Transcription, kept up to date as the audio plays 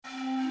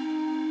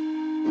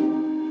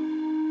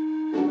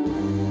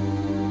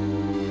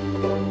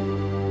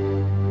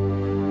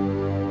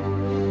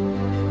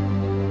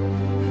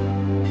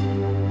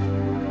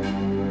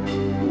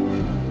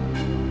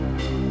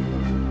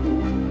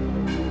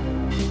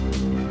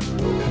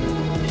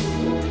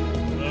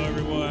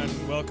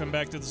welcome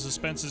back to The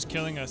Suspense is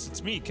Killing Us.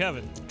 It's me,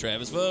 Kevin.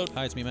 Travis Vogt.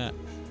 Hi, it's me, Matt.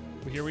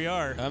 Here we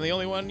are. I'm the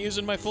only one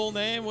using my full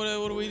name. What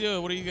do we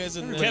do? What are you guys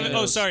in?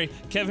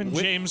 Kevin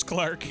James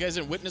Clark. You guys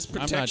in witness I'm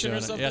not protection doing or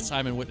it. something? Yes,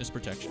 I'm in witness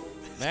protection.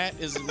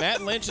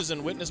 Matt Lynch is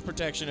in witness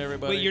protection.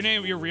 Everybody.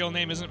 Wait, your real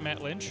name isn't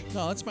Matt Lynch?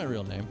 No, that's my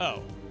real name.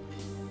 Oh.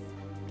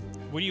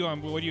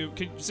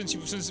 Since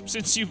you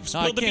spilled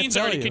I the can't beans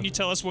tell already, you. can you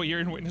tell us what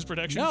you're in witness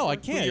protection No, for? I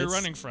can't. Who you're It's-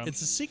 running from?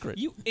 It's a secret.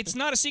 It's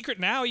not a secret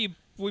now.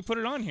 We put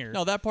it on here.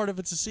 No, that part of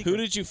it's a secret. Who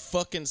did you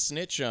fucking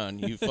snitch on?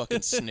 You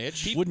fucking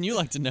snitch. Wouldn't you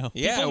like to know?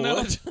 Yeah, I know,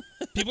 would.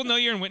 People know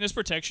you're in witness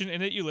protection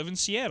and that you live in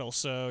Seattle,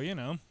 so, you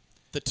know.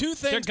 The two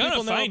things They're gonna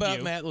people know find about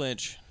you. Matt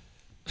Lynch: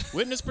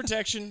 witness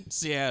protection,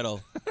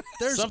 Seattle.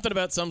 There's Something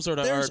about some sort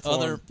of art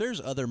form. There's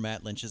other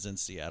Matt Lynches in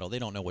Seattle. They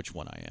don't know which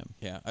one I am.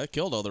 Yeah, I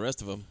killed all the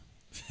rest of them.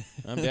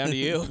 I'm down to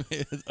you.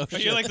 Are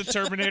you like the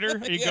Terminator?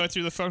 Are you going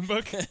through the phone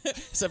book?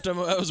 Except I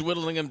was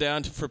whittling them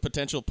down for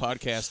potential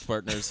podcast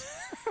partners.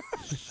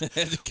 I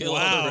had to kill all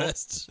Wow. the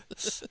rest.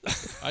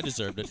 I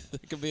deserved it. There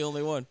could be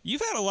only one.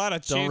 You've had a lot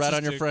of Don't chances rat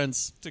on your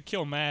friends. to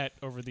kill Matt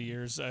over the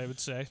years, I would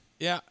say.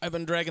 Yeah, I've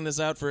been dragging this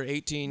out for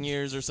 18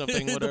 years or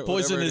something. The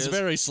poison whatever it is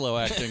very slow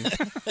acting.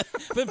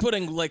 I've been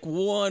putting like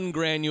one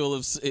granule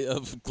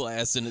of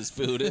glass in his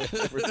food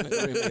every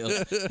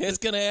meal. It's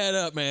gonna add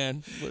up,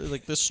 man.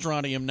 Like the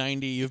strontium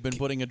 90 you've been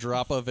putting a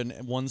drop of in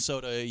one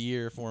soda a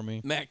year for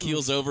me. Matt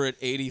keels over at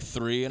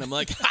 83, and I'm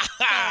like, ha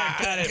ha!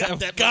 Got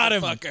it. Got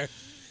him. Motherfucker.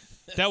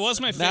 That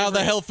was my favorite. Now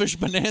the Hellfish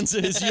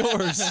Bonanza is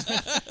yours.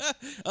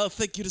 I'll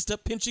thank you to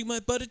stop pinching my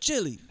butter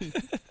chili.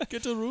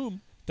 Get a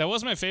room. That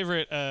was my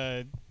favorite.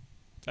 I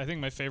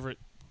think my favorite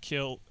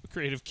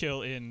creative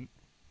kill in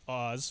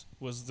Oz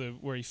was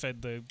where he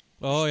fed the.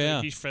 Oh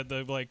yeah. He fed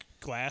the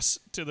glass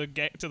to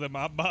the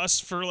mob boss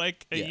for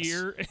like a Yes.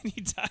 year, and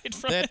he died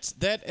from it.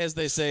 That, as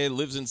they say,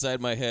 lives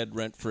inside my head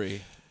rent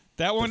free.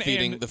 That one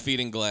The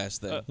feeding glass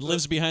thing. It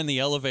lives behind the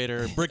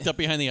elevator, bricked up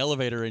behind the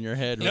elevator in your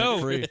head. No,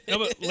 Free. no,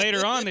 but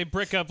later on they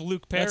brick up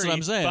Luke Perry That's what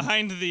I'm saying.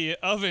 behind the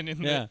oven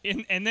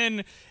and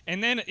then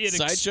it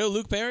Sideshow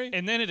Luke Perry?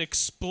 and then it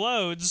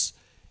explodes,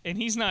 and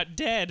he's not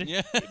dead,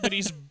 Yeah. but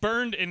he's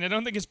burned. And I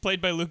don't think it's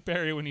played by Luke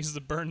Perry when he's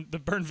the burn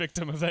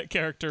victim of that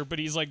character, but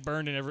he's like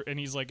burned and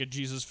he's like a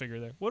Jesus figure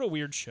there. What a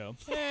weird show.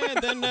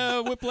 And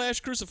then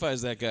Whiplash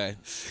crucifies that guy.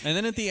 And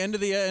then at the end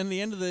of the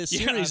series,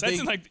 Yeah, that's they,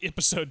 in like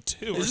episode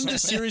 2. isn't the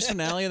series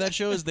finale of that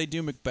show is they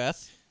do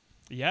Macbeth?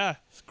 Yeah,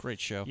 It's a great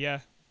show. yeah.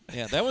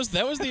 Yeah, that was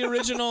the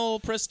original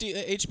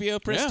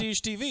HBO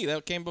Prestige TV.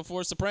 That came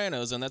before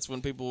Sopranos, and that's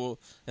when and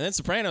then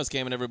Sopranos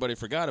came and everybody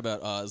forgot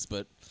about Oz,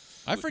 but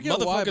I forget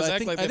why, but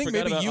act like they I think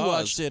forgot maybe about you Oz.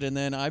 watched it and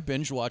then I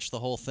binge watched the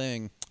whole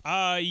thing.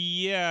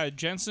 Yeah,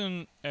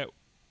 Jensen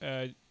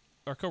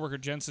our coworker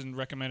Jensen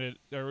recommended,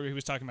 or he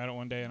was talking about it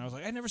one day, and I was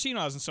like, I'd never seen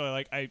Oz, and so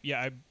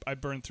I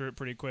burned through it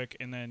pretty quick,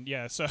 and then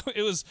so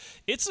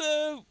it's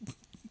a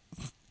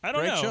I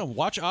don't Great know. show.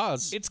 Watch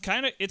Oz. It's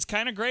kind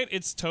of great.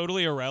 It's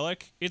totally a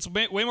relic. It's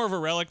way more of a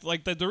relic.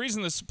 Like the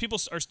reason people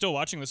are still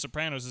watching The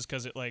Sopranos is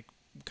because it like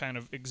kind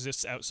of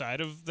exists outside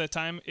of the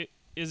time it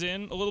is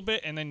in a little bit,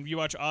 and then you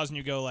watch Oz and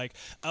you go like,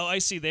 oh, I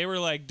see. They were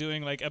like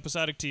doing like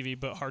episodic TV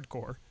but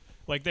hardcore.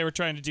 Like they were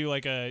trying to do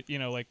like a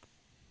like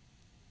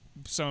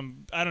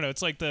some I don't know.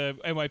 It's like the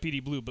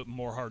NYPD Blue but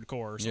more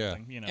hardcore or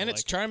something. Yeah. You know, and it's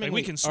like, charmingly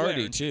we can swear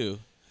arty and- too.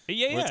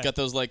 Yeah. Where it's got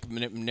those like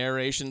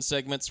narration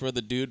segments where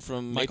the dude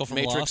from Michael from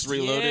Matrix Lost.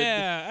 Reloaded.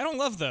 Yeah, I don't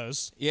love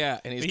those. Yeah,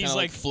 and he's But kind of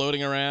like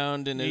floating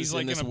around in he's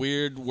like this in a-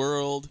 weird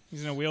world.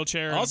 He's in a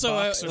wheelchair. Also, in a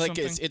box or like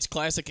something. it's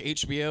classic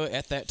HBO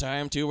at that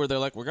time too, where they're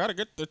like, "We gotta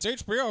get it's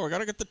HBO, we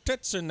gotta get the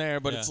tits in there,"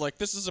 but Yeah. it's like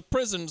this is a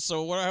prison,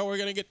 so how are we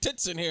gonna get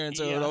tits in here? And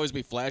so it would always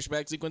be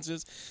flashback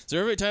sequences. So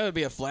every time it'd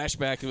be a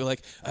flashback, it'd be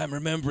like, "I'm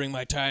remembering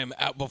my time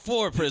out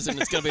before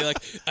prison." It's gonna be like,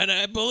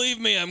 and believe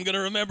me, I'm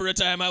gonna remember a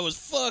time I was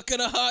fucking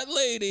a hot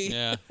lady,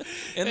 Yeah.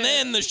 and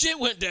then the shit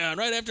went down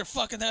right after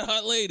fucking that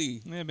hot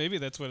lady. Yeah, maybe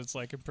that's what it's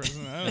like in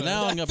prison. I don't And know.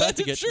 now I'm about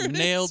to get Sure it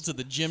nailed is. to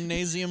the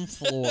gymnasium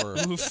floor.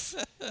 Oof.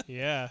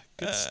 Yeah,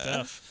 good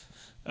stuff.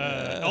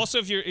 Also,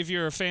 if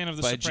you're a fan of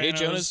The By J. Sopranos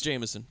Jonas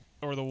Jameson.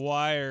 or The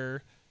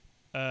Wire,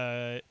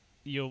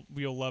 you'll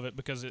love it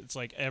because it's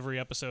like every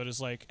episode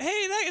is like, hey,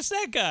 it's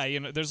that guy.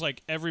 You know, there's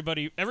like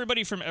everybody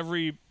from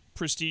every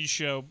prestige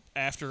show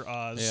after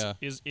Oz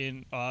is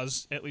in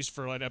Oz at least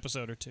for an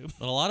episode or two.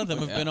 But a lot of them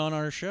have been on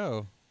our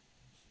show.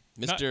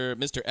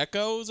 Mr.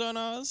 Echo's on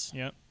Oz.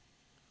 Yep.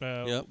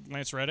 Yep.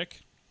 Lance Reddick.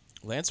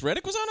 Lance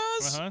Reddick was on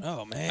Oz. Uh-huh.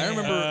 Oh man, I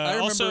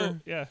remember Also,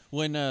 yeah.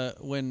 when I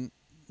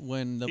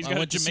He's got a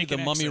went to see The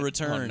Jamaican Mummy accent.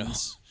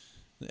 Returns,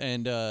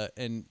 and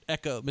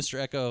Mr.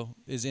 Echo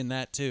is in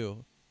that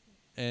too,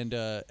 and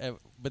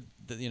but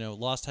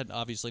Lost had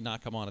obviously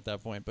not come on at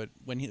that point. But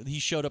when he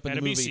showed up in At the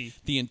a movie, BC.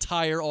 the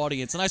entire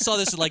audience, and I saw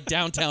this in like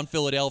downtown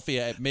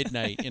Philadelphia at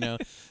midnight.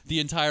 The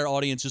entire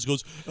audience just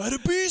goes at a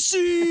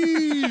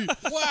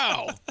BC.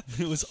 wow,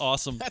 It was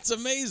awesome. that's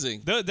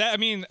amazing.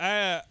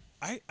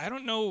 I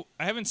don't know.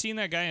 I haven't seen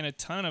that guy in a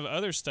ton of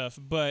other stuff,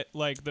 but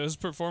like those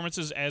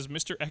performances as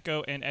Mr.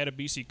 Echo and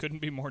Adebisi couldn't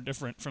be more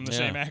different from the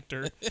same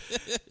actor.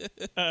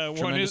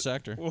 Tremendous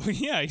actor. Well,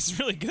 yeah, he's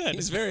really good.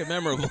 He's very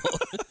memorable.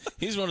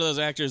 He's one of those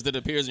actors that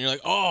appears and you're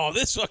like, oh,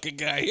 this fucking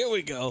guy. Here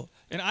we go.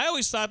 And I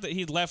always thought that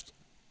he'd left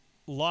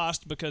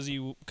Lost because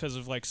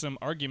of like some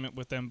argument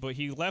with them, but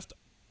he left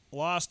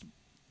Lost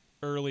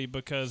early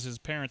because his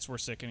parents were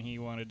sick and he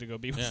wanted to go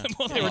be with them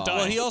while they were dying.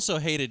 Well, he also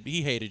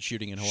hated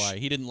shooting in Hawaii.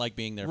 He didn't like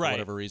being there for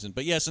whatever reason.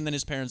 But yes, and then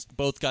his parents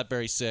both got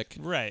very sick.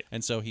 Right.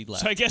 And so he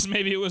left. So I guess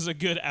maybe it was a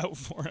good out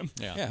for him.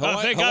 Yeah.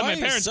 Thank God my Hawaii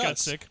parents got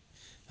sucks. sick.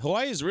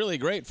 Hawaii is really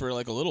great for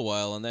like a little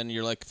while, and then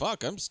you're like,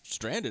 fuck, I'm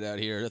stranded out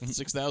here at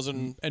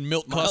 6,000 and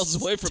milk miles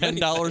costs away from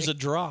 $10 anything. a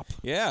drop.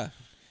 Yeah.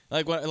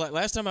 Like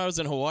last time I was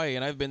in Hawaii,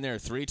 and I've been there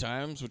 3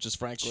 times, which is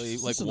frankly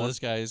like Listen to this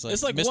guy is like,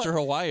 it's like Mr. what?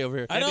 Hawaii over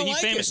here. I don't he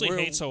like famously it.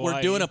 hates Hawaii.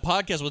 We're doing a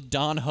podcast with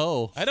Don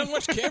Ho. I don't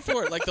much care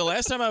for it. Like the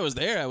last time I was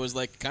there, I was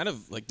like kind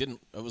of like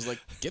I was like,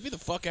 get me the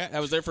fuck out. I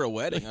was there for a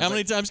wedding. How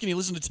many times can you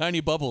listen to Tiny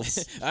Bubbles?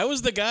 I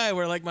was the guy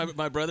where like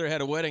my brother had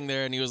a wedding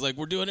there, and he was like,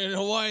 we're doing it in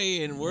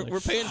Hawaii, and we're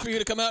paying for you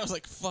to come out. I was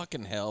like,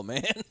 fucking hell,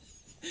 man.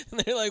 And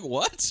they're like,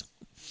 what?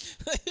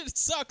 It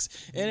sucks.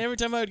 And every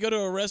time I would go to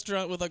a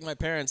restaurant with like my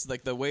parents,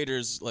 like the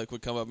waiters like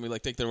would come up and be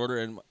like take their order,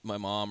 and my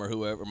mom or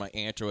whoever, my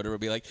aunt or whatever,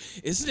 would be like,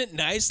 "Isn't it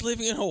nice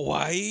living in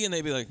Hawaii?" And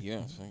they'd be like,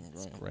 "Yeah,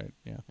 it's Great.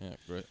 Yeah.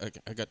 great.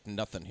 I got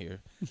nothing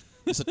here.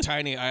 It's a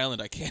tiny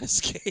island I can't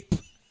escape.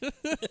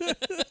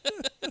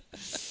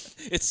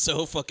 It's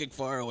so fucking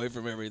far away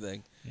from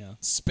everything. Yeah.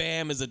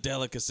 Spam is a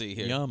delicacy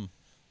here. Yum.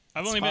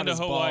 I've It's only hot been to as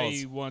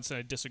Hawaii balls. once, and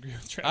I disagree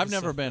with Travis. I've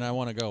never been. I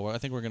want to go. I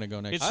think we're going to go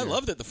next It's- year. I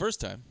loved it the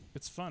first time.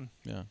 It's fun.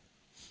 Yeah.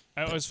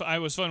 I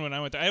was fun when I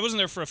went there. I wasn't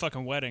there for a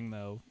fucking wedding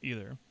though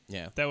either.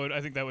 Yeah.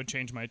 I think that would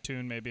change my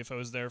tune maybe if I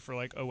was there for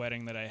like a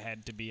wedding that I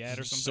had to be at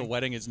or So something.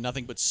 wedding is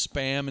nothing but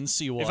spam and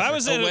seawater. If I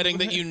was A at wedding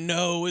that you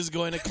know is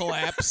going to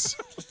collapse.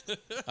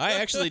 I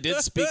actually did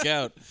speak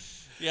out.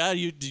 Yeah,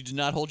 you did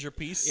not hold your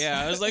peace. Yeah,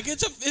 I was like,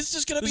 it's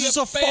just gonna This be is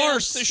a a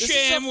farce. This sham is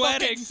a fucking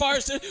wedding.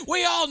 farce.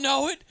 We all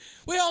know it.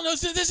 We all know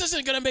this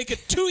isn't gonna make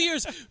it 2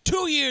 years.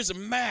 2 years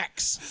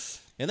max.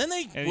 And then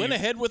they went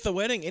ahead with the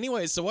wedding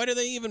anyway. So why do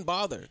they even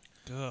bother?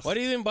 Ugh. Why do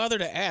you even bother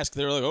to ask?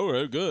 They were like, all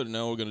right, good.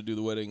 Now we're gonna do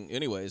the wedding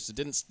anyways. It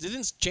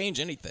didn't change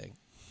anything.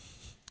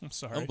 I'm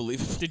sorry.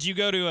 Unbelievable. Did you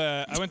go to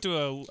I went to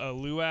a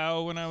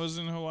luau when I was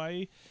in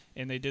Hawaii,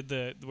 and they did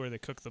where they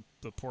cook the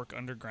pork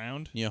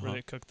underground. Yeah. Where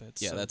they cook that.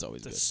 Yeah, that's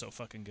always good. so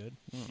fucking good.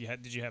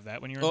 Did you have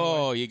that when you were in Hawaii?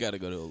 Oh, you got to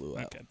go to a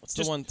luau. Okay. It's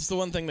the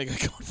one thing they got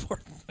going for.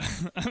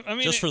 I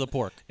mean, Just for the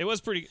pork. it was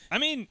pretty. I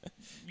mean,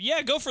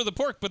 yeah, go for the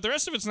pork, but the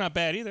rest of it's not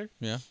bad either.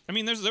 Yeah. I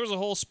mean, there was a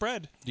whole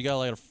spread. You got a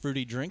lot of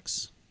fruity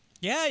drinks.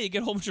 Yeah, you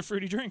get a whole bunch of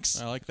fruity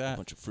drinks. I like A that.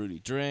 bunch of fruity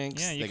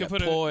drinks. Yeah, you they could got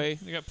put poi.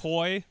 You got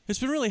poi. It's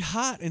been really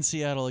hot in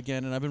Seattle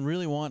again, and I've been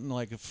really wanting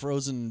like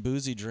frozen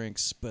boozy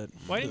drinks, but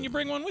Why didn't you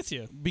bring one with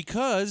you?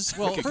 because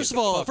well, could first get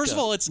of fucked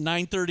all, up. it's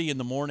 9:30 in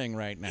the morning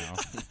right now.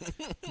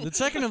 The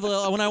second of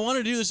all, when I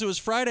wanted to do this, it was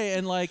Friday,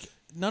 and like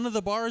none of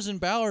the bars in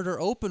Ballard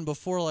are open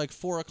before like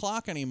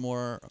 4:00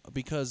 anymore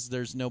because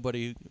there's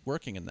nobody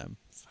working in them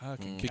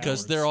Fucking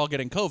because they're all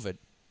getting COVID.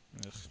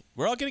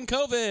 We're all getting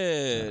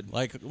COVID.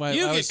 Like You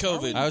get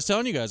COVID. I was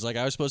telling you guys, like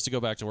I was supposed to go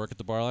back to work at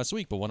the bar last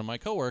week, but one of my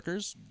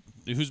coworkers,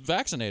 who's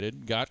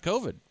vaccinated, got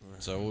COVID.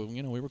 So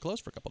we were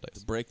closed for a couple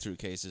days. Breakthrough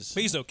cases.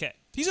 But he's okay.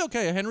 He's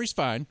okay. Henry's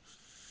fine,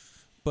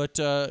 but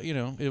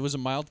it was a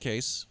mild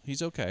case.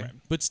 He's okay,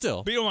 but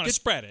still, But you don't want to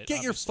spread it.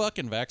 Get your obviously.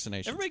 fucking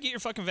vaccination. Everybody get your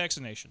fucking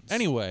vaccinations.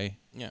 Anyway,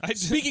 Yeah.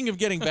 speaking of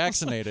getting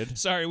vaccinated,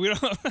 Sorry, we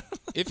don't.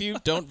 If you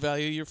don't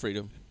value your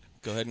freedom,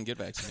 go ahead and get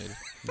vaccinated.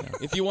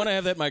 If you want to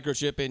have that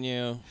microchip in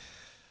you,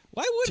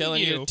 Why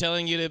wouldn't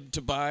telling you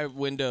to buy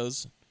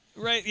Windows.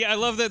 Right? Yeah, I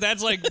love that.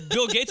 That's like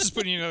Bill Gates is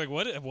putting you like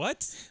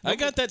what? I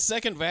got that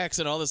second vax,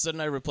 and all of a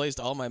sudden I replaced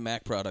all my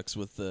Mac products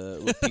with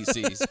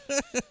PCs.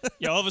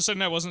 Yeah, all of a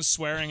sudden I wasn't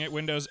swearing at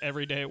Windows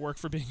every day at work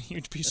for being a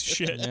huge piece of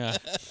shit. yeah,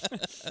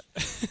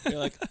 You're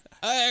like,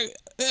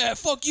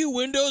 fuck you,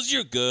 Windows.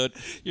 You're good.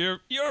 You're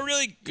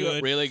really You're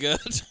good. really good.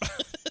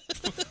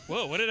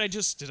 Whoa, what did I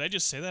just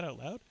say that out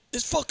loud?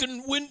 This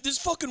fucking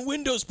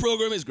Windows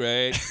program is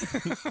great.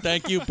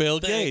 thank you, Bill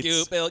Thank Gates.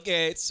 you, Bill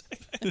Gates.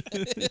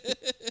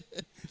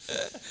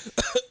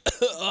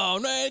 Oh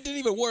no, it didn't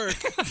even work.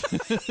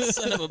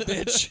 Son of a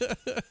bitch.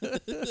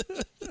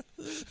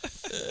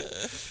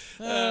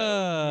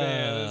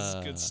 Man, this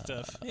is good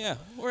stuff. Yeah,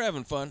 we're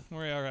having fun.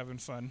 We are having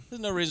fun.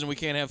 There's no reason we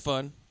can't have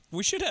fun.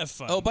 We should have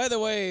fun. Oh, by the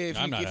way,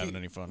 I'm not having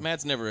any fun.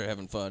 Matt's never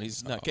having fun.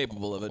 He's not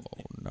capable of it.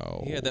 Oh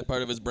no! He had that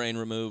part of his brain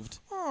removed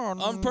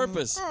on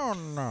purpose. Oh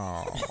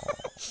no!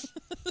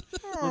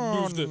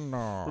 remove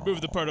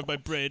the part of my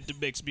brain that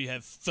makes me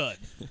have fun.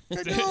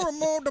 Did you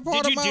remove the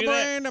part Did of you my do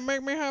that? brain to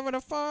make me having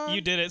a fun?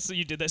 You did it. So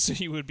you did that so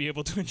you would be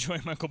able to enjoy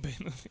Michael Bay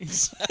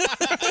movies.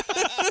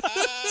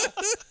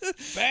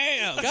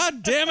 Bam!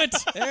 God damn it!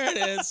 There it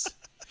is.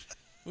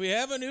 We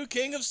have a new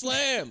king of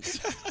slams.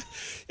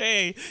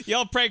 Hey,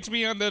 y'all pranked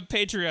me on the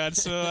Patreon,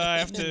 so I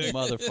have to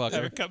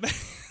Motherfucker. come back.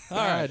 All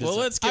right. Well,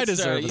 let's get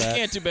started. You that.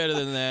 can't do better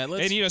than that.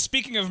 And you know,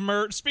 speaking of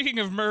murders,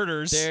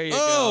 there you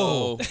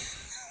go.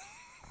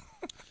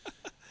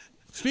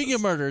 Speaking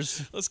of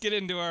murders, let's get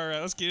into our.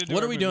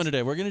 What are we doing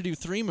today? We're going to do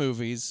 3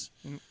 movies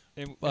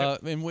in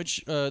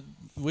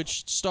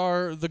which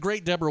star the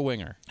great Debra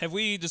Winger. Have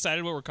we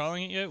decided what we're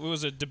calling it yet? It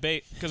was a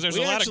debate because there's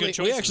a lot of good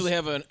choices. We actually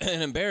have an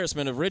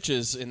embarrassment of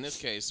riches in this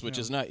case, which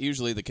is not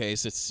usually the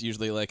case. It's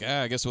usually like,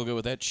 I guess we'll go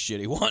with that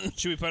shitty one.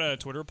 Should we put out a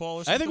Twitter poll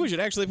or something? I think we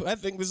should actually. I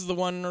think this is the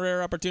one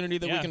rare opportunity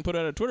that we can put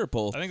out a Twitter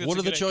poll. I think that's what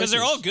are the choices? Because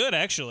they're all good,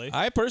 actually.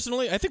 I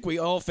think we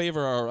all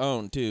favor our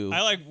own too.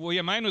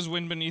 Mine was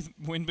Wind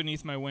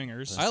Beneath My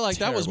Wingers.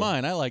 That was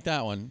mine. I like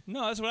that one.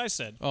 No, that's what I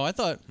said. Oh, I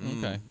thought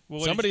okay.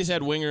 Well, somebody's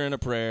had Winger in a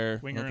Prayer.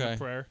 Winger in a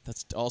Prayer.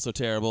 That's also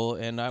terrible.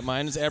 And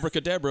mine is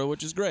Abracadebra,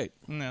 which is great.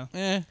 No,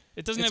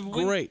 it doesn't have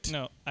great.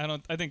 No, I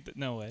don't. I think that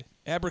no way.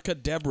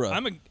 Abracadebra.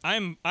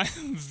 I'm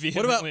vehemently.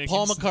 What about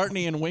Paul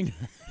McCartney and Winger?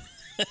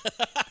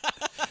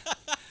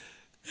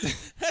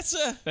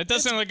 That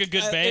does sound like a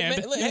good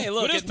band. Hey,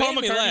 look, what is it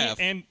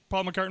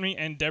Paul McCartney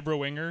and Debra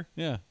Winger?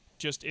 Yeah,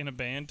 just in a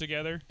band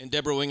together. And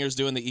Debra Winger's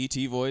doing the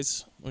E.T.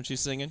 voice when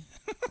she's singing.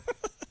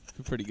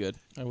 Pretty good.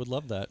 I would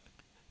love that.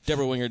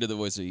 Debra Winger did the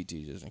voice of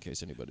E.T. just in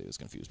case anybody was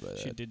confused by that.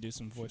 She did do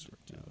some voice work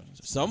too.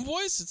 Some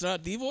voice? It's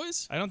not the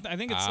voice? I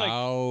think it's like.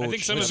 I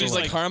think some of she's it's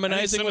like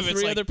harmonizing with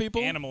 3 other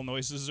people. Animal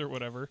noises or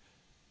whatever.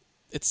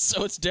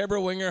 It's Debra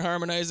Winger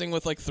harmonizing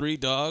with like 3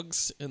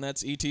 dogs, and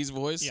that's E.T.'s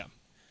voice. Yeah.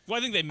 Well,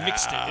 I think they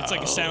mixed it. It's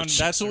like a sound.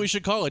 That's what we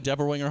should call it.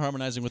 Debra Winger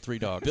harmonizing with 3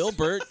 dogs. Bill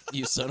Burt,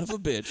 you son of a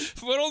bitch.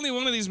 But only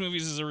one of these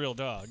movies is a real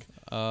dog.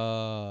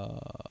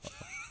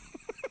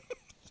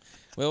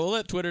 Well, we'll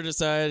let Twitter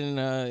decide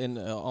and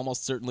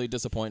almost certainly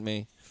disappoint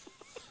me.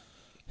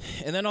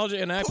 And then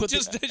I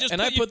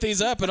put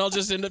these up, and I'll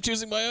just end up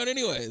choosing my own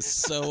anyways.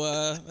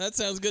 So that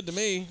sounds good to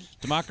me.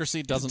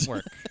 Democracy doesn't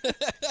work.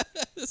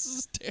 This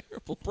is a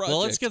terrible project. Well,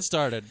 let's get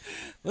started.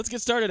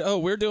 Oh,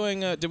 we're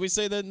doing. Did we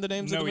say the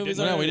names of the movies?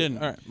 No, we didn't.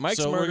 All right, Mike's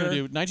Murder. We're going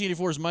to do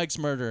 1984's Mike's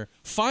Murder.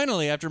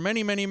 Finally, after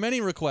many, many, many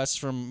requests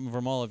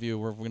from all of you,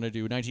 we're going to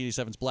do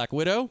 1987's Black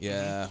Widow.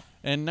 Yeah.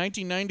 And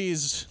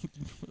 1990's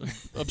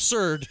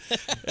absurd.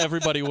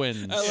 Everybody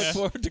Wins. I look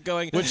forward to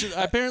going. Which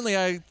apparently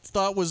I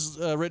thought was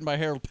written by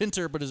Harold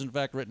Pinter, but is in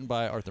fact written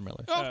by Arthur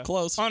Miller. Oh,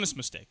 close. Honest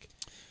mistake.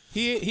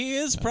 He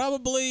is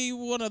probably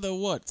one of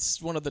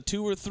the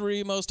 2 or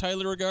 3 most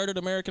highly regarded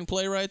American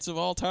playwrights of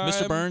all time.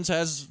 Mr. Burns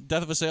has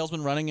Death of a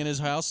Salesman running in his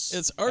house.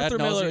 It's Arthur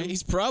Miller.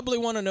 He's probably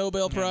won a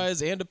Nobel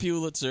Prize and a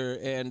Pulitzer.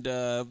 And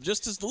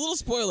just as a little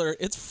spoiler,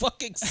 it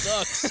fucking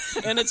sucks,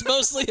 and it's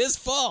mostly his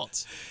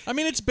fault. I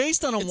mean, it's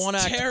based on a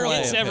one-act terrible.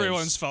 play. It's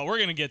everyone's fault. We're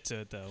gonna get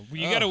to it though.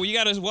 You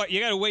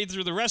gotta wade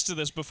through the rest of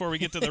this before we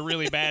get to the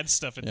really bad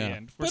stuff at the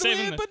end. But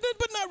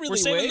not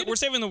really. We're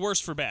saving the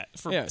worst for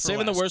saving last.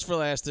 the worst for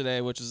last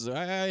today, which is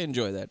I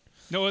enjoy that.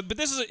 No, but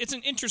it's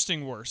an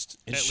interesting worst,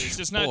 at least.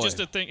 It's not just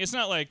a thing. It's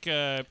not like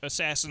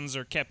Assassins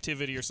or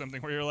Captivity or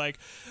something where you're like,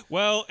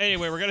 well,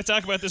 anyway, we're going to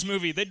talk about this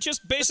movie that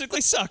just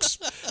basically sucks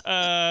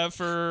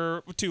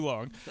for too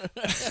long.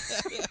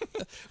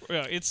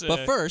 But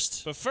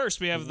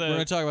first, we have we're going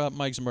to talk about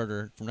Mike's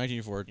Murder from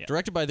 1984,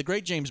 directed by the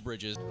great James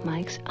Bridges.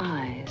 Mike's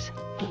eyes.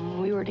 When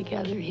we were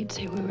together, he'd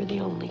say we were the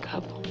only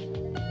couple.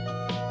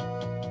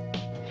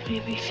 It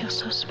made me feel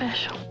so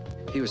special.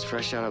 He was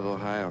fresh out of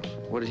Ohio.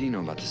 What did he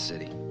know about the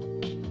city?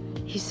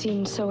 He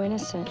seemed so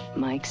innocent.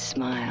 Mike's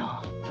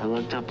smile. I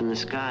looked up in the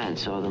sky and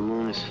saw the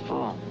moon is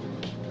full.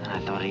 And I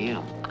thought of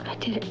you. I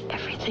did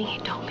everything he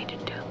told me to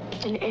do.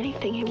 And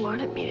anything he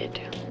wanted me to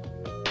do.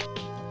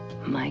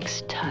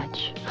 Mike's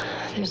touch.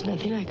 There's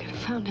nothing I could have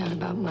found out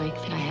about Mike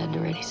that I hadn't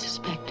already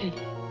suspected.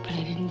 But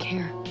I didn't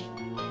care.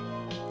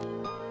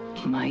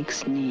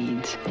 Mike's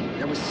needs.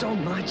 There was so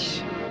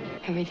much.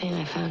 Everything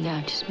I found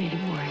out just made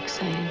it more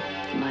exciting.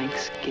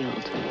 Mike's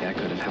guilt. That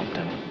could have helped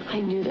him. I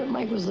knew that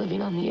Mike was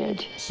living on the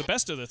edge. It's the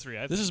best of the 3, I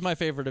think. This is my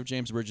favorite of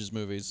James Bridges'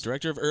 movies.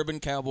 Director of Urban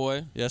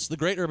Cowboy. Yes, the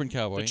great Urban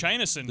Cowboy. The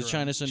China Syndrome.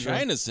 China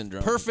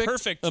Syndrome.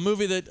 Perfect. A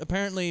movie that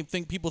apparently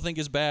people think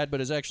is bad,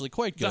 but is actually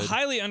quite good. The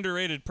highly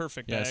underrated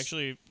Perfect. Yes. I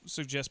actually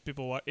suggest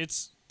people watch.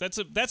 That's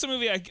a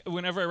movie.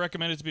 Whenever I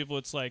recommend it to people,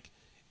 it's like.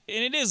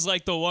 And it is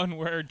like the one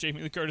where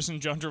Jamie Lee Curtis and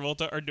John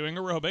Travolta are doing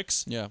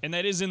aerobics. Yeah. And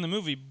that is in the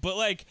movie. But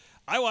like,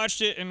 I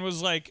watched it and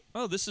was like,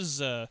 oh, this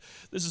is a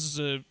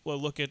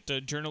look at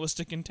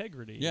journalistic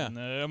integrity. Yeah. And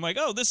I'm like,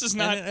 oh, this is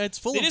not. And it's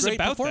full of great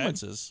about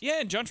performances. That.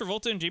 Yeah, and John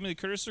Travolta and Jamie Lee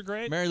Curtis are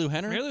great. Mary Lou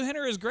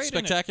Henner is great.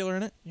 Spectacular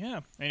in it.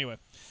 Yeah. Anyway,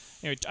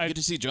 you get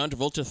to see John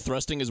Travolta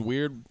thrusting his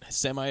weird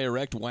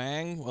semi-erect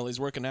wang while he's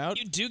working out.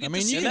 You do get I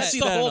mean, to see you that. can see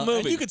the that whole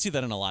movie. You could see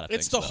that in a lot of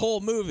things. It's the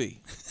whole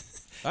movie.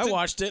 I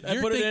watched it.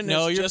 I put it in.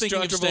 No, It's you're just thinking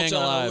John of Staying Travolta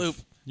on a Alive. loop.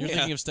 You're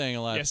thinking of Staying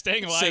Alive. Yeah,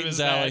 Staying Alive Satan's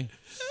is Alley.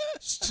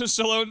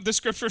 Stallone, the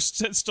script for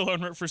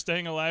Stallone wrote for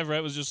Staying Alive,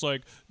 right, was just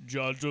like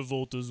John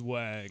Travolta's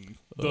Wang,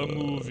 the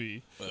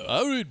movie.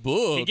 I read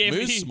book.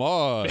 Miss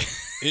Smart.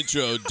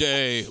 Intro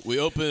day. We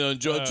open on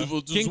John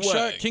Travolta's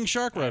Wang. King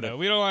Shark wrote it.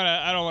 We don't want to.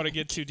 I don't want to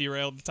get too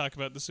derailed to talk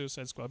about the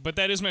Suicide Squad, but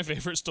that is my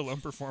favorite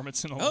Stallone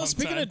performance in a long time. Oh,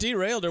 speaking of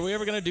derailed, are we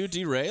ever going to do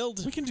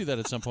derailed? We can do that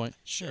at some point.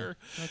 Sure.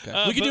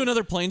 Okay. We could do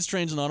another Planes,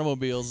 Trains, and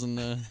Automobiles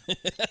and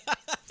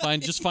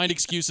find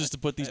excuses to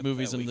put these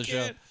movies in the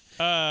show.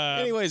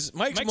 Anyways,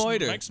 Mike's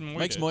Moiter.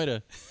 Mike's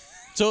Moiter.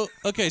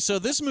 So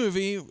this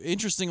movie,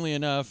 interestingly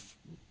enough,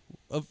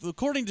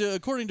 according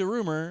to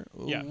rumor,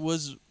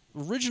 was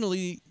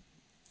originally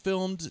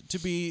filmed to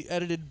be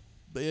edited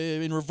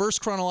in reverse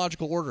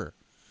chronological order.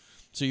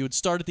 So you would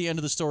start at the end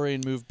of the story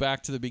and move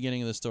back to the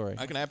beginning of the story.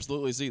 I can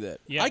absolutely see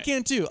that. Yeah. I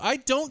can too. I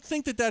don't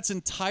think that that's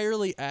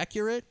entirely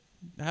accurate.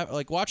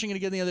 Like watching it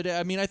again the other day,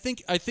 I mean, I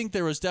think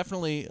there was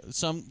definitely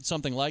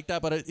something like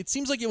that, but it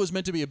seems like it was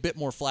meant to be a bit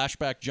more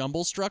flashback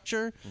jumble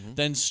structure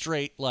than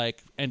straight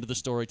like end of the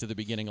story to the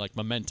beginning, like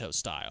Memento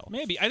style.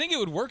 Maybe. I think it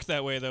would work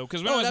that way though,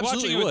 because when I was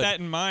absolutely watching it with would. that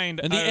in mind,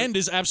 And the end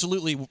is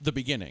absolutely the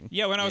beginning.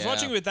 Yeah, when I was Yeah.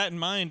 watching it with that in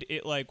mind,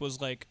 it like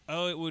was like,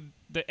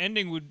 the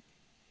ending would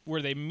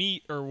where they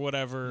meet or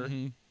whatever.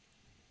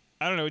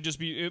 I don't know.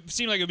 It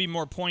seemed like it would be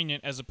more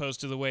poignant as opposed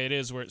to the way it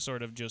is, where it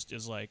sort of just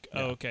is like,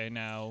 okay,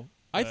 now.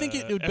 I think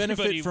it would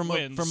benefit everybody from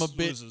wins, a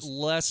bit loses.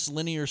 less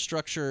linear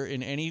structure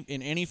in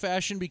any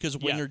fashion, because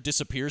Winter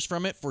disappears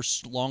from it for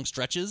long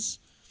stretches.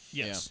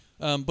 Yes.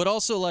 But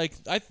also, like,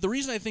 the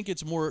reason I think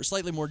it's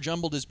slightly more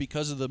jumbled is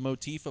because of the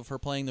motif of her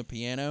playing the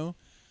piano.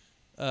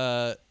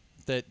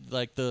 That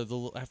like the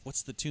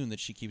what's the tune that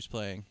she keeps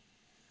playing?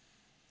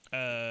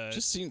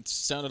 Just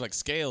sounded like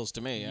scales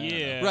to me. I don't know.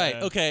 Yeah. Right.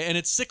 Okay. And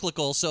it's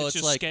cyclical, so It's it's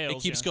just like scales, it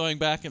keeps yeah. going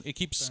back and it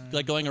keeps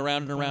like going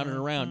around and around and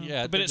around.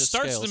 Yeah. But they're it just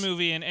starts scales. the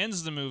movie and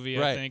ends the movie,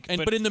 Right. I think.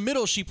 But in the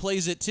middle, she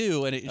plays it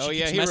too, and she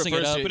keeps he messing it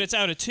refers up. to but it's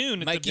out of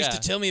tune. Mike used to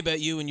tell me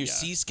about you and your Yeah.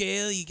 C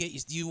scale. You get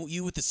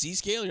you with the C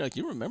scale. You're like,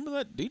 you remember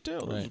that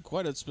detail? That was Right.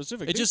 quite a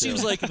specific. It just detail.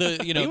 seems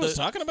like He was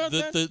talking about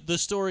that? the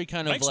story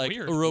kind of Mike's like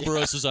weird.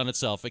 Ouroboroses on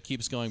itself. It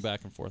keeps going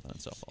back and forth on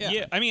itself.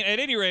 Yeah, I mean, at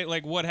any rate,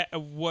 like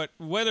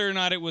whether or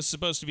not it was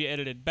supposed to be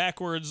edited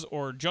backwards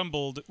or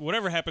jumbled,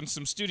 whatever happened,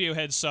 some studio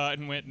heads saw it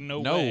and went, no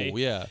way.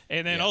 Yeah.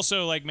 And then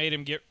also like made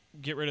him get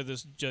rid of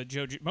this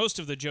most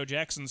of the Joe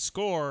Jackson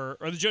score,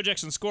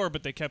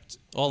 but they kept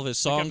All of his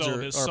kept songs all of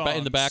are his in the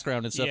songs.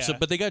 background and stuff. Yeah. So,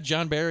 but they got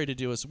John Barry to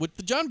do us. With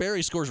the John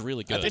Barry score is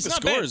really good. I think the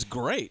not score bad. is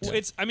great. Well,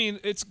 it's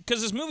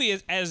because this movie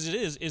as it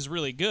is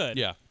really good.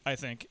 Yeah. I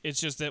think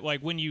it's just that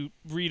like when you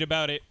read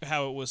about it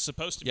how it was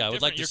supposed to be Yeah, I would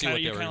different, like to you're see kinda, what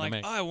they you're were kinda gonna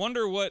like, make. I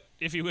wonder what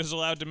if he was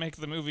allowed to make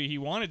the movie he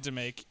wanted to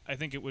make. I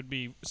think it would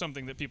be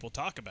something that people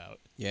talk about.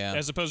 Yeah.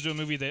 As opposed to a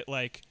movie that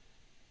like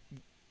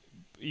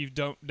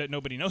that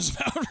nobody knows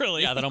about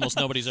really. Yeah, that almost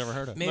nobody's ever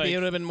heard of. Maybe like- it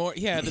would have been more.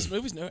 Yeah, this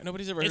movie's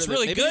nobody's ever heard It's of it.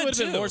 really Maybe good, it would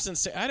have been too. more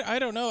sincere. I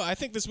don't know. I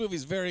think this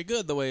movie's very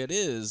good the way it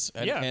is.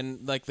 And, Yeah.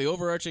 and like the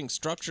overarching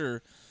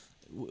structure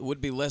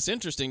would be less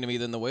interesting to me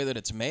than the way that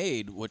it's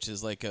made, which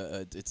is like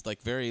it's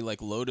like very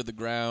like low to the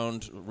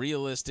ground,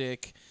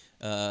 realistic.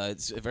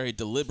 It's a very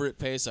deliberate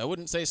pace. I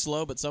wouldn't say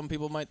slow, but some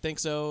people might think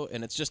so.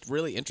 And it's just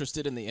really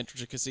interested in the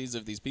intricacies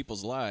of these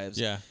people's lives.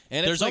 Yeah,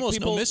 and there's it's like almost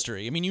people, no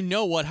mystery. I mean, you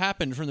know what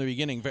happened from the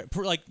beginning.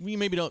 Like you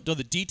maybe don't know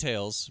the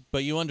details,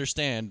 but you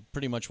understand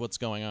pretty much what's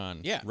going on.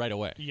 Yeah. right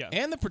away. Yeah.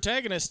 And the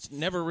protagonist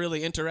never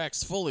really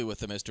interacts fully with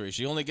the mystery.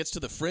 She only gets to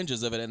the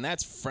fringes of it, and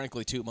that's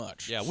frankly too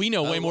much. Yeah, we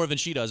know way more than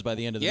she does by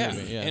the end of the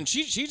movie. Yeah, And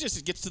she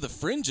just gets to the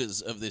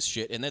fringes of this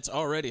shit, and that's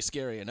already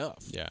scary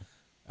enough. yeah.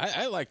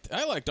 I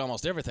liked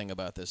almost everything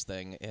about this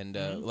thing, and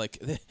Mm-hmm. like,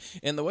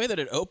 and the way that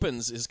it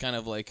opens is kind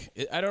of like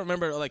I don't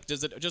remember. Like,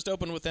 does it just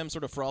open with them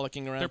sort of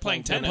frolicking around? They're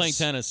playing They're playing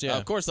tennis. Yeah.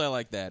 Of course, I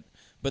like that.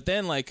 But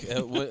then, like,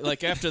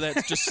 like after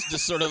that, just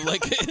sort of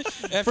like.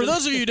 After For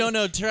those of you who don't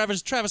know,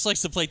 Travis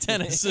likes to play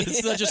tennis.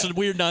 It's not just a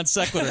weird non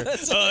sequitur.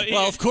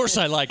 Well, of course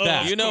I like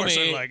that. you know of course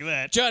me, I like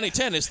that. Johnny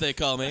Tennis, they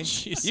call me.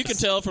 You can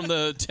tell from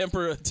the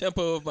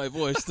tempo of my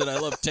voice that I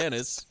love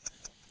tennis.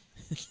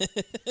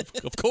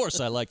 Of course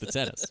I like the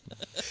tennis.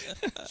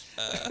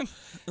 I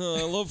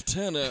love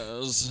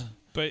tennis.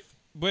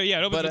 But yeah,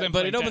 it opens with them But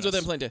playing it opens with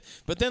tennis. them playing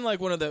tennis. But then, like,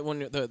 when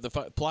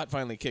the plot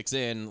finally kicks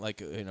in,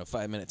 like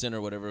 5 minutes in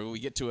or whatever, we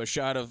get to a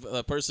shot of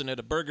a person at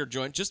a burger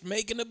joint just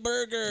making a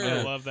burger.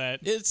 I love that.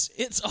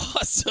 It's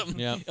awesome.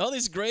 Yeah. All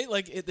these great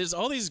there's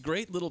all these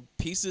great little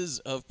pieces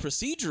of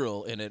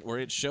procedural in it where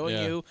it's showing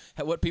Yeah. you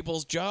what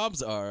people's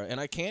jobs are, and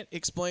I can't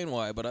explain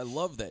why, but I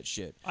love that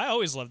shit. I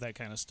always love that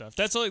kind of stuff.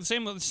 That's like the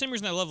same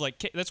reason I love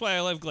that's why I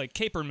love like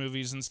caper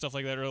movies and stuff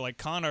like that, or like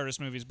con artist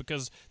movies,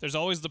 because there's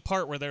always the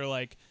part where they're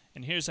like,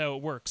 and here's how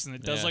it works, and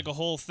it does Yeah. like a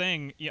whole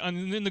thing. Yeah,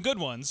 and then the good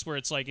ones where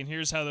it's like, and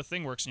here's how the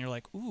thing works, and you're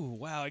like, ooh,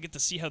 wow, I get to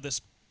see how this.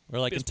 Or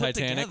like in It's put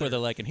Titanic, together. where they're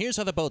like, and here's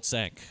how the boat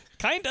sank.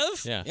 Kind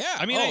of. Yeah. Yeah.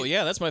 I mean,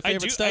 that's my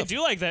favorite stuff. I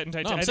do like that in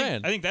Titanic. I'm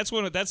saying. I think that's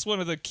one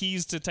of the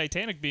keys to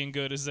Titanic being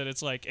good is that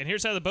it's like, and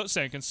here's how the boat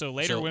sank, and so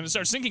later So- when it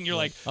starts sinking, you're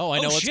like, Oh, I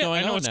know what's shit, going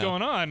I know on what's now."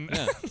 going on.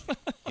 Yeah.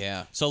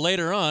 Yeah. So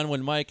later on,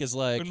 when Mike is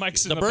like, When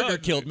Mike's in the the burger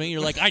boat. killed me,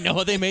 you're like, I know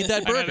how they made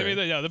that I know, burger.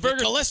 the The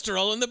burger.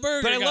 cholesterol in the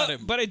burger got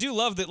him. But I do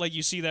love that, like,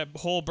 you see that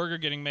whole burger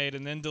getting made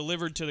and then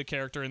delivered to the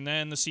character, and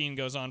then the scene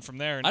goes on from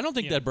there. And, I don't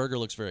think you know, that burger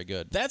looks very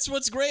good. That's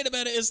what's great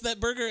about it is that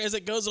burger as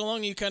it goes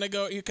along, you kind of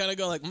go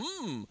like,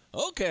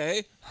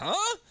 okay, huh?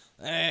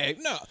 Hey,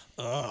 no.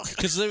 Ugh.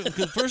 Because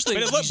the first thing,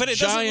 but it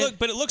doesn't look.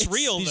 But it looks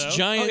real these though.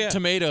 giant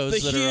tomatoes The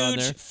that huge are on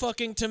there.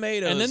 fucking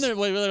tomatoes. And then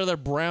they're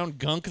brown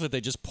gunk that they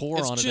just pour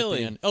It's on it chili. at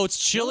the end. Oh, it's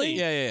chili?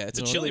 Yeah. It's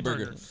a Oh, chili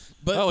burger.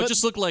 But, Oh, but, it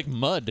just looked like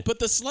mud. But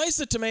the slice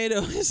of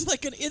tomato is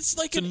like an It's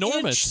inch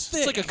enormous. thick.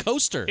 It's like a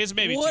coaster. It's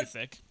maybe What too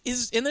thick.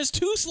 And there's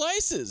 2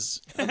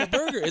 slices of the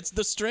burger. It's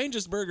the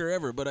strangest burger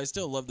ever, but I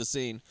still love the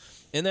scene.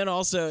 And then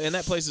also, and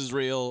that place is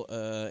real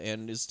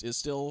and is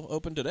still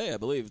open today, I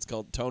believe. It's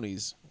called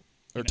Tony's.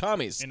 Or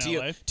Tommy's. in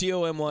LA?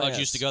 T-O-M-Y-S. Oh, did you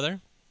used to go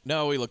there?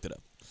 No, we looked it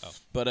up. Oh.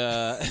 But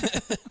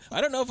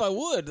I don't know if I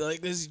would.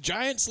 Like, there's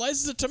giant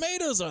slices of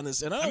tomatoes on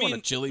this, and I don't want a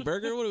mean- chili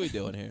burger. What are we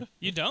doing here?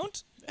 You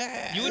don't? You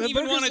The wouldn't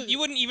even burgers want are- to. You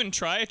wouldn't even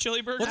try a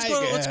chili burger. Let's I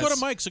go to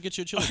guess. Mike's. I'll get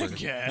you a chili burger.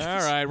 Yeah.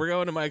 All right, we're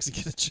going to Mike's and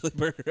get a chili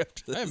burger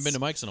after this. I haven't been to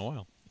Mike's in a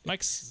while.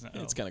 Mike's.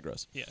 It's kind of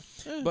gross. Yeah.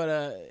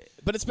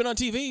 But it's been on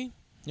TV.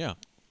 Yeah.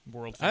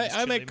 World famous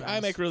I chili make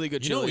meals. really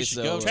good You know chili. we should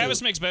so, go to-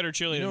 Travis makes better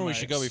chili. You know than where we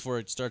should go Mike's. before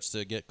it starts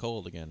to get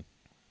cold again?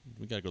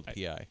 We got to go to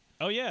the PI.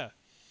 Oh yeah.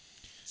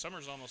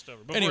 Summer's almost over.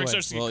 Before Anyway, it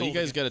starts to get Well, cold you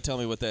guys again. got to tell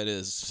me what that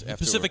is.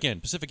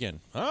 Afterward. Pacific Inn.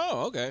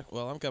 Oh, okay.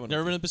 Well, I'm coming.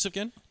 Never been to the Pacific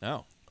Inn?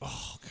 No.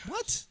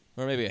 What?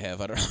 Or maybe I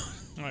have. I don't know.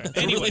 All right. I don't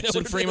Anyway, really know It's in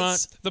what it Fremont.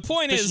 is. the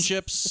point Fish is, and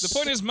chips. the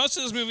point is, most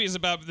of this movie is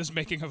about this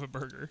making of a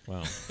burger.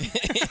 Wow.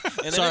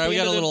 And then Sorry, at the we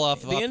end got a of little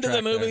off the end of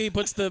the track movie, there. he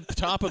puts the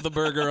top of the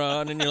burger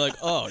on, and you're like,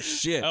 oh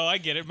shit. Oh, I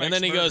get it. and Mike's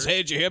then he goes, burger.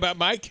 "Hey, did you hear about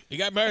Mike? He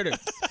got murdered.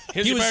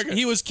 Here's He your was burger."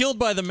 he was killed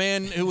by the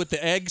man who with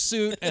the egg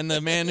suit and the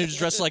man who's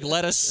dressed like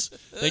lettuce.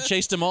 They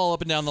chased him all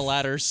up and down the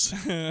ladders.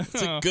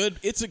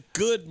 It's a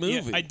good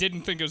Yeah, movie. I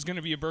didn't think it was going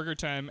to be a Burger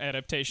Time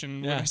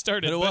adaptation when Yeah, I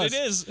started, but it but was. it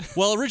is.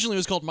 Well, originally it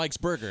was called Mike's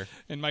Burger.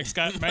 And Mike's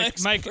got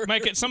Mike's Mike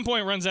burger. at some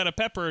point runs out of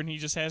pepper, and he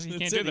just has he That's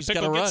can't it, do it. he's The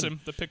pickle gotta gets run. him.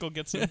 The pickle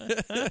gets him.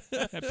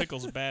 That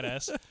pickle's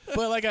badass.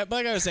 But like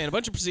I was saying, a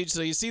bunch of procedures.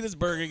 So you see this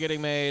burger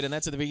getting made, and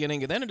that's at the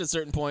beginning. And then at a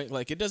certain point,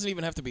 like it doesn't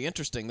even have to be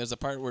interesting. There's a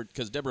part where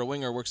because Debra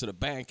Winger works at a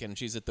bank, and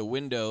she's at the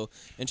window,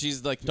 and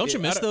she's like, Don't you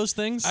I miss those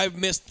things? I've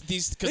missed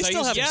these because They I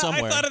still used have to- them Yeah,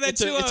 somewhere. I thought of that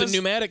It's too. a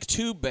pneumatic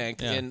tube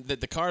bank, Yeah. and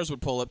that the cars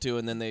would pull up to,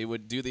 and then they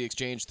would do the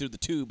exchange through the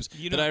tubes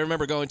You that know- I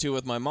remember going to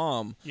with my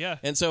mom. Yeah.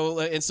 And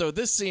so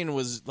this scene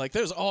was like,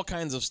 there's all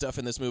kinds of stuff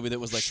in this movie that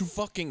was like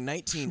fucking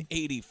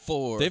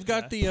 1984. They've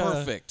got the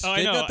perfect. Oh, I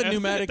They've know. got the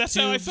pneumatic That's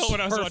tubes. how I felt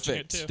when I was watching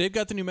it Perfect. too. They've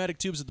got the pneumatic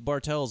tubes at the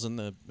Bartels in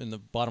the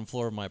bottom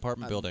floor of my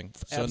apartment building.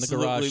 So in the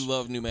absolutely garage,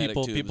 love pneumatic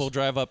tubes. people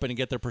drive up and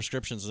get their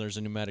prescriptions, and there's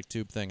a pneumatic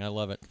tube thing. I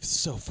love it.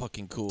 so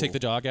fucking cool. Take the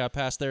dog out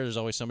past there. There's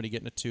always somebody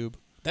getting a tube.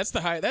 That's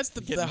the high. That's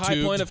the Getting high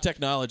tubed. point of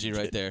technology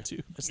right there.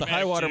 tubed. It's the Pneumatic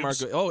high water mark.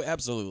 tubes. Oh,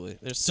 absolutely.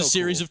 There's It's so a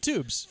series cool. of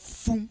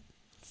tubes.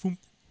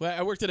 Well,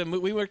 I worked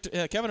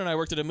at Kevin and I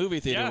worked at a movie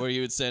theater Yeah. where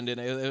you would send in.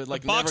 It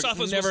like box never,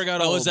 office never was-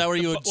 got Oh, old. is that where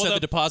you would Well, send the- the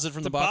deposit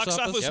from the box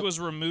office? was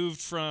removed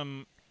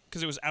from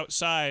because it was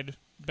outside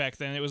back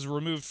then. It was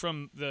removed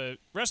from the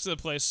rest of the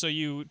place. So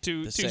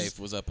the safe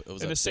was up? It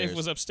was and the safe upstairs.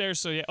 was upstairs.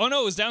 So yeah. Oh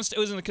no, it was downstairs.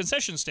 It was in the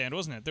concession stand,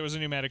 wasn't it? There was a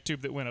pneumatic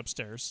tube that went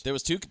upstairs. There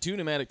was two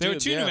pneumatic There were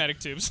tubes. two yeah.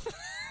 pneumatic tubes.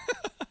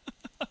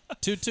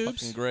 Two tubes.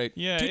 Fucking great.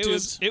 Yeah, two it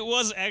tubes.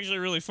 was actually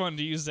really fun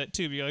to use that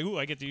tube. You're like, ooh,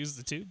 I get to use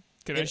the tube.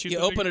 Can I And shoot? you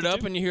the thing open with it the up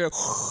tube? and you hear,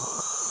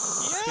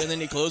 and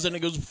then you close it and it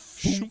goes.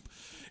 Boom.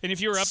 And if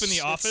you were up in the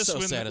It's office so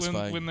when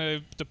satisfying.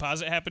 the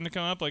deposit happened to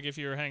come up, like if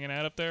you were hanging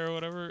out up there or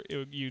whatever,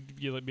 you'd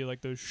be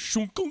like the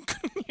shunk.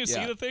 You see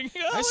Yeah. the thing? I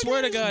Oh my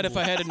swear to God. God, if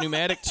I had a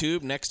pneumatic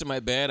tube next to my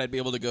bed, I'd be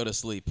able to go to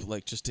sleep.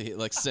 Like just to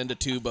like send a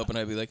tube up, and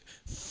I'd be like,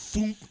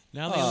 "Foom."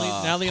 Now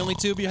the only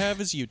tube you have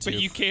is YouTube. But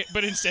you can't.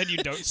 But instead, you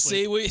don't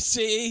See, sleep.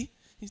 see,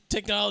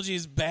 technology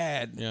is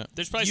bad. Yeah.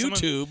 There's probably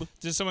YouTube.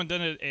 someone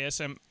done an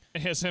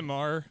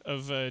ASMR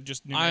of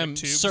just pneumatic I'm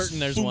tubes. certain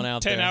there's one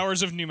out 10 there.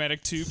 hours of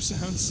pneumatic tube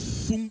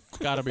sounds.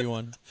 Gotta be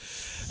one.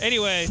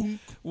 Anyway,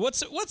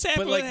 what's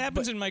happening? like- What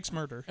happens in Mike's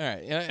murder? All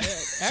right.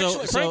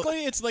 Actually,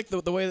 frankly, it's like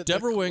the way that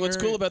Deborah Winger- What's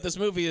cool about this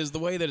movie is the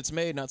way that it's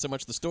made, not so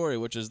much the story,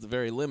 which is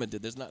very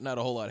limited. There's not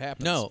a whole lot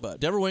happens. No, but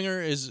Debra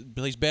Winger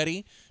plays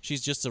Betty.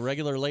 She's just a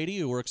regular lady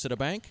who works at a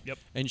bank. Yep.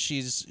 And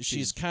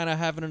she's kind of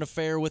having an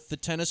affair with the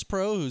tennis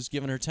pro who's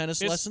giving her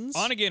tennis It's lessons.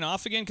 on again,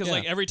 off again, because Yeah.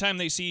 like every time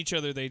they see each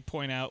other, they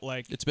point out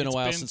like It's been a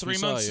while since 3 we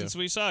saw months you. since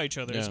we saw each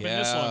other. It's Yeah. been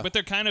this Yeah. long, but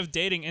they're kind of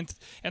dating, and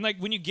like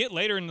when you get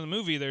later into the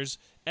movie, there's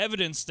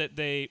evidence that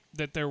they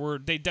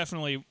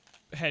definitely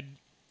had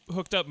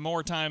hooked up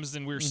more times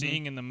than we're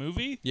seeing in the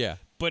movie. Yeah.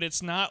 But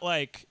it's not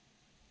like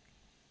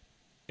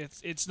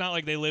it's not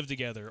like they live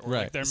together or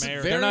Right. like they're It's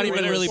married. they're not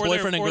even really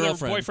boyfriend and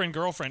girlfriend. Boyfriend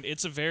girlfriend.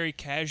 It's a very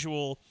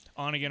casual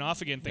on again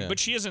off again thing. Yeah. But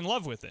she is in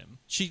love with him.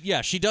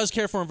 She does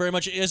care for him very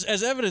much,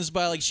 as evidenced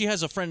by like she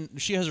has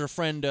her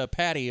friend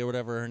Patty or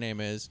whatever her name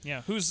is.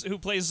 Yeah, who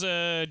plays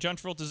John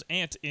Travolta's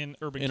aunt in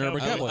Urban Cowboy.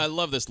 Cowboy. I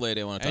love this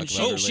lady. I want to talk And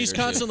about her she's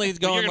later, constantly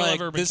But going you're gonna like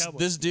love Urban Cowboy.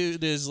 this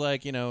dude is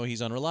like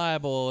he's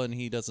unreliable and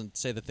he doesn't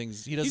say the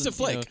things he doesn't. He's a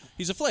flake.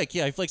 He's a flake.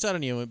 Yeah, he flakes out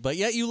on you, but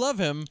yet you love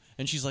him.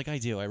 And she's like, I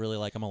do. I really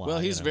like him a lot. Well,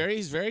 he's you know?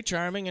 he's very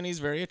charming and he's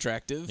very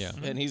attractive. Yeah.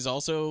 And he's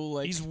also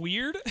like He's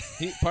weird.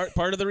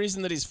 part of the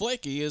reason that he's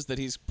flaky is that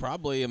he's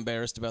probably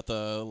embarrassed about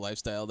the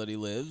lifestyle that he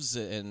lives,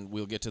 and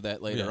we'll get to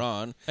that later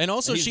on. And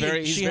also, he's she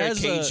very has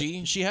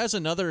cagey. she has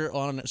another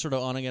sort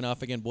of on again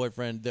off again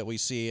boyfriend that we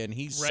see, and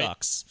he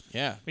sucks.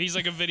 Yeah. He's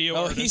like a video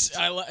Oh, artist.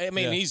 I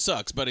mean, Yeah. he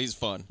sucks, but he's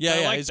fun. Yeah, I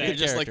yeah, like he's a that. good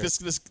Just like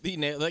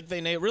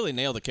character. they really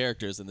nail the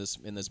characters in this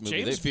movie.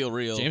 They James- feel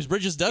real. James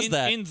Bridges does in,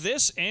 that. in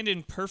this and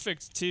in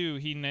Perfect too,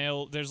 he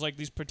nailed. There's like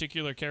these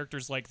particular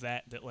characters like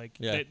that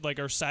Yeah. that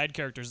are side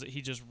characters that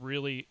he just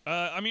really.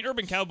 I mean,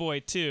 Urban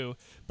Cowboy too,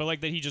 but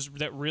like that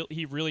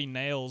he really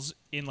nails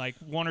in like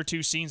one or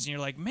two scenes, and you're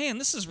like, man,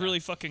 this is really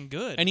fucking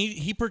good. And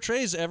he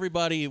portrays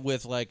everybody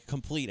with like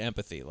complete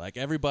empathy. Like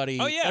everybody,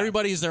 Oh, yeah.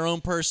 everybody's their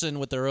own person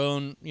with their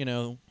own,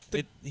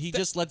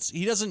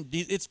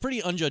 it's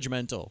pretty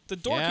unjudgmental. the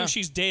dork Yeah. who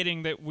she's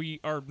dating that we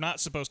are not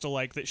supposed to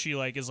like, that she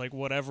like is like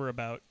whatever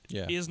about,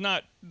 Yeah. is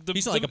not.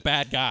 He's not like a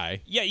bad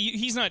guy. Yeah,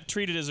 he's not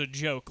treated as a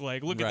joke.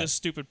 Like, look at Right. this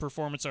stupid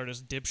performance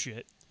artist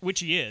dipshit, which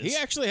he is. He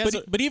actually has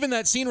But even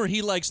that scene where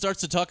he like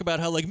starts to talk about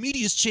how like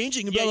media's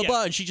changing and blah blah Yeah.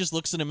 blah, and she just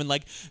looks at him and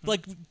like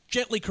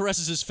gently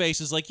caresses his face,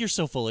 is like, you're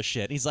so full of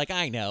shit. And he's like,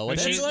 I know. And And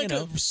she's he's like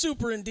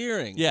super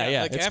endearing. Yeah,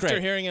 yeah, Like it's after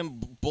great. hearing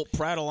him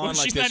prattle on Well,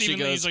 like she's this, not she even.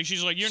 goes.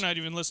 She's like, you're not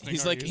even listening.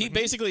 He's are like you? he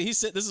basically he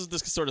said this is the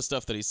sort of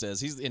stuff that he says.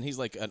 He's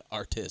like an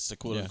artist, a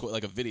quote Yeah. unquote,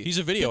 like a video. He's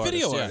a video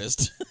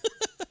artist.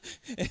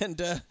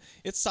 And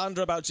it's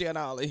Sandra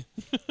Balcianelli.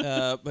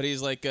 But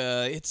he's like,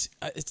 it's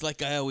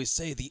like I always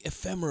say, the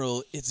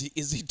ephemeral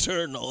is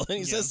eternal. And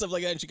he says stuff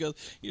like that, and she goes,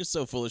 "You're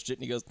so full of shit."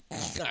 And he goes,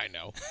 "I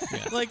know."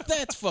 Like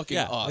that's fucking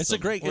Yeah, awesome. it's a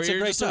great- Where it's a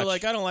you're great just sort of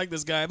touch. like, I don't like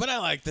this guy, but I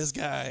like this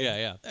guy. Yeah,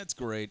 yeah. That's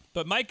great.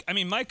 But Mike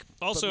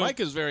also. But Mike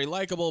is very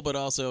likable, but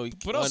also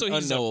he's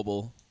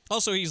unknowable.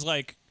 Also, he's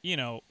like,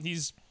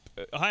 he's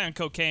high on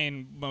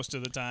cocaine most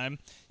of the time.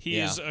 He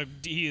Yeah.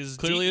 is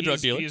Clearly a drug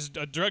dealer. He's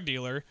a drug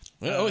dealer.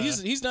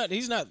 He's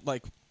not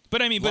like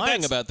But I mean, but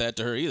lying that's, about that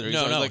to her either. He's no,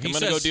 always no. like, I'm he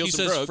gonna says, go deal he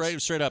some says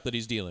drugs. straight up that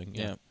he's dealing.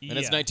 Yeah. And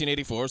it's Yeah.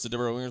 1984, so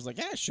Debra Winger's like,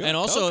 yeah, sure. And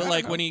also, coke, I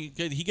like don't when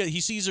know. he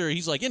sees her,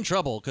 he's like in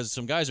trouble because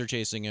some guys are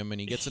chasing him, and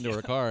he gets into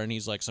her car, and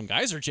he's like, "Some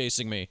guys are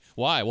chasing me.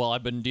 Why? Well,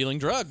 I've been dealing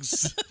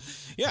drugs."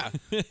 Yeah,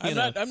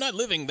 I'm not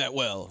living that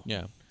well.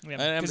 Yeah.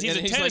 because he's a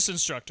and tennis like,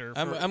 instructor.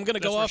 I'm going to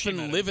that's go where off she met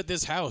and him. live at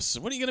this house.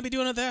 What are you going to be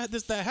doing at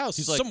that house?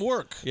 He's like, some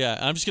work. Yeah,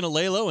 I'm just gonna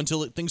lay low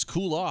until things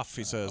cool off.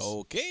 He says.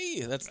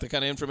 Okay, that's the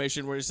kind of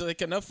information where it's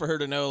like enough for her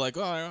to know, like,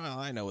 oh,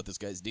 I know what this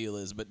guy's deal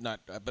is, but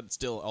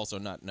still also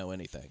not know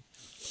anything.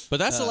 But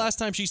that's the last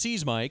time she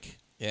sees Mike.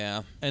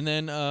 Yeah. And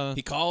then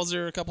He calls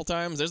her a couple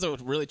times. There's a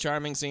really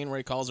charming scene where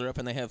he calls her up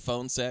and they have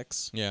phone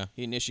sex. Yeah.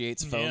 He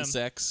initiates phone Yeah.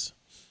 sex.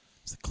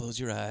 He's like, close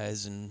your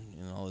eyes and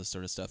all this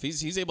sort of stuff.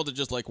 He's able to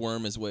just like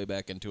worm his way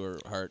back into her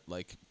heart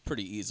like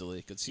pretty easily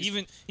because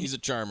he's a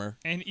charmer.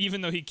 And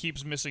even though he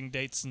keeps missing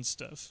dates and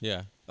stuff.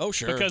 yeah. Oh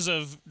sure. Because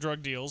of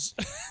drug deals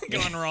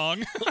gone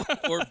wrong.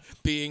 or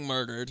being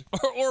murdered.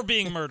 or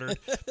being murdered.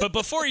 But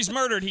before he's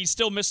murdered, he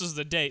still misses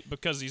the date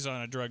because he's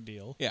on a drug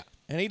deal. Yeah.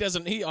 And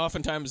he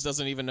oftentimes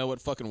doesn't even know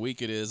what fucking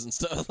week it is and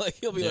stuff. Like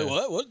he'll be Yeah.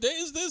 like, what day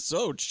is this?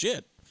 Oh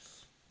shit.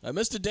 I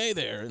missed a day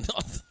there. And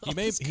all He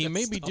may this he kind of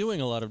may be stuff.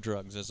 doing a lot of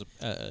drugs as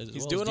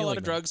He's doing a lot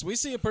of drugs. We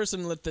see a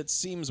person that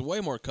seems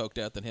way more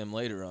coked out than him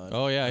later on.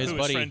 Oh yeah, his Who,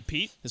 buddy. his friend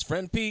Pete? His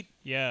friend Pete.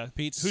 Yeah.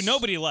 Pete's- Who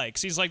nobody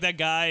likes. He's like that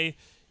guy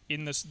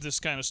in this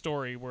kind of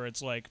story where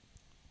it's like,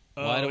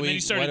 oh, Why do and we- then he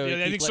started. why do we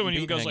I keep think someone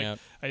letting even goes Pete like, hang out?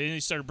 and then he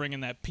started bringing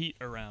that Pete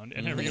around,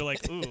 and you're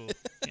like, ooh,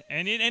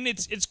 and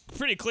it's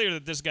pretty clear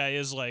that this guy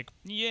is like,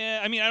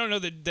 yeah. I mean, I don't know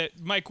that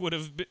Mike would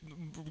have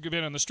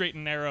been on the straight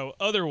and narrow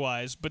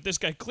otherwise, but this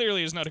guy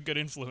clearly is not a good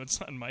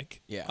influence on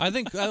Mike. Yeah. I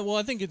think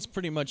I think it's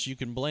pretty much you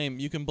can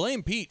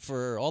blame Pete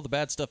for all the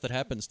bad stuff that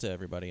happens to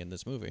everybody in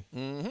this movie.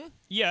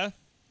 Yeah.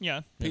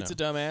 Yeah. Pete's a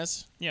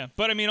dumbass. Yeah.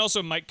 But I mean,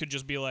 also Mike could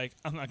just be like,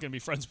 I'm not going to be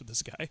friends with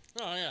this guy.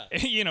 Oh yeah.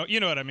 You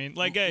know what I mean?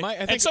 Like, I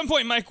think- at some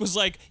point, Mike was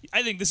like,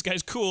 I think this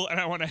guy's cool and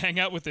I want to hang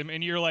out with him.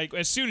 And you're like,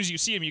 as soon as you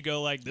see him, you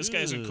go like, this guy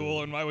isn't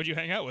cool and why would you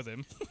hang out with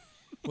him?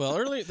 Well,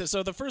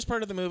 so the first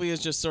part of the movie is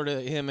just sort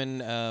of him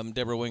and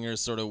Debra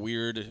Winger's sort of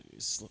weird,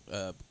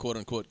 quote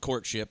unquote,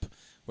 courtship,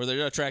 where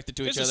they're attracted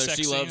to each There's a other. sex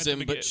She scene loves at the him,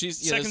 but begin- she's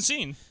second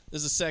scene.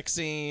 There's a sex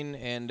scene,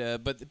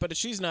 and but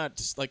she's not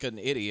just like an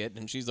idiot,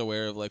 and she's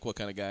aware of like what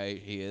kind of guy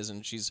he is,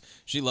 and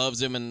she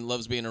loves him and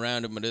loves being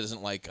around him, but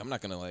isn't like, I'm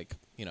not gonna like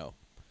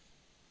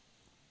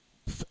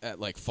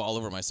like fall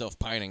over myself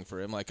pining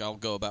for him. Like I'll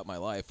go about my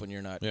life when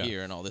you're not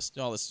here and all this.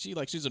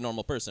 She's a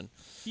normal person.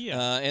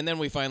 Yeah. And then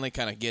we finally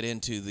kind of get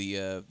into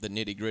the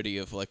nitty gritty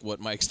of like what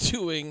Mike's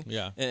doing.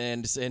 Yeah.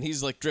 And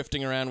he's like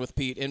drifting around with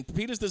Pete, and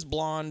Pete is this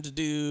blonde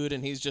dude,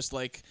 and he's just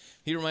like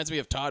he reminds me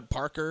of Todd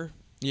Parker.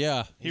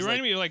 Yeah. He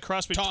reminded me of like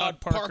cross between Todd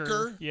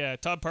Parker. Yeah,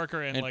 Todd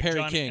Parker and like Perry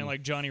Johnny King. and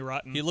like Johnny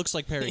Rotten. He looks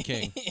like Perry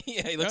King.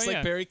 Yeah, he looks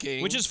like Perry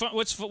King. Which is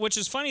which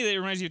is funny that it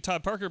reminds you of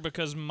Todd Parker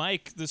because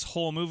Mike, this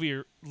whole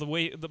movie, the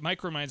way that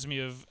Mike reminds me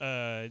of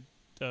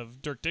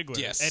Dirk Diggler,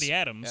 Yes, Eddie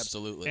Adams,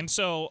 absolutely. And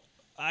so,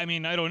 I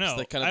mean, I don't know. It's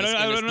like kind of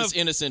I don't know this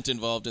innocent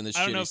involved in this.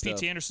 I don't know if stuff.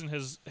 P.T. Anderson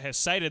has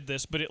cited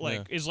this, but it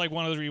is like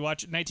one of the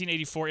rewatch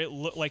 1984. It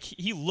like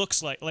he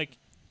looks like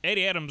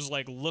Eddie Adams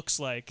looks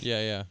like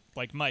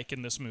like Mike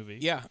in this movie.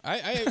 Yeah,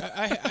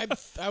 I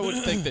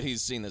would think that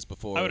he's seen this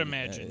before. I would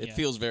imagine. It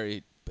feels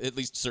very, at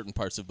least certain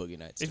parts of Boogie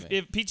Nights.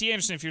 If P.T.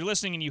 Anderson, if you're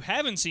listening and you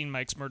haven't seen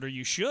Mike's Murder,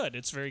 you should.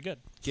 It's very good.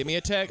 Give me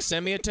a text.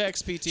 Send me a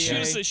text,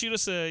 PTA. Shoot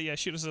us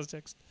a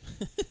text.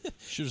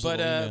 Shoot us a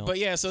little email. But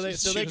yeah, so they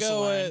Shoot us a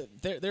go.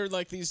 line. They're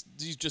like these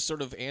just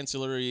sort of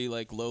ancillary,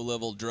 like low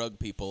level drug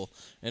people,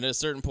 and at a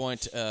certain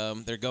point,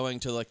 they're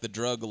going to like the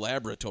drug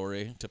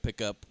laboratory to pick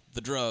up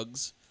the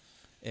drugs.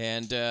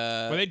 And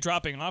were they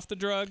dropping off the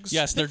drugs?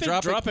 Yes, they're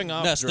dropping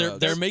off yes, drugs.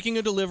 they're making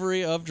a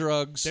delivery of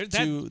drugs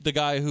to the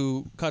guy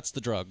who cuts the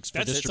drugs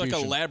for It's distribution.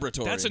 like a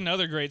laboratory. That's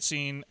another great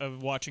scene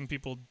of watching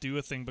people do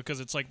a thing because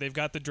it's like they've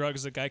got the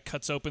drugs. The guy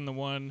cuts open the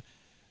one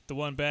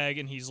bag,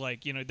 and he's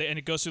like, and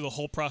it goes through the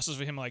whole process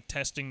of him like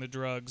testing the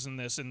drugs and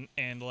this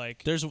and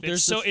like there's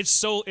it's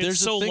so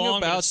thing long,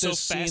 about but it's this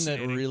so scene that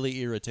fascinating. really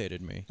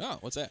irritated me. Oh,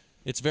 what's that?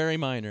 It's very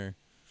minor,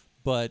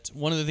 but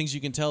one of the things you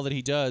can tell that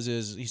he does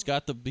is he's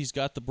got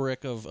the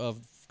brick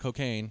of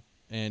cocaine,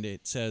 and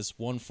it says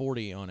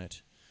 140 on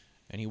it,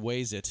 and he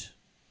weighs it,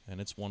 and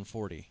it's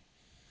 140.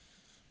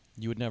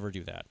 You would never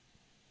do that.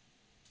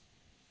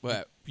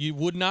 What? You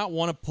would not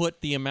want to put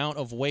the amount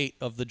of weight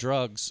of the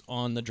drugs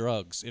on the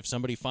drugs. If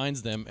somebody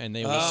finds them and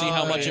they will see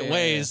how much it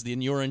weighs,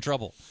 then you're in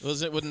trouble.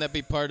 Wouldn't that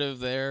be part of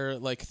their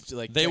like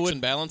they checks would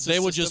and balances? They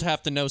would system? just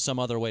have to know some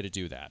other way to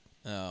do that.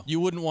 Oh. You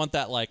wouldn't want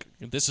that like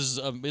this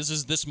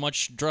is this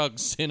much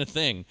drugs in a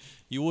thing.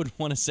 You wouldn't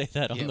want to say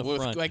that on the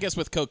front. I guess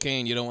with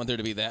cocaine, you don't want there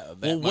to be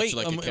that much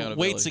like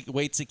accountability.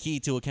 Weight's a key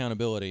to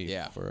accountability.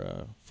 Yeah.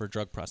 For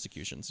drug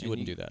prosecutions, you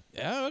wouldn't do that.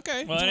 Yeah,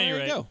 okay. Well, at any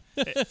rate, go.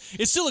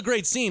 It's still a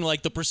great scene,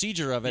 like the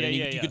procedure of it, and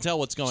you can tell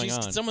what's going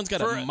on. Someone's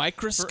got a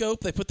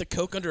microscope. They put the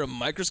coke under a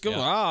microscope.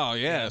 Yeah. Oh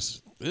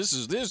yes, this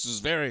is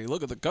very.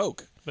 Look at the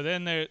coke. But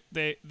then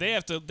they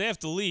have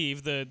to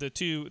leave the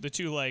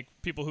two like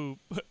people who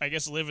I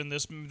guess live in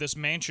this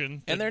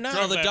mansion. And they're not.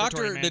 drug No,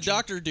 laboratory the mansion.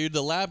 doctor dude,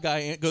 the lab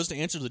guy goes to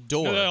answer the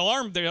door.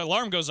 No, the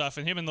alarm goes off,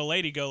 and him and the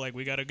lady go like,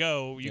 "We gotta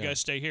go. You guys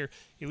stay here."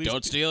 He leaves.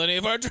 Don't steal any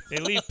of our drugs. They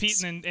leave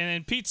Pete, and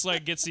then Pete's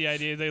like gets the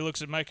idea. They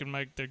looks at Mike, and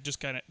Mike, they're just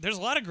kind of. There's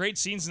a lot of great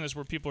scenes in this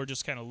where people are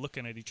just kind of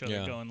looking at each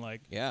other, going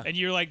like, Yeah. And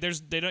you're like, He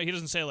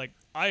doesn't say like,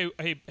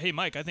 hey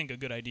Mike, I think a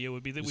good idea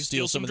would be that we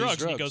steal some of these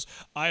drugs. And he goes,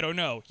 I don't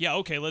know. Yeah,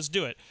 okay, let's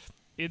do it.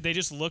 They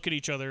just look at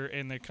each other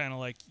and they're kind of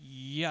like,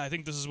 yeah, I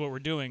think this is what we're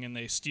doing, and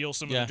they steal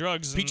some of the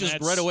drugs. Pete just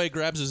right away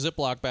grabs a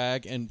Ziploc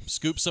bag and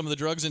scoops some of the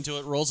drugs into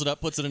it, rolls it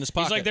up, puts it in his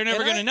pocket. He's like, they're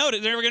never going to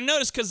notice. They're never going to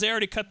notice because they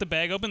already cut the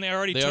bag open. They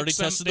already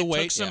tested the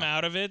weight. Took some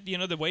out of it.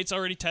 The weight's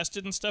already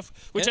tested and stuff.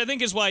 Which I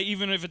think is why,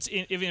 even if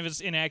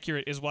it's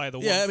inaccurate, is why the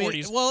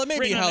 140s. Well, it may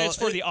be how it's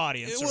for the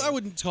audience. I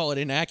wouldn't call it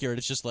inaccurate.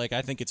 It's just like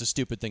I think it's a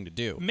stupid thing to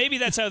do. Maybe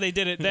that's how they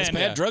did it then. It's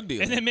bad drug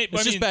dealing. And then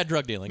It's just bad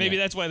drug dealing. Maybe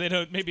that's why they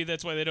don't. Maybe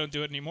that's why they don't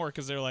do it anymore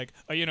because they're like,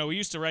 we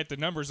used to write the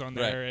numbers on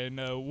there, and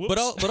whoops.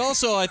 But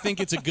also, I think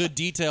it's a good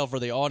detail for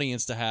the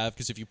audience to have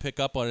because if you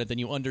pick up on it, then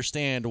you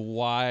understand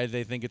why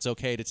they think it's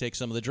okay to take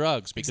some of the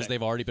drugs because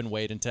they've already been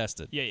weighed and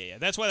tested. Yeah.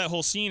 That's why that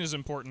whole scene is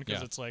important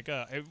because it's like,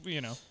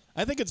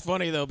 I think it's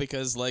funny though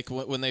because like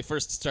when they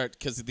first start,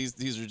 because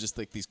these are just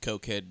like these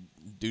cokehead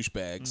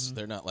douchebags. Mm-hmm.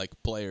 They're not like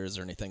players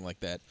or anything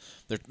like that.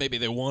 Maybe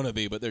they want to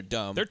be, but they're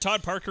dumb. They're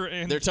Todd Parker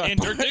and Dirk Yeah,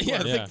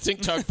 Diggler.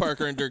 think Todd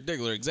Parker and Dirk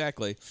Diggler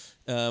exactly.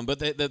 But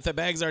the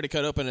bag's already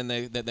cut open, and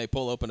they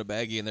pull open a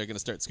baggie, and they're going to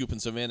start scooping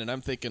some in. And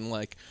I'm thinking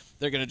like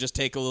they're going to just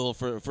take a little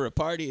for a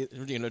party,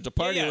 to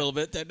party a little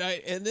bit that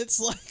night. And it's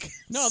like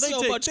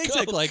they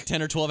take like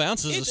 10 or 12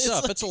 ounces of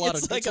stuff. It's a lot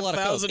of like it's a lot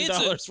of coke.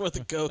 $1,000 worth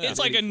of coke. It's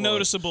like a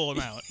noticeable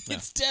amount.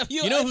 It's definitely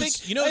You know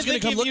who's going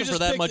to come looking for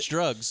that much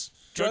drugs?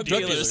 Drug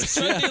dealers.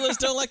 Drug dealers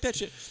don't like that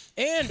shit.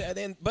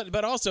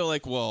 But also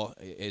like, well,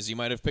 as you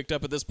might have picked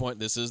up at this point,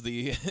 this is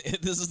the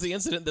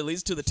incident that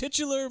leads to the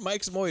titular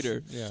Mike's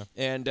moiter. Yeah.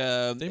 And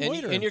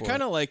you're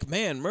kind of like,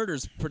 man,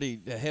 murder's pretty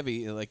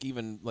heavy. Like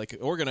even like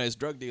organized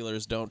drug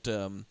dealers don't.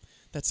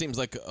 That seems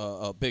like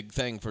a big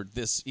thing for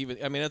this. Even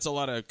I mean, that's a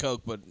lot of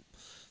coke, but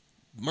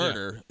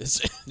murder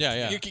is.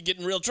 Yeah. You could get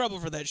in real trouble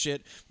for that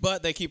shit.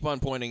 But they keep on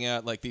pointing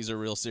out like these are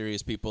real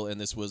serious people, and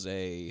this was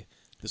a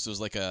this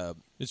was like a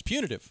It's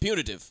punitive.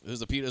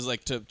 It was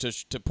like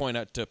to point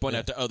out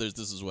to others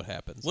this is what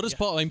happens. What is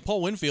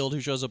Paul Winfield, who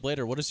shows up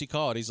later? What does he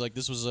call it? He's like,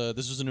 this was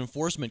an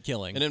enforcement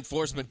killing. An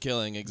enforcement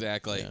killing,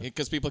 exactly.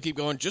 Because people keep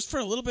going just for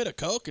a little bit of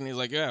coke, and he's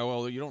like, yeah,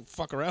 well, you don't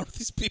fuck around with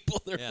these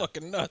people. They're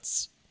fucking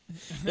nuts.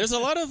 There's a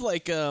lot of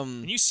like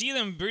and you see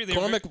them breathe.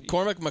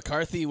 Cormac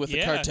McCarthy with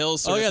the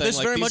cartels. Sort of thing. This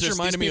like, very much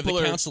reminded me of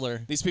the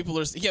counselor. These people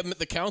are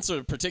the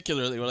counselor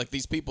particularly. Were like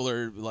these people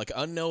are like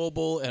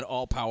unknowable and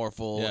all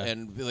powerful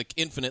and like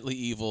infinitely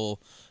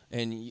evil.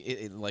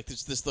 And like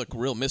there's this like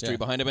real mystery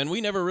behind him, and we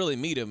never really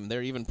meet him.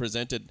 They're even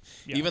presented,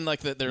 even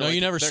like that. They're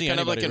you never see kind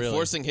of like anybody,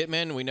 enforcing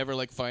hitmen. We never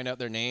like find out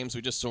their names.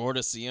 We just sort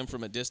of see them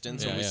from a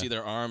distance, and we see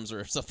their arms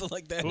or something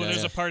like that. Well,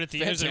 there's a part at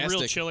the end. There's a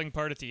real chilling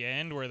part at the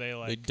end where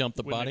they dump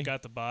the body. They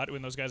got the body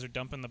when those guys are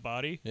dumping the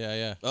body.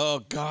 Yeah. Oh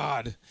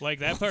God! Like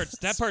that part.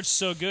 That part's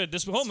so good.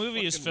 This whole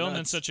movie is filmed nuts.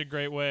 in such a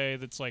great way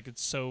that's like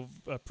it's so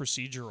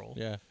procedural.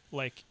 Yeah.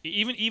 Like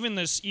even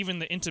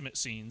the intimate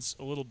scenes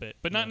a little bit,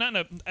 but not in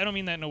a. I don't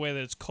mean that in a way that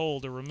it's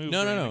cold or removed.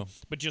 No.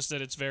 But just that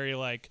it's very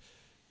like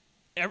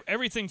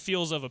everything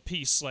feels of a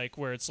piece, like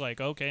where it's like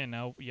okay, and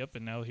now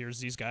here's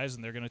these guys,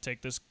 and they're gonna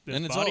take this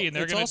body, and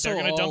they're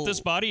gonna dump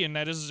this body, and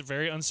that is a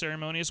very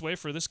unceremonious way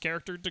for this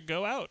character to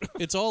go out.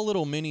 It's all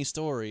little mini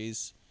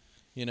stories,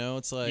 you know.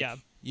 It's like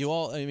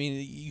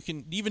you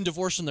can even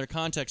divorce from their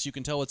context. You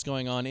can tell what's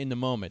going on in the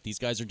moment. These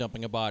guys are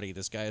dumping a body.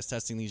 This guy is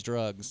testing these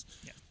drugs.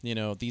 Yeah. You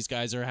know, these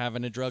guys are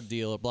having a drug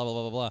deal. Blah blah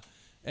blah blah blah.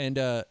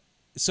 And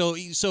so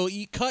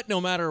you cut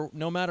no matter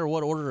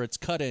what order it's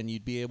cut in,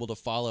 you'd be able to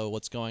follow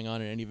what's going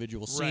on in any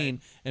individual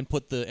scene and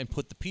put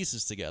the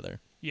pieces together.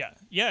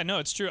 Yeah. No,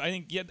 it's true. I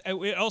think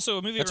it also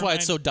a movie. That's why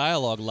it's so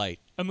dialogue light.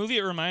 A movie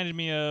it reminded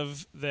me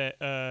of that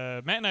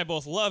Matt and I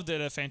both loved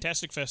at a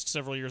Fantastic Fest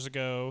several years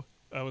ago.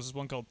 Was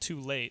one called Too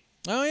Late.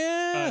 Oh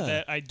yeah.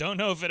 That I don't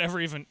know if it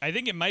ever even. I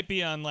think it might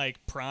be on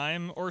like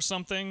Prime or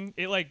something.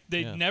 It like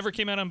they never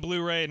came out on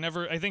Blu-ray. It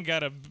never. I think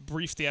got a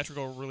brief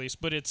theatrical release,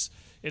 but it's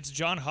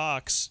John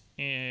Hawkes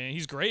and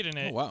he's great in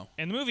it. Oh wow.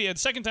 And the movie, the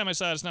second time I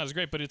saw it, it's not as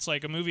great, but it's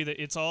like a movie that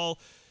it's all.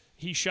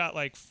 He shot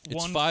like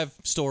it's five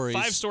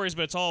stories,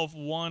 but it's all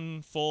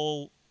one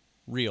full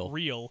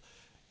reel.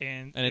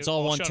 And it's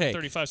all one shot take.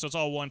 35, so it's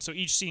all one. So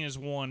each scene is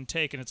one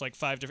take, and it's like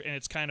 5 different. And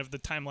it's kind of the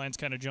timeline's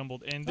kind of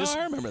jumbled. And this,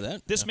 I remember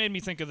that. This made me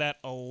think of that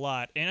a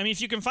lot. And I mean,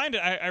 if you can find it,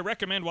 I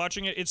recommend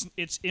watching it.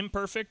 It's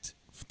imperfect,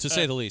 to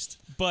say the least.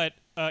 But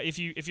but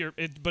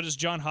it's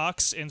John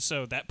Hawkes, and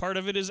so that part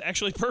of it is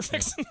actually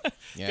perfect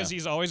because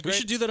he's always great. We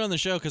should do that on the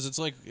show because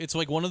it's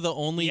like one of the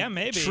only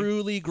maybe.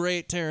 truly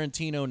great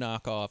Tarantino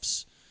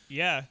knockoffs.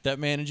 Yeah. That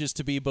manages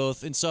to be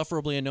both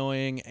insufferably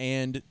annoying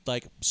and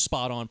like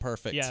spot on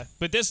perfect. Yeah.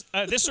 But this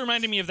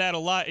reminded me of that a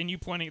lot, and you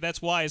pointing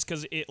that's why is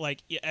because it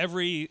like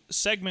every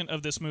segment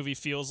of this movie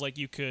feels like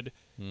you could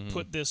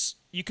put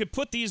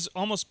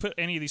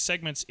any of these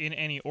segments in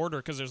any order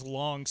because there's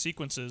long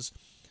sequences,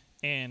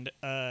 and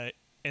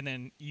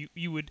then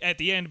you would at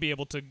the end be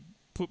able to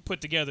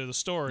put together the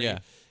story. Yeah.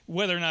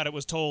 Whether or not it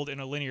was told in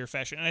a linear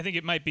fashion, and I think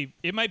it might be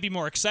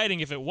more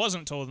exciting if it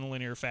wasn't told in a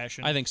linear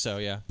fashion. I think so,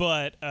 yeah.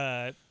 But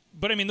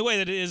I mean, the way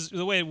that it is,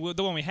 the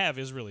one we have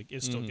is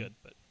still good.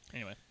 But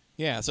anyway.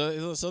 Yeah,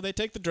 so they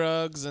take the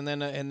drugs, and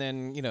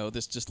then you know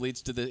this just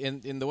leads to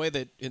in the way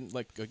that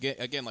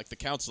again like the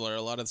counselor,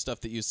 a lot of the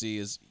stuff that you see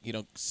is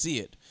see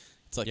it.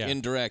 It's like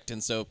indirect,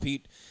 and so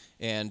Pete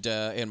and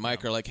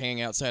Mike are like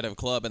hanging outside of a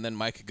club, and then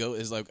Mike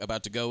is like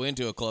about to go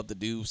into a club to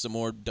do some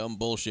more dumb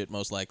bullshit,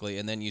 most likely,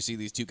 and then you see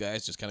these two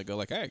guys just kind of go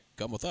like, "Hey,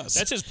 come with us."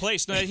 That's his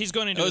place. No, he's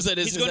going into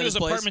his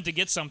apartment to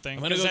get something.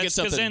 I'm gonna go get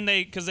something.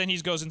 Because then he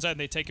goes inside, and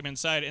they take him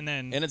inside, and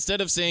then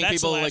instead of seeing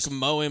people like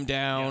mow him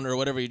down or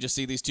whatever, you just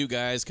see these two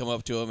guys come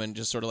up to him and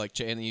just sort of like,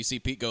 and then you see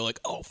Pete go like,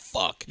 "Oh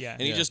fuck,"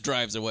 and he just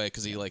drives away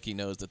because he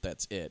knows that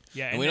that's it.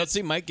 Yeah, and we don't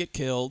see Mike get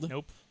killed.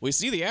 Nope. We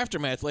see the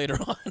aftermath later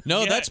on.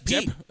 No, that's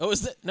Pete.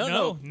 Is that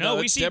no?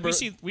 We see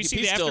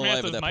the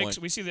aftermath of Mike. Point.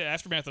 We see the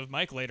aftermath of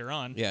Mike later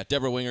on. Yeah,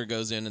 Debra Winger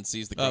goes in and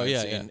sees the crime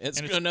scene. It's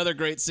another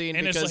great scene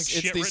and because it's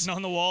like shit written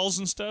on the walls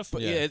and stuff.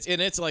 But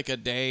it's like a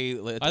day.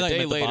 I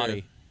day later. The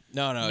body.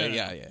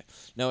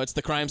 No, it's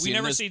the crime scene.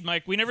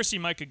 We never see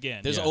Mike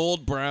again. There's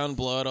old brown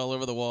blood all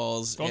over the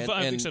walls,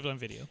 except on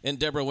video. And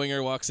Debra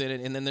Winger walks in,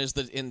 and then there's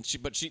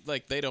but she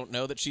like they don't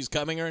know that she's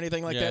coming or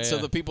anything like that. So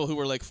the people who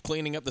were like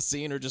cleaning up the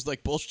scene are just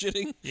like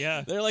bullshitting.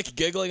 Yeah, they're like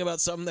giggling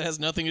about something that has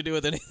nothing to do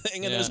with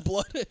anything, and there's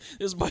blood.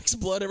 There's Mike's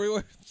blood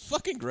everywhere. It's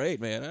fucking great,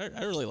 man.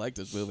 I really like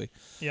this movie.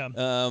 Yeah.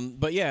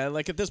 But yeah,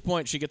 like at this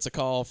point, she gets a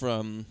call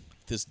from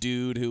this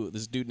dude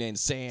named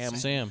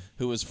Sam,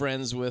 who was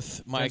friends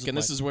with Mike, and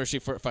this is where she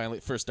finally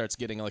first starts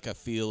getting like a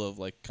feel of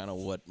like kind of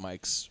what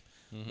Mike's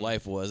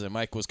life was, and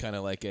Mike was kind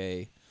of like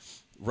a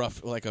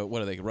rough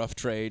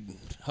trade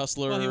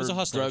hustler. Well, he was a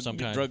hustler of some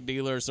kind. Drug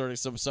dealer, sort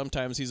of.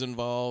 Sometimes he's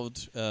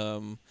involved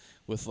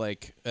with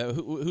like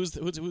what's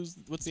the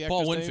actor's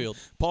Paul name? Winfield.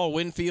 Paul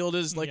Winfield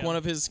is like one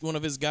of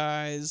his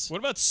guys. What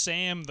about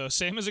Sam though?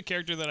 Sam is a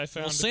character that I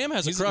found. Well, Sam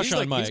has a crush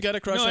on Mike. He's got a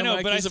crush on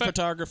Mike. But he's a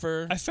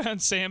photographer. I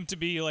found Sam to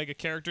be like a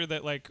character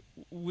that like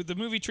the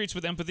movie treats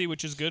with empathy,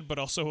 which is good, but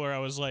also where I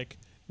was like,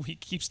 he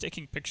keeps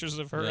taking pictures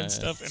of her Yeah, and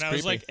stuff. it's And I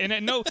was creepy. like, and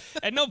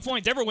at no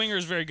point, Debra Winger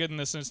is very good in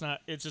this, and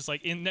it's just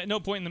like at no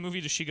point in the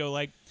movie does she go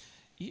like,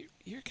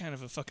 you're kind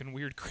of a fucking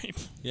weird creep.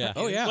 Yeah.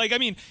 Oh, yeah. Like, I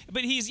mean,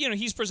 but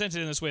he's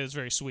presented in this way that's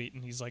very sweet,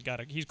 and he's like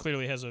he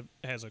clearly has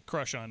a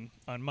crush on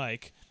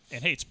Mike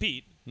and hates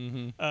Pete.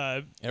 Mm-hmm.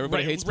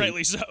 Everybody hates Pete.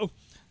 rightly so.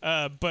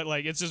 But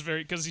like it's just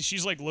very because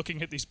she's like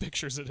looking at these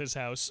pictures at his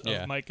house of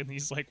Yeah. Mike, and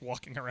he's like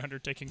walking around her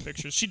taking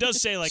pictures. She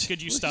does say like,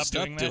 "Could you Will you stop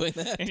stop doing doing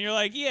that?" that? And you're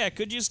like, "Yeah,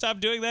 could you stop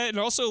doing that?" And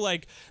also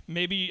like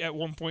maybe at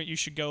one point you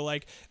should go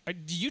like,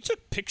 "You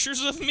took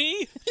pictures of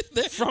me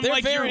from They're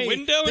like your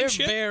window They're and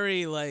shit."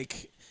 very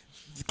like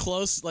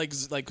close, like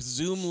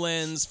zoom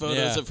lens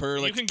photos Yeah. of her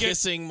like can get-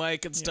 kissing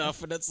Mike and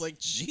stuff, and it's like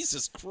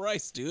Jesus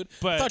Christ, dude.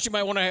 But- I thought you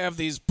might want to have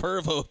these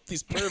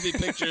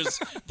pervy pictures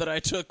that I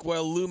took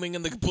while looming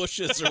in the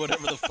bushes or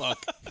whatever the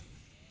fuck.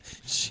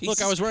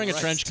 Look, I was wearing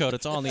Jesus a trench coat.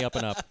 It's all on the up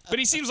and up. But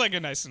he seems like a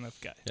nice enough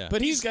guy. Yeah.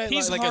 But he's got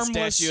he's like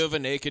harmless. a statue of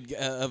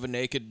a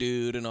naked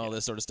dude and all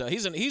this sort of stuff.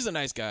 He's a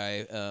nice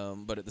guy,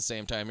 but at the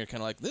same time, you're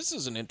kind of like, this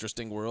is an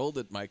interesting world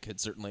that Mike had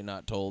certainly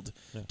not told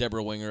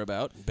Debra Winger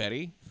about.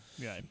 Betty,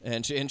 Yeah.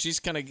 and she's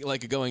kind of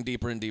like going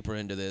deeper and deeper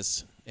into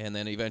this, and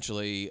then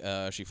eventually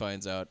she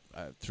finds out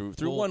through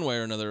one way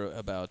or another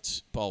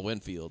about Paul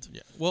Winfield.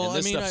 Yeah. Well, and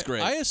this I mean, stuff's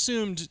great. I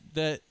assumed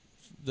that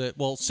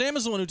Sam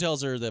is the one who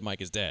tells her that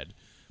Mike is dead.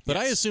 But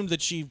I assumed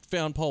that she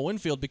found Paul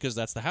Winfield because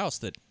that's the house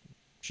that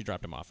she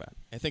dropped him off at.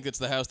 I think it's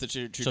the house that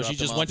she So dropped she him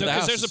just off went to at. the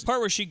Because house. there's a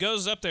part where she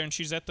goes up there and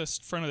she's at the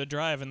front of the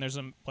drive, and there's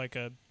a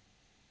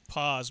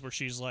pause where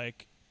she's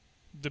like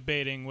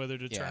debating whether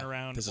to turn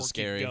around or this is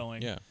keep scary.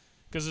 going. Yeah.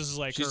 Because this is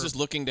like She's her, just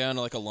looking down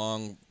like a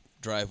long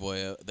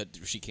driveway that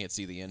she can't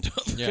see the end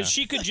of. Yeah. because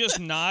she could just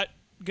not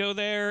go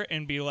there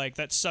and be like,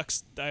 that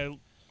sucks. I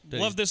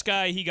love this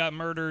guy. He got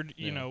murdered.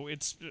 You know,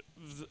 it's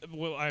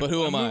But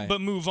who am I? But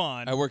move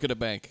on. I work at a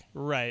bank.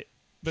 Right.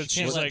 But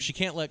She she's like, she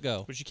can't let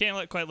go. but she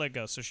can't quite let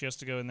go, so she has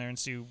to go in there and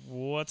see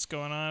what's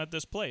going on at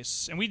this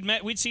place. And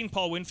we'd seen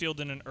Paul Winfield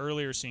in an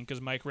earlier scene because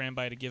Mike ran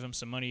by to give him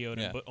some money he owed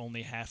him, Yeah. but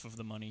only half of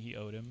the money he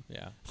owed him.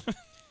 Yeah.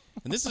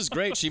 And this is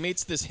great. She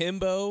meets this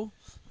himbo,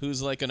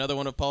 who's like another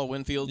one of Paul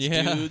Winfield's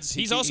Yeah. dudes.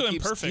 He's also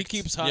keeps, Imperfect. He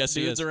keeps hot Yes,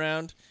 he dudes is.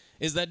 around.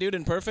 Is that dude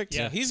in Perfect?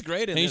 Yeah. He's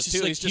great in And this he's too.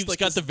 just like,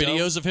 he's got this the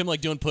videos dumb- of him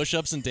like doing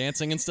push-ups and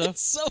dancing and stuff.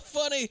 It's so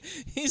funny.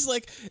 He's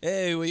like,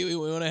 "Hey, we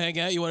want to hang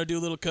out? You want to do a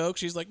little coke?"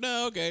 She's like,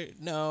 "No, okay,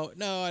 no,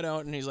 I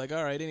don't." And he's like,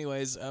 "All right,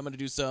 anyways, I'm gonna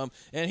do some."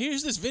 And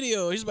here's this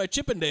video. Here's my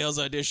Chippendales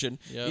audition.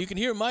 Yep. You can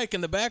hear Mike in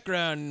the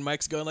background, and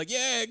Mike's going like,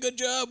 "Yeah, good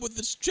job with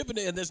this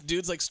Chippendale." And this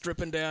dude's like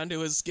stripping down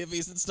to his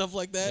skivvies and stuff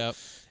like that. Yep.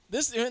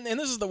 This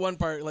is the one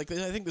part. Like,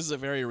 I think this is a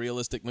very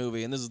realistic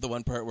movie, and this is the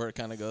one part where it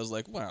kind of goes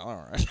like, "Well,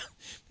 all right,"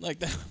 like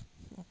that.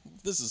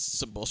 This is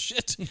some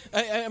bullshit.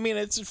 I mean,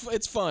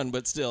 it's fun,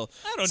 but still.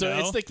 I don't so know.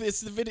 it's like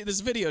this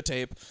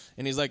videotape,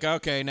 and he's like,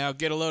 "Okay, now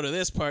get a load of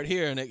this part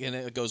here," and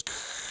it goes,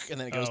 and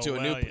then it goes to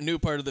a new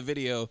part of the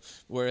video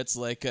where it's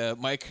like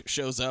Mike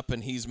shows up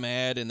and he's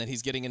mad, and then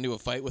he's getting into a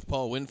fight with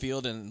Paul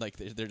Winfield, and like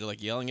they're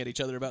like yelling at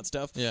each other about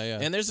stuff. Yeah, yeah.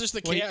 And there's just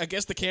I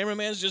guess the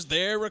cameraman's just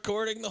there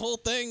recording the whole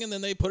thing, and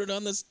then they put it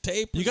on this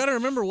tape. You got to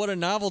remember what a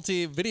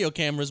novelty video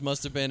cameras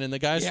must have been, and the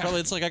guy's Yeah. probably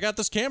it's like I got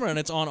this camera and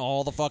it's on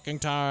all the fucking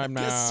time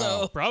now. Guess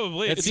so. Probably.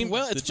 It's seemed-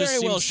 it's it just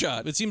very well seems-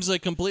 shot. It seems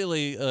like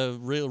completely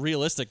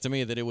realistic to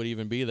me that it would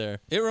even be there.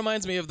 It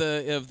reminds me of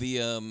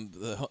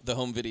the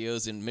home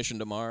videos in Mission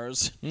to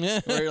Mars,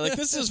 where you're like,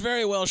 this is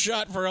very well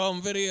shot for a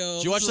home video.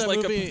 Did you watch This is that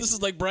like movie? this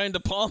is like Brian De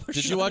Palma.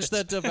 Did you watch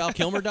that Val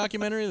Kilmer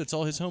documentary? That's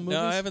all his home movies.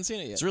 No, I haven't seen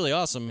it yet. It's really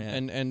awesome,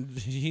 and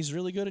he's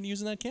really good at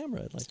using that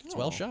camera. Like it's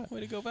well shot.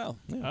 Way to go, Val.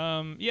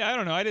 Yeah, I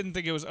don't know. I didn't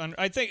think it was.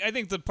 I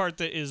think the part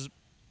that is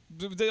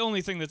the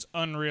only thing that's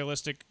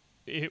unrealistic,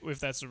 if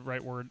that's the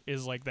right word,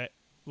 is like that.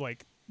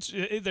 Like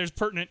there's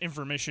pertinent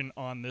information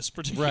on this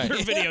particular Right.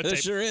 videotape. There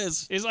sure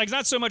is. It's like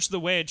not so much the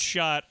way it's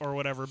shot or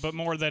whatever, but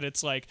more that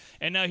it's like,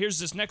 and now here's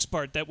this next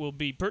part that will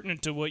be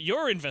pertinent to what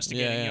you're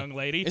investigating, Yeah. young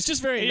lady. It's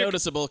just very And you're-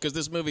 noticeable because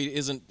this movie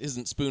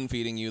isn't spoon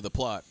feeding you the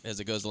plot as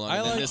it goes along. I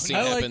And then like- this scene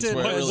I liked happens it.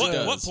 where it really what,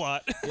 does. what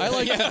plot? I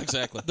like Yeah,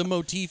 exactly. the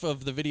motif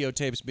of the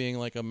videotapes being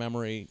like a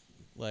memory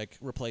like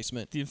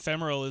replacement. The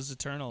ephemeral is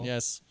eternal.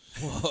 Yes.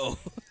 Whoa,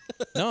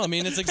 No, I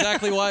mean it's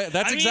exactly why.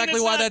 That's I mean, exactly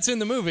it's why not- that's in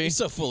the movie. he's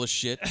so full of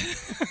shit.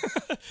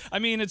 I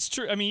mean, it's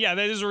true. I mean, yeah,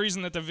 that is a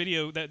reason that the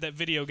video that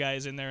video guy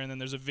is in there, and then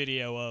there's a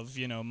video of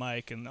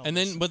Mike and all And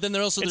this. then, but then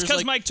there also It's there's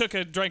because like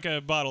Mike drank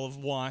a bottle of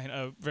wine,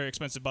 a very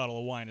expensive bottle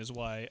of wine, is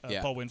why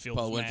Yeah. Paul Winfield.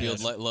 Paul is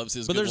Winfield mad. loves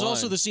his. But good there's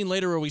also wine. the scene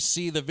later where we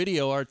see the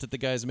video art that the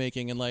guy's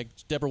making, and like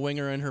Debra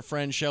Winger and her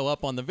friend show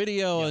up on the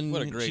video, Yeah, and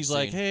what a great she's scene.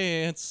 like,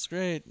 "Hey, it's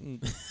great."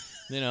 And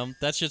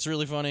That shit's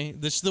really funny.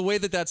 The way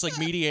that's like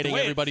mediating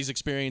Wait. everybody's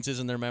experiences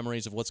and their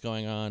memories of what's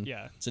going on.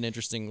 Yeah. It's an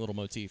interesting little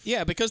motif.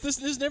 Yeah, because this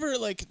never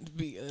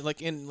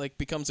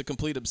becomes a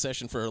complete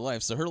obsession for her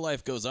life. So her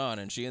life goes on,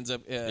 and she ends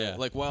up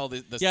while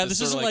this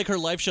isn't like her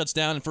life shuts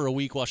down for a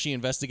week while she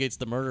investigates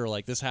the murder.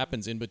 Like this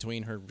happens in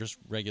between her just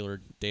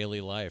regular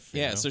daily life.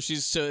 you know? So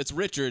it's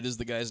Richard is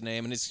the guy's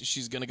name, and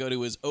she's gonna go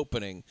to his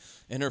opening,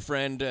 and her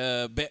friend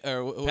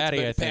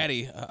Patty, I think.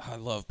 Patty, I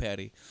love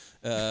Patty.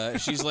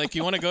 She's like,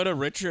 you want to go to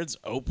Richard's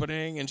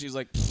opening? And she's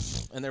like,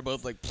 pfft, and they're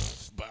both like,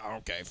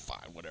 okay,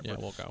 fine, whatever. Yeah,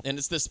 we'll go. And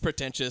it's this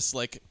pretentious,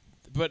 like,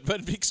 but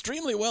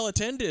extremely well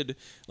attended,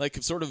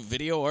 like sort of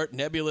video art,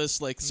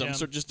 nebulous, like some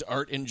sort of just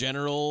art in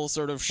general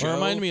sort of show. It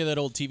reminded me of that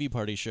old TV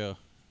party show.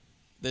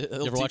 You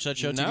ever watch that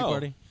show, No. TV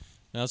Party?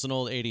 No, it's an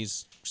old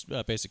 80s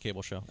basic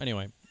cable show.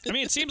 Anyway. I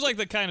mean, it seems like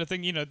the kind of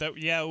thing, that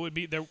it would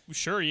be there.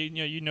 Sure,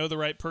 you know the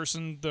right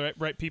person, the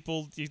right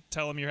people. You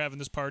tell them you're having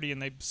this party,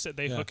 and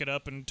they hook it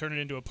up and turn it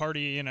into a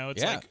party.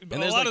 It's like And a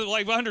there's lot of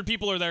 100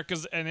 people are there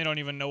and they don't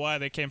even know why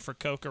they came for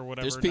Coke or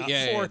whatever.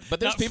 But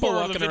there's people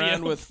walking around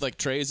video. with like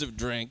trays of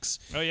drinks.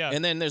 Oh yeah.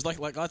 And then there's like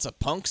lots of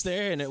punks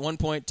there. And at one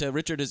point,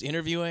 Richard is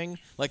interviewing,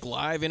 like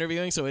live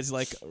interviewing. So it's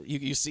like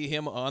you see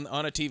him on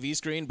a TV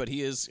screen, but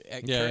he is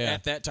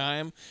at that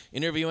time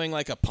interviewing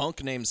like a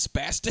punk named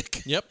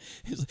Spastic. Yep.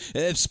 He's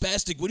like,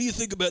 Spastic, what do you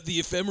think about the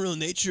ephemeral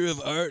nature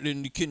of art,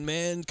 and can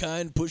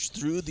mankind push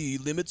through the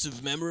limits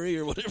of memory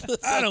or whatever?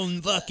 I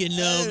don't fucking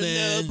know,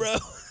 man. bro.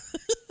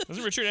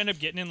 Doesn't Richard end up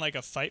getting in like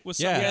a fight with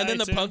Yeah. some guy? And then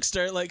the too? punks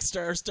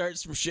start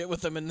some shit with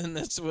them, and then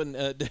that's when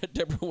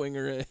Debra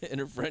Winger and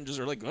her friend just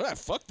are like,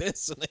 fuck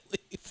this, and they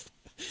leave.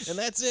 And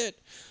that's it.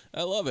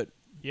 I love it.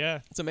 Yeah.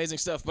 It's amazing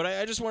stuff. But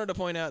I just wanted to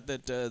point out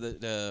that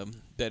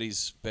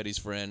Betty's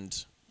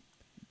friend,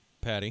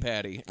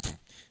 Patty,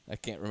 I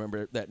can't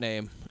remember that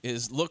name,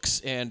 looks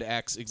and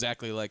acts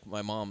exactly like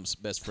my mom's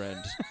best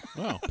friend.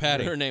 Oh,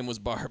 Patty. Her name was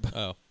Barb.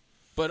 Oh.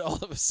 But all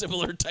of a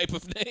similar type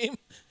of name.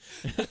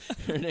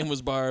 Her name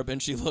was Barb,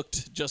 and she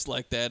looked just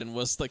like that and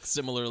was like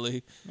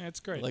similarly It's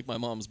great. like my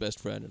mom's best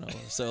friend and all.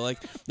 So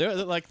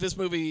like this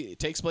movie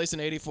takes place in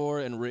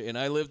 '84, and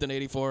I lived in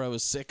 '84. I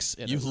was 6.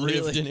 And You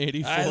lived in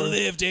 84? I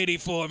lived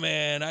 '84,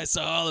 man. I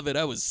saw all of it.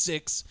 I was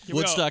 6.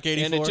 Woodstock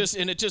 84?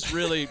 And it just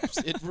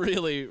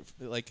really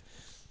like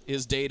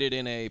is dated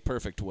in a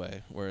perfect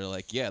way, where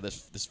like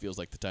this feels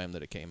like the time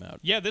that it came out.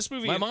 Yeah, this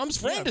movie. My mom's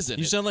friend is in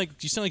You it. sound like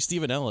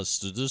Stephen Ellis.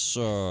 Does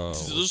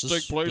this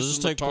take place does this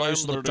in the take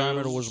place in time the that time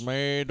it it is? was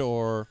made,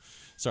 or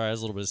sorry, I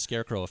was a little bit of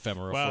scarecrow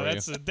ephemera Wow, for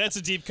you. that's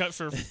a deep cut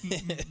for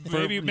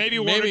maybe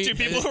one or two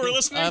people who are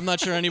listening. I'm not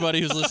sure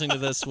anybody who's listening to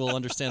this will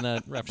understand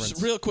that reference.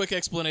 Just real quick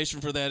explanation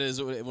for that is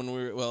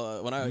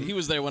he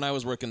was there when I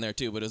was working there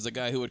too, but it was a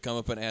guy who would come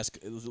up and ask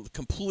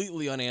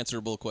completely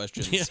unanswerable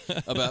questions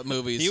about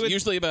movies,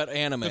 usually about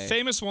anime. The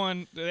famous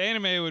one, the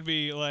anime would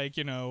be like,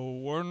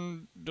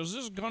 when does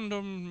this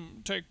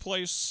Gundam take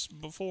place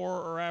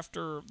before or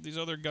after these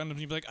other Gundams?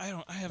 You'd be like,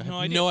 I have no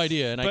idea. No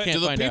idea, and I But can't Do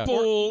the find out.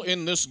 people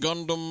in this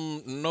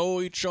Gundam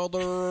know each other?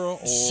 Or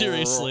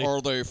Seriously.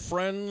 are they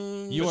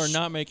friends? You are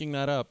not making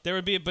that up. There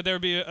would be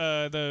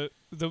the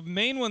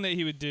main one that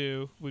he would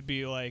do would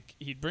be like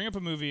he'd bring up a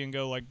movie and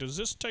go like, does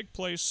this take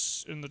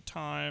place in the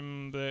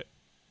time that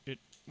it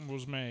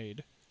was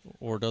made?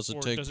 Or does it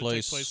take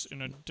place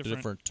in a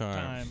different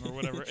time? or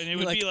whatever? And it You're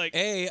would like, be like,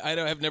 A,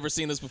 I've never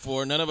seen this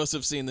before. None of us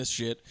have seen this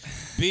shit.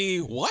 B,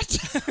 what?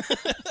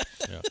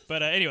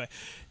 but anyway.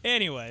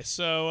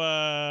 So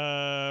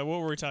what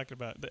were we talking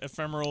about? The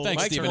ephemeral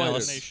Thanks, Stephen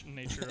Ellis.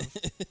 nature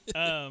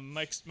of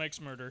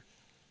Mike's murder.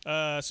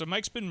 So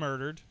Mike's been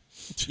murdered.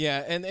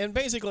 Yeah, and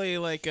basically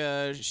like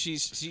she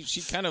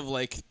kind of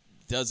like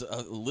does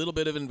a little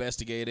bit of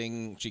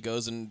investigating. She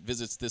goes and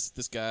visits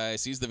this guy,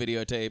 sees the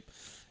videotape,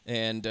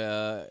 and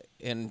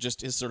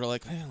just is sort of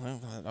like,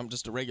 well, I'm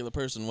just a regular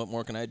person. What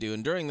more can I do?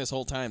 And during this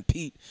whole time,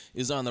 Pete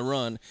is on the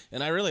run,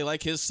 and I really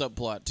like his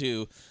subplot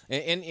too.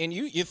 And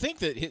you think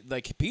that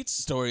like Pete's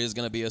story is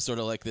going to be a sort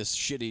of like this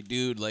shitty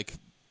dude like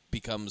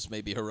becomes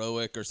maybe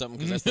heroic or something,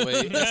 because that's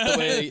the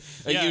way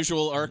a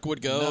usual arc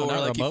would go. No, or not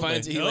like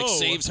remotely. he like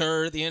saves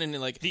her at the end, and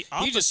like The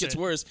he just gets opposite.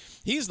 worse.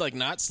 He's like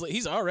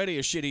he's already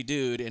a shitty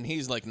dude, and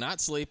he's like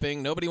not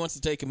sleeping. Nobody wants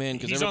to take him in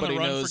because He's on the everybody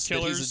run for knows that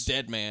he's killers. a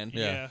dead man.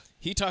 Yeah.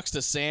 He talks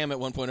to Sam at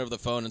one point over the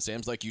phone, and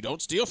Sam's like, "You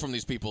don't steal from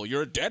these people.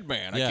 You're a dead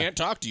man. Yeah. I can't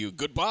talk to you.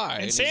 Goodbye."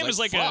 And he's Sam is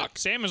like "Fuck."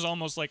 Sam is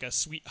almost like a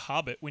sweet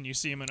hobbit when you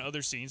see him in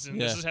other scenes, and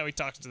this Yeah. is how he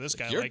talks to this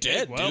guy. You're like,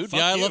 dead, hey, well, dude. fuck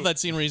Yeah, I you. love that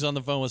scene where he's on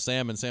the phone with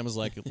Sam, and Sam is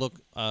like, look,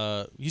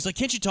 he's like,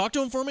 can't you talk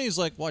to him for me? He's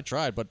like, well, I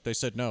tried, but they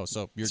said no,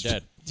 so you're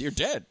dead. You're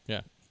dead.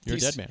 Yeah, you're a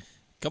He's- dead man.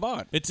 Come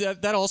on. It's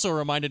that also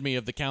reminded me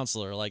of The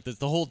Counselor, like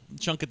the whole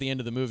chunk at the end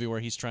of the movie where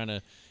he's trying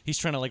to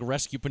like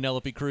rescue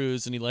Penelope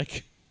Cruz, and he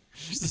like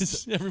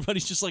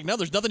Everybody's just like, no,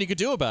 there's nothing you could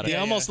do about it. He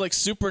almost like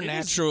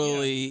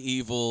supernaturally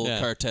evil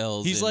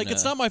cartels. He's like,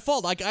 it's not my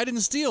fault. Like, I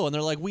didn't steal, and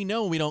they're like, we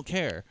know, we don't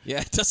care.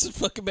 Yeah, it doesn't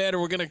fucking matter.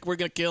 We're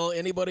gonna kill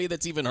anybody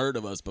that's even heard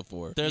of us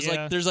before. There's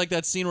like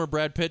that scene where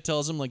Brad Pitt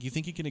tells him, like, you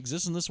think you can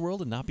exist in this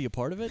world and not be a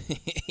part of it?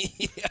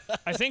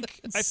 I think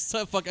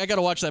I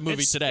gotta watch that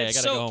movie today. I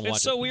gotta go and watch it.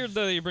 It's so weird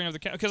though that you bring up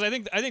because I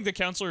think the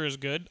counselor is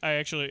good. I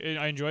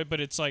enjoy it, but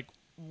it's like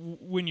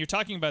when you're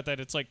talking about that,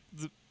 it's like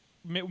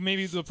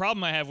maybe the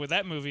problem I have with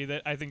that movie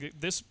that I think that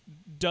this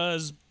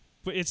does,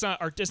 but it's not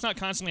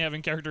constantly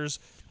having characters.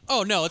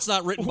 Oh no, it's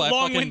not written by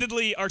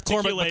long-windedly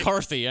articulate Cormac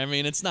McCarthy. I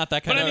mean, it's not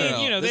that kind of. But I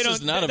mean, you know, this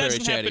is not a very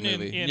chatty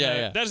movie.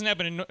 That doesn't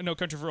happen in No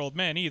Country for Old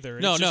Men either.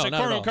 No, it's no, just not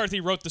Cormac at all.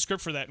 McCarthy wrote the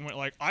script for that and went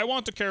like, I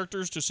want the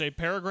characters to say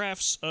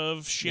paragraphs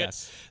of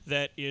shit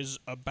that is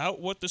about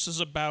what this is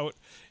about.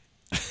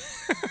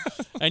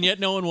 And yet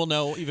no one will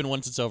know, even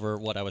once it's over,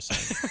 what I was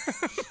saying.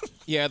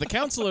 Yeah, The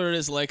Counselor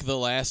is like the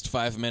last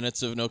 5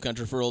 minutes of No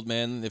Country for Old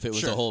Men if it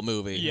was a whole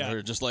movie. Yeah.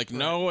 Or just like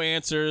no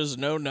answers,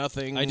 no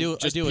nothing. I do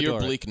pure adore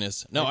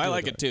bleakness. No, I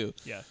like it too.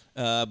 Yeah.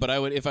 But I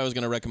would, if I was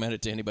going to recommend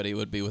it to anybody, it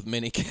would be with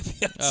many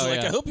caveats.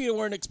 I hope you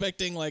weren't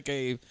expecting like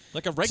a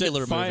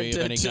regular movie of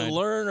any to kind.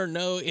 Learn or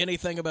know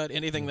anything about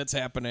anything that's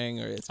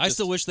happening. Or it's I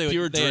still wish they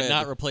had dread.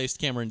 not replaced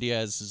Cameron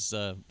Diaz's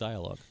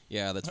dialogue.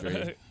 Yeah, that's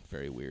very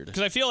very weird.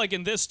 Because I feel like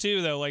in this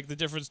too, though, like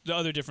the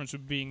other difference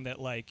would being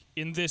that like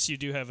in this you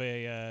do have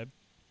a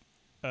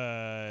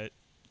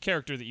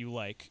character that you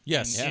like.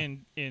 Yes.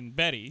 In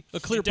Betty, A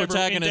clear Debra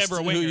protagonist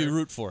who Winger. you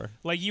root for.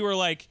 Like you were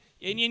like,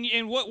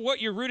 and what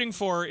you're rooting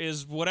for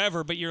is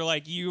whatever, but you're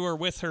like you are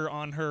with her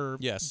on her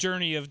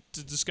journey of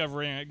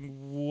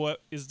discovering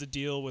what is the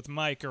deal with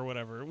Mike or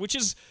whatever, which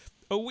is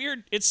a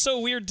weird. It's so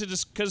weird to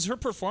just because her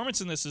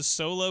performance in this is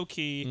so low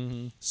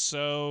key,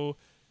 so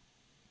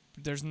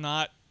there's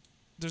not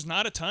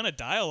a ton of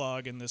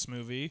dialogue in this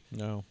movie.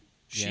 No.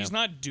 She's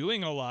not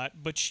doing a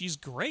lot, but she's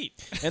great.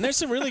 And there's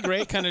some really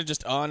great kind of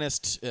just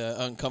honest,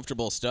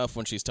 uncomfortable stuff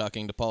when she's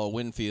talking to Paula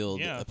Winfield,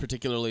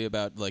 particularly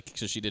about like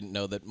because she didn't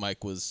know that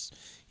Mike was,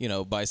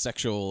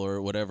 bisexual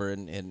or whatever,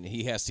 and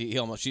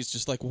she's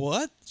just like,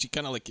 what? She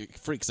kind of like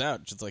freaks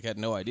out. She's like, had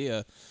no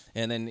idea.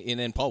 And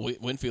then Paul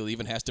Winfield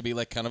even has to be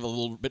like kind of a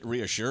little bit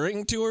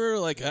reassuring to her,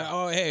 like,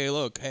 oh hey,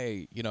 look,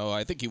 hey,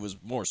 I think he was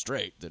more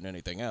straight than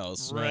anything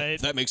else. Right.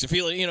 If that makes you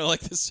feel like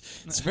this.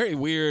 It's very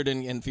weird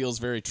and feels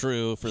very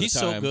true for the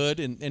time. He's so good,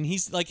 and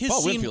he's like his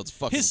Paul scene. Winfield's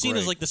fucking his scene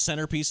great. is like the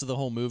centerpiece of the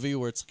whole movie,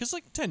 where it's because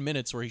like 10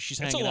 minutes where she's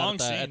hanging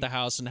out at the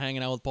house and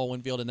hanging out with Paul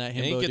Winfield and that himbo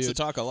and he gets dude.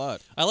 to talk a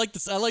lot. I like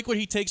this. I like when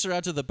he takes her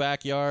out to the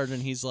backyard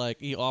and he's like,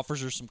 he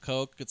offers her some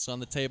Coke. It's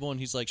on the table, and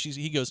he's like,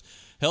 he goes,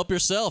 "Help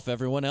yourself.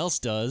 Everyone else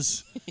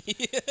does."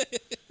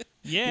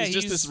 Yeah, he's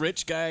just this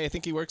rich guy. I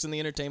think he works in the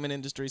entertainment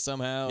industry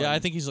somehow. Yeah, I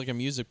think he's like a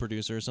music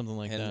producer or something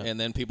like that. And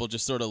then people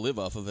just sort of live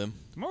off of him.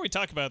 The more we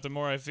talk about it, the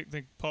more I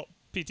think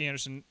P.T.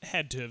 Anderson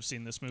had to have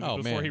seen this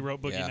movie before he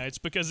wrote Boogie Nights,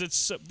 because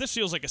this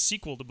feels like a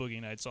sequel to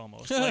Boogie Nights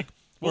almost.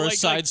 Or a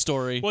side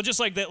story. Well, just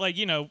like that, like,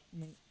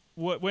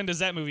 when does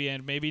that movie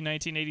end? Maybe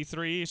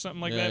 1983 or something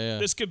like that. Yeah.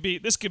 This could be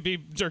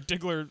Dirk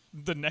Diggler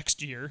the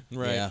next year.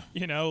 Right.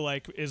 Yeah.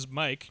 Like is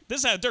Mike.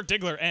 This is how Dirk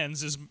Diggler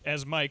ends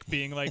as Mike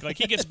being like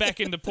he gets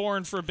back into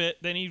porn for a bit,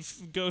 then he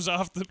goes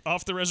off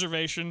the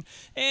reservation,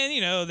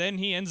 and then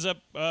he ends up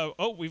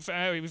we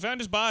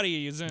found his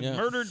body. He's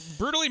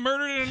brutally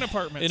murdered in an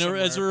apartment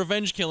as a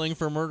revenge killing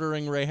for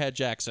murdering Rayhead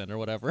Jackson or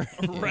whatever.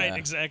 Right,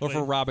 exactly. Or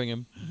for robbing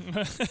him.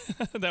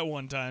 That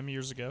one time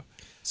years ago.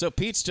 So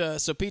Pete's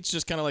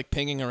just kind of like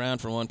pinging around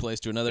from one place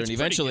to another, and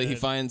eventually he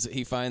finds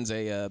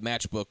a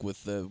matchbook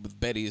with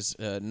Betty's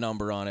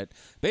number on it.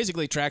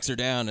 Basically tracks her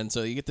down, and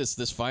so you get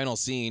this final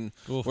scene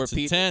where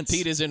Pete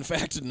is in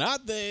fact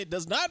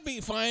does not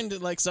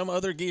find like some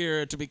other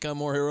gear to become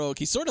more heroic.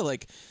 He sort of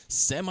like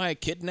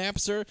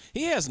semi-kidnaps her.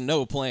 He has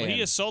no plan. Well,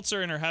 he assaults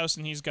her in her house,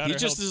 and he's got her. He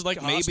just is like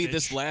hostage. maybe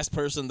this last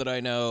person that I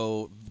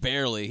know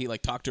barely. He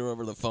like talked to her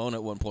over the phone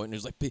at one point, and he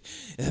was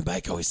like,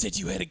 "Mike always said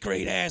you had a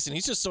great ass," and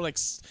he's just sort of like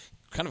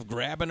kind of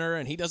grabbing her,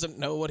 and he doesn't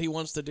know what he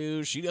wants to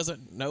do. She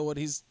doesn't know what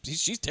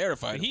she's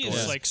terrified. He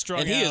is like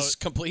strung out. And he is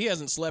complete. He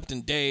hasn't slept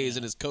in days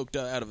and is coked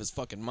out of his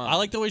fucking mind. I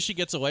like the way she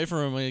gets away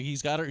from him.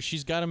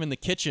 She's got him in the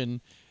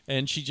kitchen,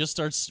 and she just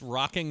starts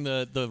rocking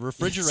the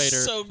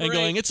refrigerator and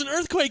going, "It's an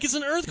earthquake! It's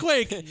an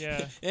earthquake!"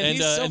 Yeah, and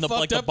he's so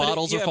fucked up. The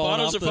bottles are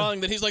falling off.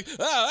 That he's like,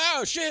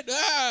 "Oh shit!"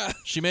 Ah!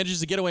 She manages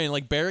to get away and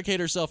like barricade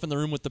herself in the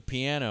room with the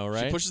piano.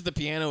 Right? She pushes the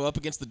piano up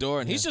against the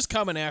door, and he's just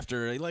coming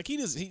after her. Like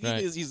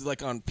he's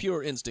like on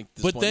pure instinct.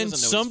 At this point. Then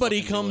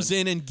somebody comes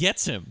in and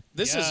gets him.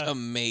 This is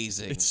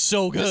amazing. It's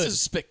so good. This is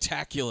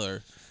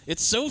spectacular.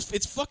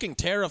 It's fucking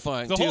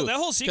terrifying That too.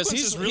 whole sequence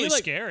is really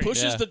scary.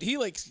 Pushes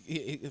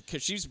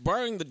because she's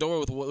barring the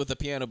door with the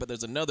piano, but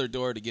there's another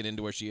door to get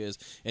into where she is,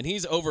 and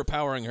he's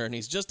overpowering her, and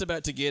he's just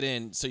about to get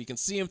in, so you can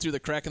see him through the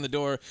crack in the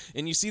door,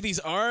 and you see these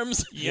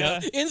arms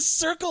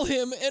encircle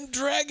him and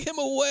drag him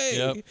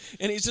away,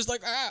 and he's just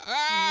like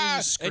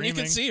and you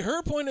can see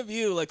her point of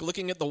view, like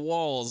looking at the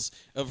walls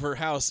of her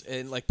house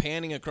and like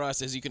panning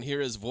across as you can hear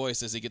his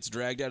voice as he gets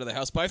dragged out of the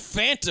house by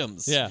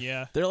phantoms.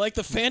 Yeah. They're like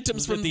the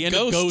phantoms from the end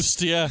Ghost. of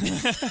Ghost, yeah.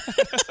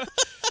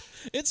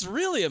 It's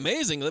really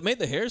amazing. It made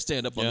the hair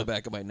stand up on the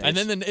back of my neck. And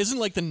then isn't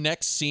like the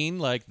next scene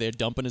like they're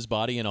dumping his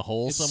body in a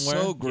hole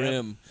somewhere? So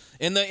grim.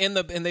 And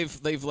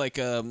they've like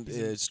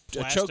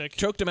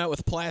choked him out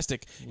with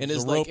plastic, and There's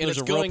is a rope, like and there's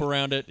it's a rope going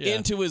around it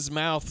into his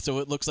mouth, so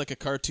it looks like a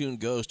cartoon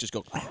ghost. Just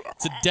go.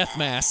 It's a death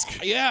mask.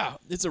 Yeah,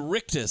 it's a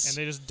rictus. And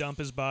they just dump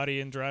his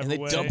body and drive And they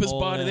away. dump his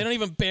body. yeah. They don't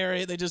even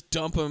bury it. They just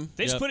dump him.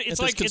 They just put it. It's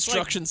At this like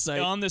construction site.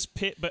 on this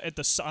pit, but at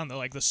on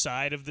the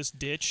side of this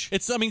ditch.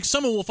 I mean,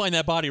 someone will find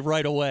that body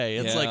right away.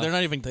 It's like they're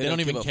not even. They don't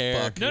give even a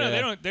care. fuck. No, they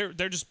don't.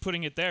 They're just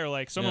putting it there.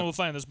 Like someone will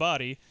find this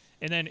body,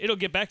 and then it'll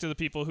get back to the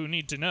people who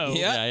need to know.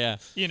 Yeah.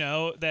 You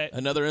know that.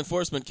 Another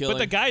enforcement killing. But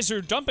the guys who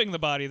are dumping the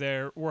body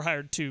there were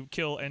hired to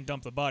kill and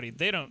dump the body.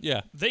 They don't.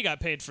 Yeah. They got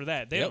paid for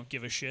that. They don't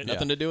give a shit.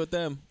 Nothing to do with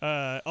them.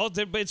 But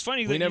it's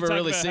funny that We never you talk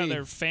really about how see.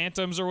 they're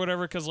phantoms or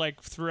whatever, because like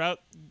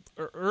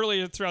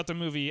earlier throughout the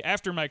movie,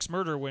 after Mike's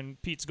murder, when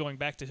Pete's going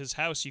back to his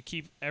house, he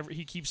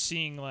keeps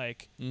seeing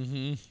like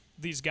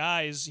these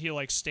guys. He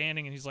like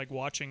standing and he's like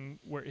watching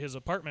his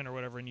apartment or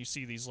whatever, and you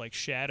see these like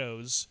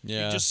shadows.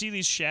 Yeah. You just see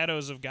these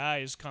shadows of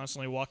guys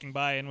constantly walking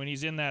by, and when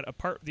he's in that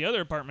the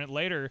other apartment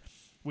later.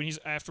 When he's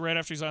right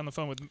after he's on the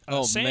phone with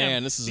Sam,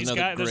 man, this is there's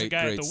another a guy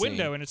at great the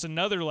window, scene. and it's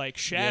another like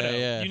shadow.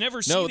 Yeah. You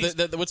never see No, these.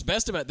 what's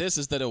best about this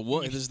is that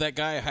that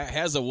guy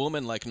has a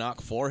woman like knock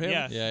for him,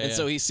 and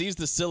so he sees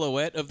the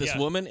silhouette of this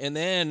woman, and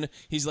then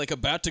he's like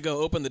about to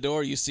go open the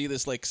door. You see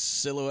this like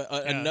silhouette,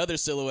 another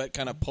silhouette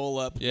kind of pull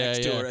up next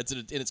to her, and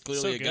it's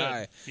clearly So a good.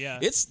 guy. Yeah,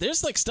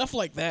 there's like stuff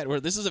like that where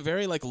this is a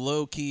very like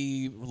low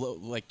key,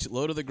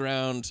 low to the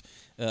ground,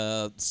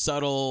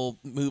 subtle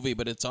movie,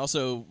 but it's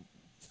also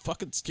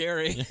fucking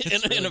scary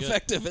and really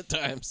effective at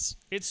times.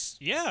 It's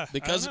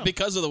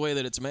because of the way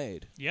that it's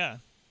made. Yeah,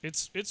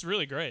 it's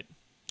really great.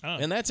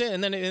 And that's it.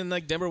 And then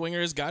like Debra Winger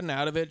has gotten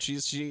out of it.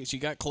 She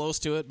got close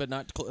to it, but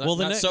not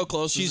so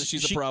close.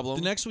 She's a problem.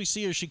 The next we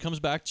see her, she comes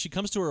back. She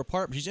comes to her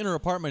apartment. She's in her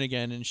apartment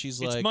again, and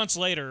she's like, it's months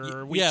later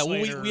or weeks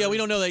later. we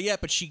don't know that yet.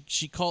 But she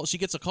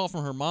gets a call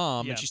from her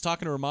mom, and she's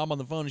talking to her mom on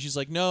the phone, and she's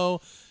like, no.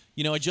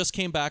 You know, I just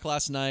came back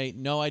last night.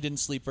 No, I didn't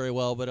sleep very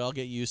well, but I'll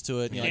get used to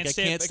it. I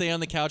can't stay on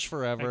the couch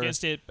forever. I can't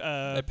stay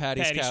at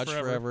Patty's couch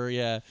forever.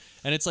 Yeah.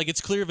 And it's like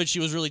it's clear that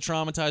she was really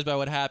traumatized by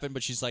what happened,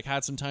 but she's like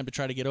had some time to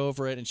try to get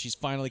over it, and she's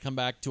finally come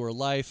back to her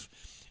life.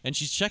 And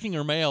she's checking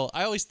her mail.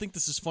 I always think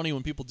this is funny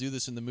when people do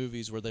this in the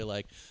movies where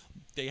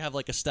they have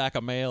like a stack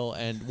of mail,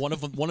 and one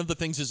of the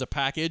things is a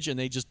package, and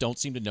they just don't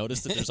seem to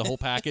notice that there's a whole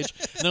package.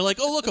 And they're like,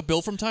 "Oh, look, a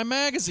bill from Time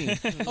Magazine.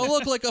 Oh,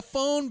 look, like a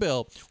phone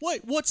bill.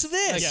 What's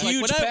this?" A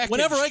huge package.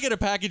 Whenever I get a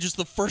package, it's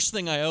the first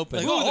thing I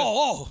open.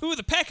 Like, ooh,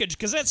 the package,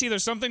 because that's either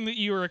something that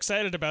you were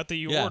excited about that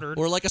you ordered,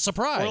 or like a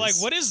surprise, or like,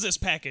 what is this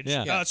package?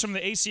 Yeah. It's from the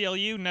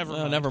ACLU.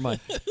 Never mind.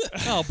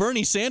 Oh,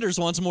 Bernie Sanders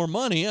wants more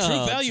money.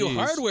 True Value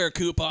hardware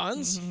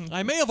coupons.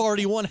 I may have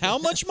already won how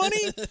much money?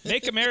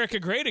 Make America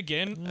great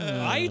again.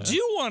 I do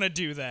want to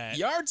do that.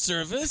 Yard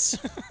service.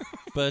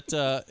 But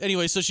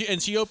anyway, so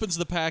she opens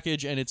the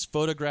package, and it's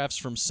photographs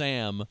from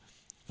Sam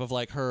of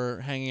like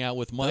her hanging out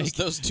with Mike.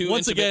 Those two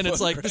Once intimate again, it's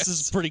like photographs.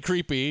 this is pretty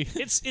creepy.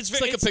 It's It's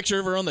very like a picture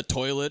of her on the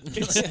toilet.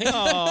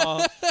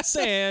 Aw,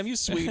 Sam, you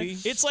sweetie.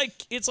 It's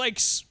like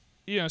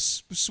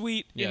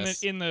sweet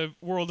in the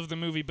world of the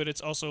movie, but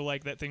it's also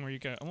like that thing where you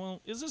go,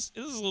 well, is this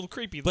a little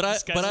creepy? But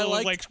this guy's I a little,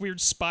 like like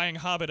weird spying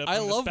hobbit up. I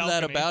in this love that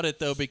balcony. about it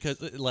though,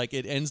 because like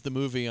it ends the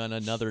movie on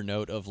another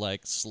note of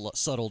like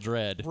subtle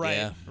dread.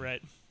 Right,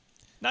 right.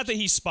 Not that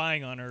he's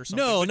spying on her or something.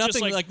 No, but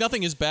nothing just like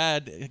nothing is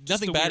bad.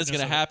 Nothing bad is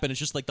going to weirdness of it. happen. It's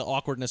just like the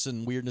awkwardness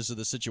and weirdness of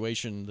the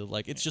situation.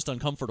 Like it's just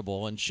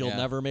uncomfortable, and she'll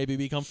never maybe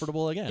be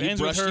comfortable again. Ends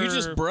with her- You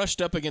just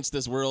brushed up against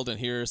this world, and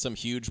here are some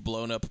huge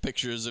blown up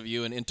pictures of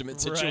you in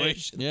intimate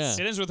situations. Yeah. It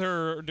ends with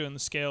her doing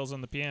the scales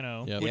on the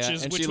piano, Yep. which Yeah,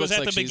 is and which she was looks at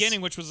like the she's-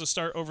 beginning, which was the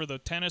start over the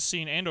tennis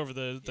scene and over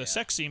the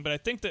sex scene. But I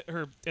think that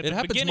It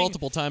happens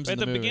multiple times in at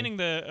the the movie. beginning,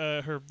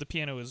 the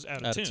piano is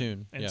out of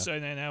tune, and yeah. so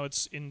and now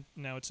it's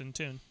in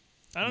tune.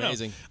 I don't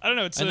Amazing. know. I don't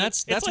know. It's And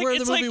it's that's like, where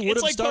it's the movie like, would it's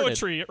have like started.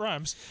 poetry. It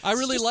rhymes. I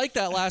really like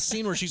that last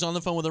scene where she's on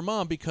the phone with her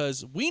mom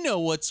because we know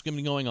what's going to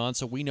be going on,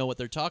 so we know what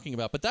they're talking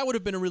about. But that would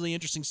have been a really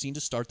interesting scene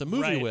to start the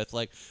movie Right. with.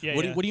 Like, Yeah,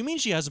 what, yeah. what do you mean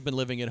she hasn't been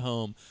living at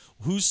home?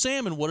 Who's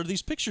Sam and what do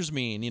these pictures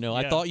mean? You know,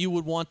 I Yeah. thought you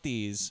would want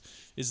these.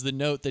 Is the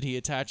note that he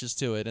attaches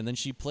to it, and then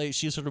she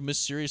sort of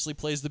mysteriously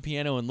plays the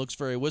piano and looks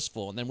very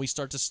wistful, and then we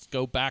start to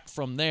go back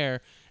from there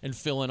and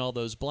fill in all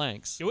those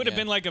blanks. It would have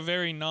been like a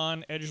very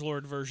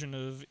non-edgelord version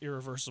of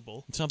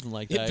Irreversible. Something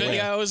like that.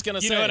 Yeah, I was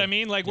gonna say. You know what I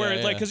mean? Like where,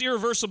 Yeah, like, yeah. because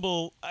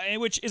Irreversible,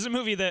 which is a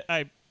movie that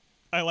I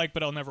like,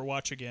 but I'll never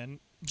watch again.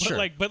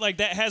 But like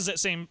that has that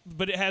same,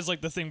 but it has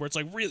like the thing where it's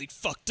like really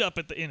fucked up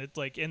at the end. It's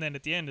like, and then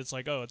at the end it's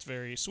like, oh, it's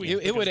very sweet.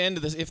 It would end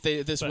this if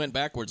this went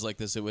backwards like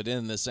this. It would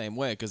end the same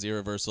way because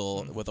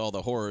Irreversible, with all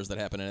the horrors that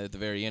happen, and at the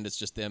very end, it's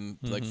just them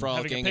like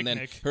frolicking, and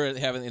then her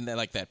having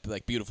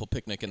that beautiful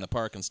picnic in the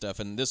park and stuff.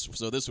 And this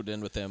would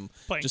end with them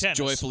playing just tennis.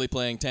 joyfully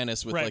playing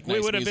tennis with like nice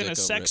it would have music been a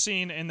over sex it.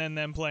 scene and then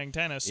them playing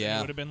tennis. Yeah, and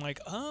it would have been like,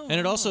 oh. And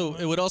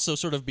it would also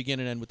sort of begin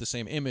and end with the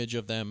same image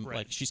of them,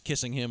 like she's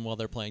kissing him while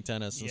they're playing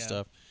tennis and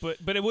stuff.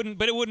 But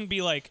it wouldn't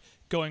be like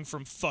going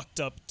from fucked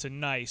up to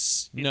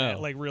nice in that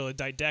like really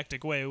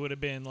didactic way. It would have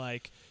been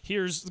like,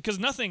 because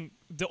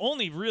the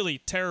only really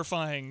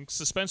terrifying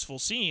suspenseful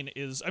scene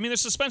is, I mean,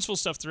 there's suspenseful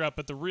stuff throughout,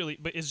 but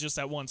it's just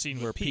that one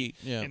scene with Pete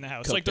in the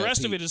house. Cook like the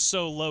rest Pete. of it is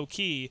so low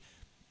key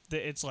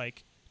that it's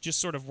like just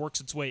sort of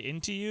works its way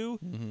into you.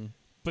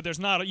 But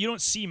you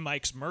don't see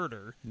Mike's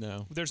murder.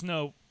 No. There's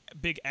no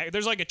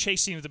there's like a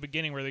chase scene at the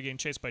beginning where they're getting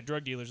chased by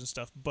drug dealers and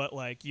stuff, but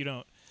like you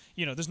don't,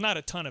 there's not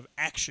a ton of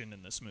action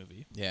in this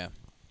movie. Yeah.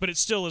 But it's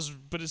still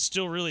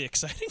really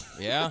exciting.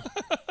 Yeah.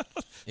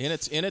 in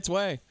its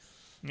way.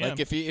 Yeah.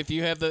 Like if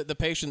you have the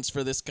patience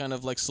for this kind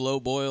of like slow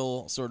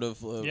boil sort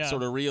of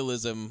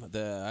realism,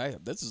 I'd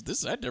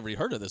never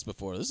heard of this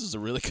before. This is a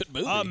really good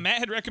movie. Matt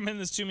had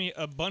recommended this to me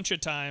a bunch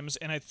of times,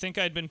 and I think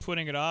I'd been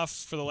putting it off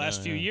for the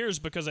last few years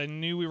because I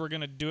knew we were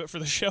going to do it for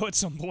the show at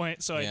some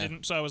point. So I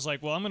didn't. So I was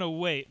like, well, I'm going to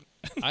wait.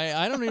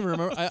 I don't even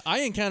remember. I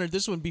encountered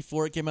this one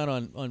before it came out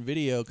on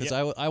video because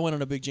I went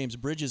on a big James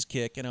Bridges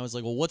kick, and I was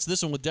like, well, what's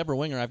this one with Debra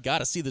Winger? I've got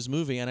to see this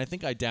movie, and I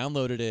think I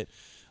downloaded it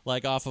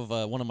like off of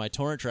one of my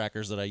torrent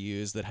trackers that I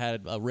use that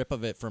had a rip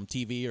of it from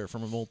TV or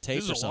from an old tape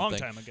or something. This is a long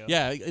time ago.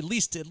 Yeah, at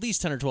least 10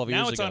 or 12 years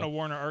ago. Now it's on a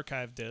Warner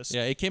Archive disc.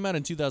 Yeah, it came out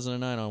in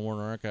 2009 on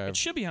Warner Archive. It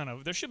should be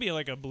on there should be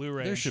like a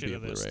Blu-ray. There should shit be a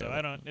of this, Blu-ray though. of it.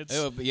 I don't. It's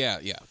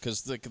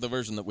because the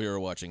version that we were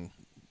watching,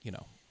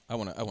 I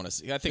want to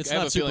see. I think It's I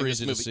have not a feeling super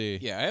this easy to movie.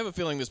 see. Yeah, I have a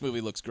feeling this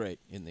movie looks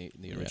great in the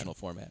original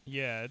format.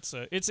 Yeah, it's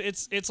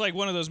like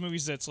one of those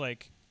movies that's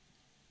like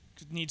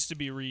needs to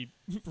be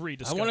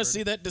rediscovered. I want to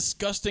see that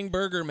disgusting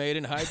burger made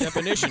in high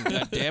definition.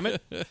 God damn it!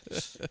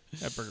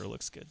 That burger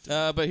looks good.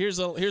 But here's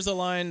a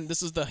line.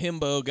 This is the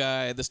himbo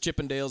guy, this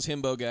Chippendales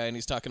himbo guy, and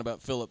he's talking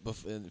about Philip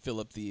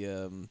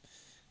the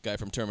guy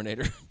from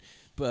Terminator.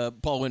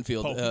 Paul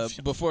Winfield.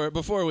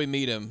 Before we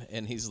meet him,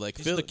 and he's like,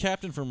 He's the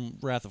captain from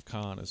Wrath of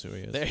Khan is who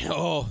he is.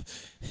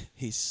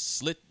 He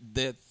slit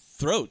their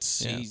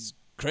throats. Yeah. He's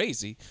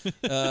crazy.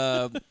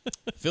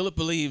 Philip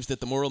believes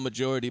that the moral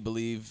majority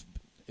believe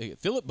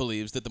it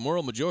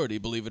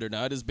or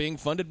not, is being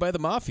funded by the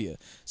mafia,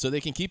 so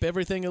they can keep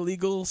everything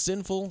illegal,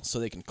 sinful, so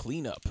they can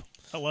clean up.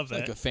 I love that.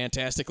 Like a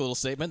fantastic little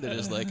statement that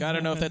is like, I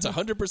don't know if that's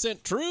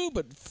 100% true,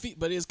 but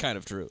is kind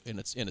of true in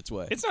its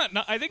way. It's not.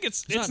 I think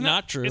it's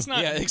not true. It's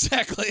not. Yeah,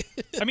 exactly.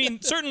 I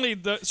mean, certainly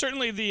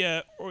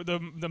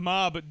the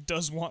mob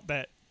does want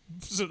that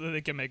so that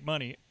they can make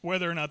money.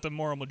 Whether or not the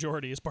moral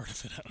majority is part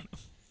of it, I don't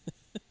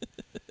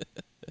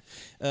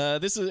know.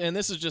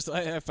 This is just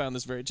I found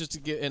this just to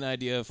get an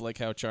idea of like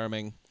how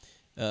charming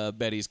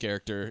Betty's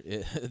character,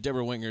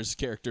 Debra Winger's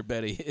character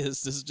Betty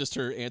is. This is just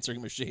her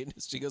answering machine.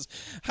 She goes,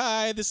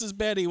 "Hi, this is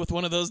Betty with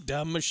one of those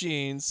dumb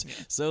machines.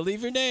 So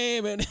leave your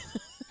name." And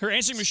her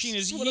answering machine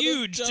is one of those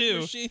huge dumb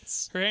too.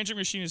 machines. Her answering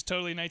machine is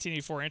totally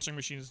 1984. Answering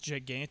machine is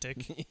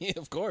gigantic. Yeah,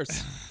 of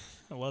course.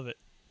 I love it.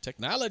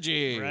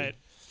 Technology. Right.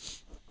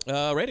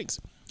 Ratings.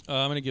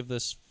 I'm going to give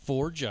this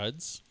 4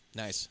 Judds.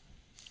 Nice.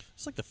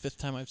 It's like the 5th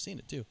time I've seen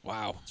it too.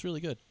 Wow, it's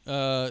really good.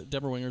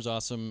 Debra Winger's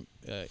awesome.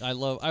 I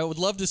would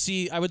love to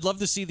see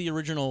the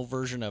original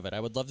version of it.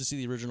 I would love to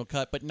see the original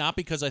cut, but not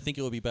because I think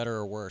it would be better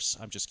or worse.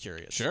 I'm just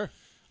curious. Sure.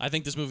 I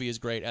think this movie is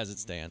great as it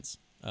stands.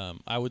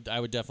 I would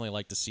definitely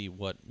like to see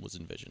what was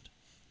envisioned,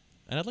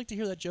 and I'd like to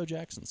hear that Joe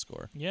Jackson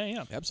score.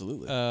 Yeah.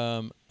 Absolutely.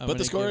 But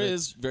the score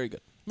is very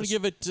good. I'm gonna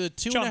give it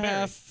 2.5. John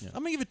Barry.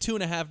 I'm gonna give it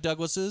 2.5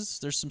 Douglases.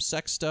 There's some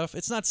sex stuff.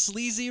 It's not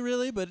sleazy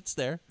really, but it's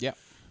there. Yeah.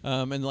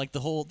 And like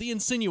the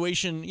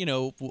insinuation,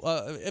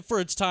 for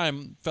its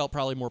time felt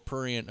probably more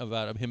prurient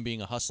about him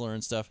being a hustler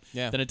and stuff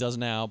than it does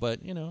now. But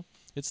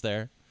it's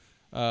there.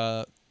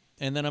 And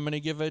then I'm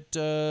gonna give it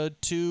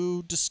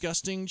 2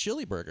 disgusting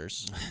chili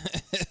burgers.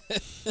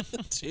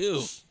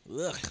 2.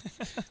 Ugh.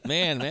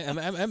 Man,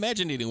 I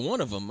imagine eating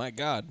one of them. My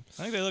God.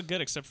 I think they look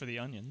good except for the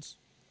onions.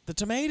 The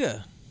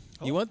tomato.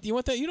 Oh. You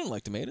want that? You don't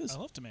like tomatoes? I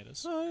love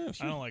tomatoes. Oh, yeah,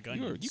 I don't like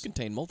onions. You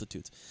contain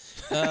multitudes.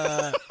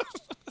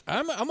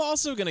 I'm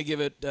also gonna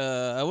give it.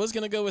 I was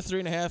gonna go with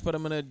 3.5, but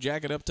I'm gonna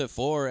jack it up to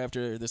 4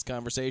 after this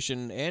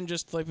conversation, and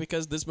just like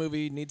because this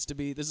movie needs to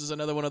be. This is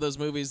another one of those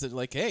movies that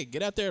like, hey,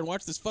 get out there and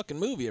watch this fucking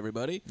movie,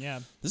 everybody.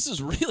 Yeah. This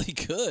is really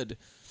good.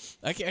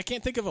 I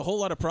can't think of a whole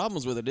lot of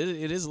problems with it.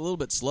 It is a little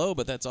bit slow,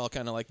 but that's all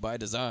kind of like by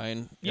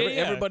design. Yeah.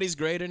 Everybody's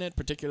great in it,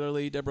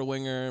 particularly Debra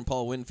Winger and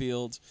Paul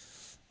Winfield.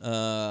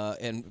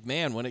 And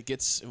man, when it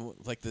gets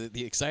like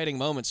the exciting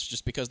moments,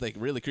 just because they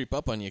really creep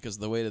up on you because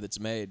of the way that it's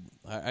made.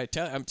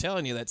 I'm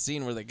telling you, that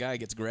scene where the guy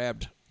gets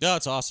grabbed. Oh,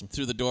 it's awesome.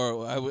 Through the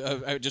door,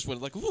 I just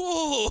went like,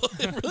 whoa!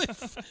 It really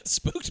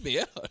spooked me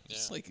out.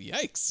 Just like,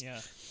 yikes.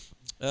 Yeah.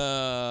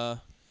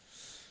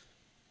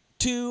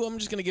 I'm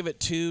just gonna give it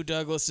 2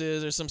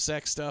 Douglases. There's some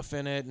sex stuff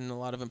in it and a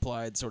lot of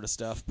implied sort of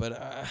stuff, but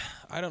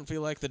I don't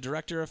feel like the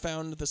director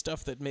found the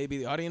stuff that maybe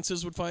the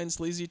audiences would find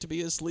sleazy to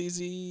be as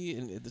sleazy,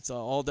 and it's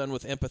all done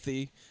with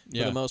empathy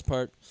for the most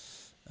part.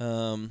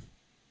 And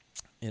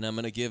I'm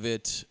gonna give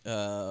it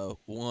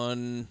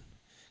 1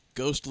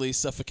 ghostly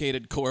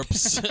suffocated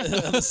corpse on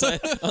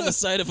the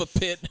side of a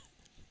pit.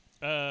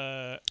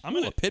 A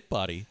pit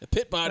body. A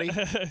pit body.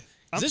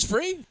 Is this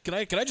free? Can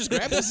I just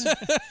grab this?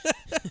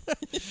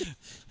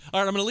 All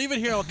right, I'm going to leave it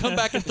here. I'll come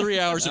back in 3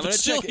 hours. If it's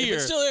still here.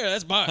 If it's still here,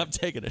 that's mine. I'm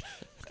taking it.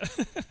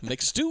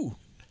 Make stew.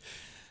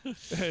 You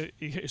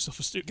get yourself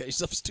a stew. Get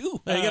yourself a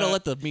stew. Now, you got to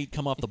let the meat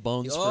come off the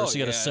bones first.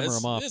 You got to simmer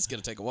them off. It's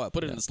going to take a while.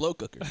 Put it in the slow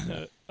cooker.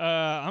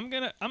 I'm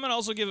gonna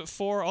also give it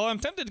 4. Oh, I'm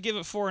tempted to give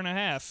it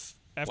 4.5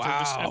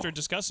 after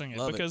discussing it.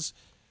 Love because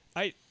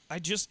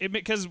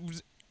because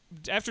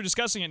after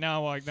discussing it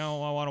now I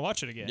want to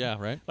watch it again. Yeah,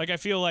 right. Like I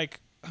feel like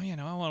I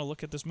want to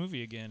look at this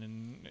movie again,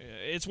 and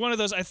it's one of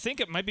those. I think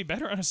it might be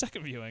better on a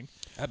second viewing.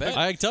 I bet.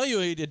 I tell you,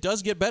 it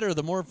does get better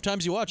the more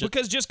times you watch it.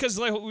 Because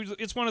like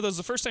it's one of those.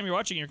 The first time you're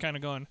watching, you're kind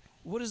of going,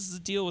 "What is the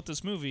deal with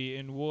this movie?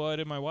 And what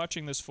am I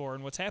watching this for?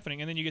 And what's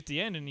happening?" And then you get to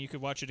the end, and you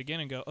could watch it again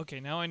and go,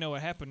 "Okay, now I know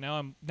what happened.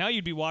 Now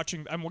you'd be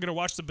watching. I'm going to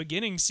watch the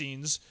beginning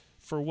scenes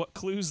for what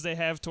clues they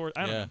have toward.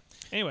 I don't know.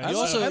 Anyway, I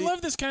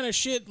love this kind of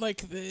shit.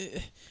 Like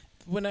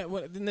when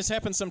this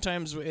happens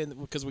sometimes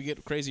because we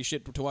get crazy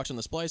shit to watch in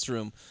the Splice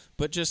Room,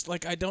 but just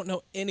like I don't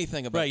know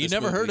anything about. Right, you this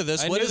never movie. heard of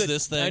this. What is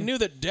this thing? I knew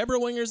that Debra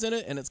Winger's in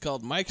it, and it's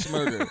called Mike's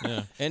Murder.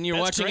 And you're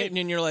That's watching great. it,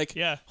 and you're like,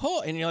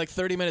 and you're like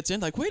 30 minutes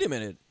in, like, wait a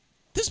minute.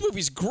 This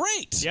movie's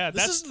great. Yeah,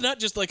 this is not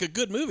just like a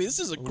good movie. This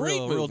is a great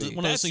movie.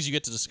 One of those things you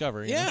get to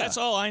discover. Yeah. That's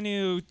all I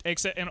knew,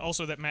 and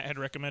also that Matt had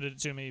recommended it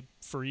to me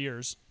for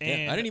years.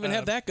 And I didn't even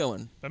have that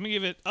going. I'm gonna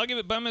give it. I'll give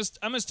it. But I'm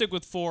gonna stick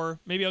with 4.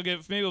 Maybe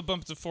I'll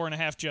bump it to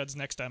 4.5 Juds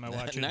next time I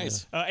watch it.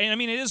 Nice. And I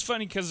mean, it is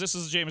funny because this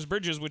is James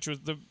Bridges, which was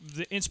the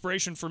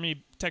inspiration for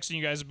me texting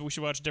you guys we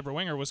should watch Debra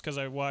Winger was because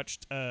I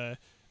watched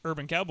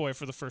Urban Cowboy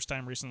for the first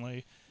time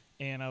recently.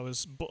 And I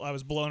was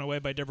blown away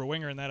by Debra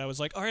Winger, and that I was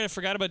like, all right, I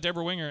forgot about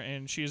Debra Winger,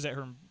 and she is at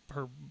her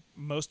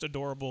most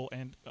adorable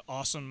and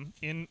awesome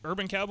in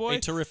Urban Cowboy. A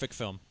terrific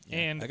film.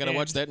 And I gotta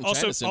watch that in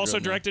also, China Syndrome also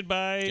now. directed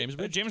by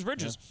James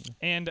Bridges. Yeah.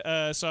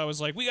 And so I was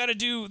like, we got to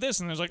do this,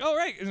 and I was like, all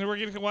right, and then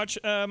we're gonna watch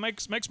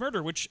Mike's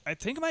Murder, which I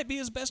think might be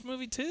his best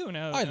movie too.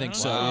 Now I think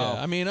so.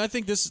 Yeah. I mean, I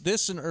think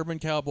this and Urban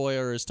Cowboy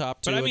are his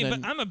top 2. But I mean,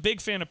 but I'm a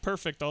big fan of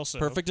Perfect also.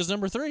 Perfect is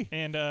number 3.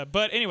 And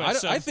but anyway,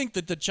 I think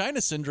that the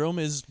China Syndrome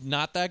is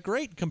not that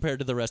great compared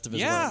to the rest of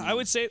his work. Yeah, I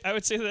would say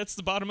that's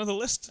the bottom of the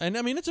list. And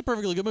I mean, it's a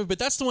perfectly good movie, but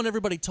that's the one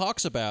everybody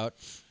talks about.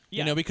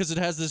 You know, because it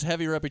has this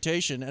heavy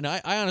reputation, and I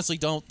honestly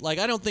don't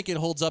think it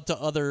holds up to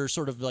other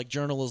sort of like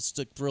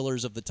journalistic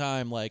thrillers of the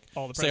time, like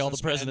All the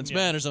President's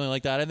Men or something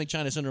like that. I think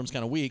China Syndrome's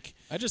kind of weak.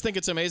 I just think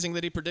it's amazing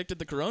that he predicted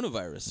the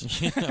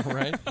coronavirus. Yeah,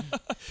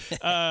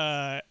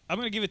 right. I'm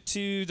gonna give it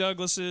 2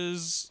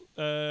 Douglases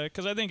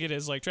because I think it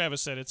is like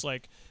Travis said. It's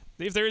like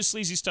if there is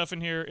sleazy stuff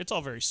in here, it's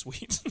all very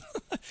sweet,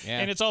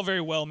 and it's all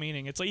very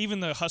well-meaning. It's like even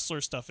the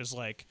hustler stuff is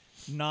like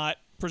not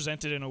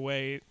presented in a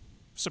way.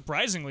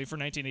 Surprisingly, for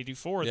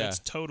 1984, that's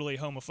totally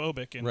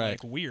homophobic and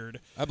like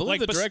weird. I believe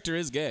the director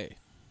is gay.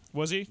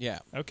 Was he? Yeah.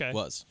 Okay.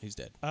 He's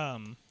dead.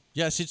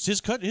 Yes,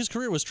 his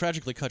career was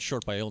tragically cut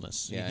short by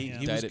illness. Yeah,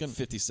 he died at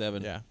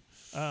 57. Yeah.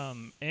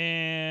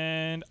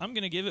 And I'm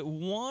gonna give it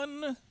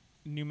 1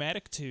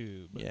 pneumatic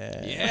tube.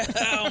 Yeah.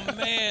 Oh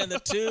man, the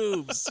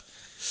tubes.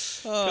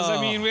 Because I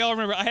mean, we all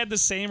remember. I had the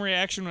same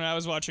reaction when I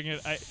was watching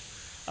it.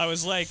 I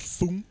was like,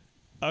 boom.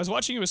 I was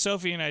watching it with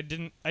Sophie, and I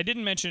didn't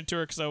mention it to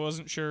her because I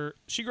wasn't sure.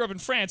 She grew up in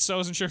France, so I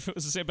wasn't sure if it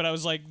was the same. But I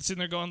was like sitting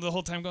there going the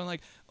whole time, going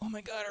like, "Oh my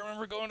god!" I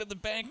remember going to the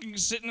bank and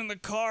sitting in the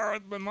car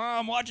with my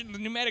mom watching the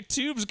pneumatic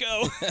tubes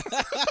go.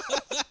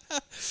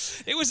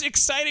 It was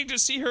exciting to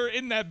see her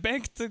in that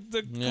bank.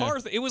 The car.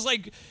 It was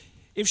like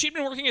if she'd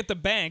been working at the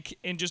bank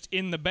and just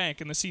in the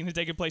bank, and the scene had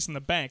taken place in the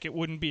bank, it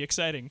wouldn't be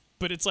exciting.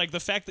 But it's like the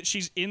fact that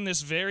she's in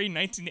this very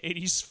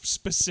 1980s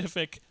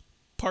specific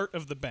part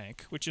of the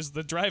bank, which is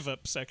the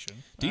drive-up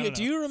section. Do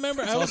you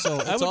remember?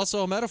 It's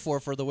also a metaphor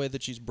for the way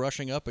that she's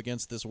brushing up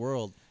against this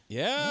world.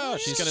 Yeah,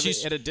 she's kind of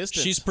at a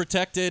distance. She's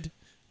protected,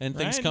 and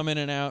things come in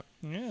and out.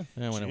 Yeah,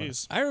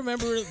 I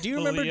remember. Do you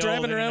remember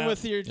driving around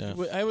with your? Yeah.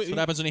 That's what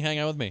happens when you hang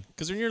out with me.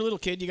 Because when you're a little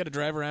kid, you got to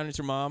drive around with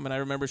your mom, and I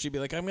remember she'd be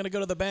like, "I'm gonna go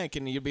to the bank,"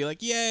 and you'd be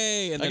like,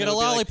 "Yay!" And I get a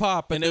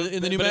lollipop in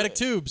the pneumatic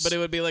tubes. But it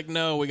would be like,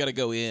 "No, we got to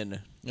go in."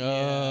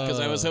 Because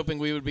I was hoping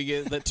we would be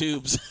getting the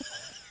tubes.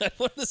 I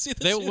wanted to see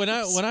the when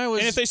I was,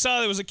 and if they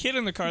saw there was a kid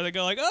in the car, they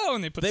go like, "Oh,"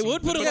 and they put. They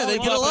would put a lollipop. They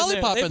put a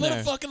lollipop in there. They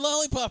put a fucking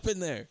lollipop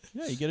in there.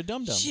 Yeah, you get a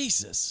dum dum.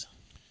 Jesus.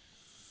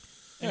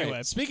 Anyway,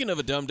 right, speaking of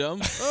a dum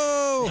dum.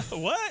 Oh,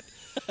 what?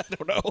 I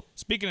don't know.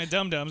 Speaking of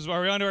dum dums,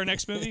 are we on to our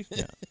next movie?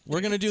 Yeah.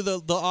 We're gonna do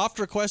the oft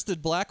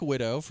requested Black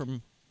Widow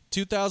from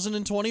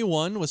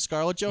 2021 with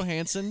Scarlett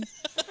Johansson.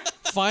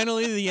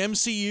 Finally, the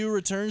MCU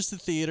returns to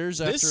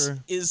theaters after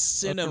is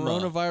cinema. A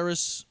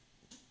coronavirus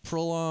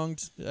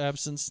prolonged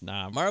absence.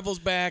 Nah, Marvel's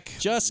back.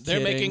 Just They're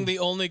kidding. making the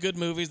only good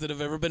movies that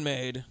have ever been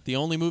made. the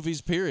only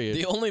movies, period.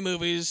 The only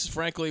movies,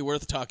 frankly,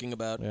 worth talking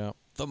about. Yeah.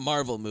 The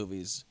Marvel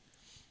movies.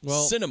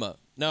 Well, Cinema.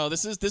 No,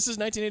 this is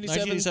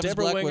 1987. 1987's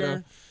Deborah Black Winger.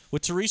 Widow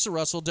with Teresa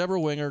Russell, Deborah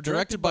Winger,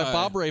 directed by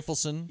Bob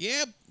Rafelson.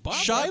 Yeah, Bob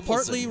Shot Rafelson.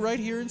 partly right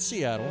here in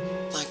Seattle.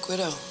 Black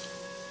Widow.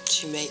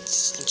 She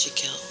mates and she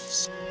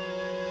kills.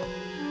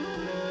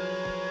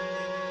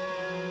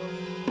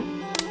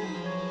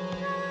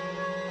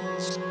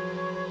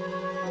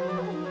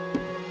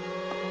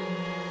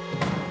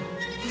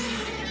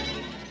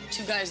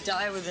 Two guys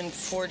die within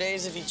 4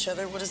 days of each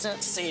other. What does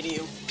that say to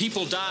you?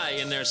 People die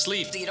in their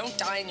sleep. You don't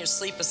die in your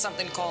sleep with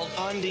something called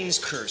Ondine's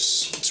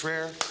curse. It's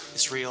rare,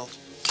 it's real,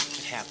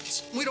 it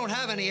happens. We don't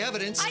have any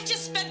evidence. I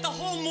just spent the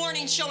whole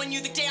morning showing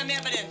you the damn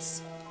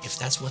evidence. If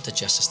that's what the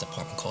Justice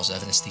Department calls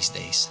evidence these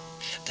days,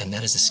 then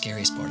that is the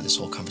scariest part of this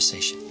whole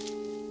conversation.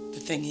 The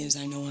thing is,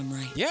 I know I'm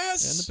right.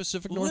 Yes. And the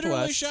Pacific Literally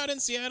Northwest. shot in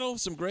Seattle.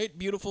 Some great,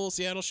 beautiful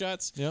Seattle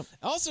shots. Yep.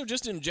 Also,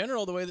 just in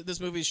general, the way that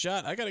this movie's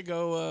shot, I got to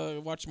go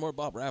watch more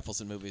Bob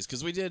Rafelson movies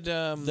because we did.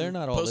 They're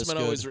not all Postman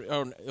this good.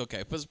 Always.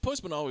 Okay,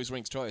 Postman always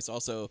rings twice.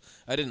 Also,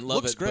 I didn't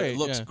love Looks it, great. but it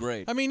looks yeah.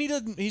 great. I mean,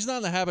 he's not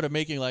in the habit of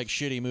making like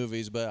shitty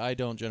movies, but I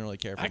don't generally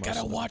care for I most gotta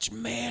of them. watch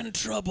Man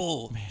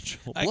Trouble. Man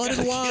Trouble. I Blood and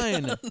gotta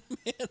Wine. get on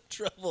Man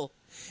Trouble.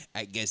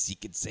 I guess you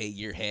could say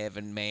you're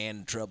having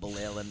man trouble,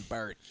 Ellen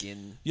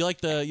Barkin. You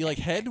like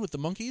Head with the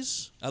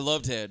monkeys? I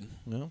loved Head.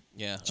 No.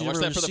 Yeah, Did I you watched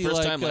ever that for the see, first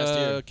like, time last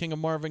year. King of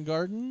Marvin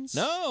Gardens?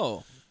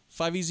 No.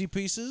 5 Easy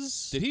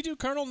Pieces? Did he do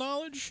Carnal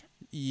Knowledge?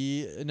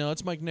 Yeah, no,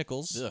 it's Mike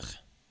Nichols. Ugh.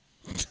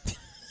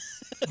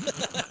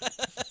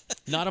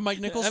 Not a Mike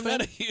Nichols I'm fan?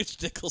 not a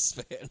huge Nichols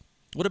fan.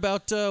 What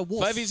about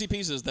Wolf? 5 Easy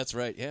Pieces, that's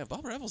right. Yeah,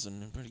 Bob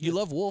Rafelson. Pretty good. You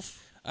love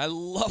Wolf? I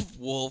love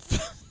Wolf.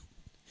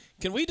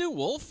 Can we do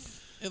Wolf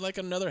in like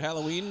another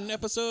Halloween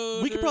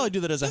episode? We could probably do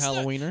that as a It's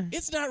Halloweener.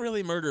 It's not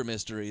really murder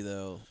mystery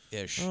though,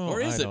 ish. Oh,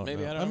 or is I it? don't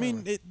Maybe know. I don't. I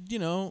mean,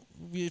 remember.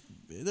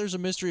 there's a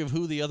mystery of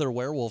who the other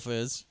werewolf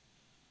is.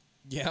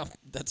 Yeah,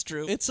 that's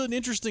true. It's an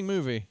interesting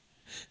movie.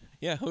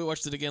 Yeah, we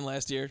watched it again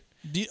last year.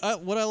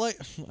 What I like,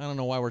 I don't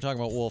know why we're talking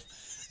about Wolf.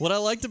 What I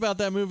liked about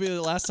that movie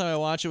the last time I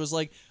watched it was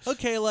like,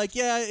 okay, like,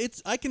 yeah,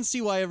 I can see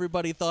why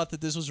everybody thought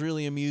that this was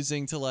really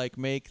amusing to like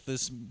make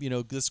this,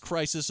 this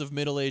crisis of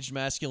middle-aged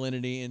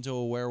masculinity into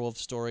a werewolf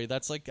story.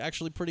 That's like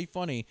actually pretty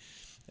funny.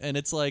 And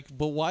it's like,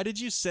 but why did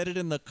you set it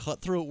in the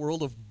cutthroat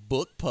world of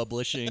book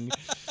publishing?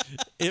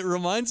 It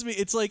reminds me,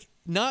 it's like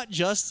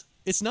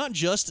it's not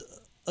just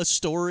a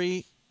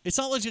story. It's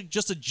not like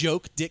just a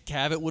joke Dick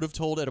Cavett would have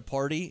told at a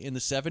party in the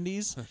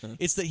 70s.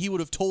 It's that he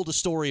would have told a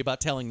story about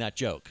telling that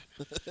joke.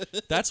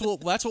 That's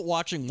what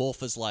watching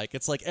Wolf is like.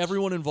 It's like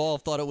everyone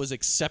involved thought it was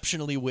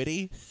exceptionally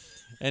witty,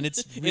 and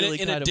it's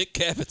really in a Dick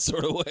Cavett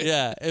sort of way.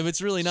 Yeah, if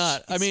it's really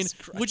not. I mean, Jesus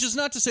Christ. which is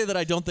not to say that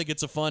I don't think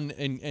it's a fun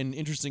and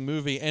interesting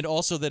movie, and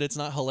also that it's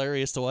not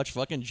hilarious to watch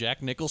fucking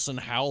Jack Nicholson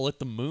howl at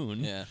the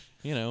moon. Yeah.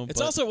 It's It's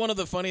also one of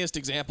the funniest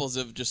examples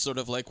of just sort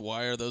of like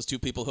why are those two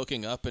people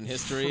hooking up in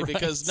history? Right.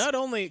 Because not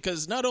only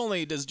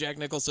does Jack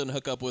Nicholson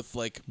hook up with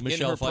like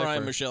Michelle in her prime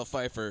Pfeiffer. Michelle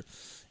Pfeiffer,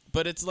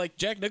 but it's like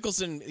Jack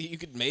Nicholson, you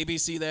could maybe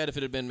see that if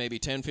it had been maybe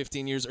 10,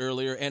 15 years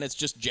earlier, and it's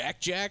just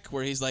Jack,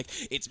 where he's like,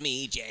 it's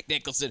me, Jack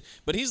Nicholson.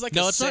 But he's like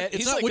No, a it's not- sad, it's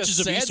he's not like Witches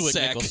a of sad Eastwick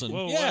sack. Nicholson.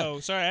 Whoa, Yeah. whoa!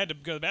 Sorry, I had to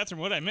go to the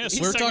bathroom. What did I miss?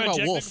 We're talking about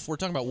Jack Wolf. We're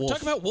talking about Wolf.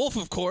 Talking about Wolf,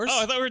 of course.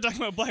 Oh, I thought we were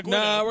talking about Black Widow.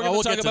 No, we're going to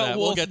we'll talk get to about that.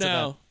 We'll Wolf get to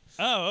now.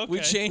 Oh, okay. We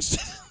changed.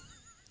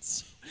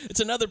 It's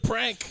another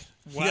prank.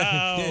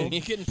 Wow.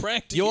 You're getting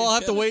pranked. You again, all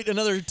have to Kevin. wait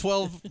another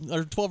 12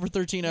 or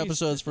 13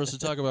 episodes for us to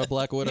talk about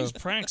Black Widow. These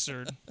pranks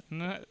are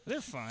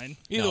they're fine.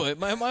 Either way,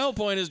 my whole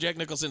point is Jack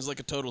Nicholson's like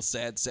a total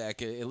sad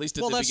sack, at least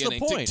at Well, the that's the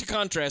beginning. point. To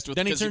contrast with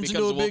Then he because turns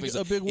becomes into a wolf, big- he's a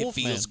like, big wolf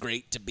It feels man."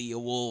 great to be a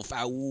wolf.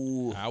 Ow.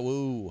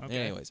 Awoo. Okay.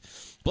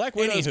 Anyways, Black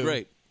Widow's Anywho,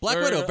 great. Black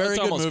Or, Widow, very it's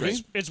good almost movie.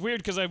 great. It's weird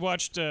because I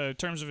watched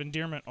Terms of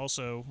Endearment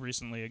also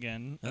recently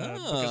again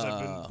because I've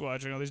been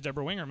watching all these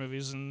Debra Winger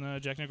movies, and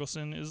Jack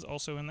Nicholson is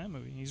also in that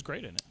movie. He's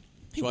great in it.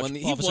 He Watch won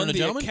the, Officer and a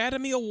Gentleman?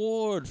 Academy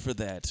Award for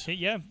that.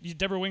 Yeah,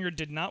 Debra Winger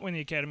did not win the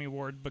Academy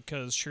Award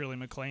because Shirley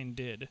MacLaine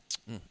did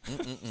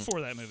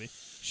for that movie.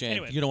 Shame.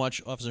 Anyway. You gonna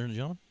watch Officer and a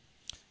Gentleman?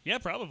 Yeah,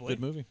 probably. Good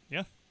movie.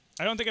 Yeah.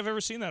 I don't think I've ever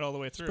seen that all the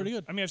way through. pretty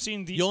good. I mean, I've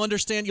seen the. You'll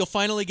understand. You'll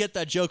finally get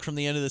that joke from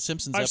the end of the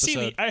Simpsons I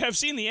episode. have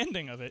seen the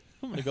ending of it.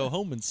 I'm gonna go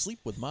home and sleep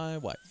with my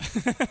wife.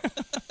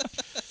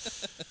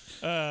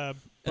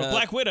 But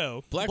Black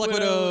Widow. Black Black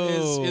Widow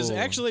Widow. is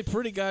actually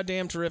pretty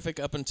goddamn terrific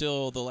up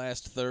until the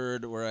last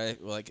third, where I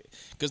like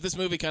because this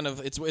movie kind of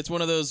it's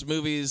one of those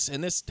movies,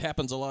 and this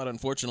happens a lot,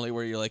 unfortunately,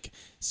 where you're like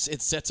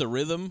it sets a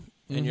rhythm,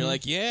 and you're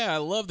like, yeah, I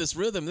love this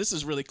rhythm, this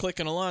is really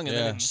clicking along, and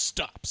then Yeah. it just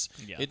stops.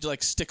 Yeah. It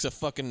like sticks a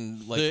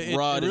fucking like It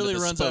rod. really into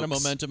the runs out of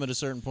spokes. momentum at a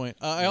certain point.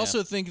 I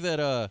also think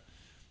that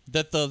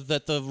that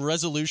the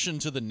resolution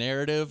to the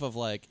narrative of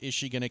like, is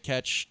she going to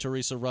catch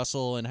Teresa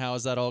Russell and how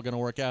is that all going to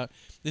work out,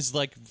 is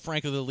like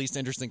frankly the least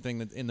interesting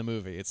thing in the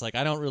movie. It's like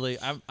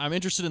I'm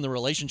interested in the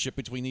relationship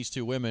between these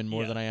two women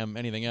more than I am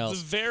anything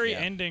else. The very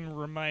ending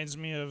reminds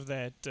me of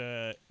that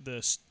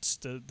the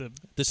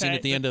scene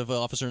at the end of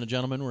Officer and a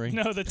Gentleman where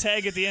the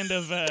tag at the end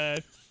of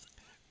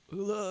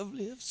Love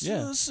lifts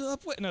us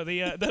up. No,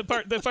 the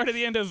part at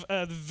the end of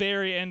the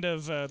very end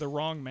of The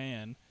Wrong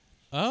Man.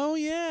 Oh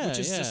yeah,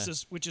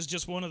 which is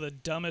just one of the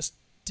dumbest.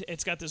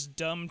 It's got this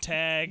dumb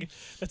tag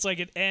that's like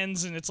it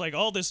ends and it's like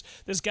all this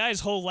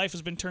guy's whole life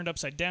has been turned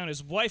upside down.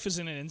 His wife is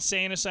in an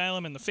insane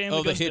asylum and the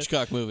family the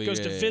Hitchcock movie goes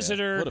to visit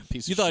her. What a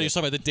piece you of thought shit. he was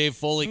talking about the Dave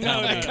Foley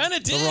comedy. I kind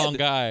of did. The Wrong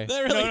Guy.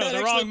 That really no,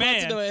 The Wrong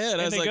Man. Into my head.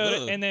 I was like,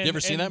 you ever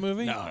seen that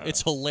movie? No.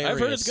 It's hilarious. I've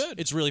heard it's good.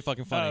 It's really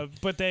fucking funny.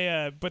 But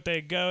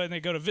they go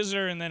to visit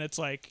her and then it's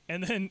like,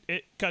 and then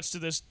it cuts to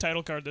this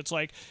title card that's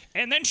like,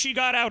 and then she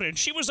got out and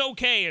she was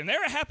okay and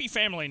they're a happy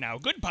family now.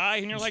 Goodbye.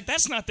 And you're like,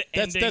 that's not the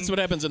ending. That's what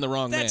happens in The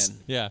Wrong Man.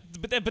 Yeah.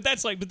 But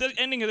the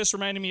ending of this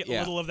reminded me a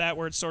little of that,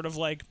 where it's sort of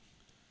like,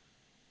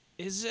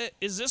 is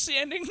this the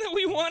ending that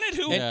we wanted?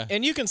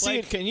 And you can see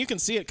it. And you can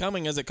see it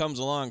coming as it comes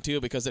along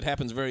too, because it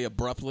happens very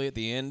abruptly at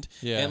the end.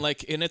 Yeah.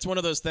 And it's one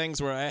of those things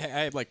where I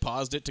had like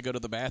paused it to go to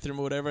the bathroom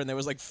or whatever, and there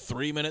was like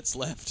 3 minutes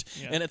left,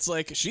 and it's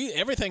like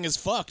everything is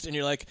fucked, and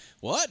you're like,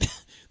 what?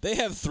 They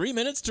have 3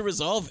 minutes to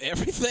resolve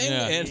everything,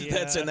 and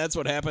that's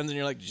what happens, and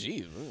you're like,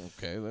 gee,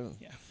 okay,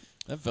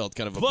 that felt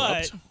kind of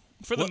abrupt. But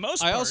for the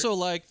most part, I also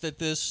like that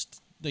this.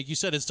 Like you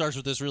said, it starts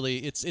with this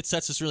it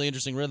sets this really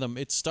interesting rhythm.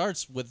 It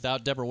starts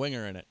without Debra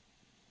Winger in it.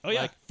 Oh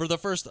yeah. Like for the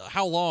first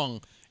how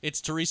long it's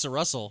Teresa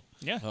Russell.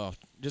 Yeah. Oh,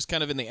 just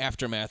kind of in the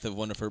aftermath of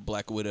one of her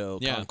Black Widow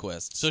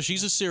conquests. So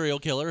she's a serial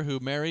killer who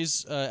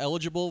marries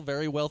eligible,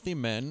 very wealthy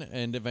men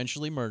and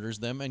eventually murders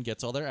them and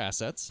gets all their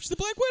assets. She's the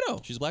Black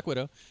Widow. She's Black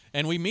Widow,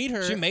 and we meet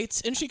her. She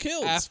mates and she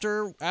kills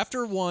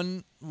after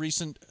one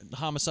recent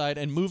homicide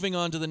and moving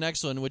on to the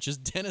next one, which is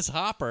Dennis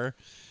Hopper,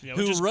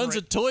 who runs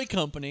a toy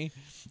company.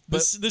 The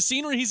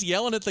scene where he's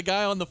yelling at the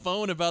guy on the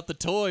phone about the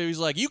toy, he's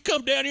like, you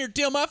come down here and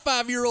tell my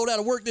 5-year-old how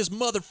to work this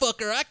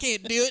motherfucker. I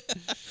can't do it.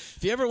 If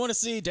you ever want to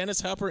see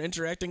Dennis Hopper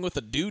interacting with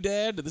a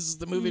doodad, this is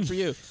the movie for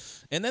you.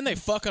 And then they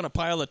fuck on a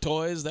pile of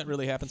toys. That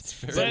really happens.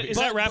 Is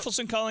that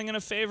Rafelson calling in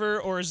a favor,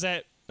 or is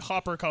that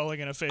Hopper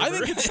calling in a favor? I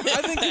think it's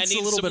I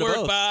need a little some bit work,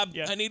 of both. Bob.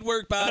 Yeah. I need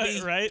work, Bobby.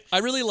 Right? I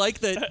really like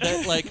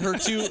that like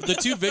the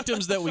two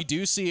victims that we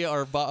do see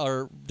are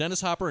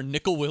Dennis Hopper and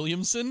Nickel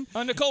Williamson.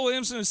 Nicole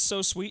Williamson is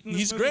so sweet in this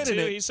He's movie great too. in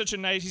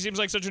it. He seems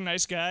like such a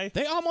nice guy.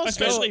 They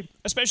almost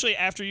especially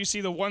after you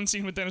see the one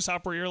scene with Dennis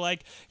Hopper, you're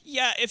like,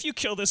 yeah, if you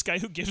kill this guy,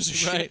 who gives a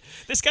shit? Right.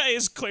 This guy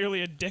is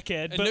clearly a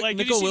dickhead. And But like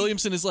Nicole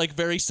Williamson is like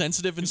very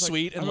sensitive and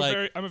sweet, and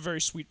I'm a very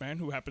sweet man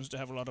who happens to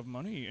have a lot of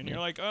money, and you're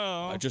like,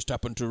 oh, I just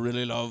happen to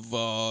really love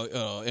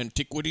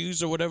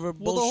antiquities or whatever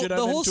well, bullshit the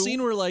I'm whole into.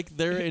 scene where like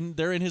they're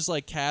in his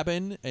like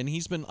cabin, and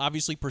he's been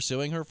obviously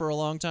pursuing her for a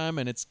long time,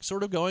 and it's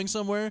sort of going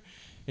somewhere,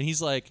 and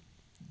he's like.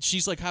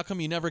 She's like, how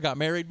come you never got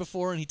married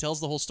before? And he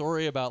tells the whole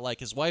story about like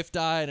his wife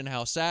died and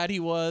how sad he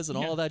was and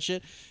all of that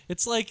shit.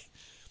 It's like,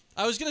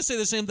 I was going to say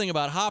the same thing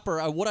about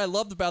Hopper. What I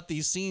loved about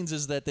these scenes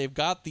is that they've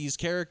got these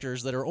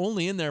characters that are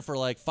only in there for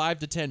like 5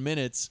 to 10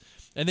 minutes,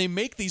 and they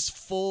make these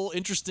full,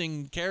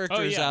 interesting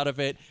characters out of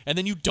it, and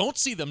then you don't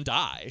see them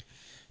die.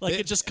 Like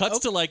it just cuts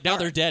to like now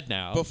they're dead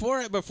now. Before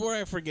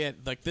I forget,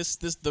 like this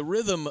the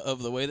rhythm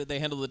of the way that they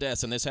handle the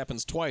deaths, and this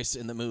happens twice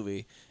in the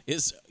movie,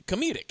 is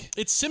comedic.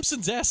 It's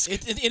Simpsons-esque.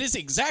 It is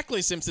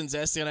exactly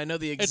Simpsons-esque, and I know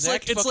the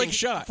exact it's fucking like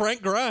shot.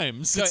 Frank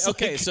Grimes.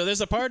 Okay, so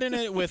there's a part in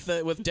it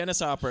with Dennis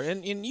Hopper,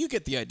 and you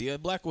get the idea.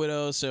 Black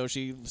Widow, so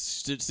she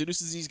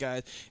seduces these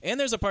guys, and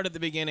there's a part at the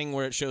beginning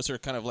where it shows her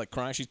kind of like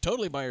crying. She's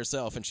totally by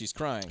herself, and she's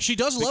crying. She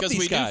does love these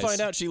guys. Because we do find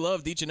out she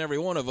loved each and every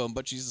one of them,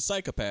 but she's a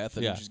psychopath,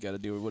 and she's got to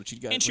do what she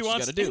got to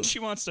do. And she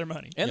wants their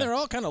money. And they're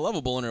all kind of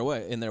lovable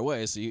in their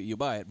way, so you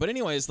buy it. But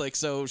anyways, like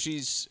so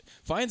she's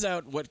finds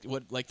out what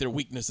like their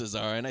weaknesses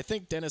are, and I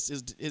think Dennis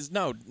is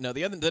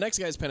the next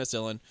guy is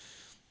penicillin.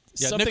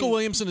 Yeah, Nickel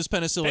Williamson is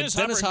penicillin.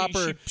 Dennis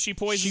Hopper, she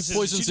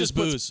poisons his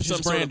booze, some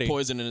his sort brandy. of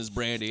poison in his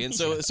brandy, and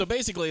so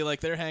basically like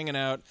they're hanging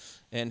out,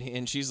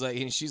 and she's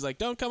like,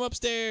 don't come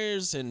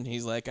upstairs, and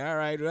he's like, all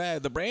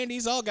right, the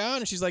brandy's all gone,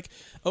 and she's like,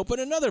 open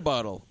another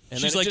bottle, and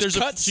she's then like, there's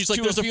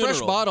a fresh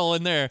bottle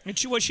in there. And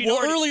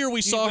earlier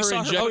we saw her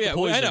inject the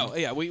poison. I know,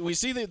 yeah, we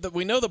see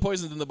we know the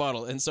poison's in the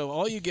bottle, and so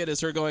all you get is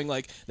her going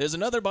like, there's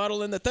another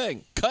bottle in the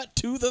thing. Cut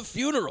to the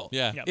funeral.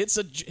 Yeah, it's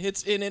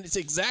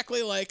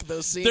exactly like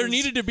those scenes. There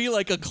needed to be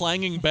like a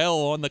clanging bell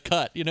on the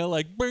cut,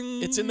 like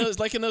bing. It's in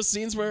those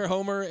scenes where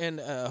Homer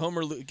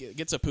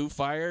gets a poo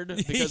fired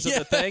because of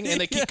the thing,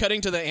 and they keep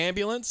cutting to the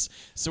ambulance.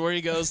 So where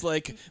he goes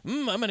like,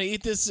 I'm gonna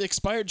eat this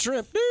expired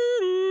shrimp.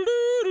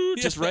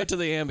 Just right to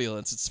the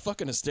ambulance. It's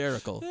fucking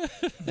hysterical.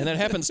 And that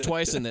happens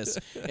twice in this.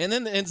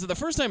 And so the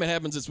first time it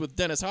happens, it's with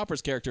Dennis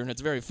Hopper's character, and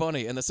it's very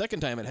funny. And the second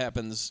time it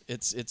happens,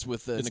 it's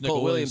with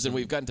Nicole Williams, and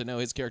we've gotten to know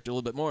his character a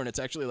little bit more, and it's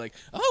actually like,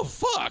 oh,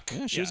 fuck.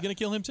 Yeah, she was going to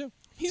kill him, too.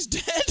 He's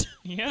dead.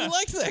 Yeah. We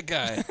liked that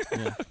guy.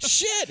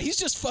 Shit, he's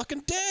just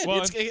fucking dead.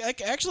 Well,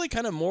 It's actually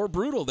kind of more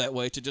brutal that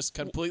way to just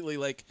completely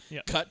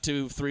cut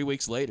to 3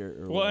 weeks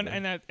later. Or well,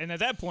 whatever. and at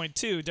that point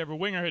too, Debra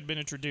Winger had been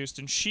introduced,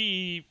 and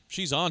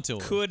she's onto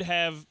it. Could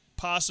have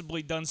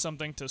possibly done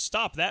something to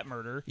stop that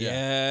murder.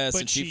 Yes,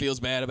 but and she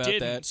feels bad about didn't.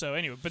 that. So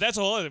anyway, but that's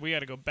a whole other. We got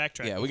to go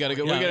backtrack. Yeah, we got to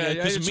go.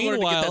 Because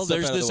meanwhile,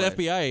 there's this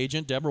FBI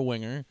agent, Debra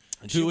Winger,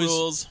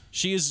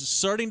 she is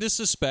starting to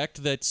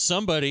suspect that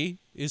somebody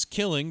is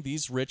killing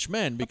these rich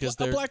men because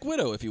they're a Black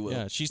Widow, if you will.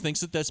 Yeah, she thinks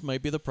that this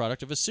might be the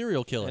product of a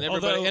serial killer.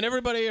 And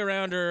everybody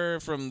around her,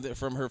 from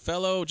her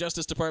fellow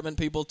Justice Department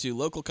people to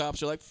local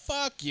cops, are like,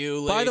 "Fuck you,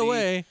 lady." By the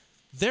way,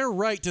 they're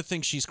right to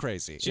think she's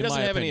crazy. She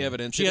doesn't have any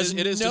evidence. She has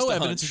it is no just a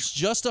evidence. hunch. It's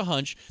just a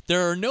hunch.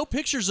 There are no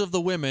pictures of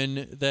the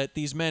women that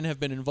these men have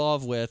been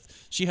involved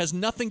with. She has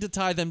nothing to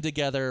tie them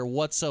together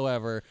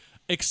whatsoever,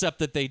 except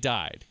that they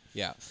died.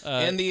 Yeah,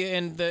 and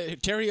the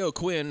Terry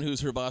O'Quinn,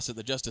 who's her boss at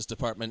the Justice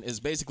Department, is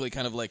basically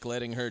kind of like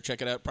letting her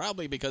check it out,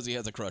 probably because he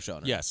has a crush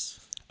on her. Yes,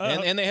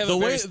 and they have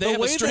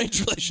a strange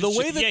relationship. The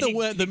way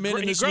that the men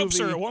in this gropes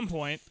movie her at one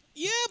point.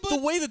 Yeah, but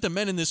the way that the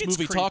men in this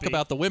movie creepy. talk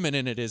about the women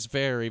in it is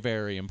very,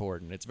 very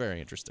important. It's very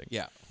interesting.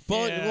 Yeah.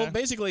 Well,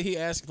 basically, he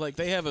asked,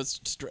 they have a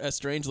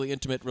strangely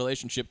intimate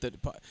relationship that,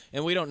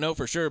 and we don't know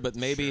for sure, but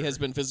maybe has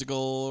been physical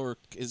or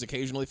is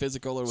occasionally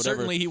physical or whatever.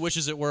 Certainly, he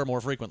wishes it were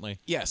more frequently.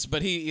 Yes,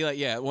 but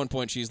at one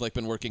point she's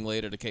been working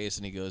late at a case,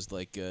 and he goes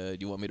do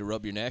you want me to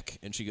rub your neck?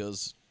 And she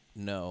goes,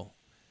 no.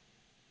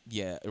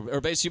 Yeah,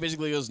 or she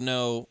basically goes,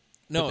 no.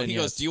 He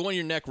goes, do you want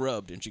your neck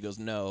rubbed? And she goes,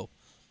 no.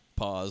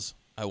 Pause.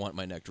 I want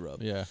my neck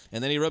rubbed. Yeah.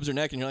 And then he rubs her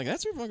neck, and you're like,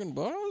 that's your fucking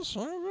boss.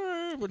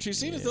 But she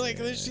seems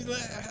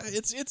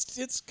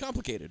it's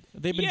complicated.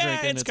 They've been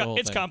drinking.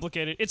 It's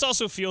complicated. It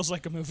also feels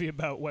like a movie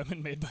about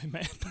women made by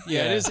men.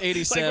 Yeah, it is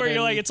 87. Like where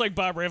you're it's like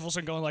Bob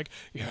Rafelson going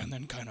and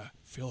then kind of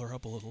feel her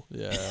up a little.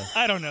 Yeah.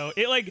 I don't know.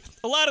 It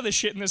a lot of the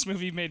shit in this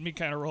movie made me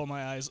kind of roll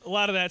my eyes. A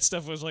lot of that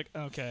stuff was like,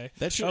 okay.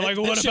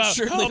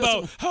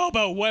 How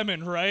about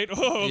women, right?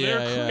 Oh,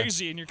 they're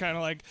crazy, and you're kind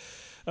of like,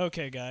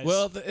 okay, guys.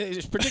 Well,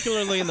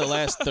 particularly in the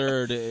last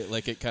third,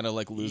 it kind of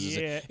loses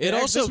it.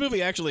 This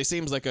movie actually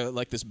seems like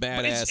this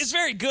badass. But it's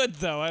very good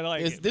though. I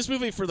like it. This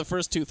movie for the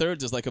first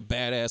 2/3 is like a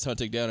badass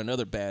hunting down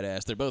another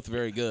badass. They're both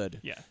very good.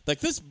 Yeah. But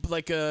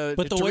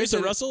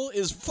Teresa Russell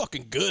is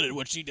fucking good at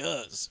what she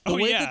does. The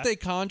way that they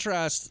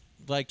contrast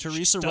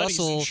Teresa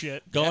Russell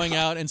going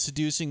out and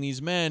seducing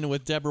these men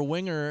with Debra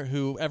Winger,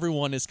 who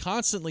everyone is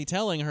constantly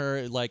telling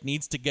her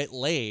needs to get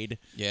laid.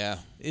 Yeah,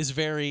 is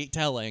very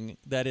telling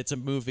that it's a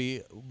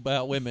movie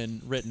about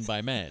women written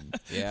by men.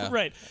 Yeah,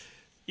 right.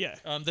 Yeah,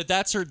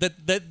 that's her.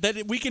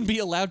 That we can be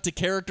allowed to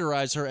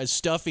characterize her as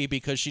stuffy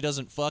because she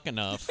doesn't fuck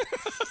enough.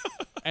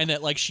 And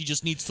that she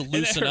just needs to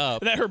loosen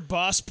up. That her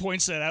boss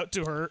points that out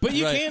to her. But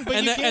you can. But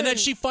and that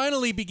she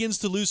finally begins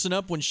to loosen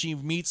up when she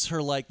meets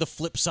her the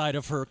flip side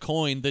of her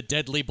coin, the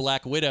deadly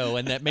Black Widow,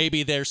 and that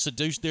maybe they're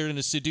going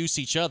to seduce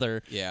each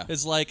other. Yeah,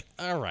 it's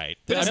all right.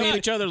 But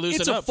each other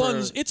loosen up.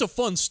 It's a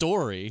fun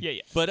story.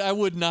 Yeah. But I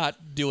would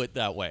not do it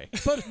that way.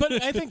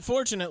 But I think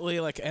fortunately,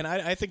 and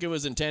I think it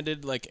was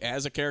intended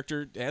as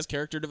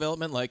character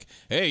development.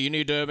 Hey, you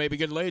need to maybe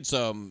get laid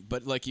some.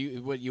 But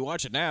you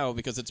watch it now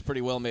because it's a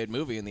pretty well made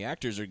movie and the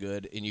actors are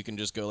good, and you can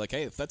just go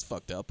hey, that's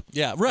fucked up.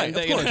 Yeah, right. And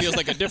it feels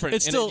like a different.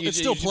 it still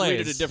plays.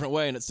 Read it a different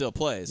way, and it still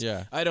plays.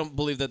 Yeah. I don't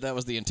believe that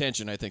was the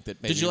intention. I think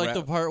that. Maybe Did you like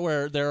the part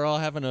where they're all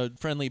having a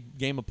friendly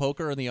game of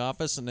poker in the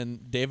office, and then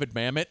David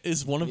Mamet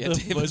is one of one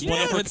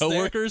of her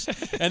coworkers,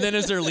 and then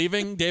as they're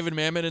leaving, David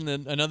Mamet and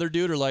then another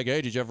dude are like,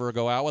 "Hey, did you ever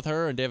go out with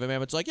her?" And David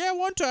Mamet's like, "Yeah,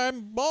 one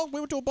time. We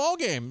went to a ball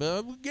game.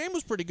 The game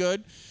was pretty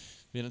good."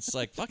 And it's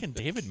like, fucking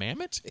David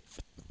Mamet?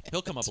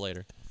 He'll come up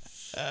later.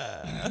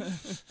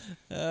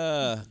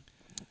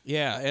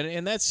 Yeah,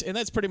 and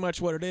that's pretty much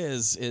what it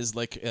is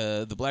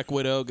the Black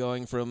Widow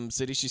going from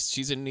city.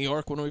 She's in New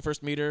York when we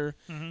first meet her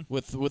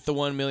with the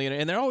 $1 million,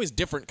 and they're always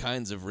different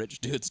kinds of rich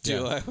dudes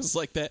too. Yeah. I was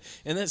like that,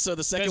 and then so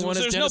the second one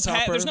is Dennis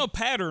Hopper. There's no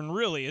pattern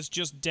really. It's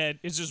just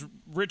it's just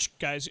rich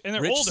guys, and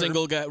they're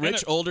older,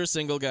 older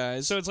single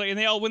guys. So it's and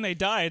they all when they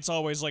die, it's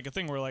always a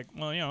thing where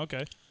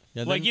okay,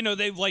 yeah,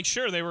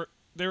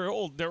 They're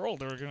old. They're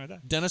gonna die.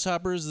 Dennis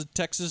Hopper is the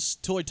Texas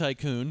toy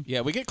tycoon.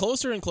 Yeah, we get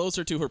closer and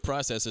closer to her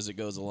process as it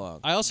goes along.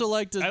 I also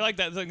like I like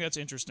that. I think that's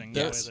interesting.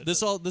 Yes.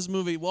 This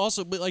movie will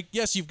also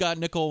yes, you've got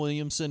Nicole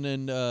Williamson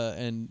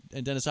and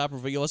Dennis Hopper,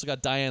 but you also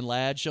got Diane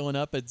Ladd showing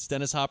up as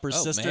Dennis Hopper's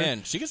sister. Oh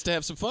man, she gets to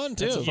have some fun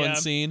too. That's a fun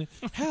scene.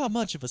 How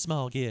much of a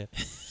small gift?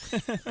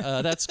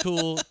 That's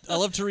cool. I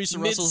love Teresa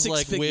Russell's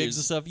wigs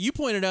and stuff. You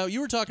pointed out, you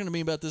were talking to me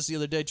about this the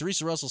other day.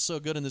 Teresa Russell's so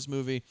good in this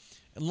movie.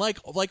 And like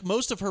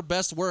most of her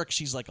best work,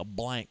 she's like a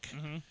blank.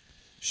 Mm-hmm.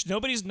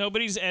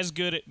 Nobody's as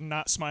good at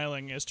not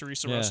smiling as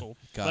Teresa Russell.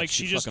 God,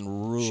 she just fucking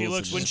rules. She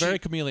looks she's very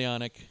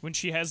chameleonic. When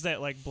she has that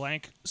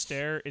blank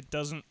stare, it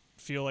doesn't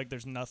feel like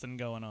there's nothing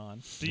going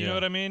on. Do you know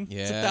what I mean?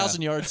 Yeah. It's a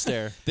 1,000-yard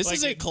stare. This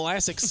is a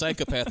classic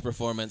psychopath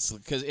performance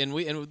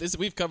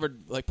we've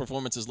covered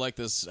performances like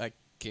this. I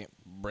can't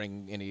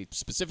bring any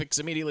specifics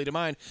immediately to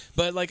mind,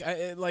 but like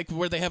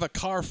where they have a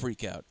car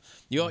freak out.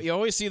 You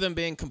always see them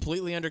being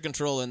completely under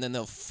control, and then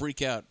they'll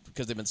freak out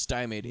because they've been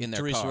stymied in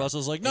their Teresa car.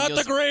 Russell's like, not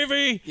the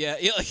gravy! Yeah,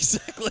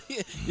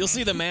 exactly. You'll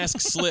see the mask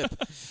slip,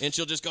 and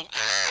she'll just go,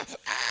 ah,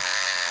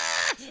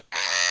 ah, ah.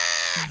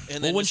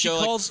 And then when she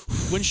like,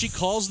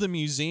 calls the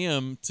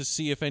museum to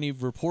see if any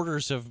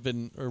reporters have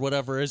been or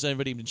whatever, has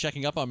anybody been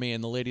checking up on me,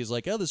 and the lady's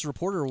like, oh, this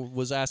reporter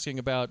was asking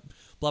about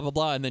blah blah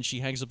blah, and then she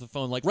hangs up the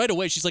phone like right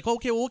away. She's like,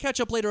 okay, well, we'll catch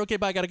up later. Okay,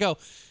 bye, I gotta go.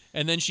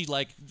 And then she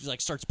like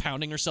starts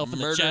pounding herself in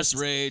the chest.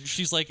 Rage.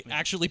 She's like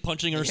actually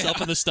punching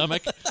herself in the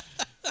stomach.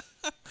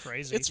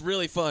 Crazy. It's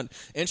really fun,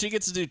 and she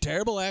gets to do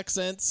terrible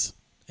accents,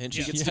 and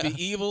she gets to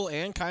be evil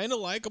and kind of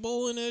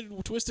likable in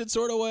a twisted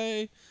sort of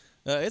way.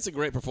 It's a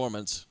great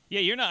performance.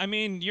 Yeah, you're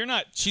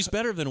not. She's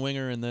better than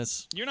Winger in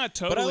this. You're not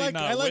totally.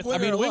 I like Winger. I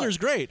mean, a lot. Winger's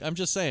great. I'm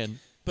just saying.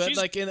 But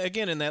like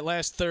in that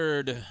last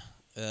third,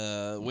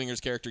 Winger's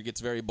character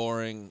gets very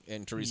boring,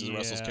 and Teresa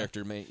Russell's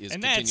character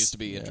continues to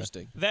be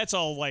interesting. That's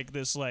all like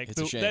this. Like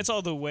It's a shame. that's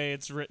all the way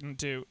it's written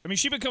too. I mean,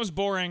 she becomes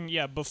boring.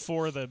 Yeah,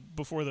 before the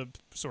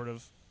sort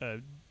of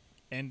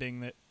ending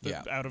that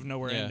out of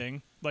nowhere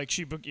ending. Like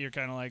you're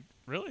kind of like,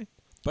 really.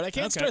 But I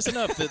can't stress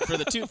enough that for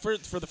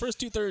the first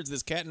 2/3,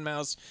 this cat and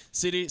mouse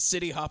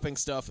city hopping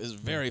stuff is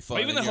very fun.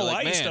 Even the And you're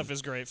Hawaii like, man, stuff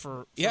is great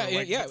for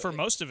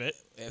most of it.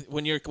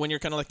 When you're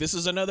kind of like, this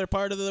is another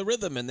part of the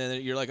rhythm, and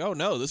then you're like, oh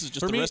no, this is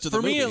just the rest of the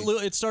movie. movie. For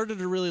me, it started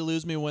to really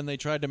lose me when they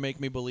tried to make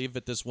me believe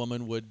that this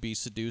woman would be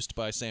seduced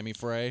by Sammy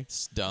Frey.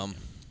 It's dumb.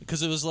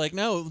 Because it was like,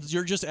 no,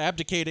 you're just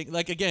abdicating.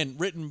 Like, again,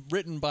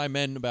 written by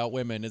men about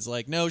women. It's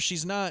like, no,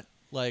 she's not.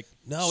 Like,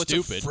 no,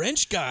 stupid. It's a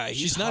French guy.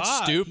 She's not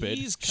hot. stupid.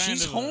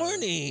 She's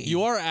horny.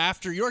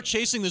 You're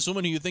chasing this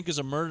woman who you think is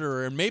a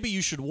murderer, and maybe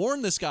you should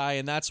warn this guy,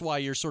 and that's why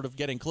you're sort of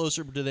getting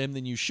closer to them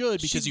than you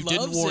should, because you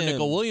didn't warn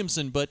Nicole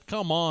Williamson. But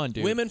come on,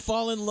 dude. Women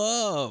fall in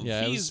love.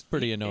 Yeah, it was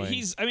pretty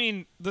annoying. I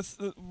mean,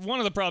 one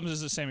of the problems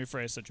is that Sammy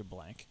Frey is such a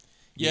blank.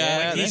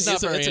 Yeah, he's not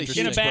very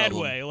interesting. In a bad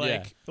way.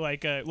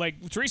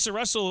 Like Teresa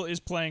Russell is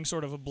playing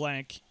sort of a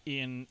blank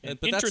in an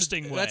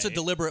interesting way. That's a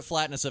deliberate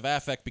flatness of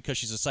affect because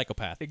she's a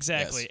psychopath.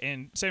 Exactly. Yes.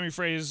 And Sammy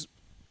Frey's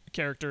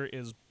character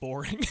is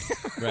boring.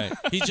 Right.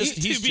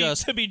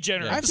 To be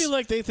generous. I feel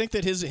like they think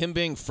that him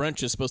being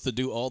French is supposed to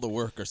do all the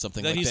work or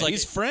something like that.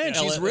 He's French.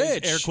 He's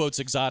rich. Air quotes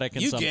exotic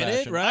in you some get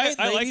fashion. it, right?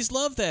 Ladies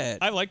love that.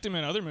 I liked him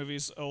in other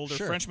movies, older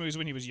French movies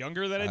when he was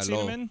younger that I'd seen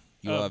him in.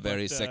 You are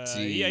very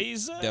sexy.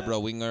 He's Debra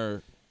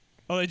Winger.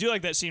 Oh, they do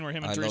like that scene where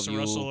him and Teresa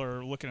Russell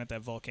are looking at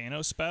that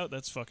volcano spout.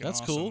 That's fucking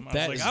awesome. Cool.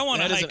 I was like, I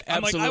want to hike.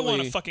 I'm like, I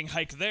want to fucking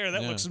hike there.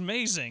 That looks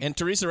amazing. And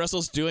Teresa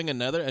Russell's doing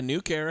a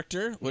new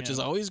character, which is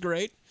always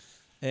great.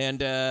 And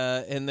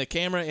the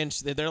camera, and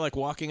they're like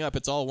walking up.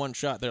 It's all one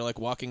shot. They're like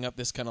walking up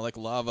this kind of like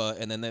lava,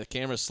 and then the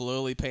camera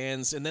slowly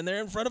pans, and then they're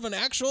in front of an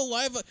actual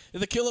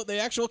the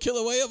actual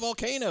Kilauea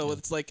volcano.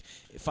 It's like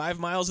 5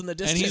 miles in the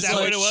distance. And is that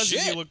what it was?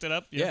 You looked it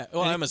up? Yeah.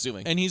 Well, I'm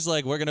assuming. And he's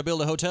like, we're gonna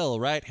build a hotel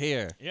right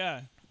here.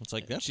 Yeah. It's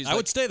like, I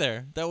would stay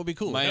there. That would be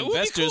cool. My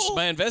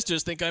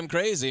investors think I'm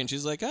crazy, and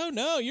she's like, "Oh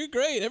no, you're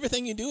great.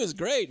 Everything you do is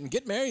great, and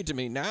get married to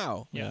me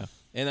now." Yeah,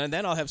 and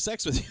then I'll have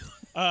sex with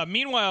you.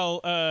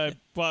 Meanwhile,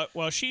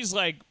 while she's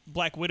like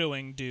Black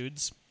Widowing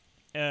dudes,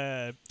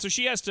 so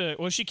she has to.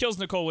 Well, she kills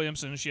Nicole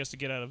Williamson, and she has to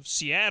get out of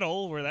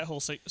Seattle, where that whole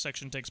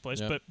section takes place.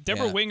 Yep. But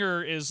Debra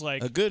Winger is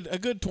like a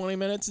good 20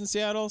 minutes in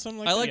Seattle, something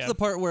like that. I like the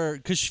part where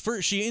because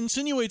she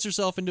insinuates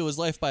herself into his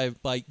life by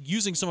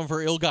using some of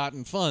her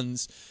ill-gotten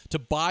funds to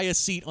buy a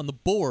seat on the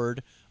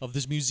board of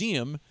this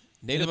museum.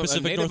 Native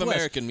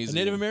American museum. A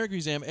Native American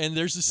museum, and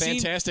there's a scene.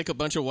 Fantastic, a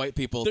bunch of white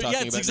people talking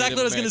about it's exactly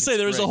what I was going to say.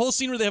 There's a whole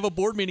scene where they have a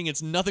board meeting.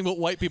 It's nothing but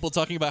white people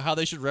talking about how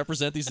they should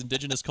represent these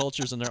indigenous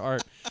cultures in their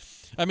art.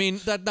 I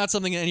mean, that's not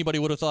something that anybody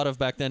would have thought of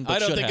back then. But I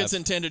don't think it's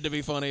intended to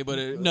be funny, but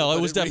it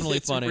was definitely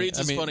funny. It reads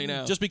as funny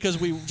now. Just because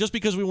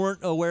we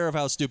weren't aware of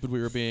how stupid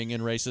we were being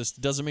and racist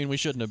doesn't mean we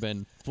shouldn't have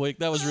been. Boy,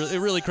 that was it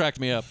really cracked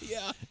me up.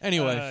 Yeah.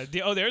 Anyway,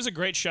 there's a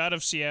great shot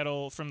of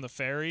Seattle from the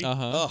ferry.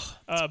 But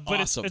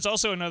awesome. It's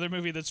also another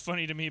movie that's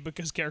funny to me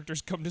because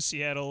characters come to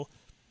Seattle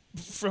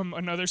from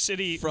another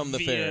city from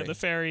via the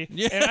ferry.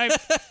 Yeah.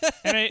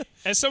 And I,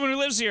 as someone who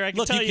lives here, I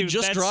can tell you can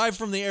just drive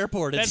from the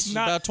airport. It's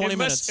about 20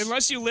 minutes.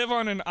 Unless you live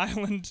on an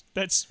island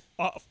that's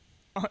off,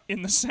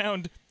 in the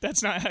Sound,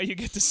 that's not how you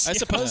get to Seattle. I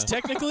suppose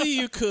technically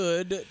you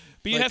could,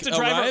 but you'd have to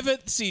arrive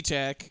at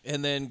SeaTac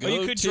and then go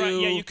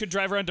you could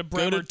drive around to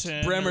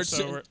Bremerton.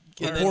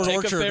 And Port then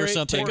Orchard or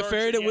something. Take a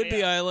ferry to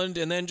Whidbey Island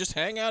and then just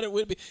hang out at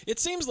Whidbey. It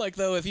seems like,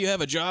 though, if you have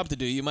a job to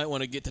do, you might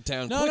want to get to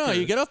town quicker. No,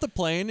 you get off the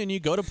plane and you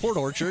go to Port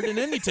Orchard and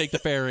then you take the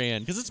ferry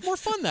in because it's more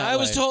fun that way. I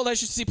was told I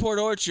should see Port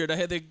Orchard.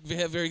 They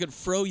have very good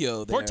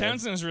froyo there. Port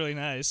Townsend is really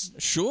nice.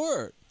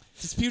 Sure.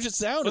 It's Puget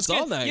Sound. It's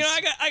all nice. You know,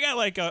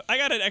 I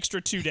got an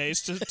extra 2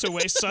 days to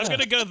waste, so I'm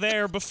gonna go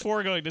there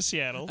before going to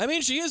Seattle. I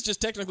mean, she is just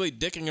technically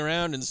dicking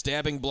around and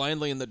stabbing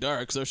blindly in the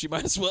dark, so she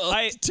might as well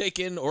take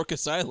in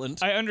Orcas Island.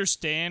 I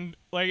understand,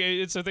 like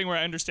it's a thing where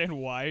I understand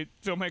why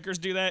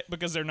filmmakers do that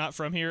because they're not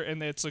from here,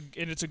 and it's a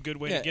good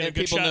way to get a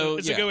good shot.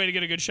 It's a good way to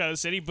get a good shot of the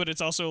city, but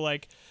it's also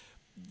like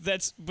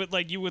but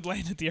like you would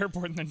land at the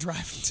airport and then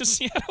drive to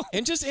Seattle.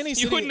 And just any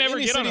city, you would never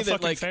any get on city a that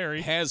fucking like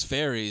ferry. has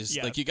ferries.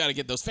 Yeah. Like you got to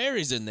get those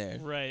ferries in there.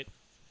 Right.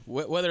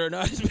 Whether or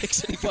not it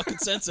makes any fucking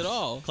sense at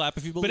all. Clap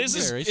if you believe is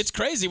this- ferries. It's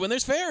crazy when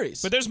there's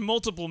ferries. But there's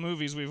multiple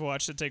movies we've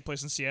watched that take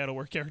place in Seattle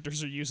where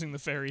characters are using the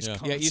ferries Yeah.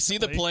 constantly. Yeah, you see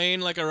the plane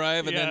like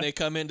arrive and Yeah. then they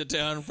come into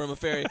town from a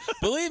ferry.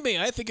 Believe me,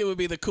 I think it would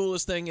be the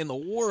coolest thing in the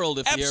world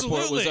if the airport was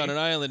Absolutely. on an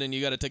island and you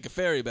got to take a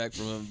ferry back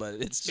from them. But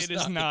it's just It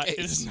is not. not. The It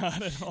case. is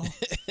not at all.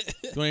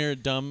 You want to hear a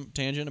dumb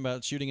tangent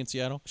about shooting in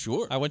Seattle?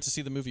 Sure. I went to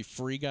see the movie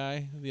Free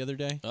Guy the other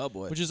day. Oh,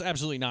 boy. Which is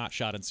absolutely not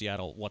shot in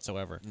Seattle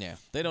whatsoever. Yeah,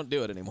 they don't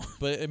do it anymore.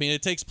 But I mean,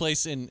 it takes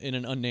place in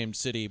an unnamed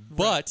city.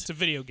 But It's a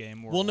video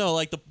game world. well, no,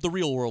 like the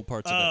real world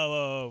parts of it.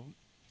 Oh,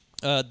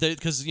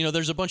 Because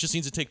there's a bunch of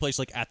scenes that take place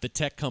like at the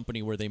tech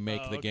company where they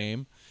make the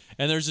game,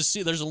 and there's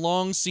a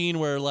long scene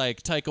where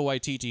like Taika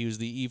Waititi, who's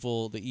the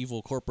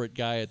evil corporate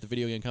guy at the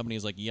video game company,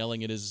 is like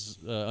yelling at his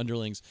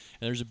underlings,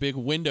 and there's a big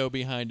window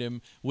behind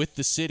him with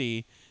the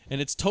city, and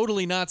it's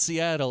totally not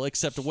Seattle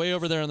except way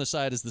over there on the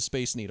side is the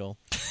Space Needle.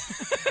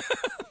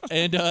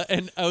 and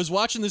I was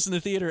watching this in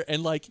the theater,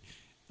 and like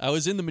I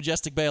was in the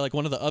Majestic Bay, like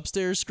one of the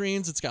upstairs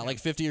screens. It's got like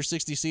 50 or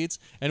 60 seats,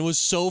 and it was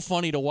so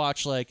funny to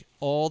watch like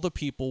all the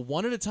people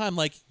one at a time.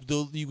 Like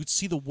you would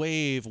see the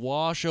wave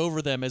wash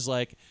over them as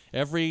like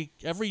every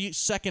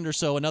second or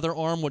so another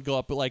arm would go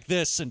up like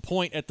this and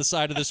point at the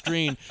side of the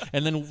screen,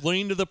 and then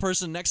lean to the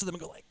person next to them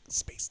and go like,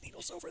 "Space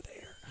Needle's over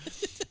there."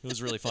 It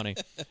was really funny.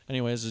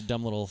 Anyway, this is a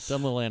dumb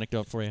little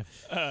anecdote for you.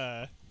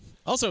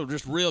 Also,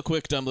 just real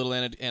quick, dumb little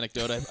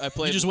anecdote. I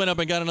played. You just went up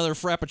and got another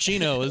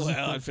Frappuccino. Well,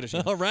 I'm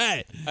finishing. All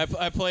right.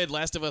 I played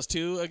Last of Us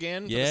 2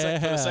 again. Yeah.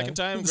 For the second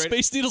time. The Great.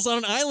 Space Needle's on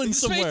an island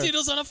somewhere. Space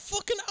Needle's on a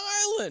fucking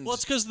island. Well,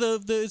 it's because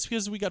it's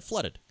because we got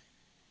flooded.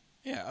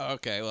 Yeah.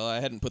 Okay. Well, I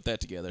hadn't put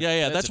that together.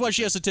 Yeah. That's why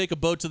she has to take a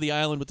boat to the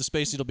island with the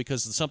Space Needle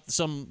because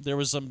there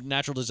was some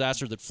natural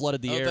disaster that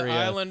flooded the area. The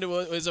island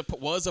was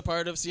a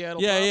part of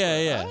Seattle.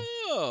 Yeah.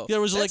 Oh,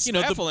 There was that's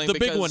baffling the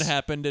big because- one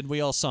happened and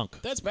we all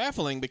sunk. That's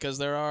baffling because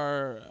there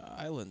are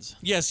islands.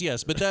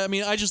 Yes, but that, I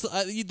mean,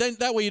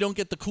 that way you don't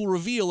get the cool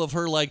reveal of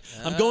her like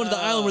I'm going to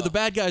the island where the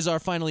bad guys are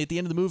finally at the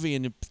end of the movie,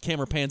 and the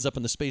camera pans up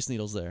and the Space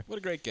Needle's there. What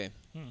a great game.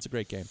 It's a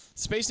great game.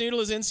 Space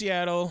Needle is in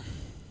Seattle.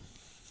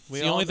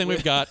 It's the only thing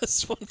we've got.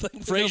 That's one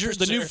thing. Frasier,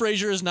 the new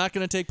Frasier is not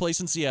going to take place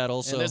in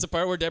Seattle. So And there's a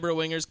part where Debra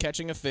Winger's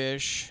catching a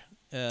fish.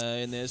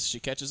 In this, she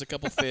catches a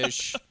couple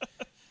fish,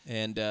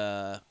 and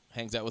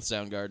hangs out with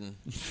Soundgarden.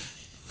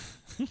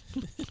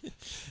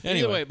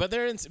 Anyway, but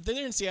they're in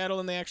Seattle,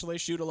 and they actually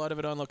shoot a lot of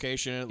it on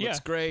location. It looks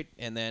great,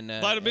 and then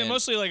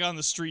mostly like on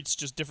the streets,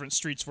 just different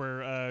streets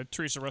where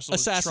Teresa Russell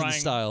Assassin is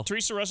trying. style.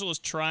 Teresa Russell is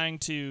trying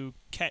to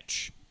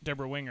catch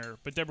Debra Winger,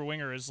 but Debra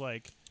Winger is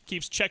like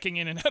keeps checking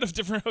in and out of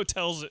different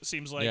hotels. It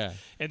seems like, yeah.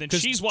 And then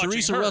 'Cause she's watching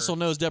Teresa her, Russell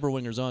knows Debra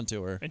Winger's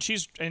onto her,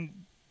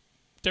 and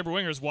Debra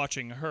Winger's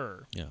watching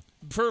her. Yeah.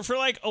 For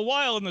like a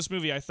while in this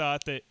movie, I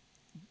thought that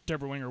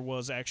Debra Winger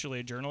was actually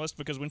a journalist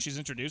because when she's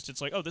introduced, it's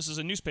like, oh, this is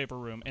a newspaper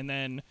room, and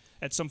then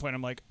at some point,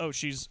 I'm like, oh,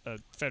 she's a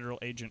federal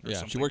agent or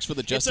something. She works for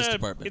the Justice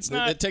Department. It's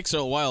not. It takes her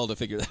a while to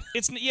figure that.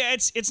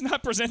 It's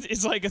not presented.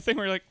 It's like a thing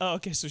where you're like, oh,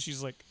 okay, so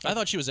she's like. I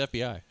thought she was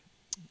FBI.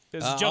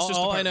 It's Justice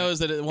all I Department. know is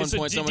that at one It's a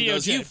point someone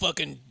goes, DOJ. "You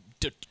fucking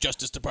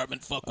Justice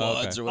Department fuckwads," okay.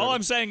 or whatever. All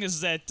I'm saying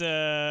is that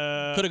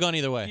Could have gone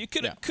either way.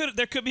 you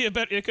there could be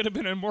it could have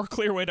been a more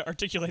clear way to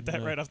articulate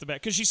that right off the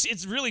bat because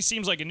it really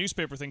seems like a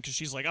newspaper thing because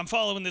she's like, I'm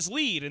following this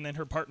lead, and then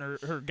her partner,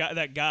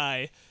 that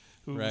guy.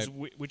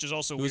 Which is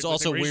also who's weird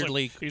also with her,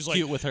 weirdly he's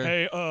cute like, with her.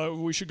 Hey,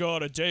 we should go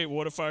on a date.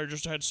 What if I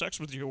just had sex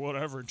with you or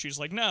whatever? And she's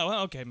like,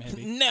 no, okay,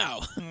 maybe.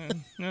 No.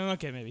 No,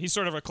 okay, maybe. He's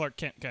sort of a Clark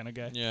Kent kind of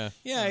guy. Yeah.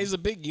 Yeah, he's a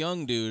big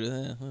young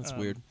dude. That's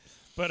weird.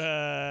 But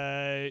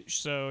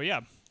so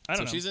yeah. I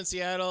don't know. She's in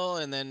Seattle,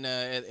 and then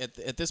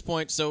at this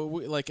point,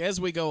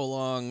 as we go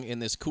along in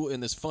this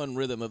fun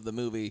rhythm of the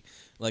movie,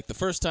 like the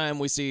first time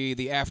we see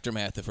the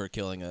aftermath of her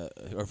killing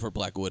or for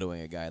Black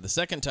Widowing a guy. The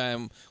second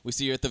time we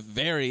see her at the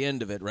very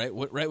end of it, right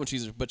when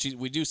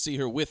we do see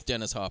her with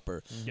Dennis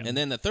Hopper, and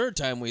then the third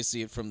time we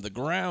see it from the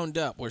ground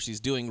up, where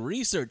she's doing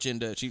research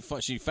into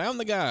she found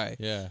the guy,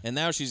 and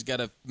now she's got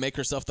to make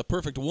herself the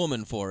perfect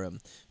woman for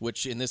him,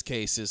 which in this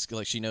case is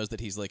like she knows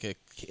that he's like a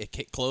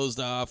closed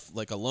off,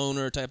 like a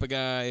loner type of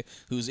guy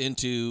who's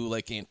into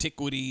like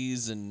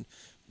antiquities and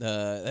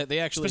they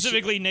actually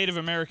specifically Native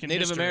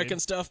American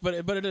stuff. But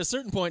at a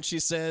certain point, she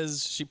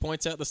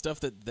points out the stuff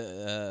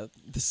that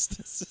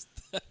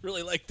I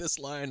really like this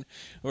line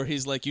where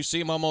he's like, "You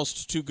seem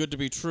almost too good to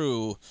be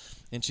true."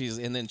 And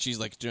then she's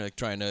like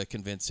trying to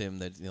convince him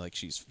that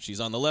she's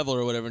on the level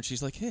or whatever, and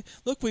she's like, "Hey,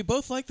 look, we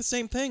both like the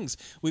same things.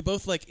 We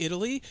both like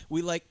Italy.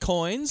 We like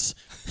coins."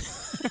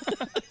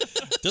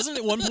 Doesn't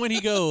at one point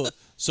he go,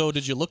 "So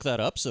did you look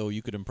that up so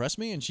you could impress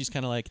me?" And she's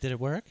kind of like, "Did it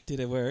work? Did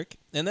it work?"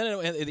 And then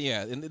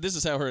and this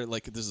is how her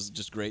this is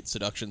just great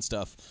seduction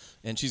stuff,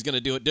 and she's gonna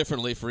do it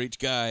differently for each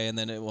guy. And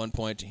then at one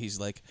point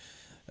he's like,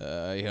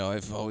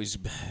 I've always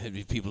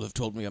people have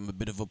told me I'm a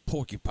bit of a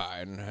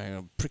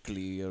porcupine,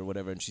 prickly or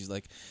whatever. And she's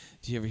like,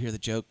 "Do you ever hear the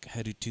joke?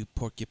 How do two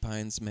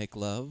porcupines make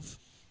love?"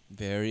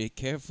 very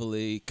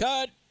carefully.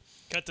 Cut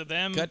to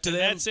them. Cut to and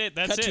them. That's it.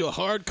 That's cut it. to a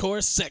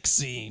hardcore sex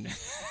scene.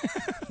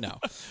 No,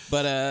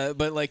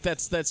 but like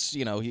that's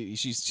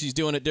she's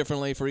doing it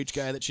differently for each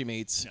guy that she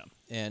meets. Yeah.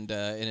 And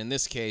in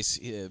this case,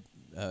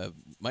 Bob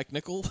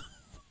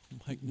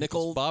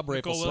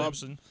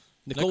Williamson.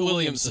 Nicole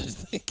Williamson, I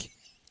think,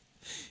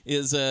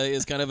 is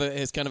kind of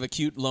a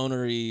cute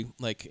lonery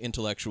like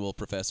intellectual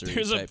professor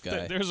type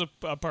guy. There's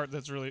a part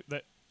that's really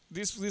that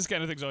these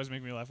kind of things always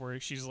make me laugh. Where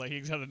she's like,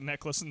 he's got a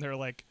necklace and they're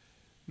like.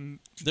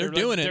 They're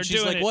doing it.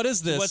 She's like, "What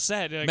is this? What's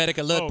that?" Like, medic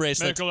alert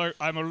bracelet.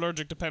 I'm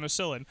allergic to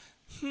penicillin.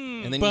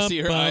 And then you see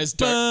her eyes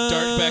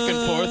dart back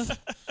and forth.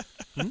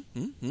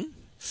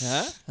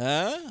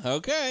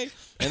 Okay.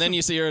 And then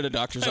you see her at a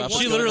doctor's office.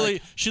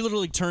 She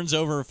literally turns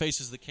over and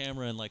faces the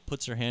camera and like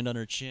puts her hand on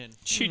her chin.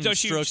 She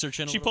strokes her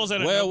chin. She pulls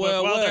out a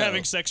notebook while they're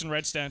having sex and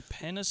writes down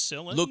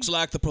penicillin. Looks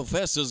like the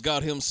professor's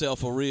got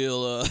himself a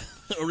real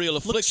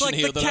affliction like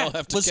here the that I'll cat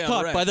have to was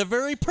counteract. caught by the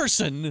very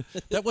person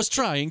that was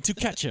trying to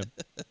catch him.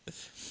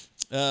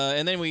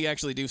 And then we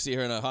actually do see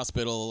her in a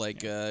hospital, like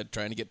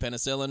trying to get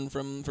penicillin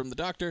from the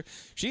doctor.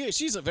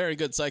 She's a very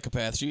good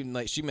psychopath.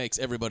 She makes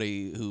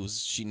everybody who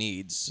she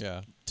needs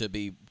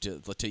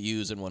to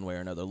use in one way or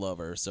another love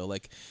her. So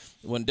like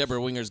when Debra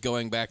Winger's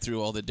going back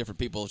through all the different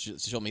people,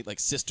 she'll meet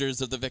like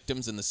sisters of the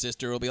victims, and the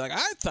sister will be like,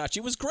 "I thought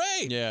she was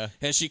great. Yeah,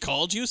 has she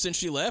called you since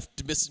she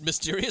left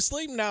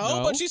mysteriously?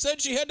 No, but she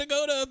said she had to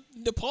go to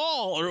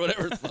Nepal or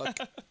whatever the fuck."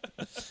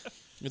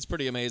 It's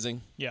pretty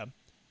amazing. Yeah.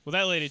 Well,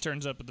 that lady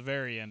turns up at the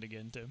very end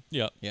again too.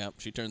 Yeah. Yeah,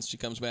 she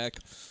comes back.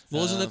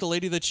 Well, isn't that the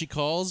lady that she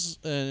calls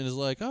and is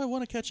like, "Oh, I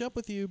want to catch up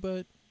with you,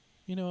 but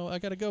I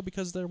got to go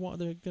because they're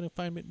gonna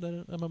find me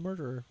that I'm a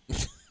murderer."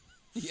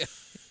 Yeah.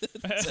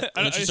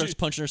 And then she starts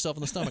punching herself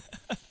in the stomach.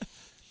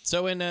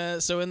 So in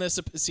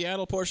the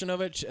Seattle portion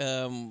of it,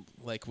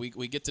 like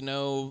we get to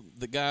know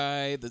the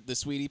guy, the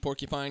sweetie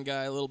porcupine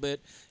guy a little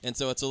bit, and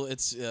so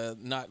it's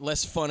not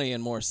less funny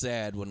and more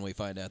sad when we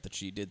find out that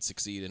she did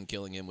succeed in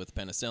killing him with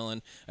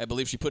penicillin. I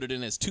believe she put it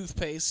in his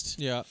toothpaste.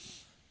 Yeah.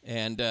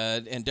 And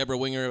Debra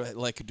Winger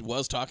like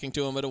was talking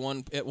to him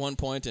at one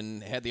point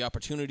and had the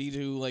opportunity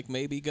to like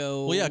maybe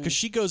go. Well, yeah, because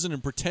she goes in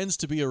and pretends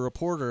to be a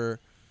reporter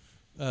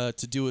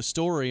to do a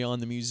story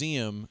on the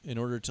museum in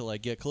order to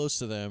like get close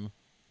to them.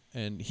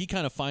 And he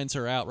kind of finds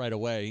her out right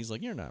away. He's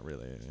like, "You're not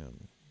really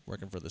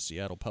working for the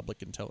Seattle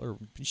Public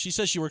Intelligence." She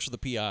says she works for the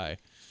PI.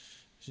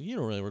 She's like, "You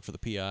don't really work for the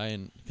PI,"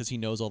 and because he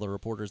knows all the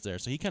reporters there,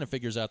 so he kind of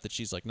figures out that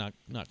she's like not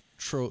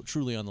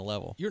truly on the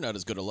level. You're not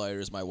as good a liar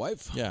as my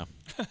wife. Yeah.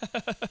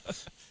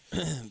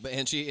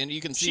 and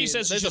you can see she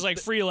says she's like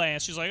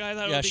freelance. She's like, "I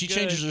thought." Yeah, it would be she good.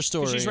 changes her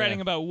story. She's writing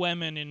about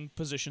women in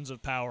positions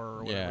of power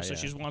or whatever. Yeah, so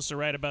she wants to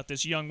write about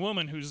this young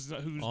woman who's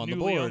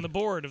newly on the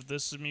board of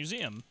this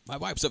museum. My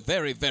wife's a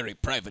very, very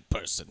private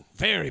person.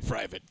 Very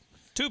private.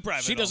 Too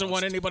private. She doesn't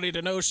want almost. anybody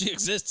to know she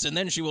exists, and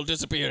then she will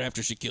disappear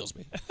after she kills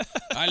me.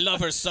 I love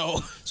her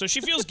so. So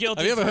she feels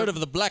guilty. Have you ever heard of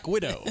the Black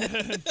Widow?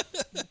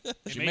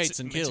 She mates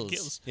and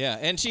kills. Yeah,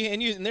 and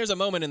there's a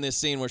moment in this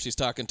scene where she's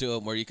talking to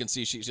him where you can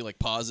see she like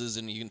pauses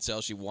and you can tell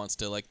she wants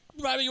to like,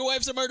 "Your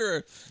wife's a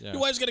murderer. Yeah.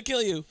 Your wife's gonna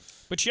kill you."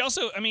 But she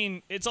also,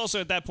 it's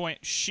also at that point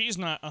she's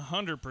not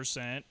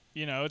 100%.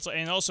 It's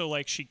and also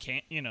like she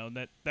can't.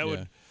 That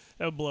would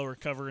blow her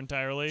cover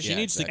entirely. She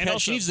needs to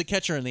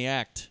catch her in the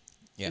act.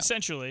 Yeah.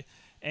 Essentially.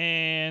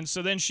 And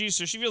so then she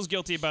feels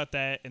guilty about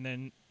that, and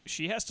then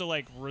she has to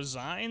like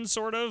resign,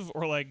 sort of,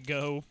 or like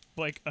go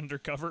like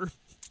undercover.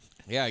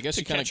 Yeah, I guess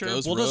she kind of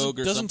goes well, rogue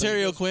or doesn't something.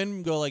 Terry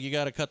O'Quinn go like, "You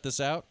got to cut this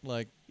out"?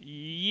 Like,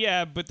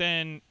 yeah, but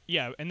then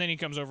and then he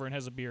comes over and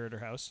has a beer at her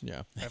house.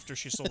 Yeah, after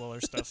she sold all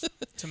her stuff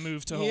to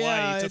move to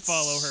Hawaii to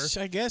follow her.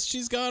 I guess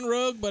she's gone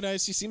rogue, but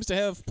she seems to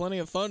have plenty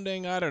of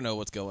funding. I don't know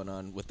what's going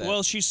on with that.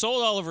 Well, she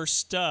sold all of her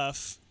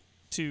stuff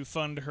to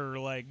fund her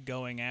like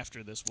going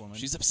after this woman.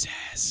 She's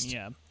obsessed.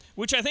 Yeah.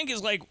 Which I think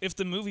is like if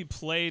the movie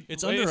played.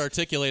 It's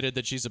under-articulated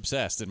that she's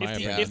obsessed, in my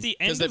opinion. If the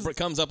end because it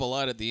comes up a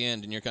lot at the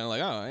end, and you're kind of like,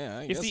 "Oh yeah,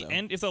 I guess so."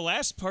 If the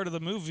last part of the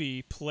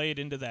movie played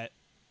into that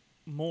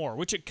more,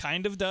 which it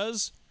kind of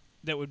does,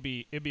 it'd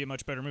be a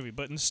much better movie.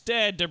 But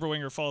instead, Debra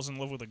Winger falls in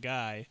love with a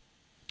guy,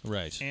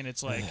 right? And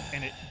it's like,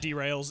 and it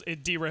derails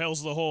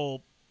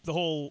the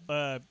whole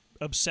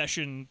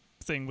obsession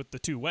thing with the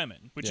two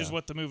women, which is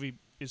what the movie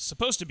is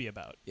supposed to be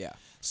about. Yeah.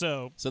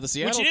 So the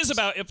Seattle, which it is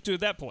about up to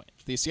that point.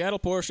 The Seattle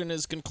portion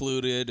is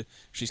concluded.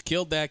 She's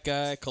killed that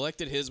guy,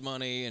 collected his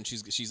money, and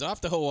she's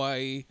off to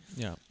Hawaii.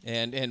 Yeah.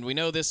 And we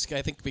know this,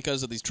 I think,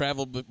 because of these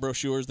travel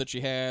brochures that she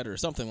had or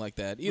something like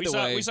that. Either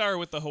way, we saw her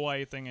with the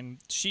Hawaii thing,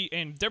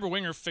 and Debra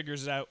Winger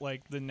figures it out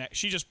like the next.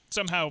 She just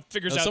somehow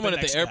figures out someone the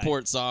at next the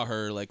airport guy. saw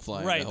her like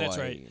flying to Hawaii. That's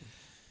right.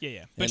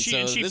 Yeah. But and she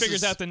so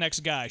figures out the next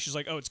guy. She's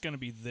like, "Oh, it's going to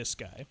be this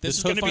guy. This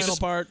is going the to be final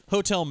part.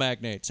 Hotel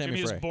magnate,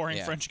 Sammy Frey. This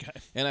boring French guy."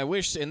 And I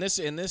wish, and this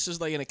is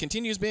like, and it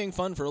continues being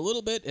fun for a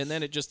little bit, and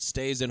then it just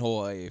stays in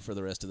Hawaii for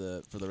the rest of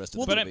the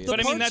movie. But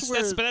I mean,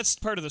 that's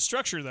part of the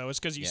structure though. Is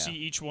because you see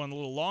each one a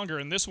little longer,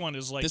 and this one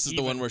is like this is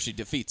the one where she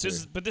defeats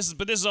her. But this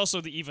is also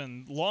the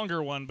even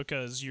longer one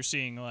because you're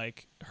seeing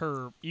like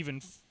her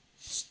even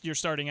you're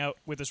starting out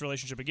with this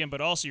relationship again,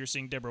 but also you're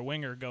seeing Debra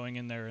Winger going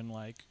in there and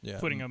like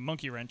putting a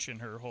monkey wrench in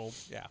her whole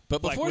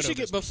But Black Widow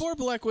before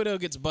Black Widow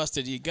gets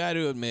busted, you got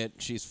to admit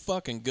she's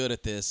fucking good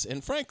at this,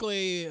 and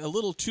frankly, a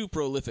little too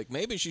prolific.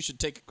 Maybe she should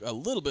take a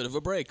little bit of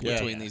a break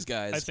between these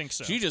guys. I think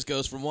so. She just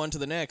goes from one to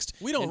the next.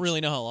 We don't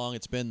really know how long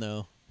it's been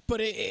though. But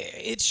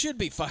it should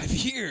be 5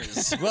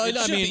 years. Well,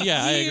 I mean,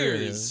 I agree with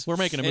you. years. We're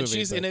making a movie.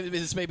 And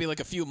it's maybe like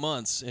a few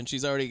months, and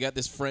she's already got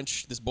this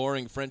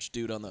boring French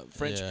dude on the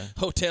French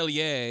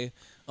hotelier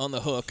on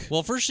the hook.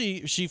 Well, first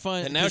she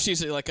finds, and now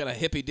she's like kind of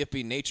hippy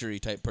dippy naturey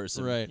type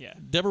person. Right. Yeah.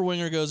 Debra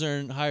Winger goes there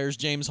and hires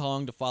James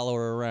Hong to follow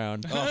her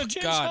around. Oh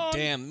James God Hong.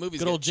 damn! Movie's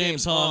Good got old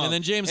James Hong. And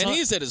then Hong,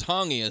 he's at his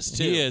hongiest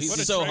too. He is. He's What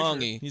a so treasure.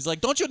 hongy. He's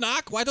like, "Don't you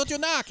knock? Why don't you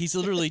knock?" He's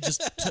literally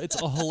just it's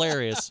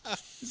hilarious.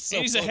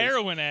 and he's a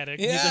heroin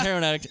addict. Yeah. He's a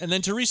heroin addict. And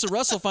then Teresa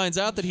Russell finds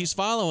out that he's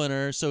following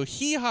her, so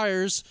he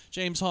hires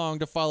James Hong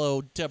to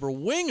follow Debra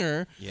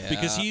Winger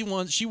because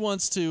she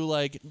wants to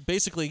like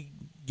basically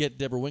get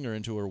Debra Winger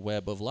into her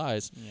web of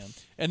lies. Yeah.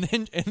 And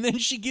then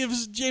she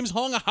gives James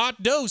Hong a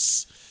hot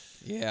dose.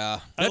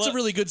 Yeah. That's a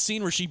really good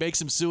scene where she makes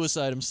him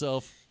suicide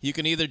himself. You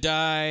can either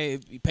die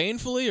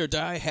painfully or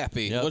die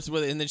happy. Yep.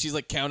 And then she's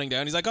like counting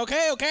down. He's like,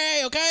 okay,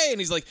 and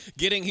he's like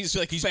He's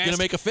gonna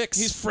make a fix.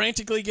 He's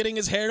frantically getting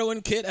his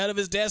heroin kit out of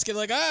his desk and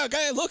like,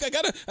 okay, look, I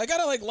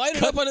gotta like light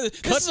it up on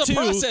it. This is a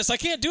process. I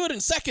can't do it in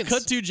seconds.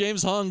 Cut to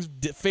James Hong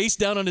face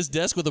down on his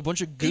desk with a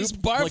bunch of goop. He's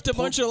barfed a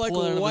bunch of like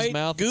pulling out of white his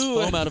mouth. goo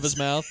It's foam out of his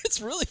mouth.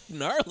 It's really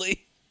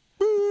gnarly.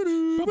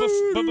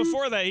 But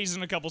before that, he's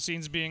in a couple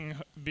scenes being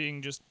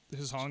just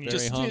his hongy.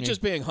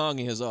 Just being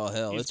hongy as all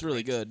hell. It's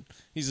really good.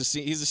 He's a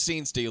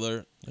scene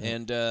stealer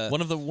and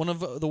one of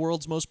the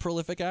world's most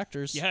prolific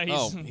actors. Yeah.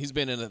 He's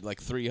been in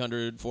like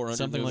 300, 400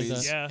 Something movies.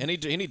 like that. Yeah. And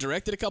he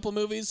directed a couple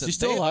movies. Is he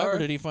still alive, or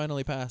did he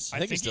finally pass? I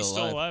think he's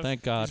still alive.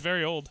 Thank God. He's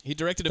very old. He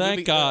directed a Thank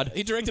movie. God.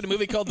 He directed a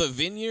movie called The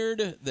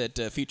Vineyard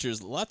that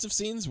features lots of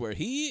scenes where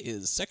he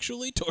is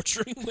sexually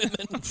torturing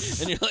women,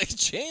 and you're like,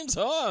 James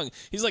Hong.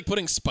 He's like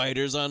putting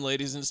spiders on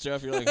ladies and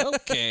stuff. You're like,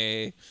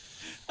 okay.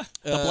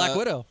 The Black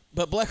Widow.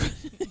 But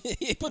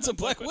he puts a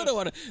Black Widow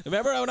on it.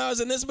 Remember when I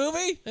was in this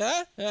movie?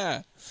 Huh?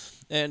 Yeah.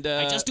 And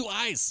I just do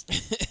eyes.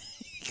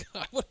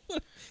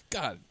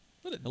 God,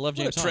 what I love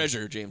James a Hong.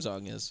 treasure James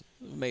Hong is.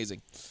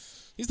 Amazing.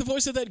 He's the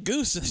voice of that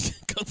goose in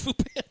Kung Fu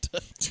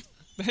Panda.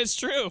 That's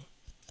true.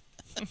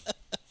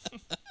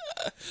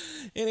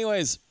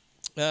 Anyways,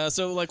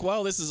 so like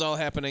while this is all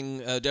happening,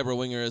 Debra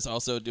Winger is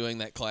also doing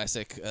that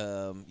classic,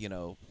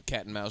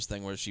 cat and mouse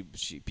thing where she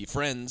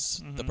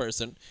befriends the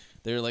person.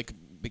 They're like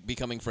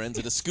becoming friends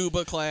at a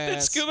scuba class.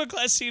 That scuba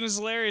class scene is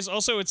hilarious.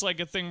 Also, it's like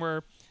a thing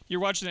where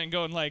you're watching it and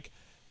going like,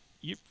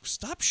 "You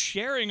stop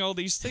sharing all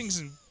these things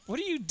and." What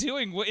are you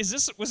doing? Was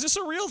this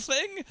a real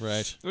thing?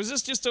 Right. Was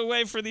this just a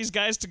way for these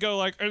guys to go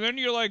like, and then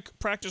you like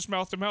practice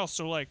mouth to mouth?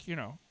 So like,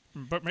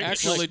 but make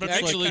Actually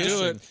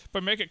do it.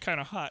 But make it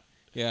kind of hot.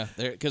 Yeah,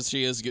 because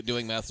she is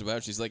doing math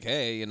about. She's like,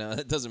 hey,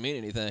 that doesn't mean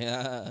anything.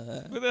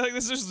 But like,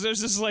 there's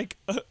this like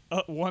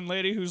one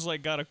lady who's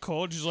like got a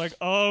cold. She's like,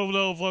 oh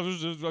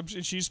no,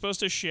 she's supposed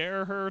to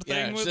share her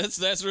thing with.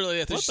 That's really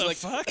it. What She's the like,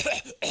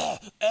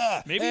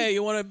 fuck? Maybe hey,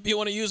 you want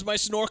to use my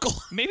snorkel?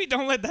 maybe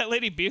don't let that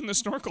lady be in the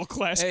snorkel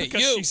class Hey,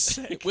 because you she's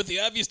sick. with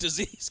the obvious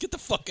disease, get the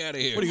fuck out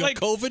of here. What do you got,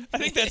 COVID? I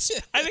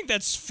think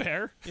that's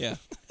fair. Yeah.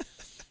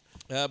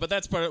 But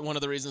that's one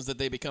of the reasons that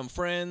they become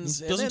friends.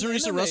 Doesn't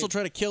Teresa Russell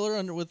try to kill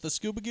her with the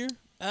scuba gear?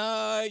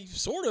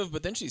 Sort of,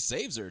 but then she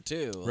saves her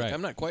too. Like, Right.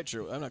 I'm not quite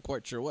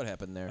sure what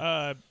happened there.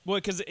 Well,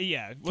 because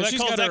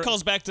that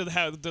calls back to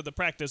the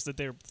practice that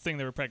they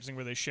were practicing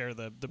where they share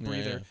the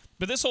breather. Yeah.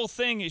 But this whole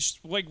thing is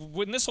like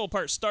when this whole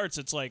part starts,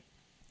 it's like,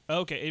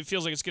 okay, it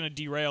feels like it's gonna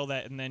derail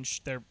that, and then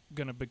they're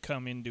gonna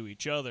become into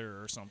each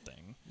other or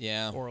something.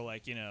 Yeah. Or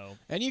like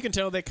And you can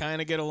tell they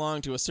kind of get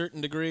along to a certain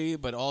degree,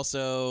 but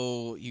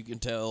also you can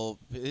tell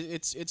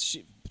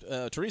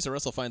Teresa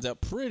Russell finds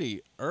out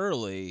pretty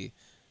early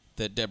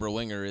that Debra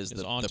Winger is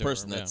the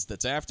person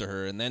that's after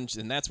her, and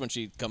that's when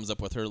she comes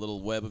up with her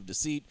little web of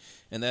deceit,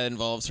 and that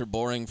involves her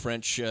boring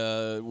French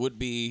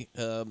would-be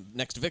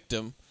next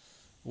victim,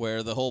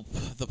 where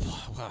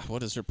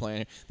what is her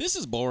plan? This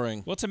is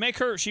boring. Well, to make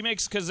her,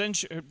 because then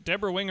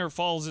Debra Winger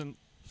falls in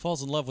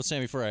love with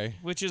Sammy Frey,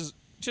 which is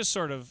just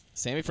sort of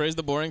Sammy Frey's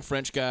the boring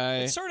French guy.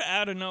 It's sort of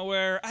out of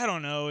nowhere. I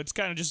don't know. It's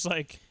kind of just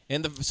like.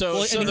 And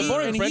the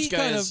boring French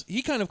guy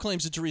he kind of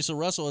claims that Teresa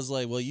Russell is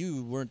like, well,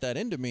 you weren't that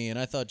into me, and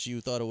I thought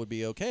you thought it would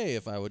be okay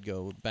if I would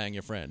go bang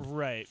your friend.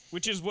 Right,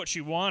 which is what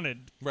she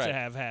wanted to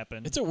have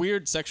happen. It's a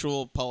weird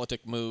sexual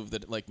politic move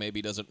that like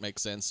maybe doesn't make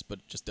sense,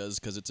 but just does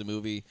because it's a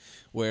movie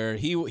where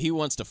he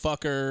wants to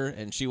fuck her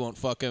and she won't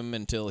fuck him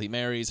until he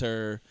marries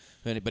her.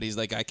 But he's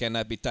like, I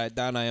cannot be tied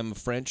down. I am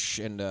French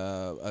and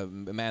a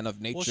man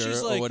of nature, Well,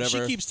 she's like, or whatever.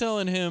 she keeps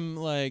telling him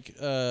like,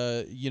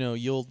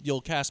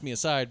 you'll cast me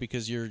aside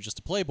because you're just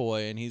a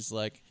playboy, and he's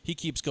like, he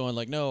keeps going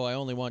like, no, I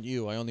only want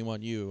you,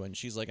 and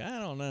she's like, I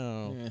don't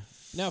know. Yeah.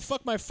 Now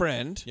fuck my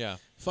friend. Yeah.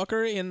 Fuck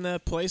her in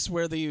the place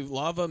where the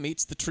lava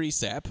meets the tree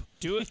sap.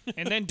 Do it,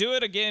 and then do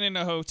it again in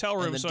a hotel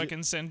room so I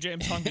can send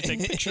James Hong to take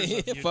pictures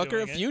of you. Fuck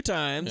her a doing few it.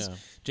 times. Yeah.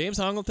 James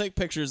Hong will take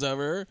pictures of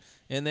her,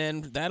 and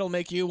then that'll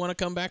make you want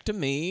to come back to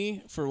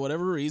me for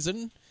whatever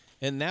reason.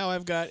 And now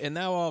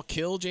I'll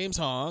kill James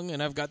Hong,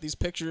 and I've got these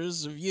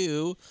pictures of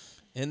you.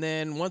 And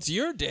then once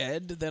you're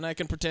dead, then I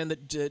can pretend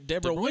that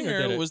Debra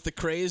Winger was the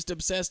crazed,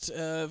 obsessed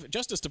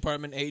Justice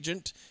Department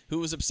agent who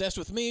was obsessed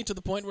with me to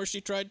the point where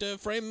she tried to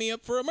frame me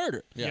up for a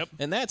murder. Yep.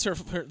 And that's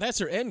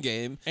her end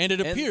game. And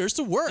it appears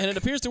to work. And it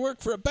appears to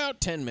work for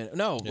about 10 minutes.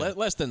 No,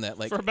 less than that.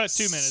 Like For about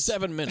 2 minutes.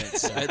 7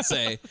 minutes, I'd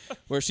say,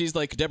 where she's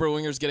like, Debra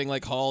Winger's getting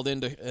like hauled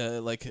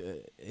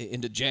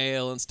into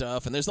jail and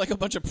stuff. And there's like a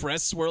bunch of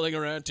press swirling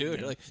around too. And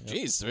you're like,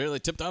 geez, really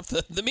tipped off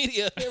the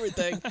media and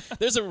everything.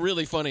 There's a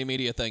really funny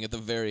media thing at the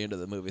very end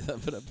of the movie that I'm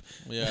gonna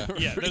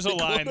Yeah, there's a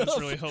line that's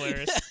really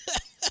hilarious.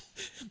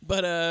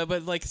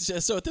 But like,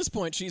 so at this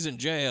point she's in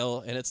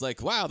jail, and it's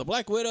like, wow, the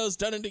Black Widow's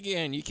done it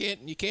again. You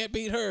can't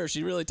beat her.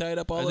 She really tied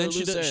up all and her then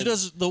loose ends. she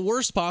does the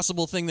worst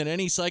possible thing that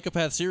any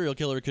psychopath serial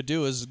killer could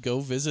do is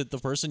go visit the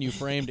person you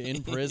framed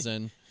in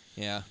prison.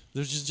 Yeah,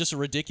 there's just a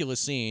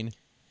ridiculous scene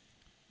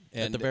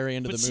at the very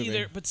end of the movie.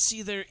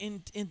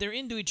 They're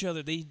into each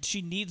other.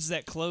 She needs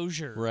that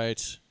closure.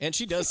 Right. And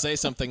she does say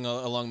something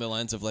along the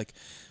lines of like,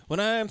 when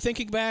I'm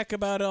thinking back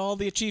about all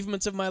the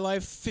achievements of my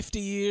life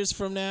 50 years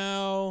from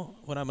now,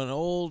 when I'm an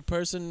old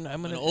person,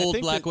 I'm an old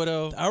Black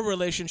Widow. Our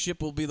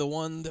relationship will be the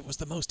one that was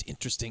the most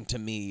interesting to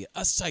me,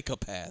 a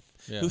psychopath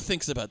who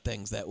thinks about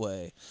things that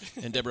way.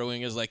 And Debra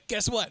Winger's like,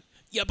 guess what?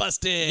 You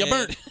busted. You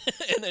burnt.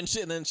 and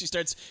then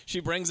she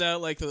brings out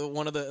like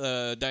one of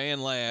the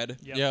Diane Ladd.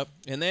 Yep.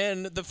 And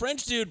then the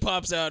French dude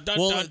pops out. Dun,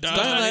 Well, dun, dun.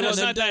 Diane Ladd No, is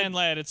it's not Diane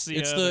Ladd. It's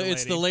the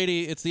other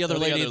lady. It's the other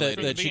lady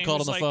that she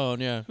called on the phone.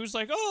 Yeah. Who's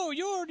like, oh,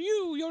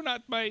 you're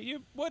not my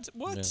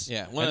what?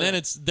 Yeah.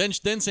 And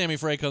then Sammy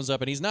Frey comes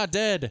up and he's not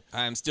dead.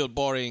 I'm still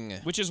boring.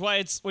 Which is why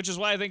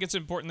I think it's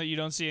important that you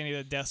don't see any of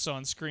the deaths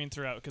on screen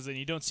throughout, because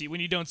then when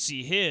you don't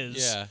see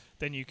his,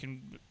 then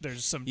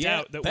there's some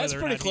doubt that that's whether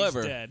or pretty not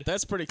clever. he's dead.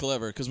 That's pretty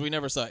clever because we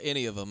never saw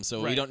any of them,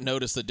 so we don't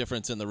notice the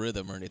difference in the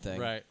rhythm or anything.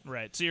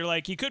 Right. So you're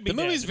like, he could be The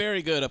dead. movie's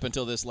very good up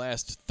until this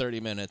last 30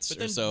 minutes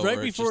or so. Right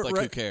where before, it's just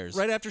like, who cares?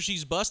 Right after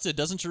she's busted,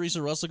 doesn't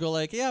Teresa Russell go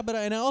like, yeah, but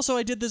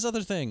I did this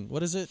other thing.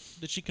 What is it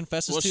that she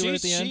confesses to it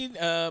at the end?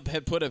 She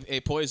had put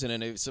a poison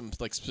in some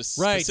like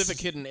specific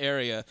hidden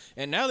area,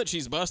 and now that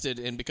she's busted,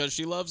 and because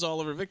she loves all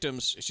of her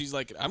victims, she's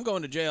like, I'm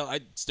going to jail.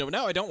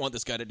 Now I don't want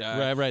this guy to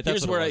die. Right.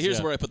 That's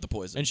Here's where I put the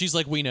poison. And she's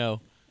like, we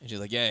know. And she's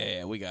like,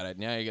 yeah, we got it.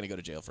 Now you're gonna go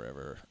to jail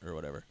forever or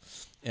whatever.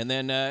 And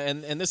then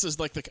and this is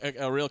like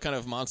a real kind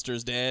of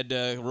Monsters Dead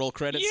roll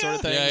credits sort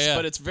of thing. Yeah.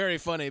 But it's very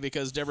funny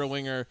because Debra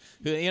Winger,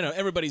 who,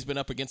 everybody's been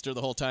up against her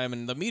the whole time,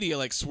 and the media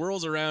like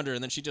swirls around her,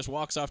 and then she just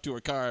walks off to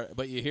her car.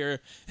 But you hear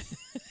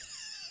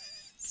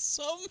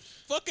some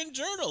fucking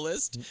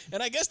journalist,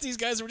 and I guess these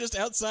guys were just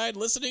outside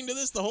listening to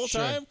this the whole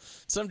time.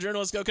 Some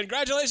journalists go,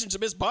 "Congratulations,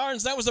 Miss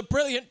Barnes, that was a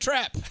brilliant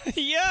trap."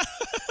 Yeah.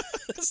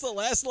 That's the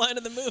last line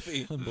of the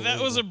movie.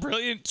 That was a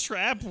brilliant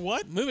trap.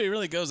 What? The movie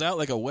really goes out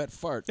like a wet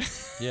fart.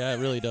 Yeah, it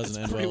really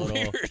doesn't end well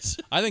at all.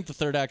 I think the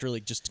third act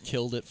really just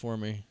killed it for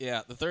me.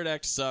 Yeah, the third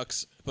act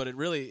sucks, but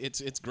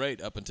it's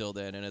great up until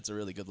then, and it's a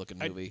really good looking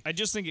movie. I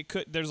just think it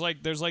could. There's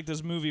like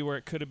this movie where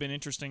it could have been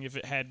interesting if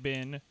it had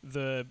been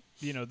the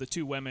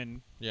two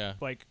women,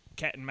 like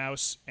cat and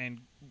mouse,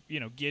 and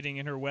getting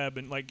in her web,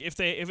 and like if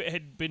it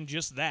had been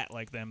just that,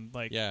 like them,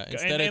 like and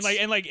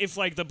if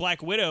like the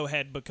Black Widow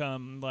had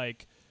become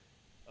like,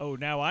 oh,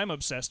 now I'm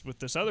obsessed with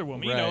this other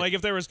woman. Right. Like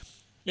if there was.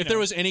 If there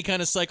was any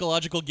kind of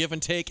psychological give and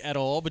take at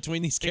all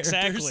between these characters.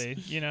 Exactly,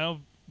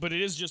 but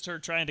it is just her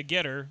trying to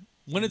get her.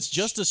 When it's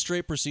just a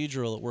straight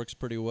procedural, it works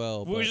pretty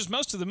well. Which is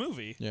most of the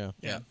movie. Yeah.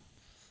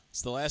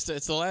 It's the last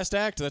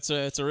act. It's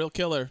a real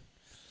killer.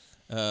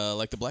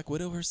 Like the Black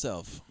Widow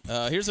herself.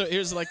 There's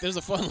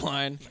a fun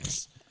line.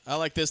 I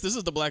like this. This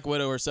is the Black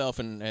Widow herself,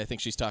 and I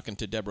think she's talking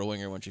to Debra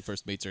Winger when she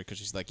first meets her, because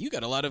she's like, "You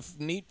got a lot of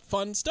neat,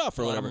 fun stuff,"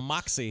 or whatever.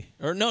 Moxie.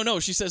 Or no,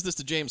 she says this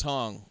to James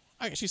Hong.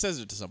 She says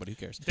it to somebody. Who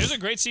cares? There's a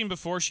great scene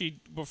before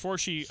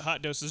she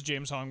hot doses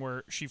James Hong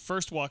where she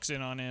first walks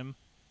in on him.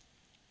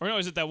 Or no,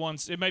 is it that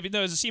once? It might be. No,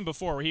 there's a scene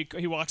before where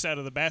he walks out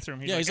of the bathroom.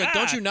 He's like,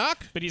 "Don't you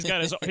knock?" But he's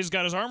got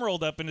his arm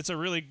rolled up, and it's a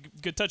really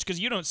good touch because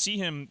you don't see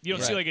him. You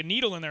don't see like a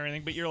needle in there or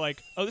anything. But you're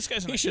like, "Oh, this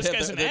guy's an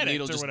addict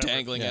needle or just whatever."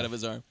 dangling out of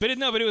his arm. But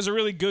it was a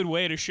really good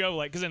way to show,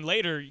 like, because then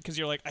later, because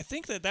you're like, I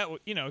think that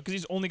because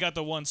he's only got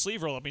the one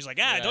sleeve roll up. He's like,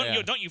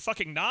 don't you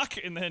fucking knock,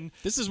 and then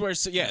this is where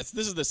this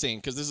is the scene,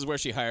 because this is where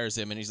she hires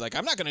him, and he's like,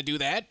 I'm not gonna do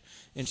that,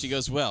 and she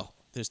goes, well,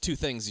 there's two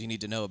things you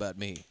need to know about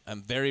me.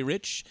 I'm very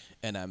rich,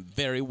 and I'm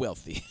very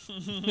wealthy.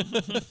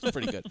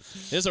 Pretty good.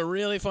 There's a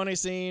really funny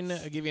scene.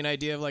 I'll give you an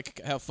idea of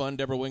like how fun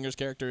Debra Winger's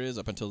character is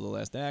up until the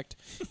last act,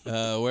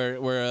 where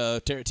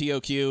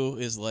TOQ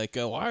is like,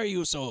 why are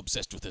you so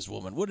obsessed with this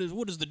woman? What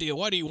is the deal?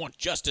 Why do you want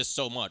justice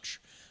so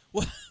much?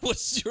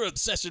 What's your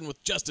obsession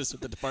with justice at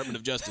the Department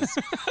of Justice?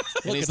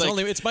 Look,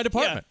 it's my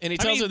department. And he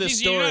tells her this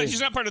story. She's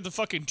not part of the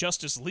fucking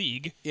Justice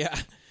League. Yeah.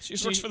 She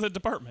works for the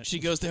department. She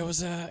goes, there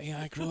was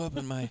I grew up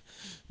and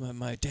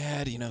my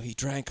dad, he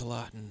drank a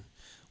lot, and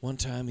one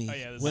time he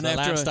went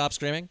after stop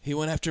screaming. He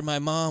went after my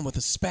mom with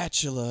a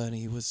spatula, and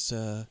he was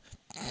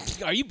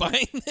are you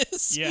buying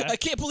this? Yeah. I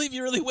can't believe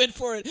you really went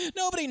for it.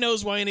 Nobody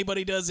knows why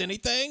anybody does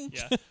anything.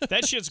 Yeah.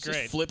 That shit's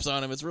great. Just flips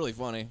on him. It's really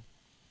funny.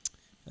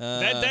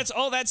 That's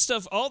all that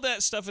stuff. All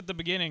that stuff at the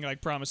beginning,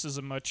 like, promises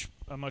a much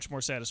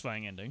more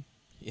satisfying ending.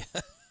 Yeah,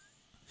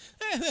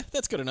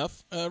 that's good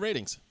enough.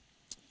 Ratings.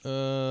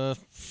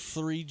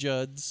 3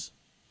 Judds.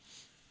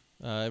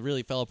 It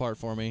really fell apart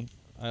for me.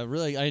 I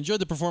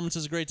enjoyed the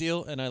performances a great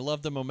deal, and I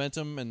loved the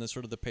momentum and the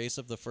sort of the pace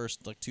of the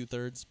first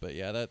 2/3. But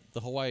yeah, the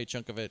Hawaii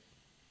chunk of it,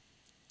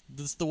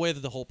 the way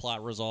that the whole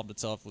plot resolved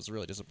itself was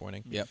really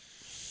disappointing. Yep.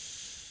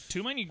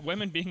 Too many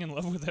women being in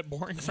love with that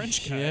boring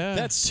French guy. Yeah,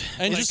 that's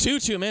and just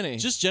too many.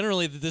 Just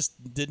generally, this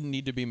didn't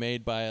need to be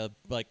made by a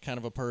kind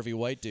of a pervy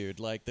white dude.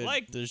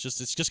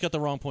 It's just got the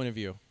wrong point of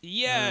view.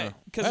 Yeah,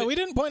 because we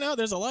didn't point out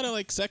there's a lot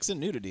of sex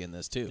and nudity in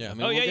this too. Yeah. I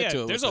mean, we'll get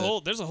to it. There's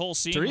a whole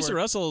scene. Teresa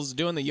Russell's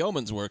doing the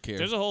yeoman's work here.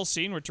 There's a whole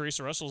scene where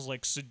Teresa Russell's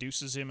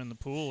seduces him in the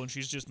pool, and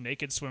she's just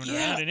naked swimming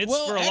Yeah, around, and it's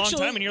well, for a actually,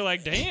 long time, and you're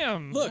like,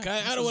 damn. Look,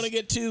 I don't want to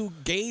get too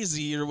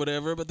gazy or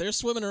whatever, but they're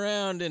swimming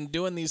around and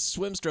doing these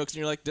swim strokes, and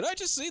you're like, did I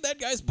just see that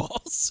guy's balls?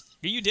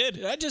 You did.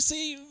 Did I just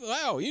see?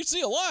 Wow, you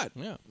see a lot.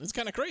 Yeah, it's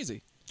kind of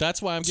crazy.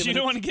 That's why I'm giving. So you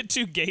don't want to get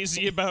too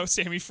gazy about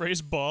Sammy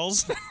Frey's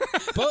balls.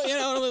 But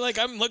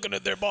I'm looking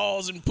at their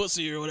balls and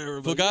pussy or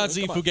whatever.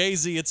 Fugazi,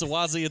 fugazi, it's a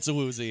wazi, it's a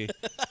woozy.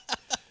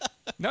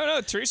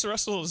 No, Teresa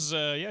Russell is.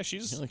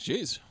 She's. Like,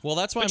 jeez. Well,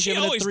 that's why I'm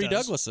giving it 3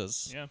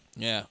 Douglases.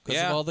 Yeah.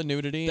 Because of all the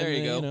nudity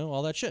and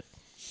all that shit.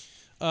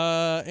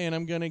 And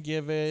I'm gonna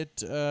give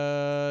it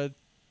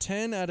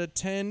 10 out of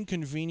 10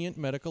 convenient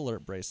medical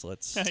alert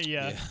bracelets.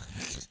 Yeah.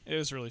 It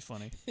was really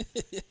funny.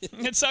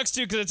 It sucks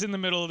too because it's in the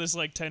middle of this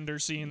tender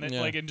scene that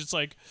and just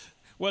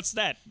what's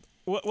that?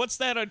 What's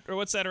that? Or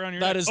what's that around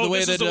your neck? Is the way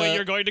this is the way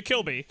you're going to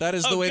kill me. That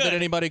is the way that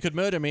anybody could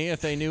murder me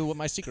if they knew what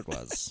my secret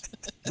was,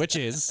 which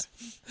is.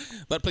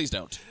 But please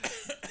don't.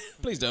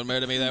 Please don't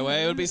murder me that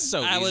way. It would be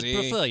so easy. I would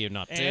prefer you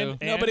not to.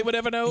 And nobody would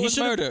ever know it was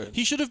murder.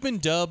 He should have been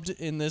dubbed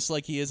in this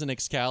like he is an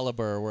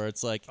Excalibur, where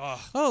it's like,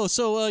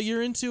 so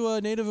you're into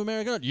Native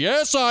American art?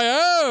 Yes, I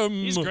am.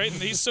 He's great.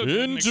 He's so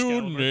good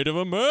into Native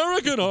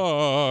American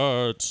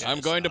art.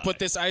 I'm going to put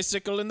this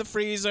icicle in the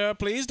freezer.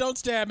 Please don't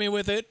stab me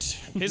with it.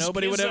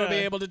 Nobody would ever be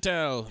able to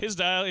tell. His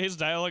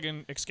dialogue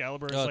in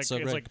Excalibur is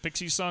it's like a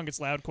Pixie song. It's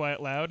loud,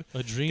 quiet, loud.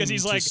 A dream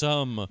to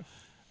some.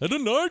 And a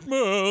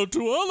nightmare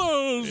to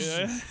others.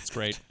 Yeah. It's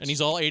great. And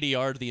he's all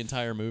ADR'd the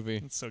entire movie.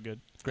 It's so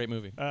good. It's a great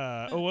movie.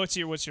 What's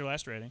your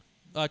last rating?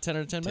 10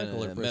 out of 10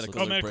 medical alert bracelets.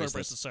 Medical alert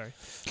bracelets. Sorry.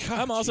 God,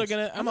 I'm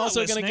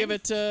also gonna give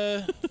it.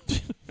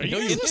 I know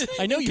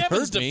you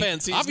Kevin's heard me.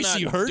 defense, he's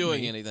Obviously, not you heard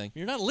doing me. anything.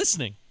 You're not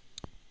listening.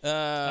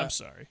 I'm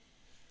sorry.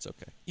 It's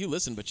okay. You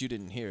listened, but you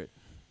didn't hear it.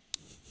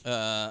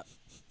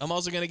 I'm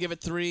also gonna give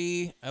it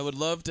 3. I would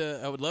love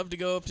to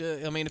go up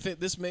to. I mean, if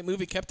this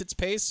movie kept its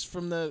pace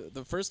from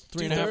the first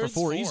 3.5 or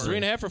 4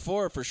 easily. 3.5 or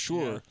 4 for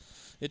sure. Yeah.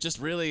 It just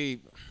really.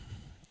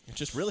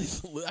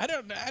 I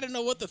don't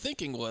know what the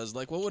thinking was.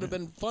 Like, what would have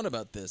been fun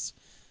about this?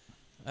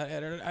 I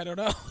don't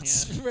know.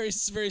 It's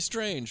very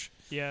strange.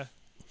 Yeah.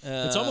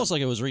 It's almost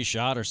like it was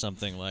reshot or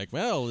something. Like,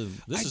 well,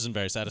 this isn't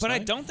very satisfying.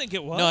 But I don't think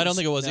it was. No, I don't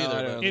think it was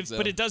either.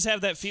 But it does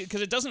have that feel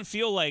because it doesn't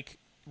feel like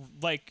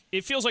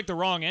it feels like the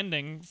wrong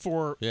ending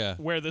for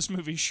where this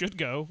movie should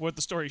go, what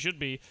the story should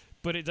be.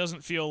 But it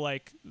doesn't feel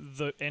like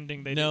the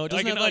ending they did. It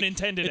doesn't like have an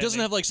unintended. It doesn't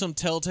ending. have like some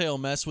telltale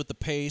mess with the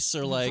pace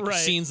or like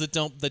scenes that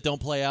don't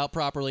play out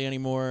properly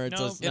anymore. It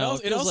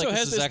also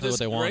has exactly what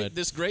they wanted.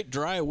 This great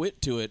dry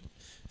wit to it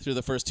through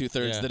the first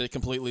 2/3 that it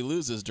completely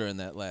loses during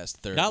that last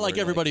third. Not like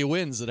Everybody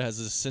Wins that has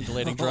this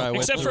scintillating dry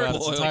wit except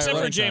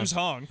for James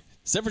Hong.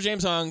 Except for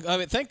James Hong. I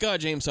mean, thank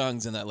God James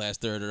Hong's in that last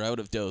third, or I would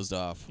have dozed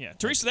off. Yeah,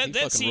 Teresa.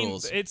 That scene.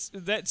 Rules. It's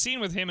that scene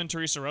with him and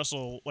Teresa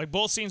Russell. Like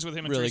both scenes with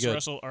him and Teresa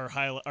Russell are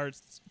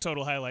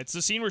total highlights.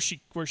 The scene where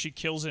she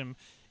kills him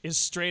is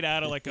straight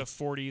out of like a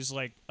 40s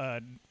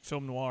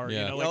film noir.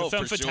 Yeah. You know, like a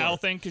femme fatale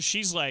thing. Because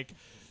she's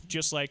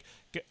just like,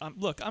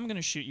 look, I'm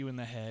gonna shoot you in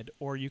the head,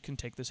 or you can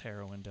take this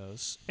heroin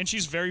dose. And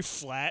she's very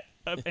flat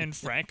and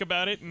frank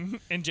about it.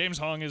 And James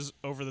Hong is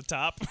over the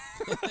top.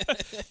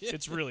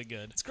 It's really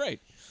good. It's great.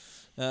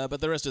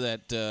 But the rest of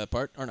that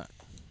part are not.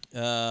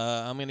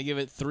 I'm going to give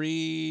it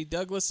 3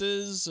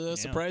 Douglases,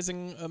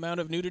 surprising amount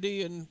of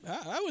nudity, and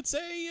I would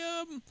say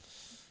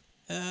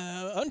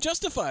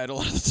unjustified a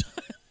lot of the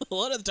time. A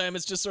lot of the time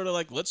it's just sort of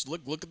like, let's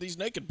look at these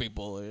naked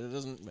people. It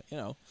doesn't,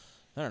 I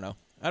don't know.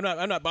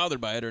 I'm not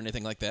bothered by it or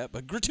anything like that,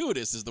 but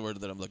gratuitous is the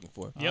word that I'm looking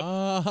for. Yep.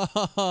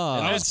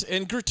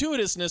 And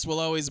gratuitousness will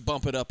always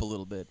bump it up a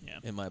little bit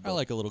in my book. I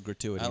like a little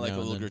gratuity. I like a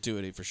little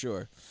gratuity for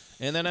sure.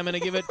 And then I'm going to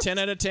give it 10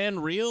 out of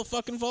 10 real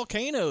fucking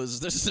volcanoes.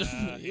 There's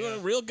a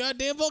real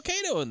goddamn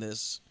volcano in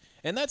this.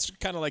 And that's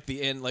kind of like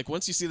the end. Like,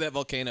 once you see that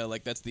volcano,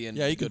 like, that's the end.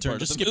 Yeah, you can turn.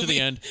 Just skip to the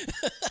end.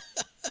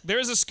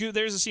 There's a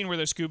scene where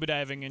they're scuba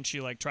diving and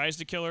she like tries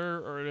to kill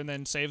her and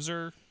then saves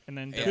her and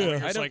then I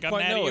don't like I'm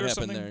quite mad know at you what or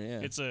happened something.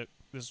 there, yeah.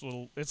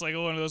 It's like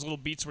one of those little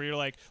beats where you're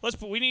like,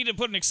 we need to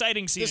put an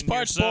exciting scene. This in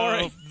part's here,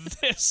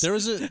 so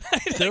boring.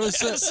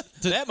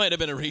 That might have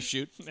been a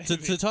reshoot.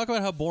 To talk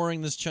about how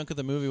boring this chunk of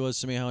the movie was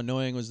to me, how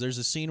annoying was. There's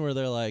a scene where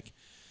they're like,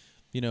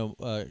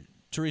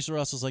 Teresa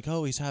Russell's like,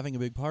 oh, he's having a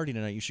big party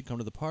tonight. You should come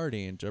to the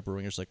party. And Debra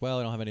Winger's like, well,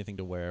 I don't have anything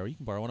to wear. You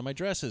can borrow one of my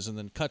dresses. And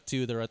then cut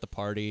to, they're at the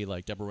party.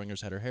 Like, Debra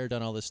Winger's had her hair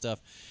done, all this stuff.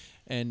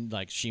 And,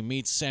 like, she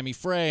meets Sammy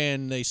Frey,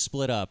 and they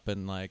split up.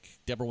 And, like,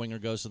 Debra Winger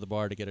goes to the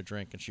bar to get a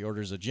drink, and she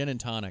orders a gin and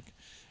tonic.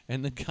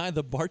 And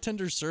the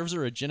bartender serves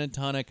her a gin and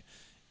tonic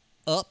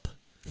up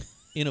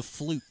in a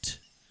flute.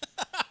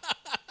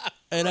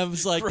 And I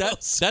was like,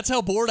 that's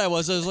how bored I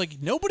was. I was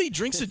like, nobody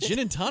drinks a gin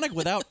and tonic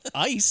without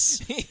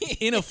ice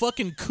in a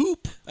fucking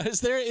coupe. Is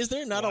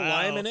there not a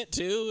lime in it,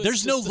 too?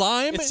 There's no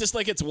lime? It's just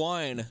like it's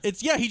wine.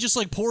 He just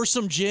like pours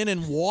some gin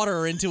and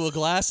water into a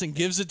glass and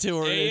gives it to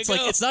her. It's like,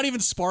 it's not even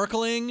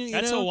sparkling.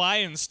 That's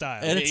Hawaiian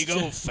style. And there you go,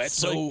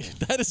 fatso.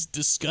 That is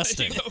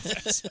disgusting.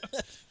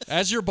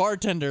 As your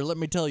bartender, let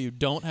me tell you,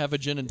 don't have a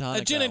gin and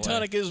tonic. A gin and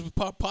tonic is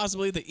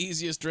possibly the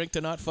easiest drink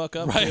to not fuck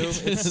up, right?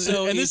 Too. It's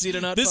so easy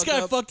to not fuck up. This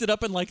guy fucked it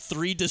up in like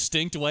 3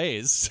 distinct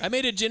ways. I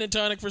made a gin and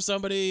tonic for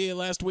somebody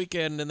last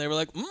weekend, and they were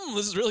like,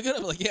 this is really good.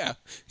 I'm like, yeah.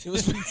 It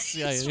was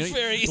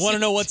very easy. You want to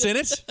know what's in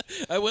it?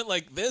 I went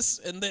like this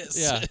and this.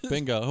 Yeah,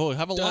 bingo. Oh,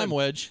 have a lime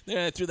wedge. Then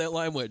I threw that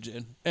lime wedge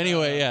in.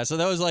 Anyway, so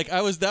that was like,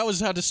 that was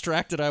how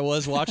distracted I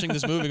was watching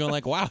this movie, going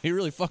like, wow, he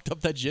really fucked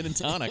up that gin and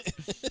tonic.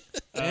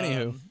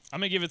 Anywho. I'm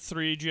going to give it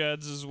 3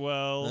 Jeds as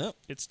well. Yep.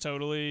 It's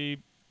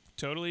totally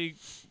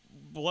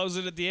blows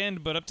it at the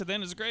end, but up to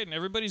then it's great, and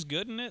everybody's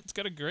good in it. It's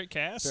got a great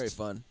cast. Very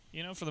fun.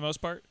 For the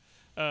most part.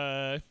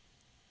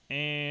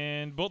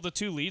 And both the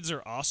 2 leads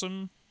are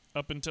awesome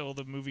up until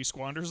the movie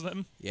squanders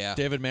them. Yeah.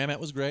 David Mamet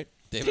was great.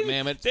 David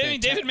Mamet.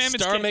 David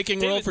Mamet's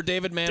star-making role for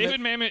David Mamet. David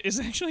Mamet is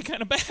actually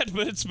kind of bad,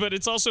 but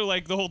it's also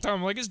like the whole time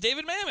I'm like, it's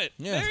David Mamet.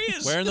 Yeah. There he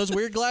is. Wearing those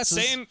weird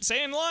glasses.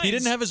 saying lines. He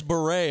didn't have his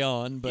beret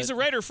on, but he's a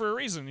writer for a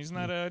reason. He's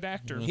not an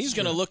actor. He's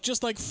going to look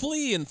just like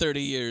Flea in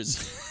 30 years.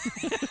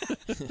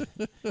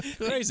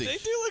 Crazy. They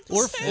do look the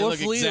same. Or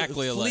Flea,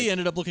 exactly alike. Flea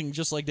ended up looking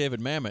just like David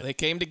Mamet. They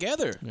came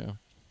together. Yeah.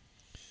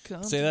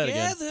 Say that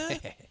again.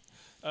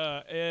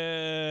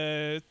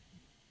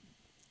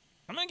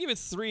 I'm going to give it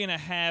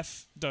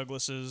 3.5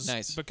 Douglases.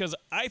 Nice. Because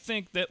I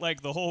think that,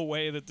 like, the whole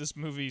way that this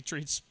movie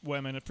treats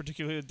women, and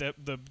particularly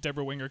the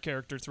Debra Winger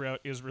character throughout,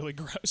 is really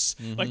gross.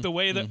 Mm-hmm. Like, the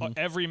way that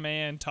every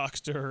man talks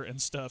to her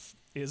and stuff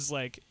is,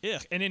 like,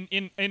 ugh. And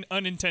in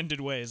unintended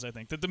ways, I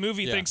think. That the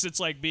movie thinks it's,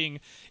 like, being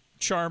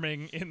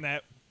charming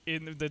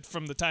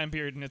from the time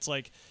period, and it's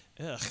like,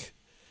 ugh.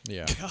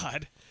 Yeah.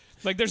 God.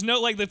 Like, there's no,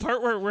 like, the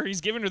part where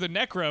he's giving her the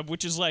neck rub,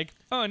 which is like,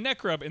 oh, a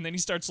neck rub, and then he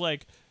starts,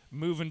 like,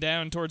 moving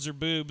down towards her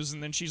boobs,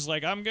 and then she's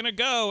like, I'm gonna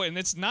go, and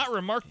it's not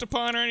remarked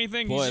upon or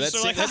anything. Boy, he's just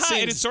sort of like, haha,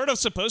 and it's sort of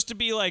supposed to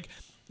be like,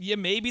 yeah,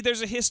 maybe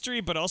there's a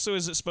history, but also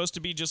is it supposed to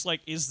be just like,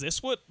 is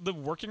this what the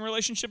working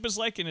relationship is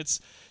like? And it's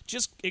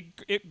just,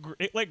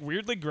 it like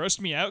weirdly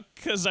grossed me out,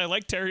 because I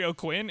like Terry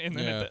O'Quinn, and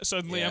then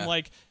suddenly I'm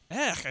like,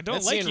 I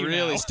don't like you now. That scene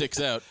really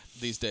sticks out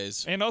these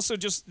days. And also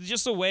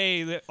just the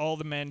way that all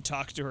the men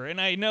talk to her.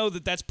 And I know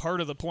that that's part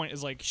of the point,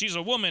 is like, she's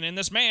a woman in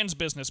this man's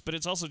business, but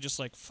it's also just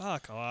like,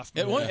 fuck off.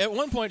 At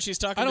one point she's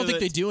talking I don't to think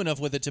they do enough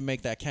with it to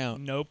make that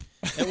count. Nope.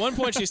 At one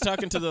point she's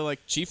talking to the like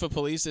chief of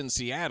police in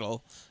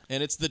Seattle,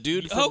 and it's the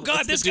dude from, oh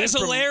god, this guy's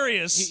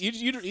hilarious.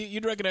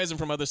 You'd recognize him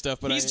from other stuff,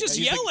 but he's just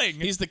yelling.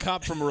 He's the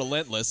cop from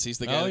Relentless. He's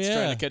the guy that's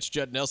trying to catch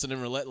Judd Nelson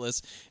in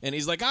Relentless, and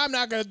he's like, I'm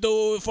not gonna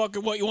do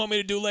fucking what you want me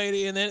to do,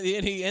 lady. And then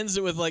he ends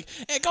it with like,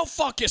 hey, go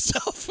fuck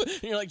yourself.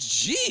 And you're like,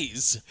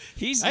 jeez.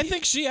 I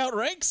think she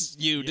outranks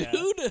you,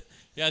 dude.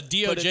 Yeah,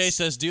 DOJ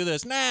says do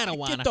this. Nah, I don't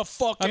want to. Get the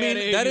fuck out of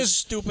here, that is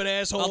stupid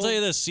asshole. I'll tell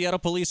you this, Seattle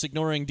police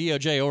ignoring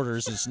DOJ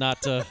orders is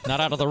not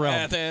out of the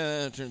realm.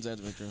 That turns out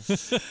to be true.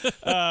 So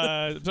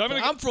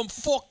I'm from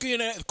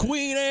fucking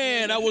Queen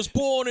Anne. I was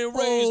born and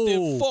raised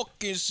in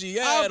fucking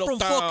Seattle. I'm from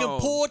fucking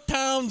Port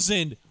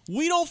Townsend.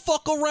 We don't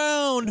fuck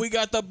around. We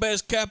got the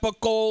best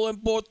Capicola in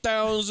Port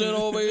Townsend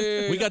over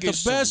here. We got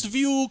the best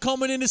view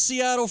coming into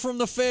Seattle from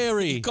the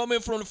ferry. You come in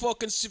from the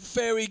fucking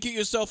ferry, get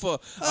yourself a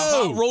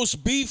hot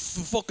roast beef,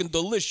 fucking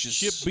delicious.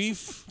 Ship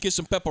beef. Get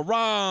some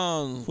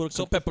pepperoni. Put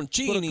some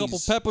pepperoncinis. Put a couple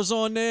peppers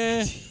on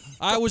there.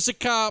 I was a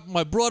cop.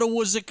 My brother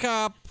was a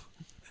cop.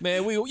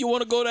 Man, you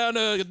want to go down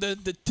to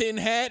the Tin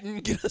Hat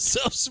and get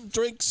ourselves some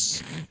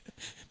drinks?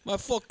 My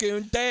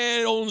fucking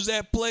dad owns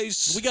that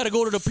place. We got to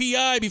go to the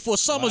PI before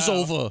summer's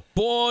over.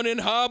 Born in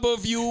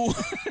Harborview.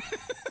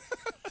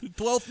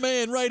 12th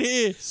man right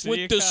here.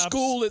 With the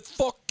school at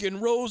fucking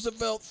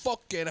Roosevelt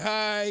fucking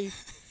High.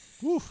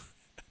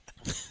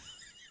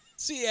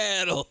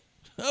 Seattle.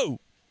 Oh.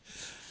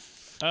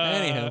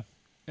 Anyhow.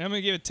 I'm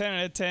going to give it 10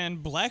 out of 10.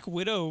 Black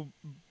Widow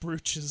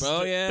brooches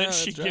that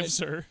she gives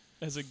her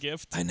as a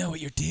gift. I know what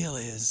your deal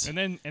is. And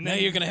then now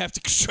you're going to have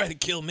to try to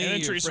kill me. And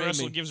then Teresa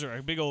Russell gives her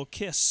a big old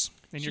kiss.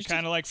 And you're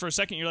kind of like, for a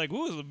second, you're like,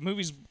 ooh, the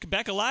movie's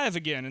back alive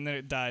again. And then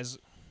it dies.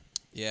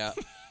 Yeah.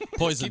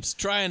 Poison. It keeps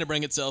trying to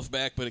bring itself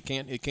back, but it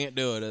can't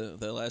do it.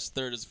 The last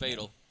third is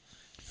fatal.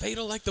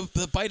 Fatal like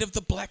the bite of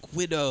the Black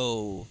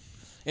Widow.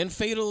 And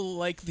fatal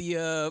like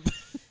the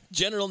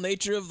general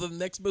nature of the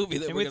next movie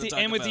that we're going to talk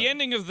about. And with the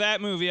ending of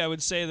that movie, I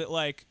would say that,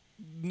 like,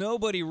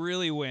 nobody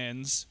really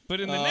wins. But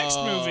in the next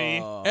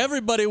movie...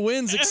 Everybody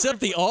wins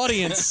except the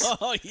audience.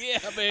 Oh, yeah,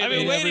 baby.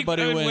 I've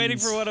been waiting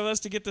for one of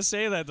us to get to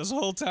say that this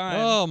whole time.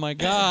 Oh, my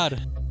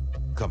God.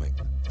 Coming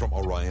from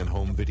Orion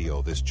Home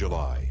Video this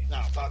July.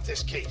 Now, about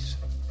this case.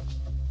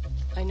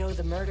 I know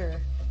the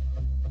murderer.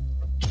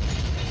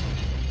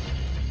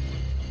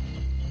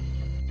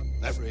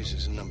 That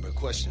raises a number of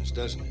questions,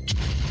 doesn't it?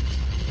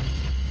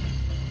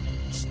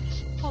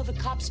 Oh, the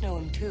cops know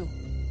him, too.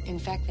 In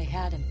fact, they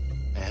had him.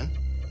 And?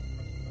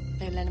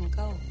 They let him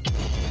go.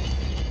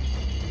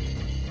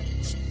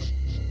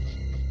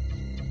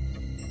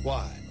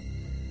 Why?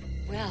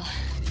 Well,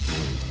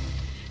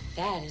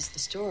 that is the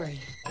story.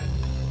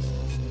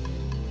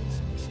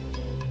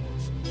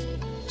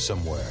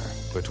 Somewhere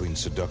between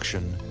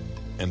seduction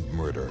and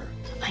murder.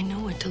 I know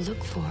what to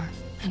look for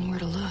and where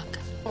to look.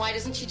 Why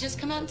doesn't she just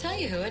come out and tell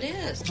you who it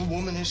is? The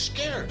woman is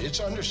scared. It's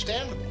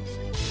understandable.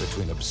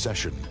 Between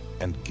obsession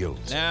and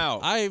guilt. Now,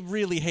 I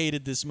really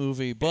hated this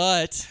movie,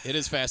 but it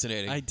is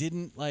fascinating. I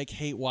didn't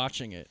hate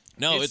watching it.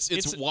 No,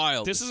 it's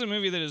wild. This is a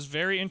movie that is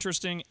very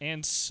interesting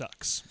and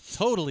sucks.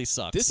 Totally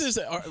sucks. This is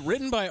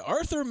written by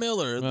Arthur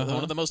Miller,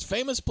 one of the most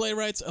famous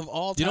playwrights of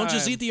all time. You don't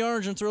just eat the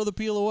orange and throw the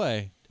peel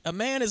away. A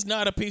man is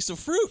not a piece of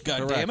fruit,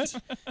 goddammit.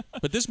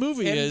 But this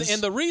movie is.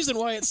 And the reason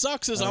why it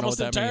sucks is almost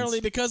entirely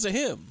because of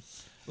him.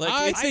 Like,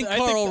 I think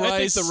Karel Reisz. I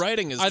think the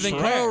writing is I think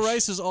trash. Karel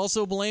Reisz is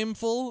also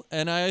blameful,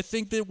 and I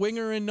think that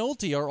Winger and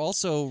Nolte are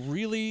also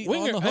really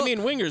on the hook. I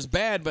mean, Winger's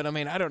bad, but I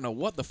mean, I don't know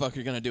what the fuck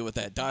you're gonna do with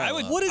that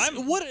dialogue.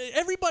 What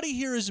everybody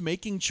here is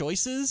making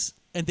choices,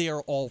 and they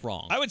are all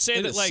wrong. I would say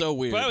It that is like, so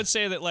weird. But I would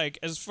say that like,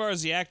 as far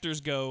as the actors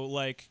go,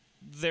 like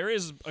there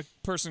is a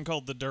person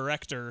called the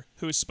director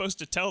who is supposed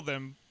to tell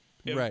them,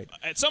 right,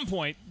 at some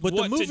point, but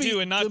what the movie, to do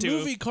and not the do. The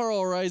movie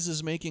Karel Reisz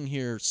is making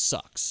here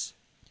sucks.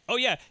 Oh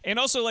yeah, and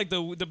also like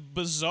the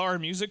bizarre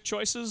music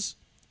choices,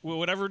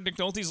 whatever Nick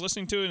Nolte's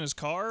listening to in his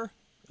car.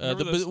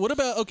 What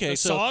about the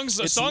songs?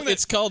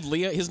 It's called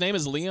Leon. His name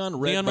is Leon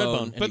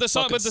Redbone. But the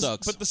song,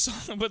 sucks.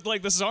 but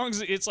like the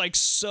songs, it's like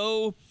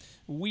so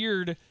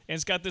weird, and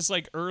it's got this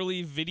like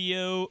early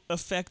video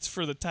effect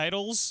for the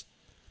titles.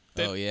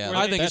 Oh yeah,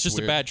 I think it's just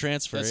weird. a bad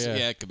transfer.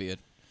 Yeah, it could be it.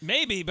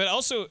 Maybe, but it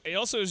also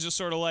is just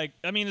sort of like,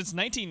 I mean, it's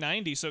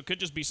 1990, so it could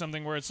just be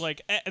something where it's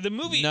like the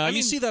movie. No, I you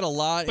mean, see that a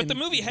lot. But in the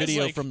movie has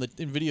video like,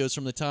 in videos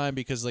from the time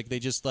because like they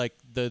just like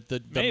the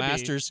Maybe.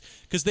 masters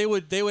because they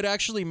would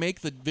actually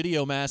make the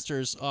video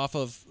masters off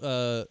of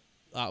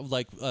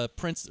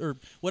Prince or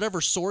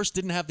whatever source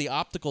didn't have the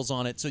opticals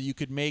on it, so you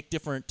could make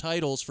different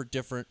titles for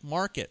different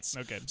markets.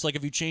 Okay. It's like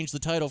if you change the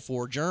title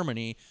for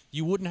Germany,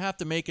 you wouldn't have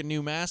to make a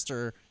new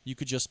master. You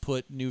could just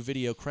put new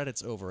video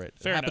credits over it.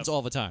 Fair It happens enough.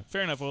 all the time.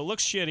 Fair enough. Well, it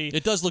looks shitty.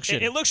 It does look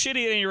shitty. It looks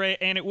shitty at any rate,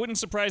 and it wouldn't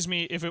surprise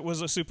me if it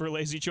was a super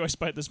lazy choice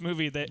by this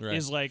movie that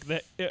is like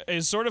that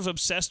is sort of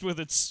obsessed with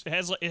it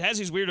has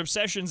these weird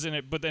obsessions in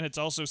it, but then it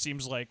also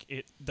seems like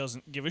it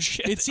doesn't give a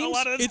shit. It seems a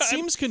lot of the time.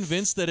 seems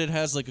convinced that it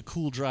has like a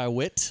cool dry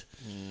wit,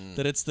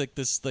 that it's like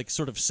this like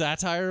sort of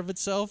satire of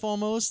itself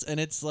almost,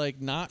 and it's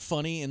like not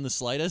funny in the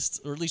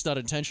slightest, or at least not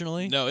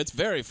intentionally. No, it's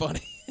very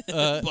funny.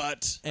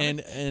 But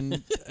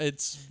and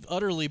it's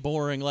utterly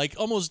boring, like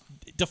almost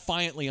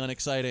defiantly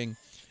unexciting.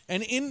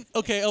 And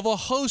of a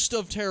host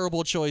of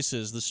terrible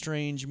choices, the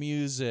strange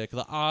music,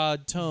 the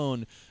odd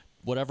tone,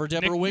 whatever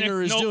Debra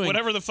Winger is doing,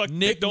 whatever the fuck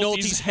Nick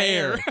Nolte's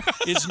hair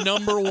is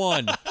number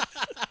one.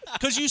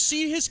 Because you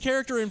see his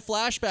character in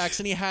flashbacks,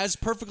 and he has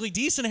perfectly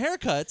decent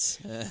haircuts,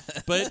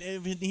 but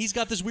he's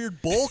got this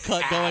weird bowl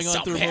cut going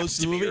on through most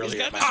of the movie. He's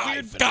got this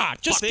weird God,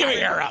 just give me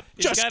hair up.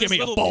 Just give me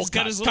a bowl cut. He's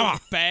got his little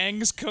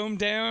bangs combed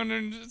down,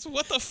 and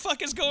what the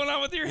fuck is going on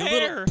with your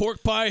hair? Little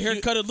pork pie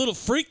haircutted little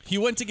freak. He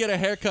went to get a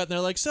haircut, and they're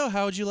like, "So,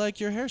 how would you like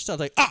your hairstyle?"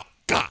 Like, oh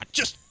God,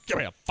 just give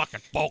me a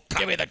fucking bowl cut.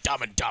 Give me the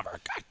Dumb and Dumber.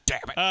 God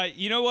damn it.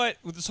 You know what?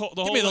 With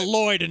give me the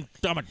Lloyd and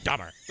Dumb and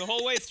Dumber. The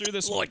whole way through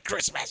this Lloyd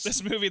Christmas.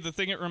 This movie, the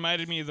thing it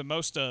reminded me the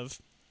most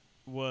of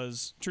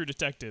was True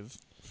Detective.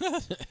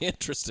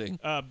 Interesting.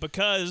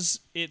 Because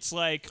it's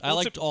like I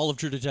liked all of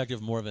True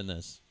Detective more than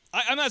this.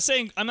 I'm not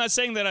saying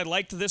that I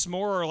liked this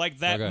more or like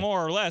that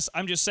more or less.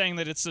 I'm just saying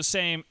that it's the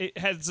same. It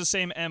has the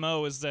same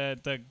MO as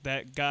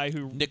that guy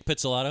who Nick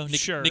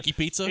Pizzolatto. Nicky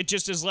Pizza. It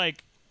just is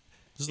like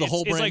This is the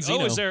whole It's like,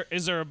 Branzino.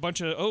 is there a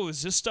bunch of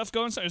is this stuff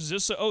going? Is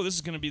this this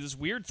is going to be this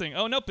weird thing?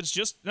 Oh nope, it's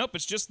just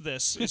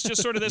this. It's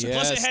just sort of this.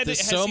 Plus, it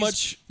has so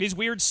much these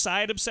weird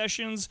side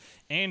obsessions,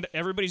 and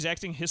everybody's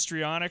acting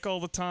histrionic all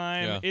the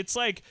time. Yeah. It's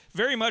like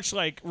very much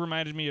like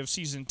reminded me of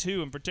season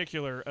 2 in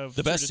particular of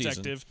The True best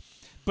Detective. season.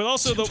 But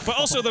also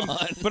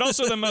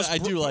the most I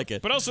do like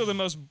it. But also the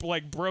most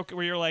like broken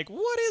where you're like,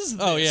 what is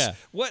this? Oh, yeah.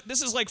 What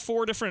this is like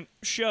 4 different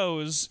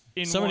shows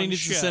in Somebody one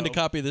needs show. to send a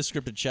copy of this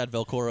script to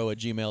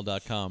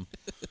chadvelcoro@gmail.com.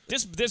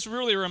 This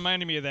really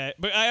reminded me of that.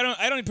 But I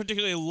don't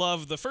particularly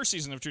love the first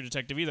season of True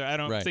Detective either. I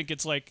don't Right. think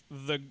it's like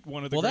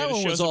one of the Well, that greatest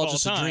one shows was of all all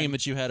just time. a dream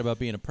that you had about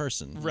being a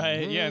person.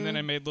 Right, yeah, and then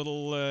I made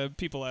little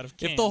people out of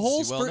cans. If the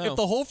whole know. if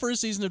the whole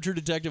first season of True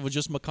Detective was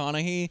just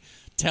McConaughey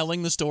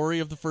telling the story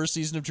of the first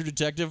season of True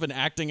Detective and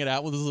acting it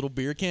out with his little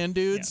beer can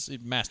dudes,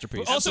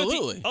 masterpiece. Also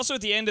Absolutely. also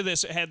at the end of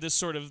this, it had this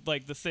sort of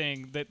like the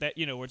thing that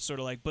where it's sort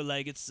of like, but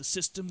like it's the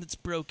system that's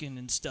broken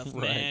and stuff,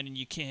 man, and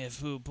you can't.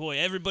 Oh boy,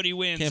 everybody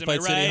wins. Can't Am fight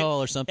I City right?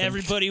 Hall or something.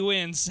 Everybody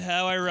wins.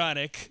 How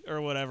ironic, or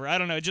whatever. I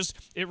don't know.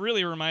 It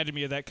really reminded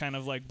me of that kind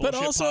of like But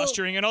bullshit also-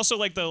 posturing, and also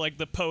like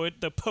the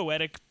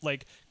poetic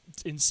like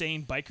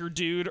insane biker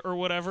dude or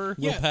whatever.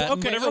 Will Patton?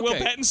 Whatever Will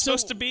okay. Patton's So-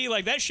 supposed to be.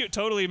 Like that shit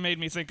totally made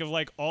me think of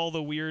like all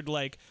the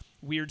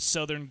weird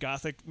Southern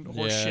Gothic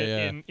horse Yeah, shit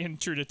yeah. in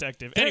True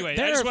Detective. There- Anyway,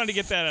 there I just are wanted to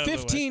get that out of the way.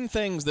 15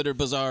 things that are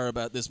bizarre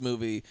about this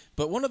movie,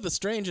 but one of the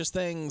strangest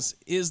things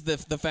is the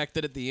fact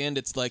that at the end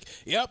it's like,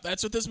 yep,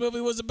 that's what this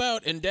movie was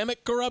about,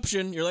 endemic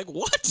corruption. You're like,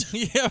 what?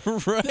 Yeah,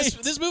 right.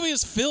 This movie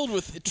is filled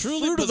with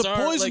truly Fruit bizarre, of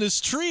the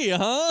poisonous tree,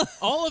 huh?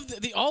 all of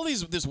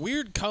this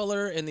weird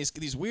color and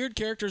these weird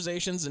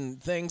characterizations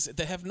and things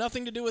that have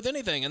nothing to do with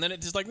anything, and then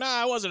it's just like,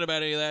 nah, it wasn't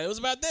about any of that. It was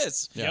about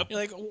this. Yep. You're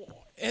like,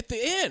 at the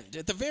end,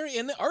 at the very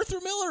end, Arthur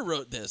Miller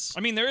wrote this. I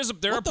mean, there are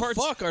What the parts.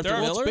 fuck, Arthur there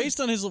are, Miller? It's based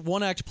on his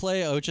one-act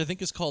play, which I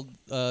think is called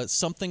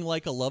Something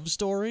Like a Love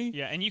Story.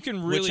 Yeah, and you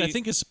can really, which I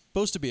think is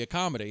supposed to be a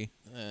comedy.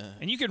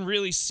 and you can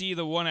really see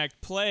the one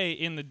act play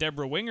in the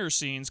Debra Winger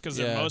scenes because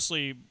they're Yeah.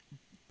 mostly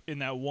in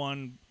that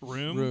one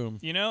room,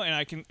 you know. And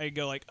I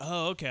go like,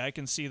 oh, okay, I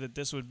can see that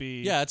this would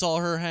be. Yeah, it's all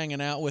her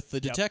hanging out with the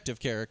detective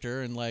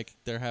character, and like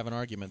they're having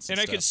arguments. and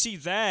I stuff. could see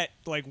that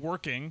like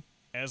working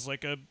as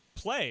like a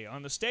play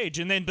on the stage,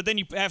 and then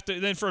you have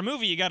to for a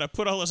movie you got to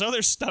put all this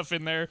other stuff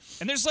in there,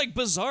 and there's like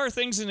bizarre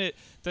things in it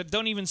that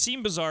don't even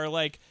seem bizarre,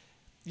 like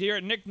you're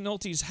at Nick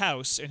Nolte's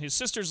house and his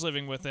sister's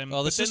living with him. Oh,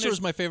 the but then sister was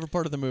my favorite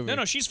part of the movie.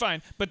 No, she's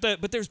fine. But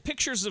there's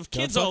pictures of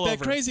kids fuck all that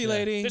over. crazy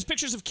lady. There's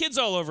pictures of kids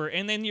all over,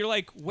 and then you're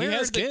like, where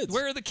has kids.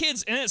 Where are the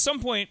kids? And at some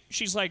point,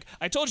 she's like,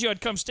 I told you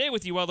I'd come stay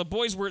with you while the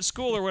boys were at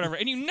school or whatever.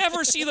 And you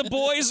never see the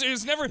boys.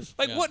 It's never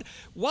like what?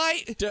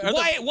 Why?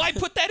 Why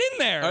put that in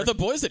there? Are the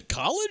boys at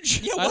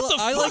college? Yeah, what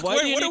the I fuck? like- Why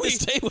do you What need we to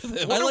stay with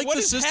them? I like what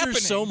the is sister happening?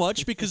 so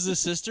much because the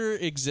sister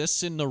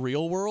exists in the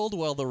real world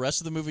while the rest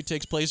of the movie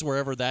takes place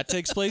wherever that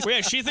takes place. Well, yeah,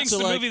 she thinks So,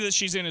 the like- movie that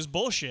she's in is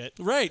bullshit.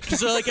 Right,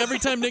 because like every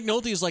time Nick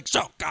Nolte is like,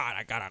 so God,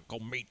 I gotta go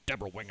meet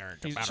Debra Winger.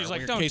 She's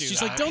like, don't do She's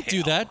that. like, don't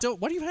do that. Don't.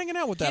 What are you hanging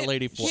out with that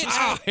lady for?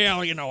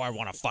 Hell, you know I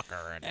want to fuck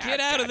her. And Get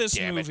out of this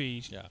damn it.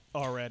 movie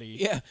already.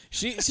 Yeah,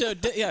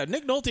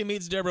 Nick Nolte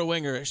meets Debra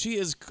Winger. She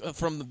is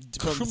from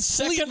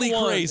second Completely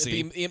one,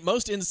 crazy. the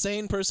most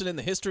insane person in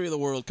the history of the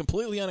world,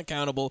 completely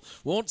unaccountable,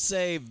 won't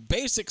say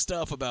basic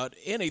stuff about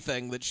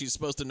anything that she's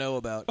supposed to know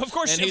about. Of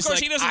course, and of he's course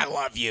like, he doesn't. I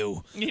love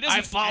you. He doesn't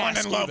I've fallen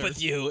ask in love either.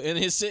 with you.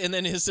 And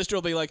then his sister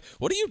will be like,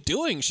 what are you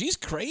doing? She's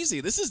crazy.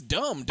 This is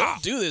dumb.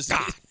 Don't do this.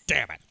 God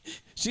damn it.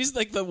 She's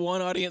like the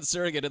one audience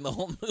surrogate in the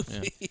whole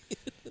movie.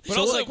 But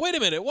So also, like, wait a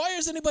minute. Why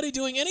is anybody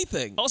doing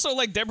anything? Also,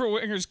 like Debra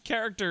Winger's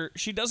character,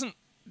 she doesn't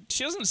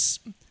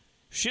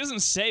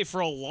say for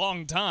a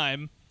long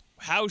time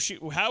how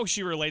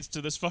she relates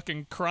to this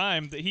fucking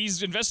crime that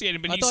he's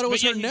investigating. But I thought it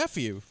was her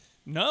nephew.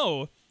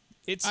 No,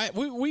 it's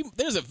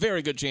there's a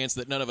very good chance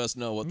that none of us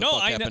know what the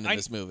fuck happened in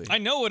this movie. I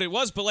know what it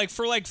was, but like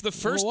for like the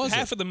first was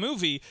half it? of the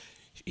movie.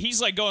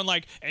 He's like going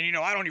like, and you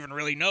know, I don't even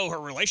really know her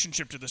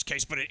relationship to this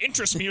case, but it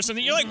interests me or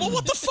something. You're like, well,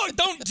 what the fuck?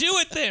 Don't do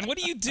it then. What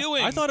are you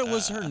doing? I thought it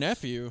was her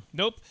nephew.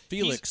 Nope.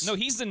 Felix.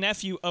 He's the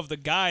nephew of the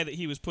guy that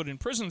he was put in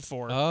prison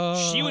for.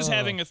 Oh. She was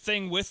having a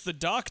thing with the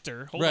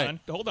doctor.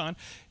 Hold on.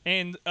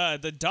 And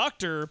the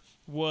doctor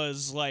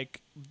was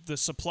like the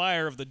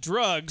supplier of the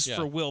drugs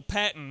for Will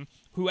Patton,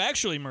 who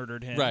actually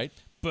murdered him. Right.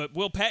 But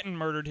Will Patton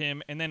murdered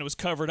him, and then it was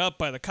covered up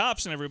by the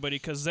cops and everybody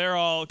because they're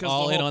all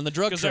in on the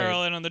drug Because they're trade.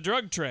 all in on the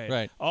drug trade,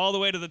 Right. All the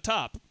way to the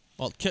top.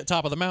 Well,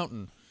 top of the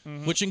mountain,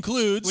 which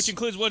includes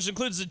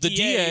the the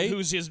DA,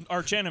 who's his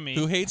archenemy,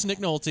 who hates Nick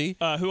Nolte,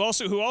 who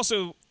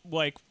also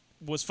like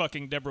was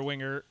fucking Debra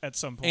Winger at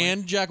some point,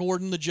 and Jack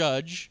Warden, the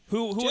judge,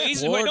 who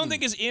I don't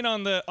think is in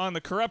on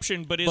the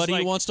corruption, but is but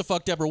like, he wants to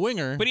fuck Debra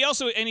Winger. But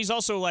he's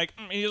also like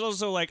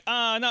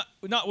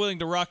not willing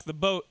to rock the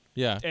boat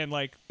Yeah. and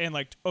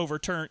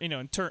overturn,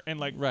 and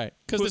like right,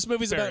 because this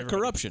movie's about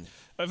corruption.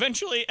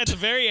 Eventually, at the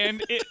very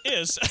end, it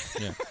is.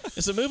 Yeah.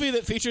 It's a movie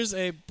that features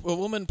a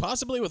woman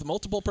possibly with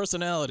multiple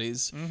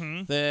personalities.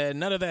 That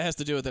none of that has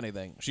to do with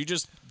anything. She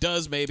just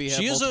does maybe have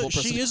multiple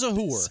personalities. She is a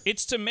whore.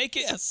 It's to make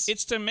it. Yes.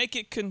 It's to make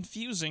it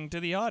confusing to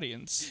the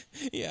audience.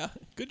 Yeah.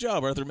 Good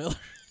job, Arthur Miller.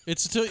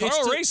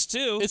 Karel Reisz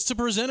too. It's to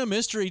present a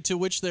mystery to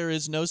which there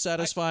is no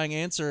satisfying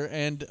answer,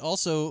 and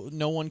also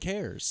no one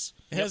cares.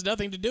 It has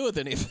nothing to do with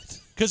any of it.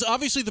 Because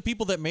obviously the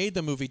people that made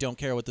the movie don't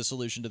care what the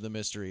solution to the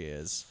mystery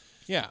is.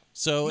 Yeah.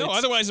 So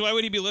otherwise, why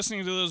would he be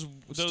listening to those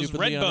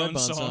Redbone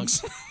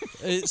songs?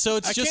 So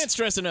it's I just, can't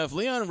stress enough.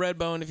 Leon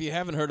Redbone, if you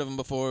haven't heard of him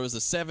before, was a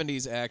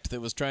 70s act that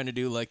was trying to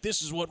do like,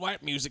 this is what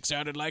white music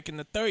sounded like in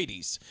the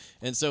 30s.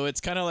 And so it's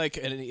kind of like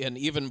an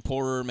even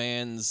poorer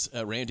man's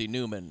Randy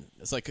Newman.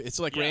 It's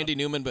like Randy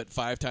Newman, but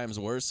 5 times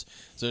worse.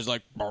 So there's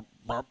like, go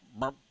by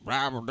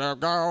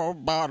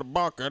the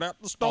bucket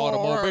at the store,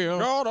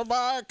 go to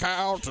buy a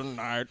cow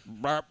tonight.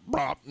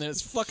 And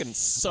it's fucking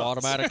sucks.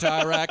 Automatic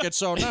tie racket,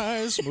 so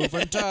nice,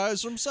 moving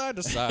ties from side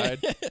to side.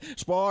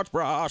 Sports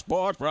bra,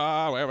 sports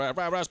bra.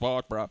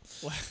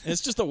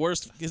 It's just the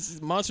worst.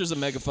 Monsters of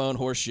Megaphone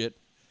horse shit.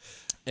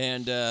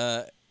 And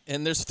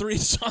there's 3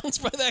 songs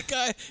by that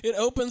guy. It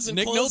opens and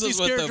Nick closes Nolte's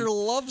with character them.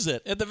 loves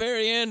it. At the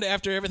very end,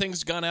 after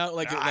everything's gone out,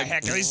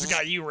 Heck, at least it's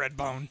got you,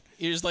 Redbone.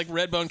 You're just like,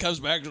 Redbone comes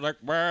back, like,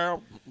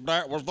 well,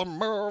 that was the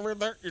movie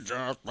that you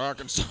just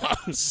fucking saw.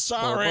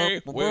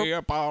 Sorry, we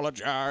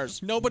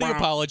apologize. Nobody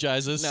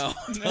apologizes. No.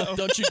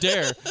 Don't you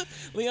dare.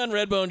 Leon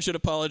Redbone should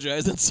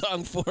apologize in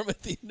song form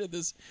at the end of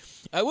this.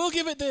 I will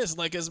give it this,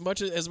 like, as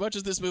much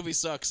as this movie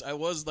sucks, I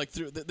was like,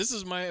 this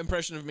is my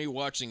impression of me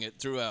watching it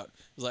throughout.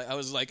 I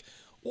was like,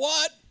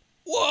 what?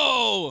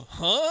 Whoa,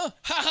 huh? Ha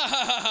ha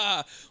ha ha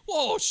ha.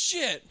 Whoa,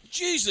 shit.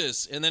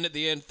 Jesus. And then at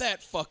the end,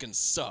 that fucking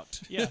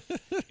sucked. Yeah.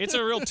 It's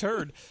a real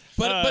turd.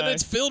 But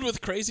it's filled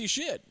with crazy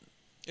shit.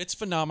 It's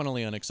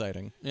phenomenally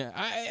unexciting. Yeah,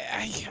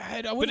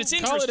 I wouldn't but it's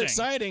call it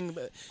interesting. exciting.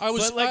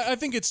 I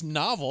think it's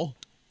novel.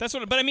 That's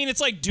what. But I mean,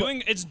 it's like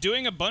doing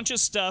a bunch of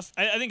stuff.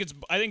 I think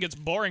it's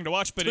boring to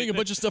watch. But doing a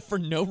bunch of stuff for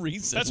no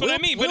reason. That's what I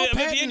mean. But at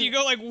the end, you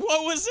go like,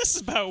 "What was this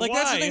about? Like why?"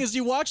 That's the thing is,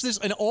 you watch this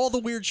and all the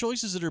weird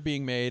choices that are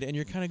being made, and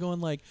you're kind of going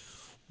like,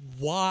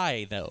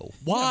 why though?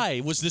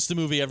 Why was this the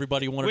movie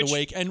everybody wanted to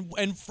make and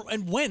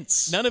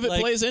whence? None of it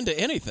plays into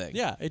anything.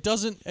 Yeah, it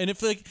doesn't. And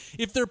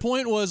if their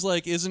point was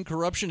like, isn't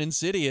corruption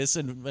insidious,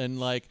 and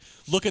like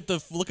look at the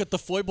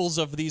foibles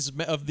of these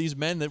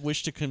men that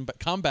wish to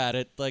combat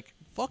it, like.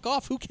 Fuck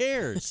off! Who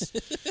cares?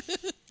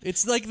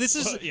 It's like this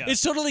is.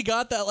 It's totally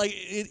got that. Like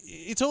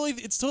it's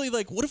totally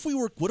like. What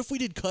if we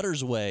did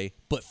Cutter's Way,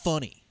 but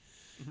funny?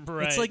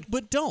 Right. It's like,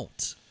 but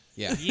don't.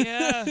 Yeah.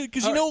 Yeah.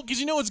 Because you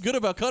know what's good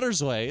about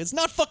Cutter's Way. It's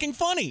not fucking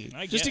funny.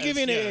 Just to give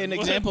you an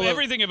example,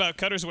 everything about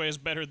Cutter's Way is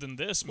better than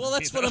this. Well,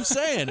 that's what I'm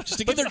saying.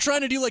 But they're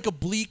trying to do like a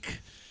bleak.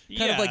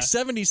 Kind of like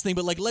 70s thing,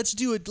 but like let's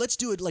do it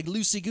like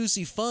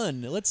loosey-goosey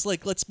fun. Let's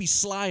be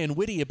sly and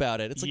witty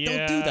about it. It's like,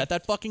 don't do that.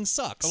 That fucking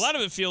sucks. A lot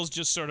of it feels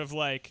just sort of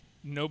like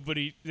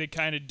they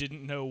kind of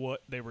didn't know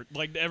what they were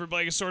like.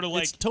 Everybody is sort of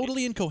like it's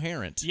totally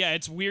incoherent. Yeah,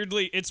 it's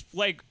weirdly. It's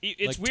like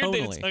it's like weird. Tonally.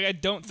 That it's like I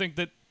don't think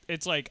that.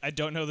 It's like I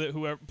don't know that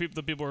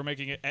the people who were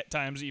making it at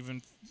times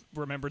even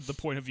remembered the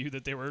point of view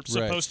that they were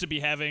supposed to be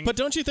having. But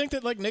don't you think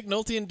that like Nick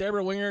Nolte and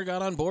Debra Winger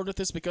got on board with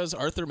this because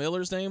Arthur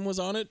Miller's name was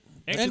on it?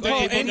 And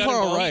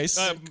Karel Reisz.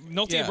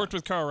 Nolte had worked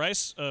with Karel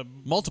Reisz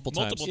multiple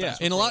times. Yeah.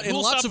 In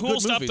lots of good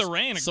movies. Stop the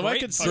Rain. So I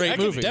could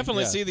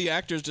definitely see the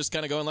actors just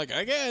kind of going like,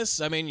 I guess.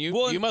 I mean,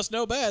 you must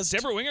know best.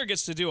 Debra Winger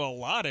gets to do a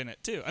lot in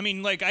it too. I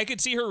mean, like I could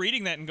see her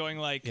reading that and going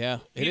like, yeah,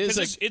 it is.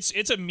 Like,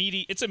 it's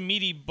a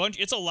meaty bunch.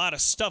 It's a lot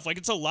of stuff. Like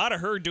it's a lot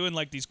of her doing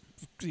like these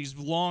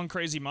long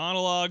crazy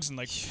monologues and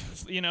like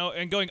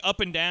and going up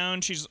and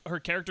down. Her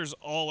character's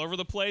all over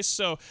the place.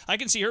 So I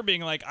can see her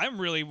being like, I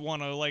really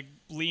want to like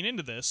lean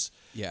into this.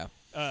 Yeah.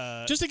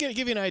 Just to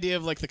give you an idea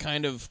of like the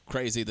kind of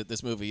crazy that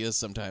this movie is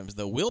sometimes,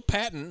 though. Will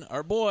Patton,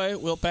 our boy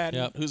Will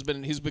Patton, who's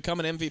become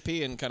an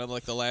MVP in kind of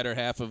like the latter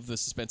half of the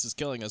Suspense is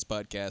Killing Us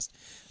podcast,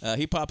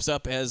 he pops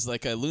up as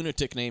like a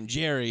lunatic named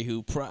Jerry,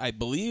 who I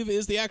believe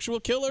is the actual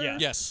killer. Yeah.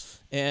 Yes.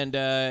 And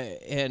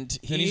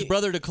he's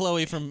brother to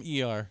Chloe from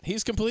ER.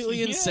 He's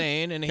completely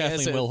insane, and he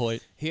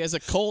has a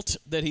cult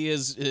that he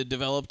has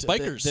developed of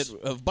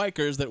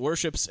bikers that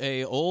worships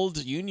a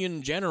old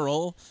Union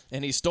general,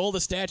 and he stole the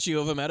statue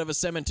of him out of a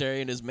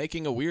cemetery and is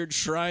making a weird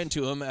shrine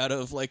to him out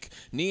of like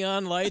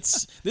neon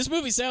lights. This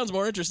movie sounds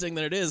more interesting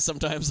than it is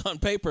sometimes on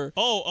paper.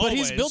 Oh, but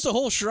he's built a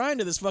whole shrine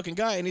to this fucking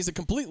guy, and he's a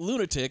complete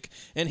lunatic,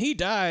 and he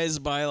dies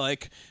by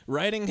like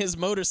riding his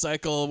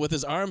motorcycle with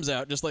his arms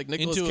out, just like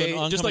Nicolas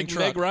Cage, just like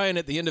Meg Ryan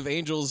at the end of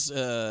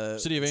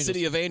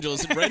City of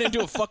Angels, right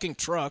into a fucking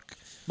truck.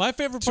 My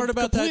favorite part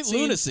about that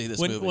scene, lunacy,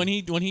 when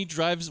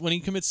he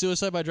commits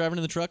suicide by driving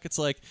in the truck, it's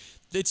like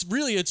it's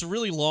a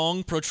really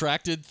long,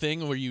 protracted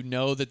thing where you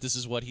know that this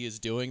is what he is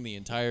doing the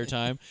entire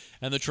time,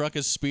 and the truck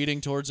is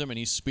speeding towards him, and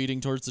he's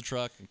speeding towards the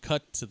truck, and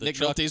cut to the Nick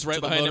truck, Nolte's right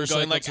to the behind him, motorcycle,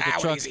 going like, to the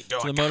truck, what is he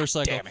doing? to the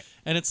motorcycle, damn it.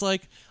 and it's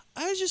like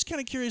I was just kind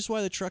of curious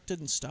why the truck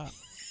didn't stop.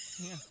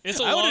 It's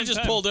a I would long have just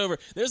time. pulled over.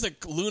 There's a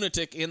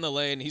lunatic in the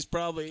lane. He's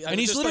probably And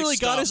he's literally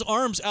got his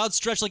arms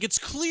outstretched. Like, it's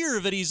clear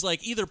that he's,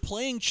 like, either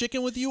playing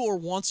chicken with you or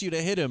wants you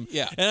to hit him.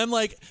 Yeah. And I'm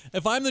like,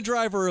 if I'm the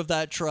driver of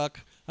that truck,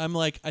 I'm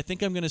like, I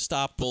think I'm going to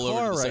stop the Pull over to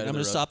car the right side now. of I'm the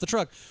going to road. stop the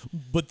truck.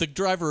 But the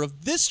driver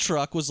of this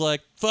truck was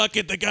like, fuck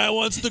it, the guy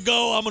wants to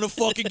go. I'm going to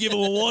fucking give him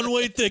a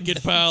one-way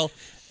ticket, pal.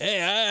 Hey,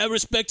 I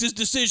respect his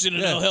decision,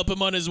 and Yeah. I'll help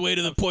him on his way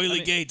to the Poily I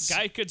mean, Gates.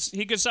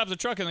 He could stop the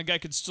truck, and the guy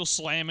could still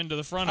slam into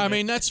the front of I it.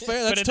 mean, that's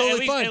fair. But That's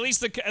totally fine. At least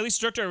the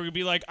truck driver would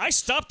be like, I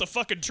stopped the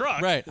fucking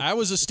truck. Right. I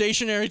was a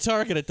stationary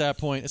target at that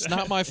point. It's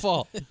not my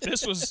fault.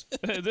 This was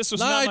Nah,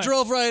 not I my...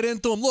 drove right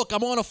into him. Look,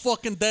 I'm on a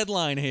fucking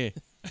deadline here.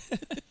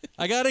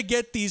 I got to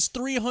get these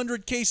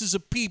 300 cases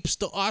of Peeps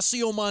to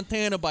Osseo,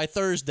 Montana by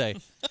Thursday.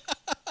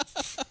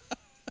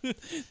 Well,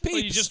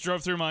 you just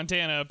drove through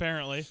Montana,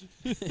 apparently.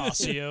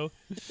 Osseo.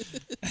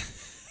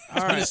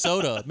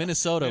 Minnesota was where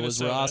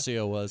Minnesota.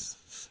 Osseo was.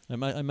 I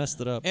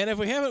messed it up. And if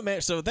we haven't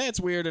met, so that's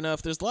weird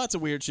enough. There's lots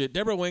of weird shit.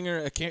 Debra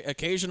Winger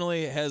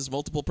occasionally has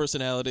multiple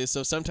personalities,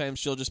 so sometimes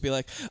she'll just be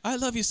like, I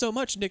love you so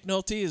much, Nick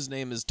Nolte. His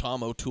name is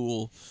Tom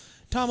O'Toole.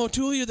 Tom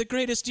O'Toole, you're the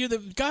greatest. You're the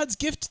God's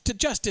gift to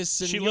justice,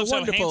 and She you're loves how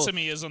wonderful. handsome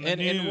he is on the and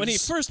when he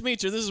news. first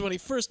meets her, this is when he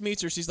first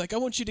meets her. She's like, I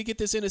want you to get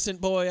this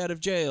innocent boy out of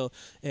jail,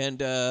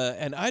 and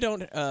I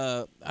don't.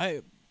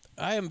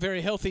 I am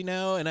very healthy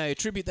now, and I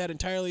attribute that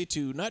entirely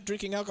to not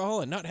drinking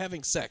alcohol and not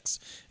having sex.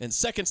 And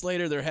seconds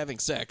later, they're having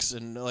sex,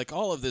 and like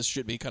all of this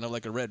should be kind of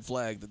like a red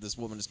flag that this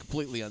woman is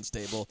completely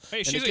unstable. Hey,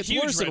 and she's it a gets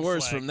huge worse and red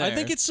worse flag. from there. I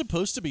think it's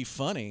supposed to be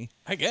funny.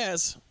 I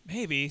guess.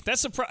 Maybe.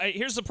 That's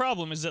here's the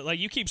problem is that like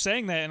you keep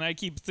saying that and I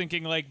keep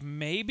thinking like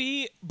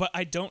maybe, but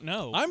I don't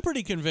know. I'm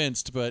pretty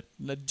convinced, but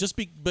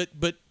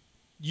but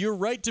you're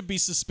right to be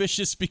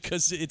suspicious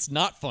because it's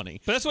not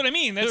funny. But that's what I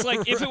mean. That's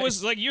like if it Right.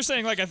 was like you're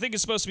saying like I think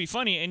it's supposed to be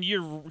funny and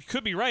you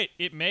could be right.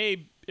 It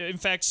may in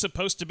fact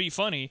supposed to be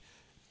funny,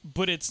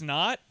 but it's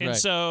not. And Right.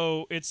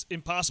 so it's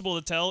impossible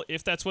to tell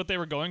if that's what they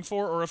were going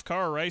for or if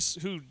Karel Reisz,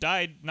 who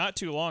died not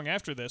too long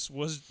after this,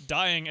 was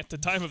dying at the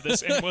time of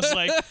this and was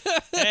like,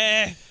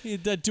 He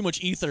had too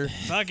much ether.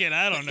 fuck it,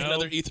 I don't know.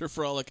 Another ether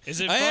frolic.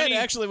 Is it I funny?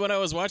 had actually, when I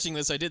was watching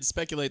this, I did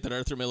speculate that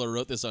Arthur Miller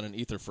wrote this on an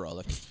ether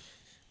frolic.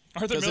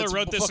 Arthur 'Cause Miller it's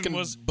wrote this fucking and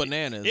was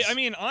bananas. I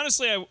mean,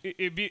 honestly,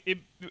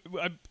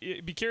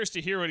 I'd be curious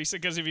to hear what he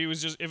said because if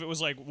it was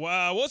like,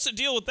 wow, what's the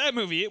deal with that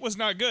movie? It was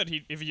not good.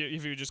 If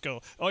you would just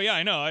go, oh yeah,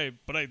 I know,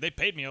 they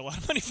paid me a lot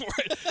of money for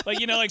it,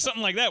 like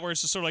something like that, where it's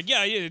just sort of like,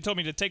 yeah, they told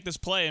me to take this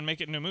play and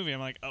make it into a movie. I'm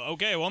like, oh,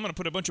 okay, well, I'm gonna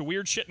put a bunch of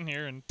weird shit in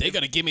here, and They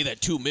got to give me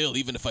that $2 million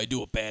even if I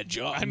do a bad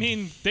job. I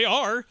mean, they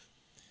are.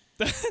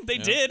 They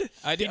did.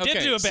 I did. They did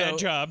Okay, do a bad so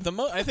job.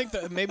 I think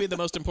that maybe the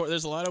most important.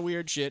 There's a lot of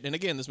weird shit, and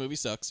again, this movie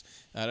sucks.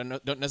 I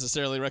don't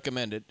necessarily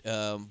recommend it.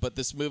 But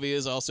this movie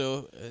is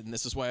also, and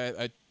this is why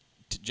I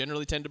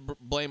generally tend to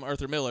blame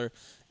Arthur Miller.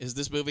 Is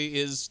this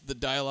movie the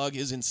dialogue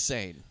is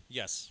insane.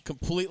 Yes.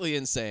 Completely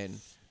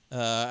insane.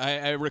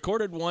 I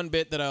recorded one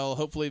bit that I'll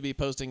hopefully be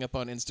posting up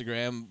on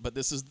Instagram, but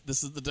this is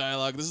the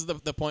dialogue. This is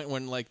the point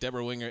when like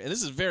Debra Winger, and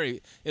this is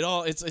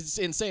it's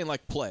insane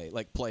like play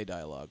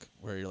dialogue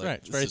where you're like, Right,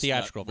 it's this very is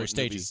theatrical, not very what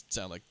stagey. movies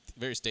sound like,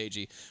 very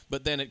stagey.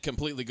 But then it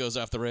completely goes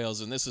off the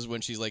rails, and this is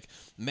when she's like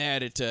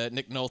mad at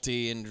Nick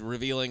Nolte and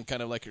revealing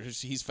kind of like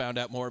he's found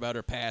out more about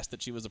her past,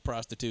 that she was a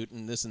prostitute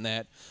and this and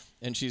that.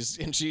 And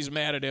she's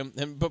mad at him.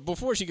 But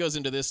before she goes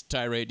into this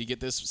tirade, you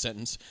get this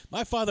sentence: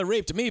 "My father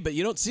raped me, but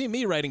you don't see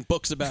me writing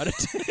books about it."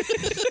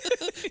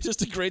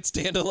 Just a great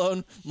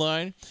standalone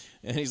line.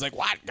 And he's like,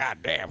 "What?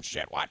 Goddamn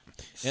shit! What?"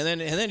 And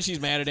then she's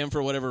mad at him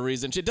for whatever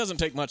reason. It doesn't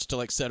take much to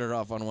like set her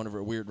off on one of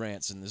her weird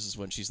rants. And this is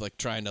when she's like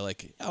trying to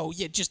like, "Oh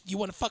yeah, you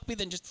want to fuck me?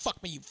 Then just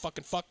fuck me, you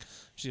fucking fuck."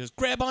 She goes,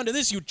 "Grab onto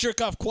this, you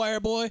jerk off choir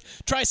boy.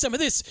 Try some of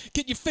this.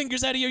 Get your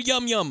fingers out of your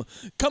yum yum.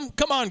 Come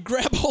on,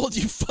 grab hold,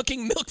 you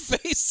fucking milk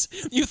face.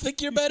 You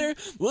think you're better?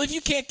 Well, if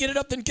you can't get it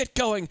up, then get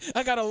going.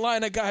 I got a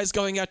line of guys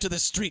going out to the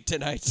street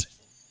tonight."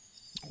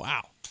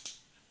 Wow.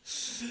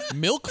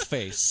 Milk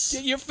face.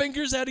 Get your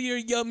fingers out of your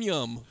yum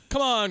yum.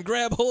 Come on,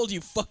 grab hold,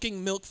 you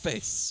fucking milk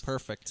face.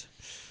 Perfect.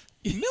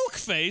 Milk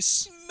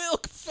face.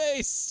 Milk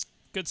face.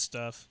 Good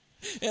stuff.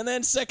 And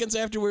then seconds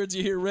afterwards,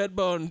 you hear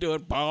Redbone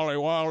doing Polly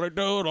Wally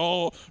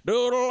Doodle,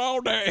 doodle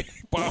all day.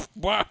 Bah,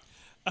 bah.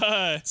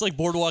 It's like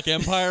Boardwalk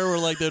Empire where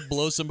like they'd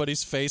blow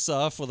somebody's face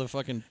off with a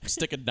fucking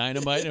stick of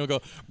dynamite and it would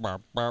go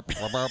burp, burp,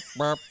 burp, burp,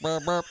 burp,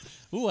 burp, burp.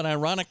 Ooh, an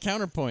ironic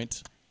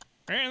counterpoint.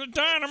 And the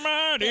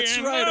dynamite That's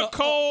in right. the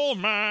coal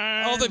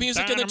mine. All the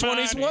music in the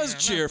Dynamite 20s was in-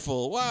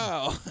 cheerful.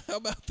 Wow. How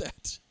about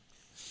that?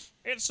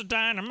 It's the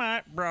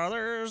Dynamite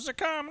Brothers that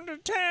come to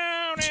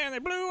town and they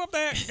blew up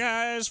that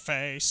guy's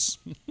face.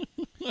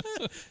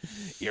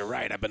 You're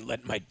right. I've been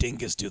letting my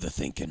dingus do the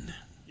thinking.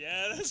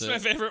 Yeah, that's So my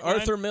favorite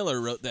Arthur line. Miller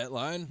wrote that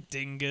line.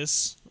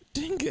 Dingus.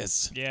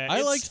 Dingus. Yeah, I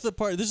it's- liked the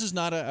part. This is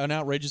not an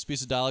outrageous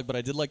piece of dialogue, but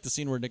I did like the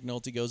scene where Nick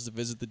Nolte goes to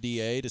visit the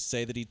DA to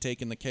say that he'd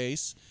taken the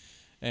case.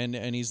 And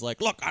he's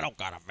like, look, I don't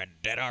got a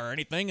vendetta or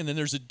anything. And then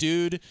there's a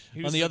dude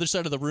on the other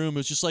side of the room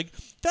who's just like,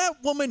 that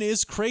woman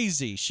is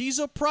crazy. She's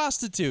a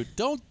prostitute.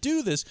 Don't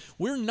do this.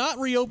 We're not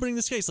reopening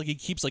this case. Like, he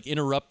keeps like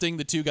interrupting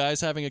the two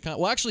guys having a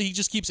well, actually, he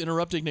just keeps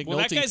interrupting Nick Nolte. Well,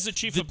 that guy's the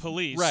chief of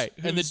police. Right.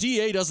 And the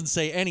DA doesn't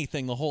say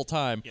anything the whole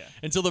time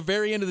until the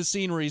very end of the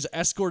scene where he's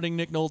escorting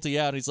Nick Nolte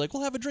out. And he's like,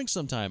 we'll have a drink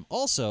sometime.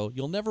 Also,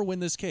 you'll never win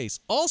this case.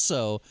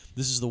 Also,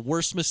 this is the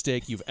worst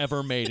mistake you've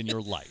ever made in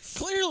your life.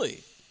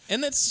 Clearly.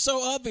 And that's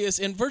so obvious,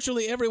 and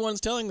virtually everyone's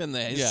telling them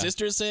that. His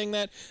sister's saying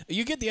that.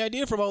 You get the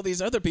idea from all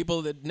these other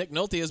people that Nick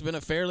Nolte has been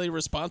a fairly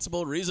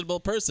responsible, reasonable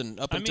person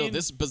up until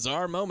this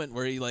bizarre moment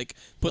where he like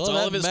puts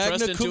all of his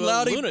trust into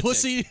a lunatic.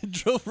 Pussy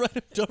drove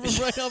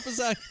right off his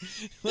eye.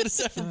 What is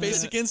that from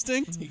Basic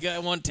Instinct? He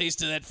got one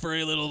taste of that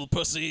furry little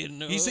pussy,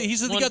 and he said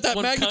he got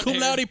that magna cum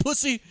laude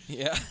pussy.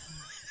 Yeah.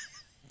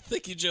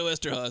 Thank you, Joe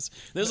Esterhaus.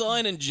 There's a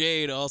line in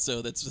Jade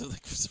also that's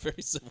like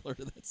very similar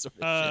to that sort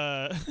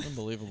of shit.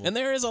 Unbelievable. And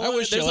there is a lot. I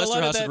wish there's Joe a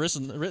lot of Esterhaus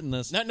that, had written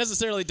this. Not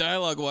necessarily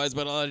dialogue-wise,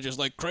 but a lot of just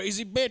like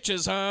crazy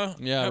bitches, huh?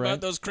 Yeah, How right. about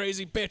those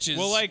crazy bitches?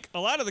 Well, like a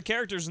lot of the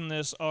characters in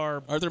this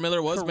are Arthur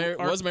Miller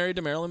was married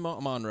to Marilyn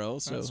Monroe,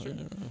 so that's true.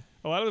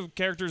 A lot of the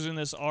characters in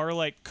this are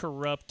like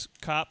corrupt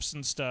cops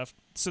and stuff,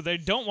 so they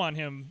don't want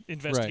him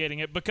investigating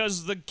it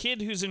because the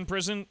kid who's in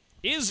prison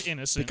is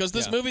innocent. Because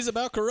this movie's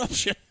about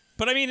corruption.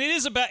 But I mean,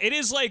 it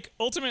is like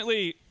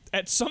ultimately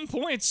at some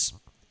points,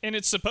 and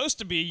it's supposed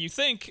to be. You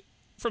think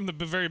from the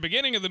very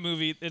beginning of the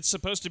movie, it's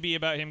supposed to be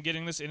about him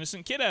getting this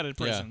innocent kid out of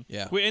prison.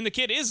 Yeah. And the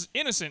kid is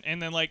innocent,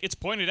 and then like it's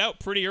pointed out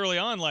pretty early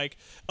on, like,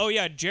 oh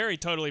yeah, Jerry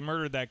totally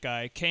murdered that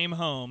guy. Came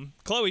home.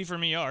 Chloe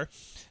from ER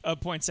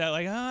points out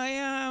like, oh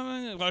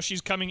yeah, while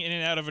she's coming in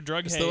and out of a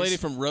drug haze. The lady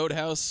from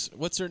Roadhouse.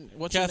 What's her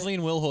Kathleen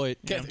name?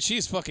 Wilhoit.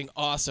 She's fucking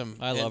awesome.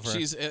 I love her.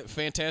 She's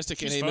fantastic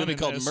She's in a fun movie in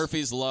called this.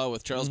 Murphy's Law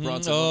with Charles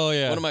Bronson. Oh,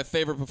 yeah. One of my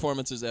favorite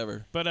performances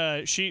ever.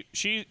 But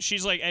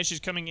she's like, as she's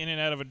coming in and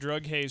out of a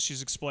drug haze,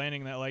 she's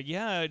explaining that like,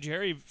 yeah,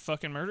 Jerry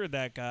fucking murdered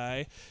that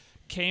guy,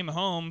 came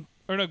home,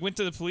 or no, went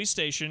to the police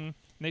station, and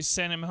they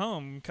sent him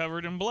home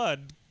covered in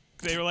blood.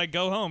 They were like,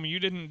 go home, you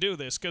didn't do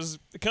this.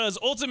 Because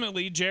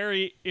ultimately,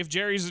 if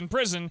Jerry's in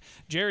prison,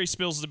 Jerry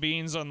spills the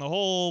beans on the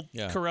whole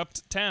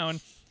corrupt town.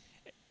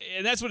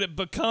 And that's what it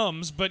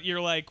becomes. But you're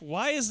like,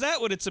 why is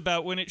that what it's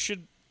about when it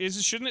shouldn't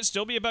it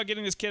still be about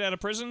getting this kid out of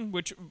prison?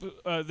 Which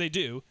they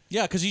do.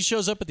 Yeah, because he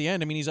shows up at the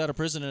end. I mean, he's out of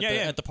prison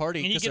at the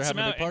party because they're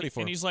having a big party for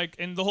him. And he's like,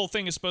 and the whole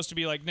thing is supposed to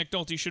be like, Nick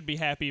Nolte should be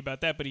happy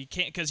about that, but he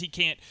can't because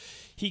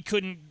he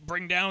couldn't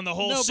bring down the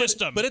whole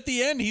system. But at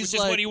the end, he's which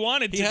like, is what he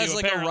wanted to do. He has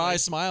like apparently. a wry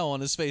smile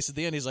on his face at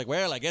the end. He's like,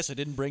 well, I guess I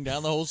didn't bring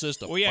down the whole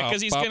system. Well, yeah,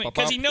 because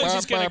he knows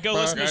he's gonna go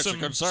listen to some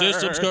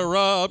System's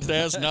corrupt.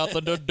 There's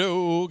nothing to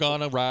do.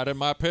 Gonna ride in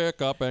my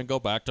pickup and go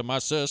back to my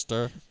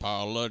sister.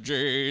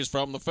 Apologies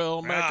from the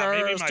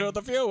filmmakers to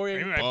the viewing.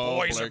 Maybe my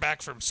boys are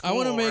back from school. I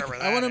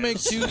want to make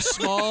two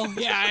small.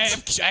 Yeah,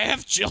 I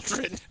have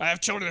children. I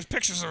have children. There's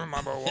pictures of them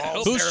on my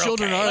walls. Whose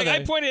children are they?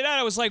 I pointed out,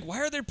 I was like, why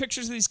are there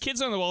pictures of these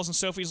kids on the walls? And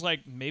Sophie's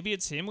like, maybe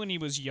it's him when he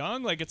was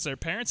young, like it's their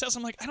parents' house.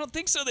 I'm like, I don't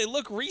think so. They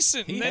look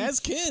recent. He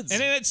has kids.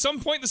 And then at some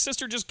point, the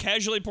sister just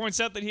casually points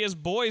out that he has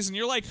boys, and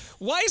you're like,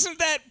 why isn't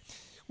that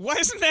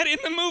in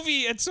the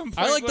movie at some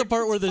point? I like the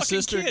part where the fucking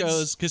sister kids.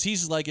 goes, because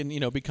he's like,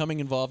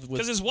 becoming involved with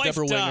 'Cause his wife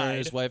Debra Winger. died.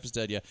 His wife is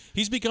dead, yeah.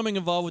 He's becoming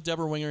involved with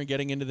Debra Winger and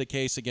getting into the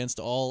case against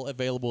all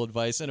available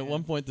advice. And at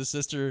one point, the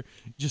sister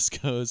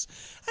just goes,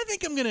 I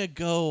think I'm going to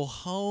go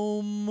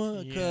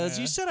home because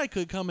you said I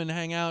could come and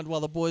hang out while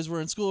the boys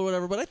were in school or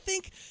whatever, but I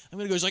think I'm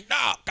going to go. He's like,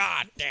 no,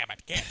 God damn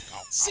it, can't go.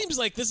 Seems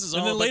like this is all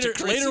And then a bunch of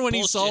crazy later when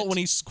bullshit.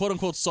 he quote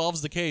unquote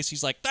solves the case,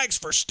 he's like, thanks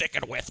for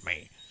sticking with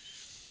me.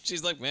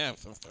 She's like, man.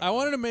 I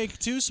wanted to make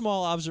two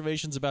small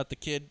observations about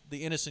the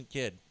innocent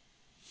kid.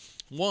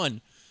 One,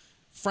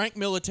 Frank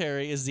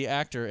Military is the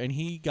actor, and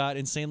he got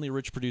insanely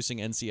rich producing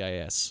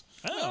NCIS.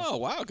 Oh,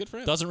 wow, good for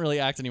him. Doesn't really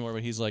act anymore,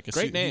 but he's like a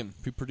great name.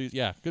 He produced,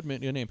 good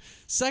name.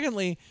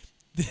 Secondly,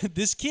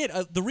 this kid.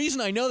 The reason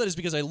I know that is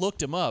because I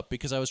looked him up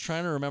because I was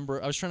trying to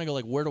remember. I was trying to go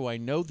like, where do I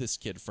know this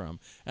kid from?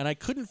 And I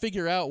couldn't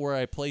figure out where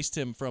I placed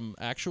him from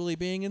actually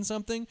being in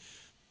something.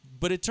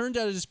 But it turned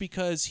out it's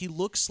because he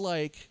looks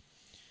like.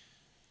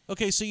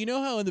 Okay, so you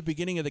know how in the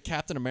beginning of the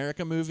Captain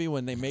America movie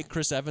when they make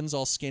Chris Evans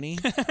all skinny?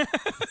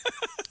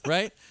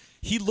 Right?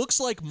 He looks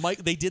like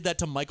they did that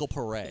to Michael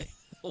Pare.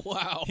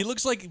 Wow. He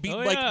looks like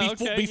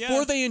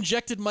before they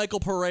injected Michael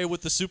Pare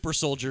with the super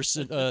soldier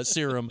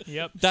serum.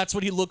 Yep. That's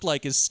what he looked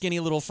like, is skinny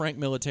little Frank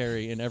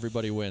Military in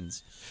Everybody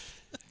Wins.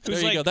 There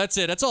you go. That's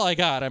it. That's all I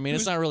got. I mean,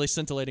 it's not really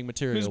scintillating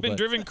material. Who's been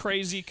driven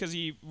crazy because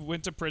he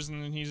went to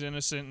prison and he's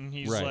innocent and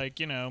he's like,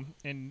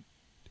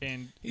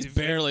 and he's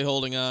barely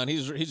holding on.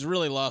 He's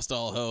really lost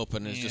all hope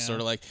and is just sort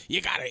of like, you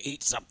gotta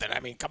eat something. I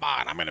mean, come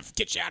on, I'm gonna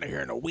get you out of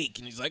here in a week.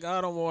 And he's like, I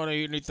don't want to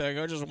eat anything.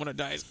 I just want to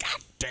die.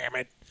 God damn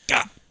it.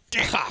 God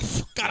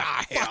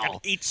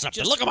hell. Eat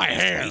something. Just look at my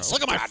hair.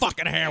 Look at my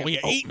fucking hair. Will you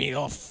eat me?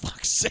 Oh,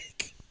 fuck's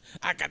sake.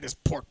 I got this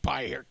pork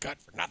pie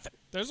haircut for nothing.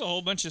 There's a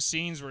whole bunch of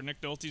scenes where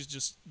Nick Nolte's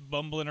just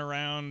bumbling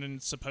around and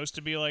it's supposed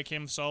to be like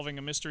him solving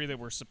a mystery that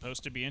we're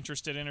supposed to be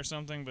interested in or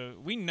something,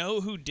 but we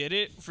know who did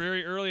it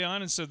very early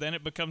on, and so then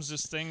it becomes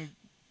this thing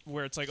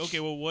where it's like, okay,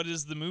 well, what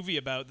is the movie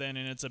about then?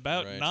 And it's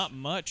about not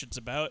much. It's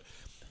about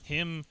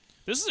him.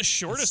 This is the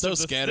shortest. So of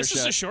the, this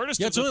is the shortest.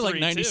 Yeah, of it's the only like three,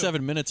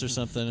 97 minutes or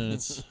something, and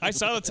it's. I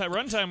saw the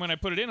runtime when I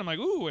put it in. I'm like,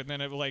 ooh, and then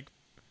it like.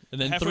 And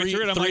then halfway three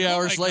through it, I'm three like,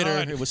 hours oh my later,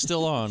 God. it was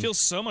still on. It feels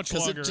so much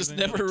longer. Because it just than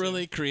never you want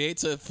really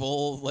creates a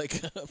full, like,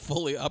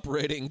 fully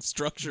operating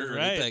structure or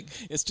Right.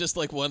 anything. It's just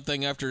like one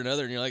thing after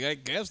another, and you're like, I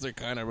guess they're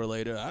kind of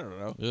related. I don't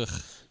know. Ugh.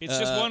 It's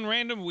just one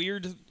random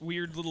weird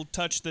little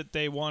touch that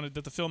they wanted,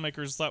 that the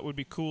filmmakers thought would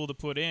be cool to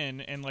put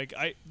in, and like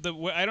I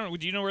don't.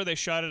 Do you know where they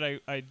shot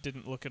it? I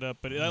didn't look it up,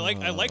 but I like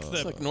the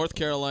It's like North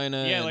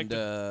Carolina. yeah, and, like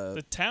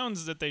the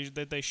towns that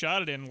they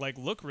shot it in like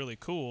look really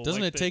cool.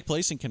 Doesn't like it take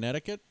place in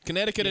Connecticut?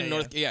 Connecticut and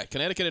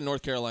Connecticut and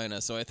North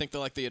Carolina. So I think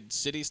the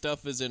city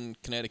stuff is in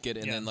Connecticut,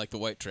 and Yeah. then like the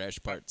white trash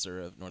parts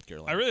are of North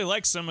Carolina. I really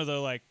like some of the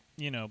like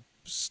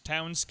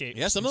townscapes.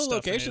 Yeah, some and of the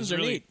stuff in it. locations It's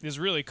are really, neat. Is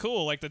really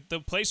cool. Like the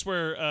place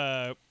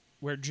where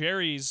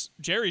Jerry's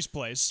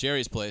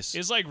place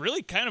is like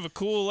really kind of a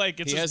cool, like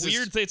it's He this has this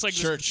weird thing. It's like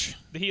church.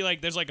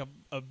 There's like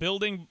a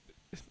building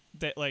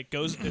that like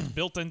goes is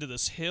built into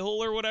this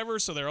hill or whatever,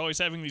 so they're always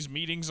having these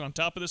meetings on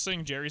top of this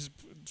thing. Jerry's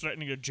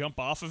threatening to jump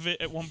off of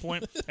it at one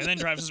point and then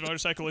drives his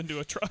motorcycle into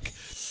a truck.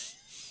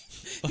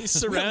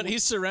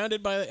 He's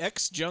surrounded by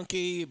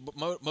ex-junkie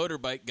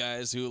motorbike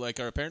guys who like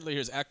are apparently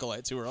his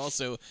acolytes, who are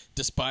also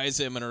despise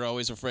him and are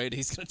always afraid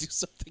he's going to do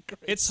something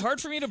crazy. It's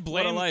hard for me to What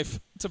a blame life.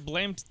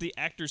 the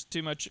actors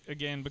too much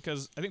again,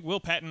 because I think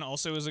Will Patton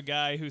also is a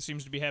guy who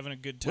seems to be having a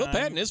good time. Will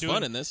Patton is doing,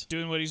 fun in this.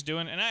 doing what he's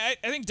doing, and I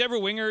think Debra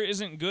Winger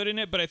isn't good in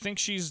it, but I think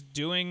she's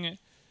doing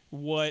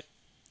what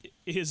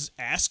is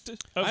asked of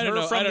I don't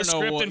her know- from I the don't know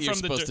script what and you're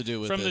from supposed to do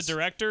with from this. the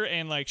director,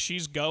 and like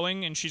she's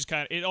going and she's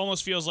kind of, it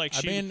almost feels like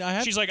I mean, I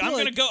have she's to like, feel I'm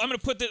like-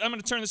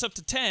 gonna turn this up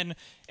to 10,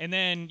 and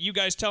then you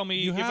guys tell me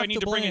You if I have need to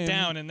to bring it blame-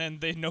 down, and then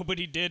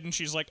nobody did, and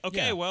she's like,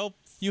 okay, Yeah. well.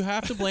 You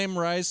have to blame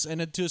Reisz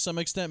and to some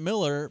extent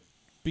Miller,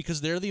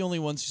 because they're the only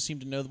ones who seem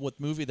to know what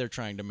movie they're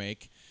trying to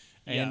make.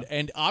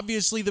 And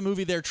obviously the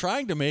movie they're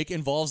trying to make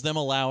involves them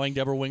allowing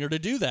Debra Winger to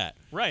do that.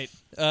 Right.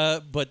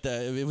 But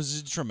it was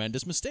a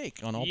tremendous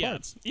mistake on all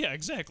parts. Yeah,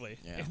 exactly.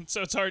 Yeah. And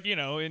so it's hard,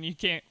 and you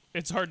can't.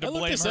 It's hard to I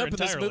looked blame this her up, and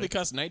this entirely. movie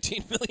cost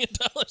 $19 million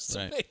to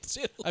Right. make,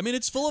 too. I mean,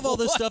 it's full of all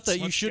this What? stuff that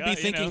you Let's should go, be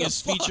thinking the is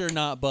fuck? feature,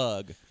 not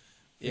bug.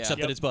 Yeah. Except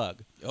Yep. that it's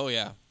bug. Oh,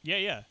 yeah.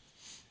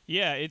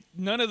 Yeah.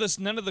 None of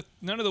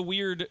the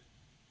weird,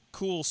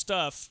 cool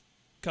stuff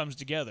comes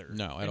together.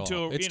 No, at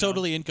until, all. It's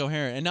totally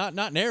incoherent, and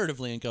not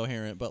narratively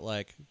incoherent, but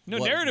like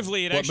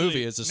narratively it what actually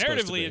movie is this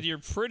supposed to narratively be? you're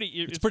pretty.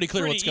 It's pretty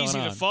clear what's easy going to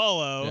on.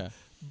 follow. Yeah.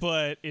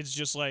 But it's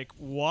just like,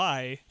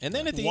 why? And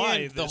then at the Why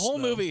end, the this, whole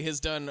though? movie has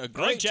done a I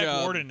great like Jack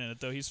job. Warden in it,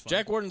 though. He's fun.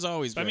 Jack Warden's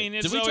always great. I mean,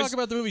 it's Did we always, talk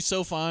about the movie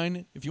So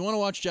Fine? If you want to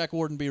watch Jack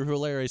Warden be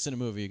hilarious in a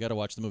movie, you got to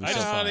watch the movie So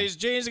Fine. these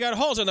jeans got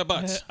holes in the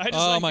butts. I just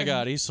Oh like my him.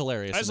 God, he's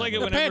hilarious. I just in like that it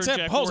movie. whenever pants have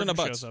Jack holes in Warden the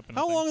butts. shows up. In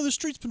How a thing. long have the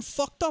streets been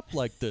fucked up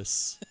like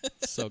this?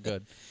 So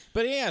good.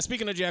 But yeah,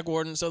 speaking of Jack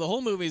Warden, so the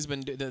whole movie's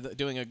been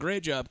doing a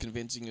great job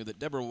convincing you that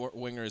Debra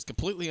Winger is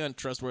completely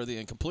untrustworthy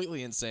and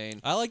completely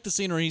insane. I like the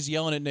scene where he's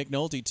yelling at Nick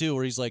Nolte too,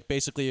 where he's like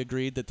basically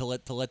agreed that to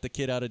let the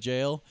kid out of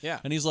jail. Yeah.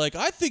 And he's like,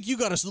 I think you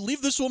got to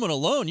leave this woman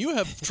alone. You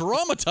have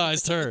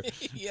traumatized her.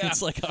 Yeah.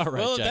 It's like, all right.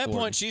 Well, Jack at that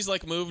Warden. point, she's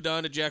like moved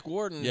on to Jack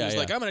Warden. Yeah, who's yeah.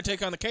 like, I'm going to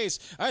take on the case.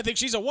 I think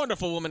she's a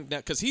wonderful woman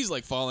because he's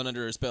like fallen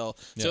under her spell.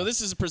 So Yeah. this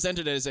is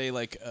presented as a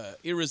like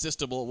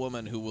irresistible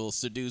woman who will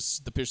seduce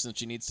the person that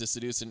she needs to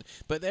seduce.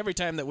 But every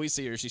time that we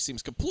see her, she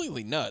seems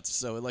completely nuts.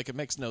 So like it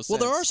makes no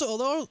sense.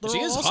 Well, She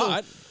is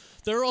hot.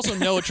 There are also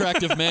no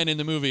attractive men in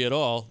the movie at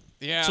all.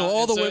 Yeah, So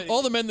all and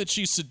all the men that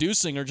she's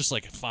seducing are just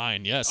like,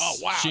 fine, yes. Oh,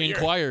 wow, She you're-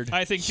 inquired.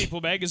 I think People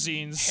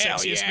Magazine's Hell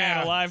sexiest yeah.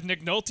 man alive,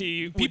 Nick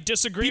Nolte, would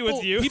disagree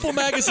with you. People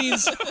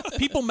Magazine's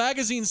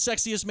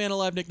sexiest man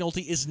alive, Nick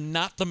Nolte, is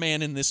not the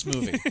man in this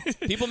movie.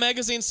 People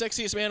Magazine's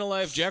sexiest man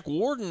alive, Jack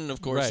Warden,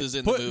 of course, is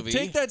in the movie.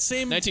 Take that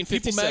same People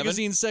 1957.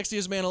 Magazine's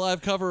sexiest man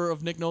alive cover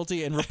of Nick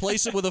Nolte and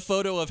replace it with a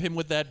photo of him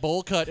with that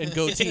bowl cut and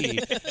goatee,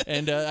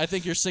 and I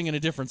think you're singing a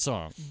different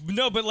song.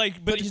 No, but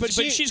But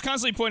she's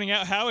constantly pointing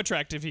out how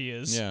attractive he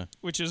is. Yeah.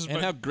 Which is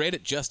and how great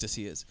at justice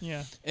he is.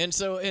 Yeah. And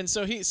so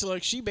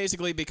like she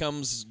basically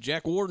becomes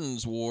Jack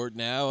Warden's ward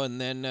now, and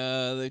then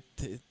the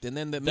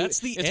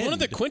That's movie, the it's one of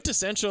the end.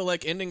 quintessential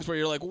like endings where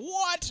you're like,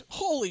 what?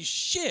 Holy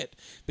shit!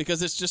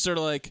 Because it's just sort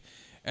of like.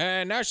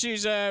 And now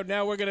she's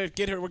now we're gonna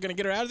get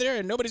her out of there,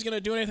 and nobody's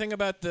gonna do anything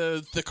about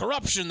the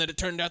corruption that it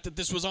turned out that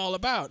this was all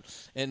about.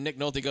 And Nick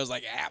Nolte goes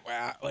like,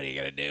 well, what are you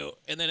gonna do?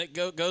 And then it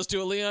goes to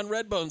a Leon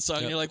Redbone song,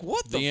 and you're like,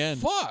 what the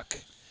end. fuck?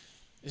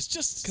 It's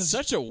just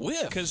such a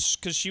whiff. because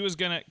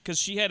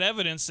she had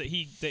evidence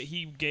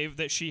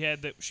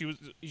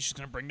she's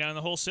gonna bring down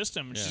the whole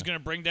system, and she's gonna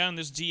bring down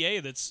this DA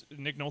that's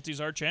Nick Nolte's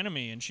arch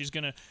enemy, and she's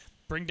gonna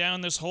bring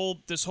down this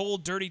whole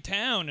dirty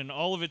town and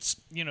all of its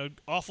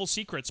awful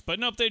secrets. But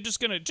nope, they're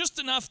just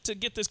enough to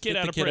get this kid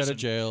out of prison, out of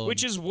jail,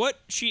 which is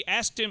what she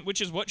asked him, which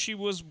is what she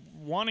was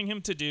wanting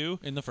him to do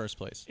in the first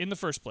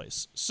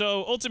place.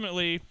 So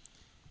ultimately,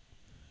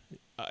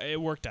 it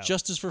worked out.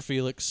 Justice for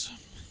Felix.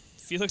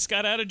 Felix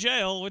got out of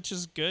jail, which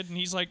is good, and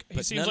he seems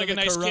like a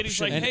nice kid. He's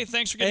like, And- hey,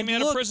 thanks for getting me out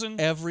look, of prison.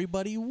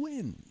 Everybody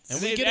wins.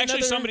 And we get actually,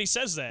 another- somebody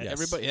says that. Yes.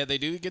 Everybody, yeah, they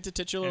do get the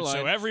titular And line.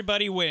 so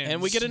everybody wins.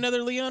 And we get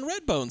another Leon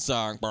Redbone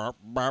song.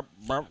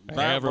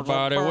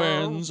 Everybody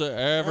wins.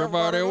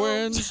 Everybody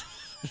wins.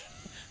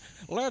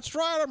 Let's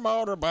ride a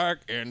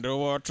motorbike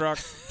into a truck.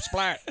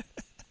 Splat.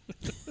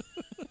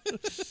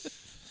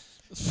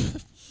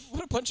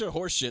 What a bunch of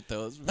horse shit,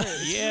 though.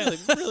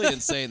 It's really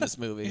insane, this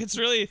movie. It's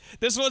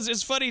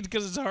funny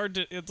because it's hard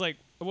to, it's like,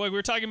 well, we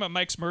were talking about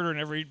Mike's murder and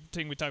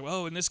everything we talk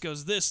about, and this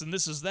goes this, and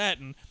this is that,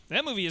 and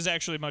that movie is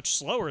actually much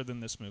slower than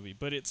this movie,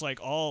 but it's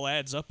like all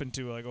adds up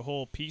into like a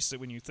whole piece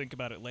that when you think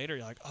about it later,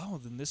 you're like, oh,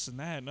 then this and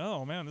that, and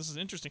oh, man, this is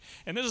interesting.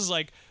 And this is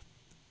like,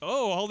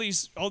 oh, all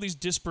these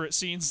disparate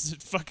scenes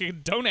that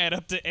fucking don't add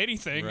up to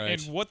anything,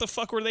 Right. and what the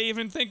fuck were they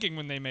even thinking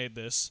when they made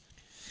this?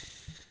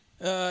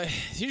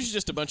 Here's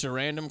just a bunch of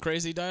random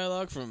crazy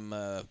dialogue from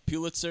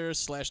Pulitzer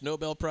 /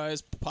 Nobel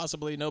Prize,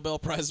 possibly Nobel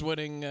Prize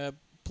winning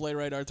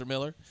playwright Arthur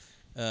Miller.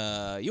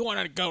 You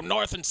want to go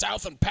north and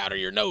south and powder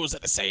your nose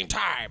at the same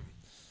time.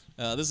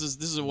 This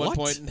is at one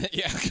point.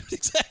 Yeah,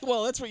 exactly.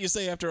 Well, that's what you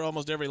say after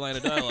almost every line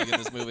of dialogue in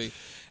this movie.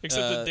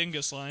 Except the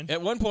dingus line.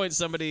 At one point,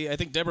 somebody, I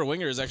think Deborah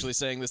Winger is actually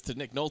saying this to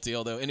Nick Nolte,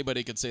 although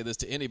anybody could say this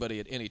to anybody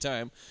at any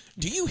time.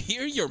 Do you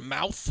hear your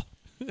mouth?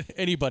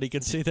 Anybody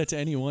can say that to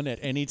anyone at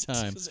any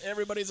time.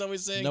 Everybody's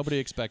always saying. Nobody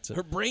expects it.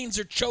 Her brains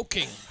are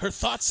choking. Her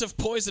thoughts have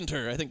poisoned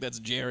her. I think that's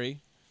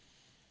Jerry.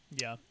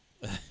 Yeah.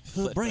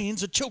 Her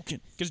brains are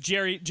choking. Because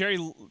Jerry,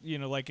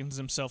 likens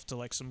himself to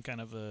like some kind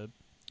of a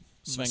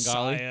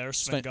Svengali? Messiah or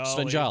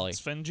Svengali.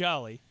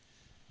 Svengali.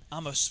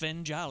 I'm a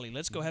Svengali.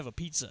 Let's go have a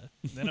pizza.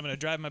 Then I'm going to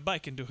drive my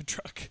bike into a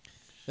truck.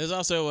 There's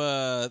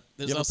also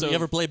You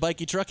ever play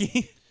bikey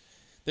trucky?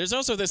 There's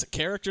also this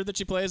character that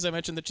she plays. I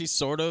mentioned that she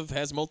sort of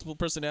has multiple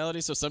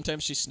personalities, so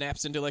sometimes she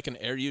snaps into like an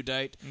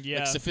erudite,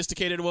 like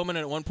sophisticated woman,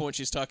 and at one point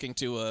she's talking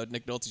to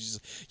Nick Nolte. She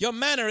says, your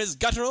manner is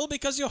guttural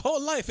because your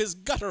whole life is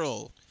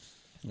guttural.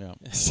 Yeah.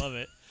 Love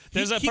it.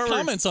 He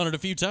comments on it a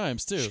few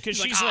times, too. Because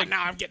she's like,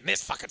 now I'm getting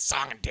this fucking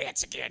song and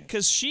dance again.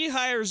 Because she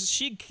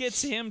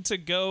gets him to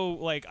go,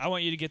 like, I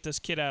want you to get this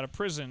kid out of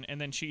prison.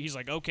 And then he's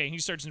like, okay. And he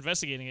starts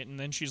investigating it. And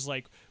then she's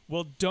like,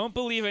 well, don't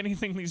believe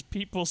anything these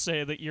people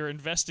say that you're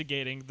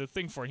investigating the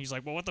thing for. And he's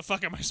like, well, what the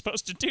fuck am I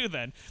supposed to do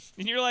then?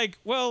 And you're like,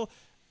 well,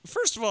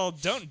 first of all,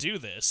 don't do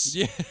this.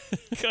 Yeah.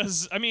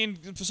 Because, I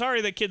mean,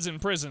 sorry that kid's in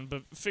prison,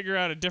 but figure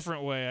out a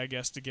different way, I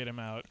guess, to get him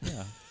out.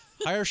 Yeah.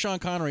 Hire Sean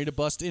Connery to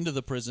bust into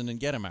the prison and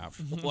get him out.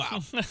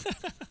 Wow.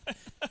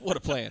 What a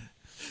plan.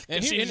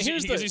 And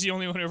he's the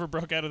only one who ever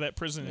broke out of that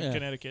prison in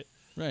Connecticut.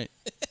 Right.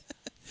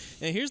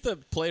 And here's the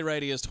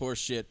playwrightiest horse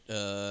shit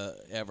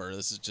ever.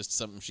 This is just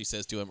something she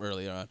says to him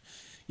earlier on.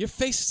 Your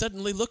face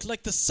suddenly looked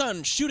like the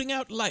sun shooting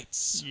out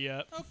lights.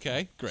 Yeah.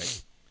 Okay,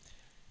 great.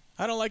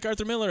 I don't like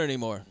Arthur Miller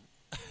anymore.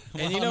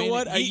 Well, and you know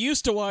what? I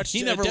used to watch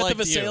he never Death liked of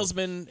a you.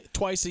 Salesman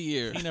twice a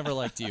year. He never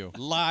liked you.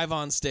 Live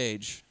on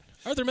stage.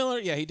 Arthur Miller,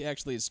 yeah, he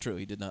actually, it's true.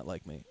 He did not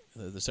like me.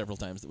 The several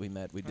times that we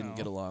met, we didn't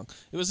get along.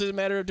 It was a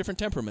matter of different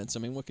temperaments. I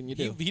mean, what can you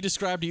do? He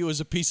described you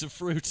as a piece of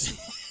fruit.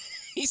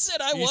 He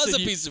said I was a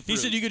piece of fruit. He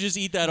said you could just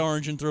eat that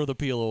orange and throw the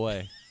peel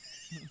away.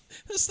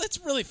 That's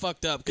really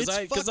fucked up because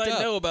I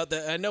know about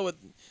that. I know what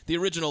the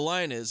original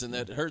line is, and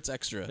that hurts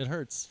extra. It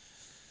hurts.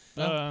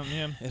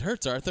 Yeah. It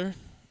hurts, Arthur.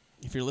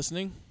 If you're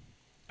listening,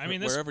 I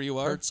mean, wherever you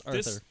are, hurts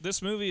Arthur.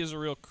 This movie is a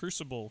real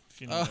crucible. If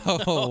you know.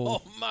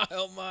 Oh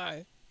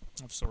my!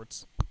 Of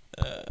sorts.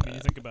 When you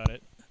think about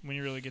it, when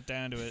you really get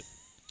down to it,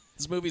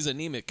 this movie's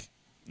anemic.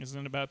 Isn't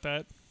it about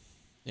that?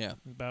 Yeah.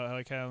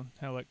 About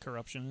how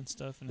corruption and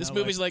stuff. And this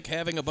movie's like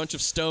having a bunch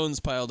of stones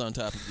piled on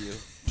top of you.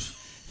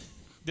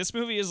 This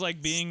movie is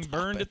like being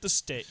burned at the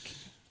stake.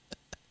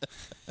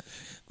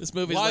 This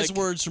movie's wise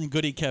words from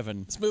Goody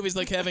Kevin. This movie's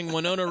like having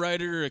Winona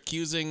Ryder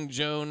accusing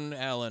Joan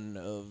Allen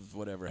of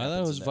whatever. I thought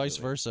it was vice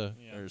versa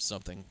or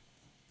something.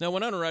 No,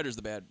 Winona Ryder's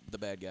the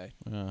bad guy.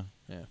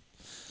 Yeah.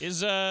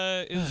 Is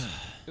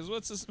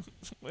what's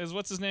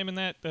his name in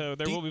that? There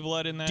Will Be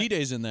Blood in that.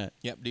 D-Day's in that.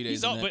 Yep,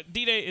 D-Day's in that. But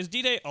D-Day is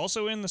D-Day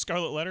also in the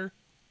Scarlet Letter?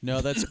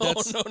 No, that's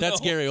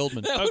Gary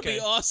Oldman. That would be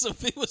awesome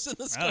if he was in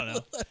the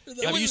Scarlet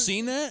Letter. Have you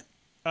seen that?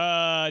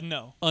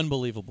 No.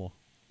 Unbelievable.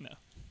 No.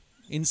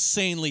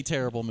 Insanely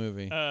terrible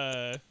movie.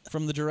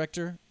 From the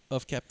director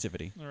of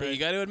Captivity. Right. But you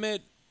got to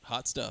admit,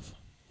 hot stuff.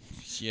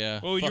 Yeah.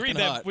 Well, when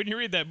you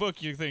read that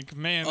book, you think,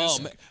 man,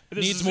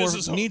 needs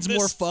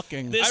more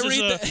fucking. This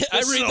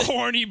is a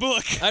horny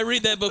book. I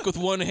read that book with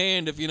one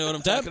hand, if you know what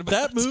I'm talking about.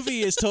 That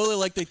movie is totally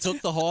like they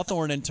took the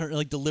Hawthorne and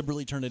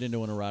deliberately turned it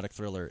into an erotic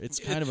thriller. It's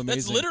kind of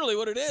amazing. That's literally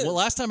what it is. Well,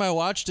 last time I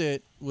watched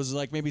it, was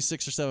like maybe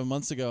 6 or 7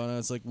 months ago, and I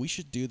was like, we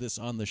should do this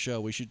on the show.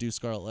 We should do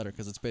Scarlet Letter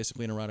because it's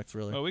basically an erotic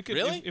thriller. Oh, we could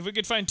Really? if we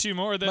could find 2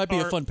 more that Might be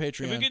a are- fun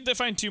Patreon. If we could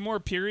find 2 more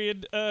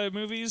period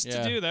movies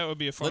to do, that would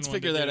be a fun. Let's one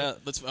figure to that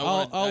do.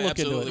 out. I'll look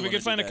into it. absolutely If If we wanna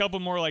could find do a that. couple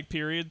more like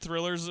period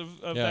thrillers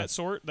of that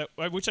sort,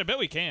 which I bet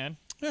we can.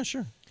 Yeah,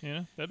 sure.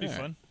 Yeah, that'd be All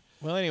right. fun.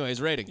 Well, anyways,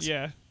 ratings.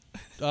 Yeah.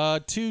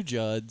 2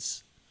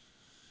 Judds.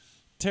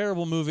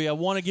 Terrible movie. I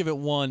want to give it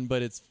 1,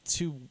 but it's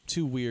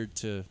too weird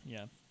to.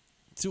 Yeah.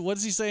 What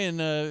does he say in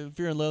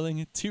Fear and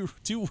Loathing? Too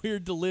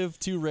weird to live,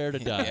 too rare to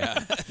die.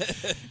 Yeah.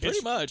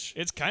 Pretty much.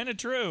 It's kind of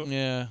true.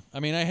 Yeah. I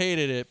mean, I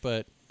hated it,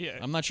 but Yeah.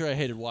 I'm not sure I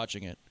hated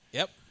watching it.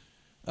 Yep.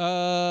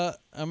 I'm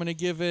gonna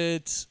give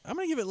it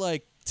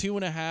like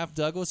 2.5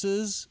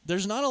 Douglases.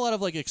 There's not a lot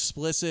of like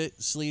explicit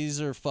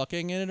sleaze or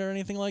fucking in it or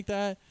anything like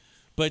that.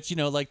 But,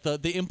 like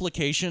the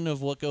implication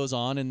of what goes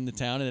on in the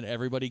town and that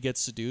everybody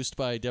gets seduced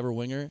by Debra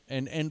Winger.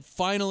 And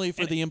finally,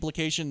 for the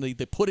implication, the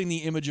putting the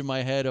image in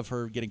my head of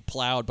her getting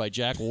plowed by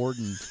Jack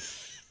Warden.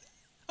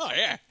 Oh,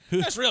 yeah.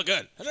 That's real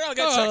good. That's real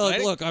good sex,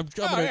 lady. Look, I'm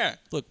gonna,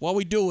 look, while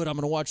we do it, I'm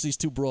going to watch these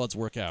 2 broads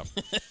work out.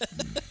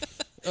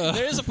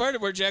 There is a part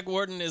where Jack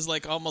Warden is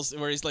like almost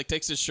where he's like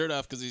takes his shirt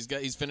off because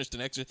he's finished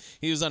an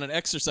he was on an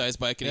exercise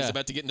bike and he's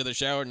about to get into the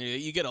shower and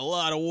you get a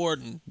lot of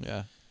Warden.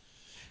 Yeah.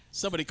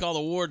 Somebody call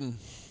the warden.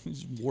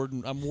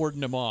 I'm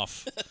warding him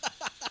off.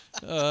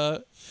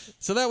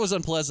 So that was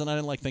unpleasant. I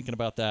didn't like thinking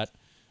about that.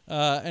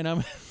 And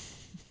I'm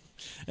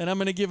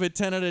going to give it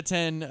 10 out of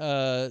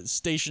 10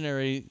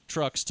 stationary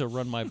trucks to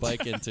run my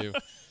bike into.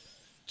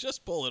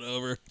 Just pull it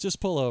over. Just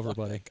pull over,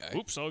 buddy.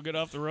 Oops, I'll get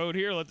off the road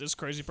here. Let this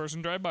crazy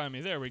person drive by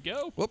me. There we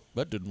go. Whoop,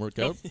 that didn't work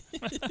out.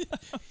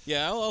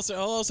 Yeah, I'll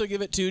also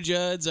give it 2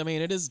 Judds. I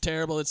mean, it is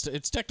terrible.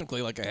 It's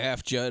technically like a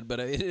half Judd, but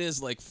it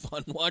is like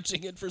fun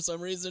watching it for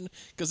some reason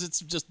because it's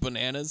just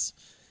bananas.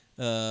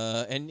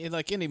 And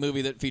like any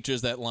movie that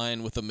features that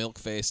line with the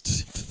milk-faced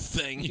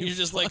thing, you're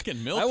just like,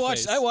 I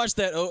watched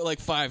that like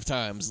 5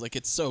 times. Like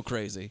it's so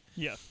crazy.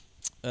 Yeah.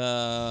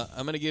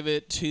 I'm gonna give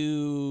it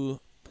 2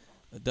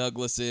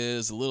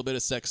 Douglases, a little bit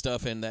of sex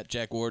stuff, and that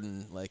Jack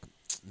Warden. Like,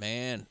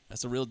 man,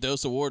 that's a real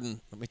dose of Warden.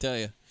 Let me tell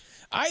you.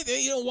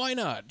 Why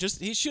not?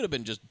 He should have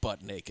been just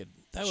butt naked.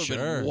 That would have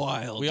been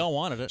wild. We all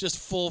wanted it. Just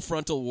full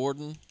frontal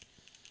Warden.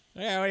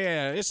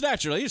 Yeah, it's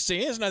natural. You've seen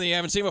it. It's nothing you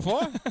haven't seen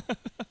before.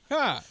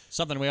 Huh.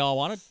 Something we all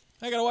wanted.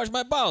 I gotta wash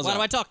my balls Why out.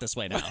 do I talk this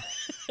way now?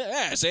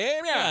 Yeah, see?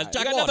 Yeah, Jack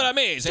you got Warden. nothing on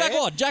me, see?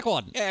 Jack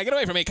Warden. Yeah, get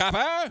away from me,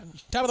 copper.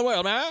 Top of the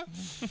world, man.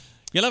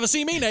 You'll never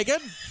see me naked.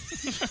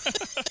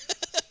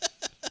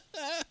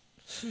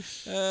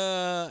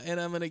 And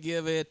I'm going to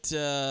give it 10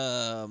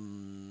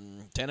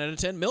 out of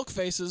 10 milk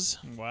faces.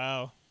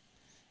 Wow.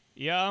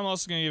 Yeah, I'm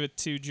also going to give it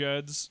 2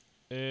 Judds.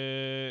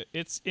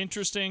 It's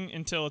interesting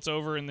until it's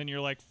over, and then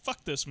you're like,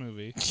 "Fuck this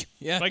movie."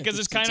 Yeah, like because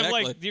it's kind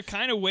exactly. of like you're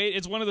kind of wait.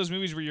 It's one of those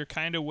movies where you're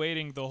kind of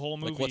waiting the whole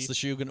movie. Like, when's the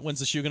shoe gonna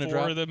for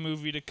drop? the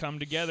movie to come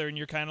together, and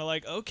you're kind of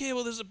like, okay,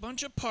 well, there's a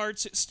bunch of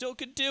parts. It still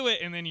could do it,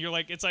 and then you're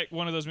like, it's like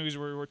one of those movies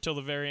where we're till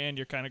the very end.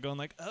 You're kind of going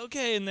like,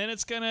 okay, and then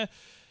it's gonna.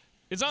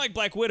 It's not like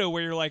Black Widow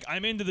where you're like,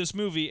 I'm into this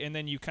movie, and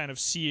then you kind of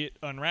see it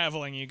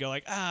unraveling, and you go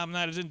like, I'm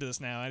not as into this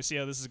now. I see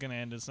how this is going to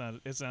end. It's not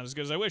as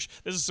good as I wish.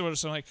 This is sort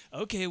of like,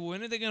 okay,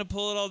 when are they going to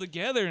pull it all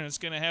together, and it's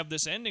going to have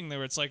this ending there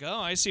where it's like, oh,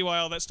 I see why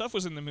all that stuff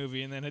was in the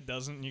movie, and then it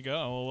doesn't, and you go,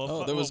 oh,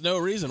 well, there was no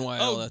reason why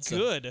all that stuff.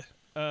 good.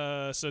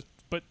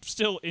 But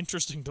still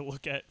interesting to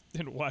look at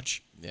and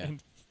watch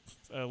and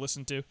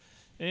listen to.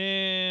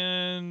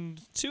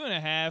 And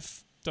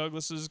 2.5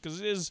 Douglases,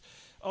 because it is...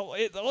 Oh,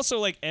 it also,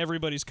 like,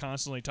 everybody's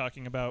constantly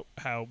talking about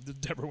how the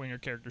Debra Winger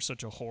character is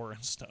such a whore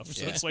and stuff.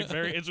 So it's, like,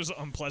 it's just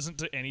unpleasant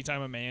to any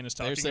time a man is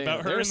talking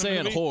about her in the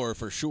movie. They're saying whore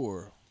for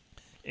sure.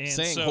 And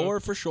saying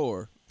whore for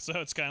sure. So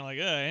it's kind of like,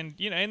 and,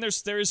 and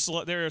there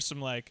are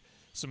some, like,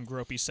 some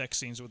gropey sex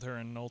scenes with her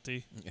and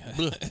Nolte.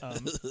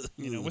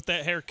 With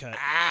that haircut.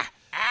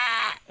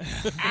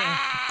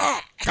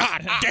 Oh,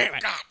 God damn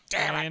it. God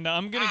damn it. And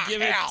I'm going to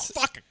give it...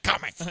 fucking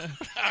coming.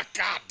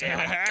 God damn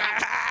it.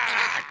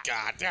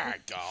 God, there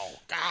it go.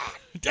 God,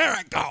 there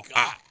it go.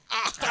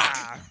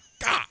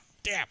 God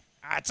damn.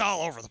 It's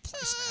all over the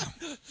place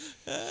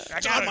now.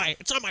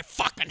 It's on my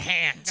fucking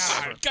hands.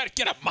 Gotta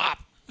get a mop.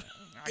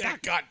 Get a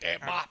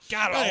goddamn mop.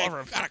 Got it all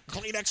over. Got a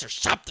Kleenex or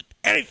something.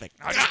 Anything.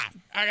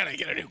 I gotta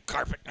get a new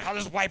carpet. I'll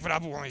just wipe it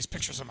up with one of these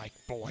pictures of my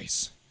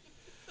boys.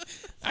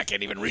 I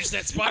can't even reach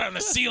that spot on the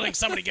ceiling.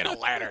 Somebody get a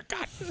ladder.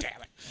 God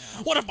damn it.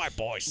 What if my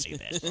boys see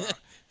this?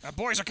 The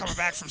boys are coming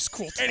back from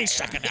school today. Any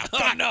second now.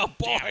 God, no,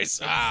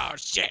 boys. Oh,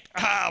 shit.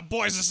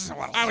 Boys, this isn't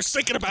what I was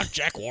thinking about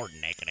Jack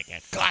Warden naked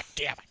again. God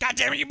damn it. God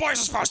damn it, you boys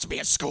are supposed to be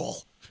at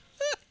school.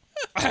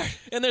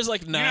 And there's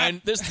like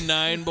 9. There's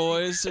 9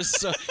 boys. There's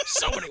so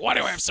many. Why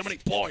do I have so many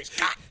boys?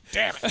 God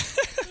damn it.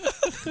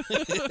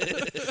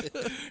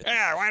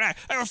 Yeah, why not?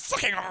 I have a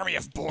fucking army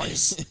of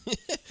boys.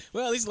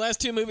 Well, these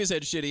last 2 movies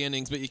had shitty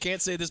endings, but you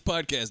can't say this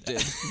podcast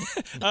did.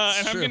 And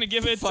I'm gonna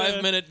give it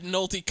 5-minute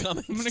Nolte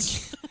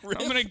Cummings.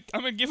 I'm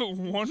gonna give it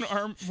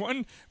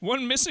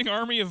one missing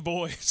army of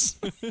boys.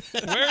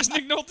 Where's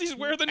Nick Nolte's?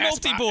 Where are the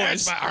Nolte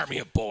boys? That's my army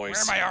of boys.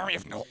 Where are my army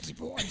of Nolte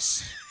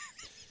boys?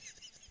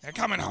 They're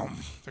coming home.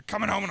 They're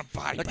coming home in a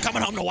body bag. They're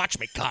coming home to watch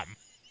me come.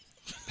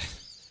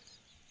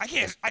 I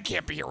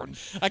can't be here when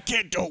I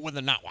can't do it when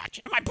they're not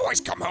watching. my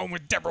boys come home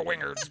with Debra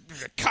Winger.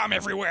 Come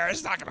everywhere.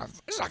 It's not gonna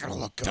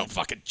look good. Don't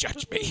fucking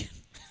judge me.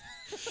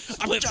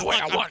 I live the way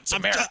I want. It's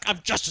America. I'm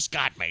just as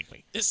God made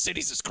me. This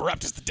city's as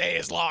corrupt as the day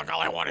is long. All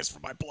I want is for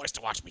my boys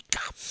to watch me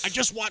come. I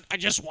just want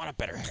a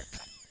better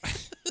haircut.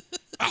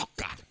 Oh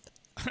God.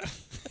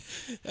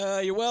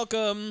 You're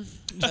welcome.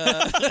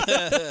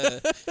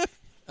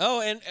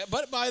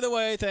 But by the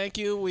way, thank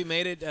you. We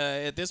made it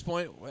at this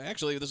point.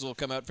 Actually, this will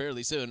come out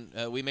fairly soon.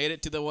 We made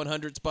it to the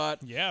 100 spot.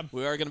 Yeah.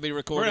 We are going to be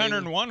recording. We're at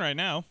 101 right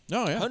now.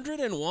 Oh, yeah.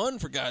 101,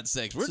 for God's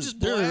sakes. We're just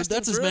That's blasting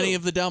as through. many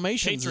of the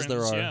Dalmatians as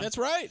there are. Yeah. That's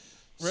right.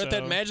 We're at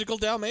that magical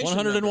Dalmatian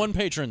 101 number.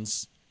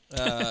 patrons.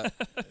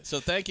 So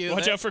thank you.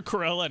 Watch out for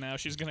Corella now.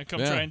 She's gonna come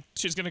Yeah.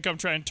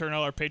 try and turn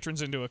all our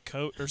patrons into a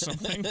coat or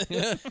something.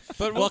 Yeah.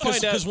 But we'll find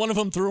out. Because one of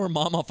them threw her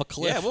mom off a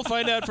cliff. Yeah, we'll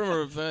find out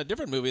from a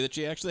different movie that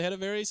she actually had a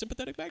very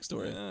sympathetic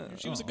backstory.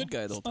 She was a good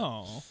guy the whole time.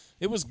 Oh.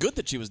 It was good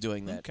that she was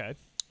doing that. Okay.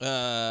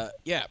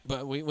 Yeah,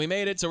 but we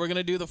made it, so we're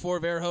gonna do the 4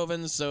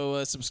 Verhovens.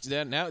 So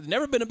now,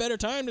 never been a better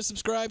time to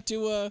subscribe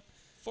to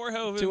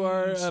Verhovens. to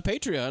our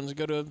Patreon.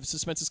 Go to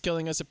Suspense is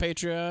Killing Us at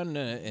Patreon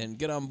and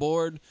get on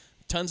board.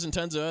 Tons and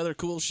tons of other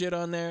cool shit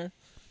on there.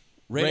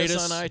 Rate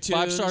us on iTunes.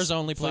 5 stars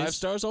only, please. 5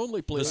 stars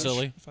only, please.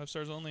 Vasily. 5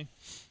 stars only.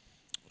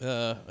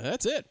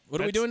 That's it.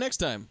 What are we doing next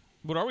time?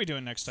 What are we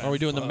doing next time? Are we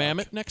doing the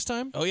Mammoth next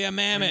time? Oh, yeah,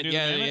 Mammoth. We're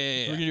gonna do the Mammoth?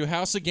 Yeah. We're going to do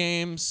House of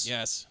Games.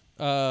 Yes.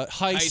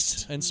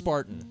 Heist and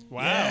Spartan.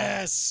 Wow.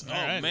 Yes. All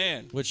Oh, right.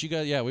 man. Which you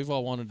guys, we've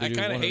all wanted to I do.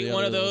 kind one of or hate the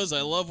one other of those.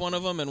 I love one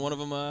of them, and one of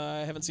them I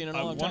haven't seen in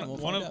a long time. We'll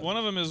find out. One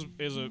of them is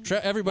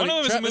a Everybody, one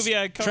of them is a Travis, movie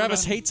I covered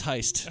Travis on- hates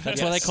Heist.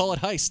 That's why they call it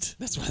Heist.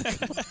 That's why they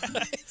call it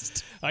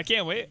Heist. I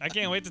can't wait. I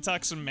can't wait to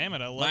talk some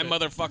Mammoth. I love My it.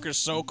 motherfucker's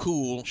so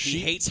cool. She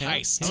hates Yeah.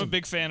 Heist. I'm a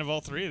big fan of all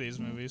 3 of these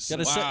movies.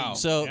 Gotta Wow.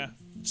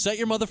 set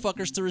your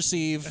motherfuckers to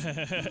receive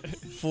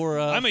for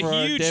I'm a for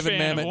our huge David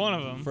fan of Mamet, one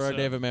of them, for our so.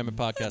 David Mamet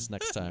podcast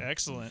next time.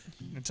 Excellent.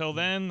 Until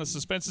then, the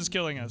suspense is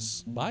killing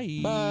us. Bye.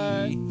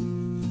 Bye.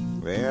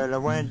 Well, I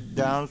went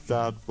down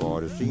south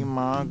for to see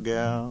my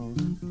gal,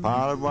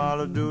 Polly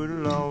Walla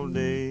doodle all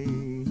day.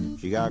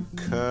 She got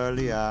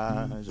curly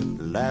eyes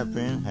and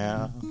laughing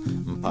hair,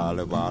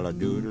 Polly Walla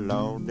doodle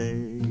all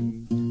day.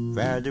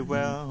 Fare thee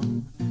well,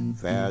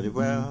 fare thee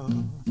well,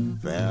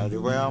 fare thee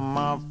well,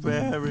 my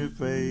fairy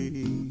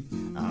face.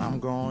 I'm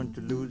going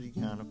to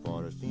Louisiana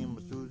for to see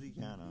my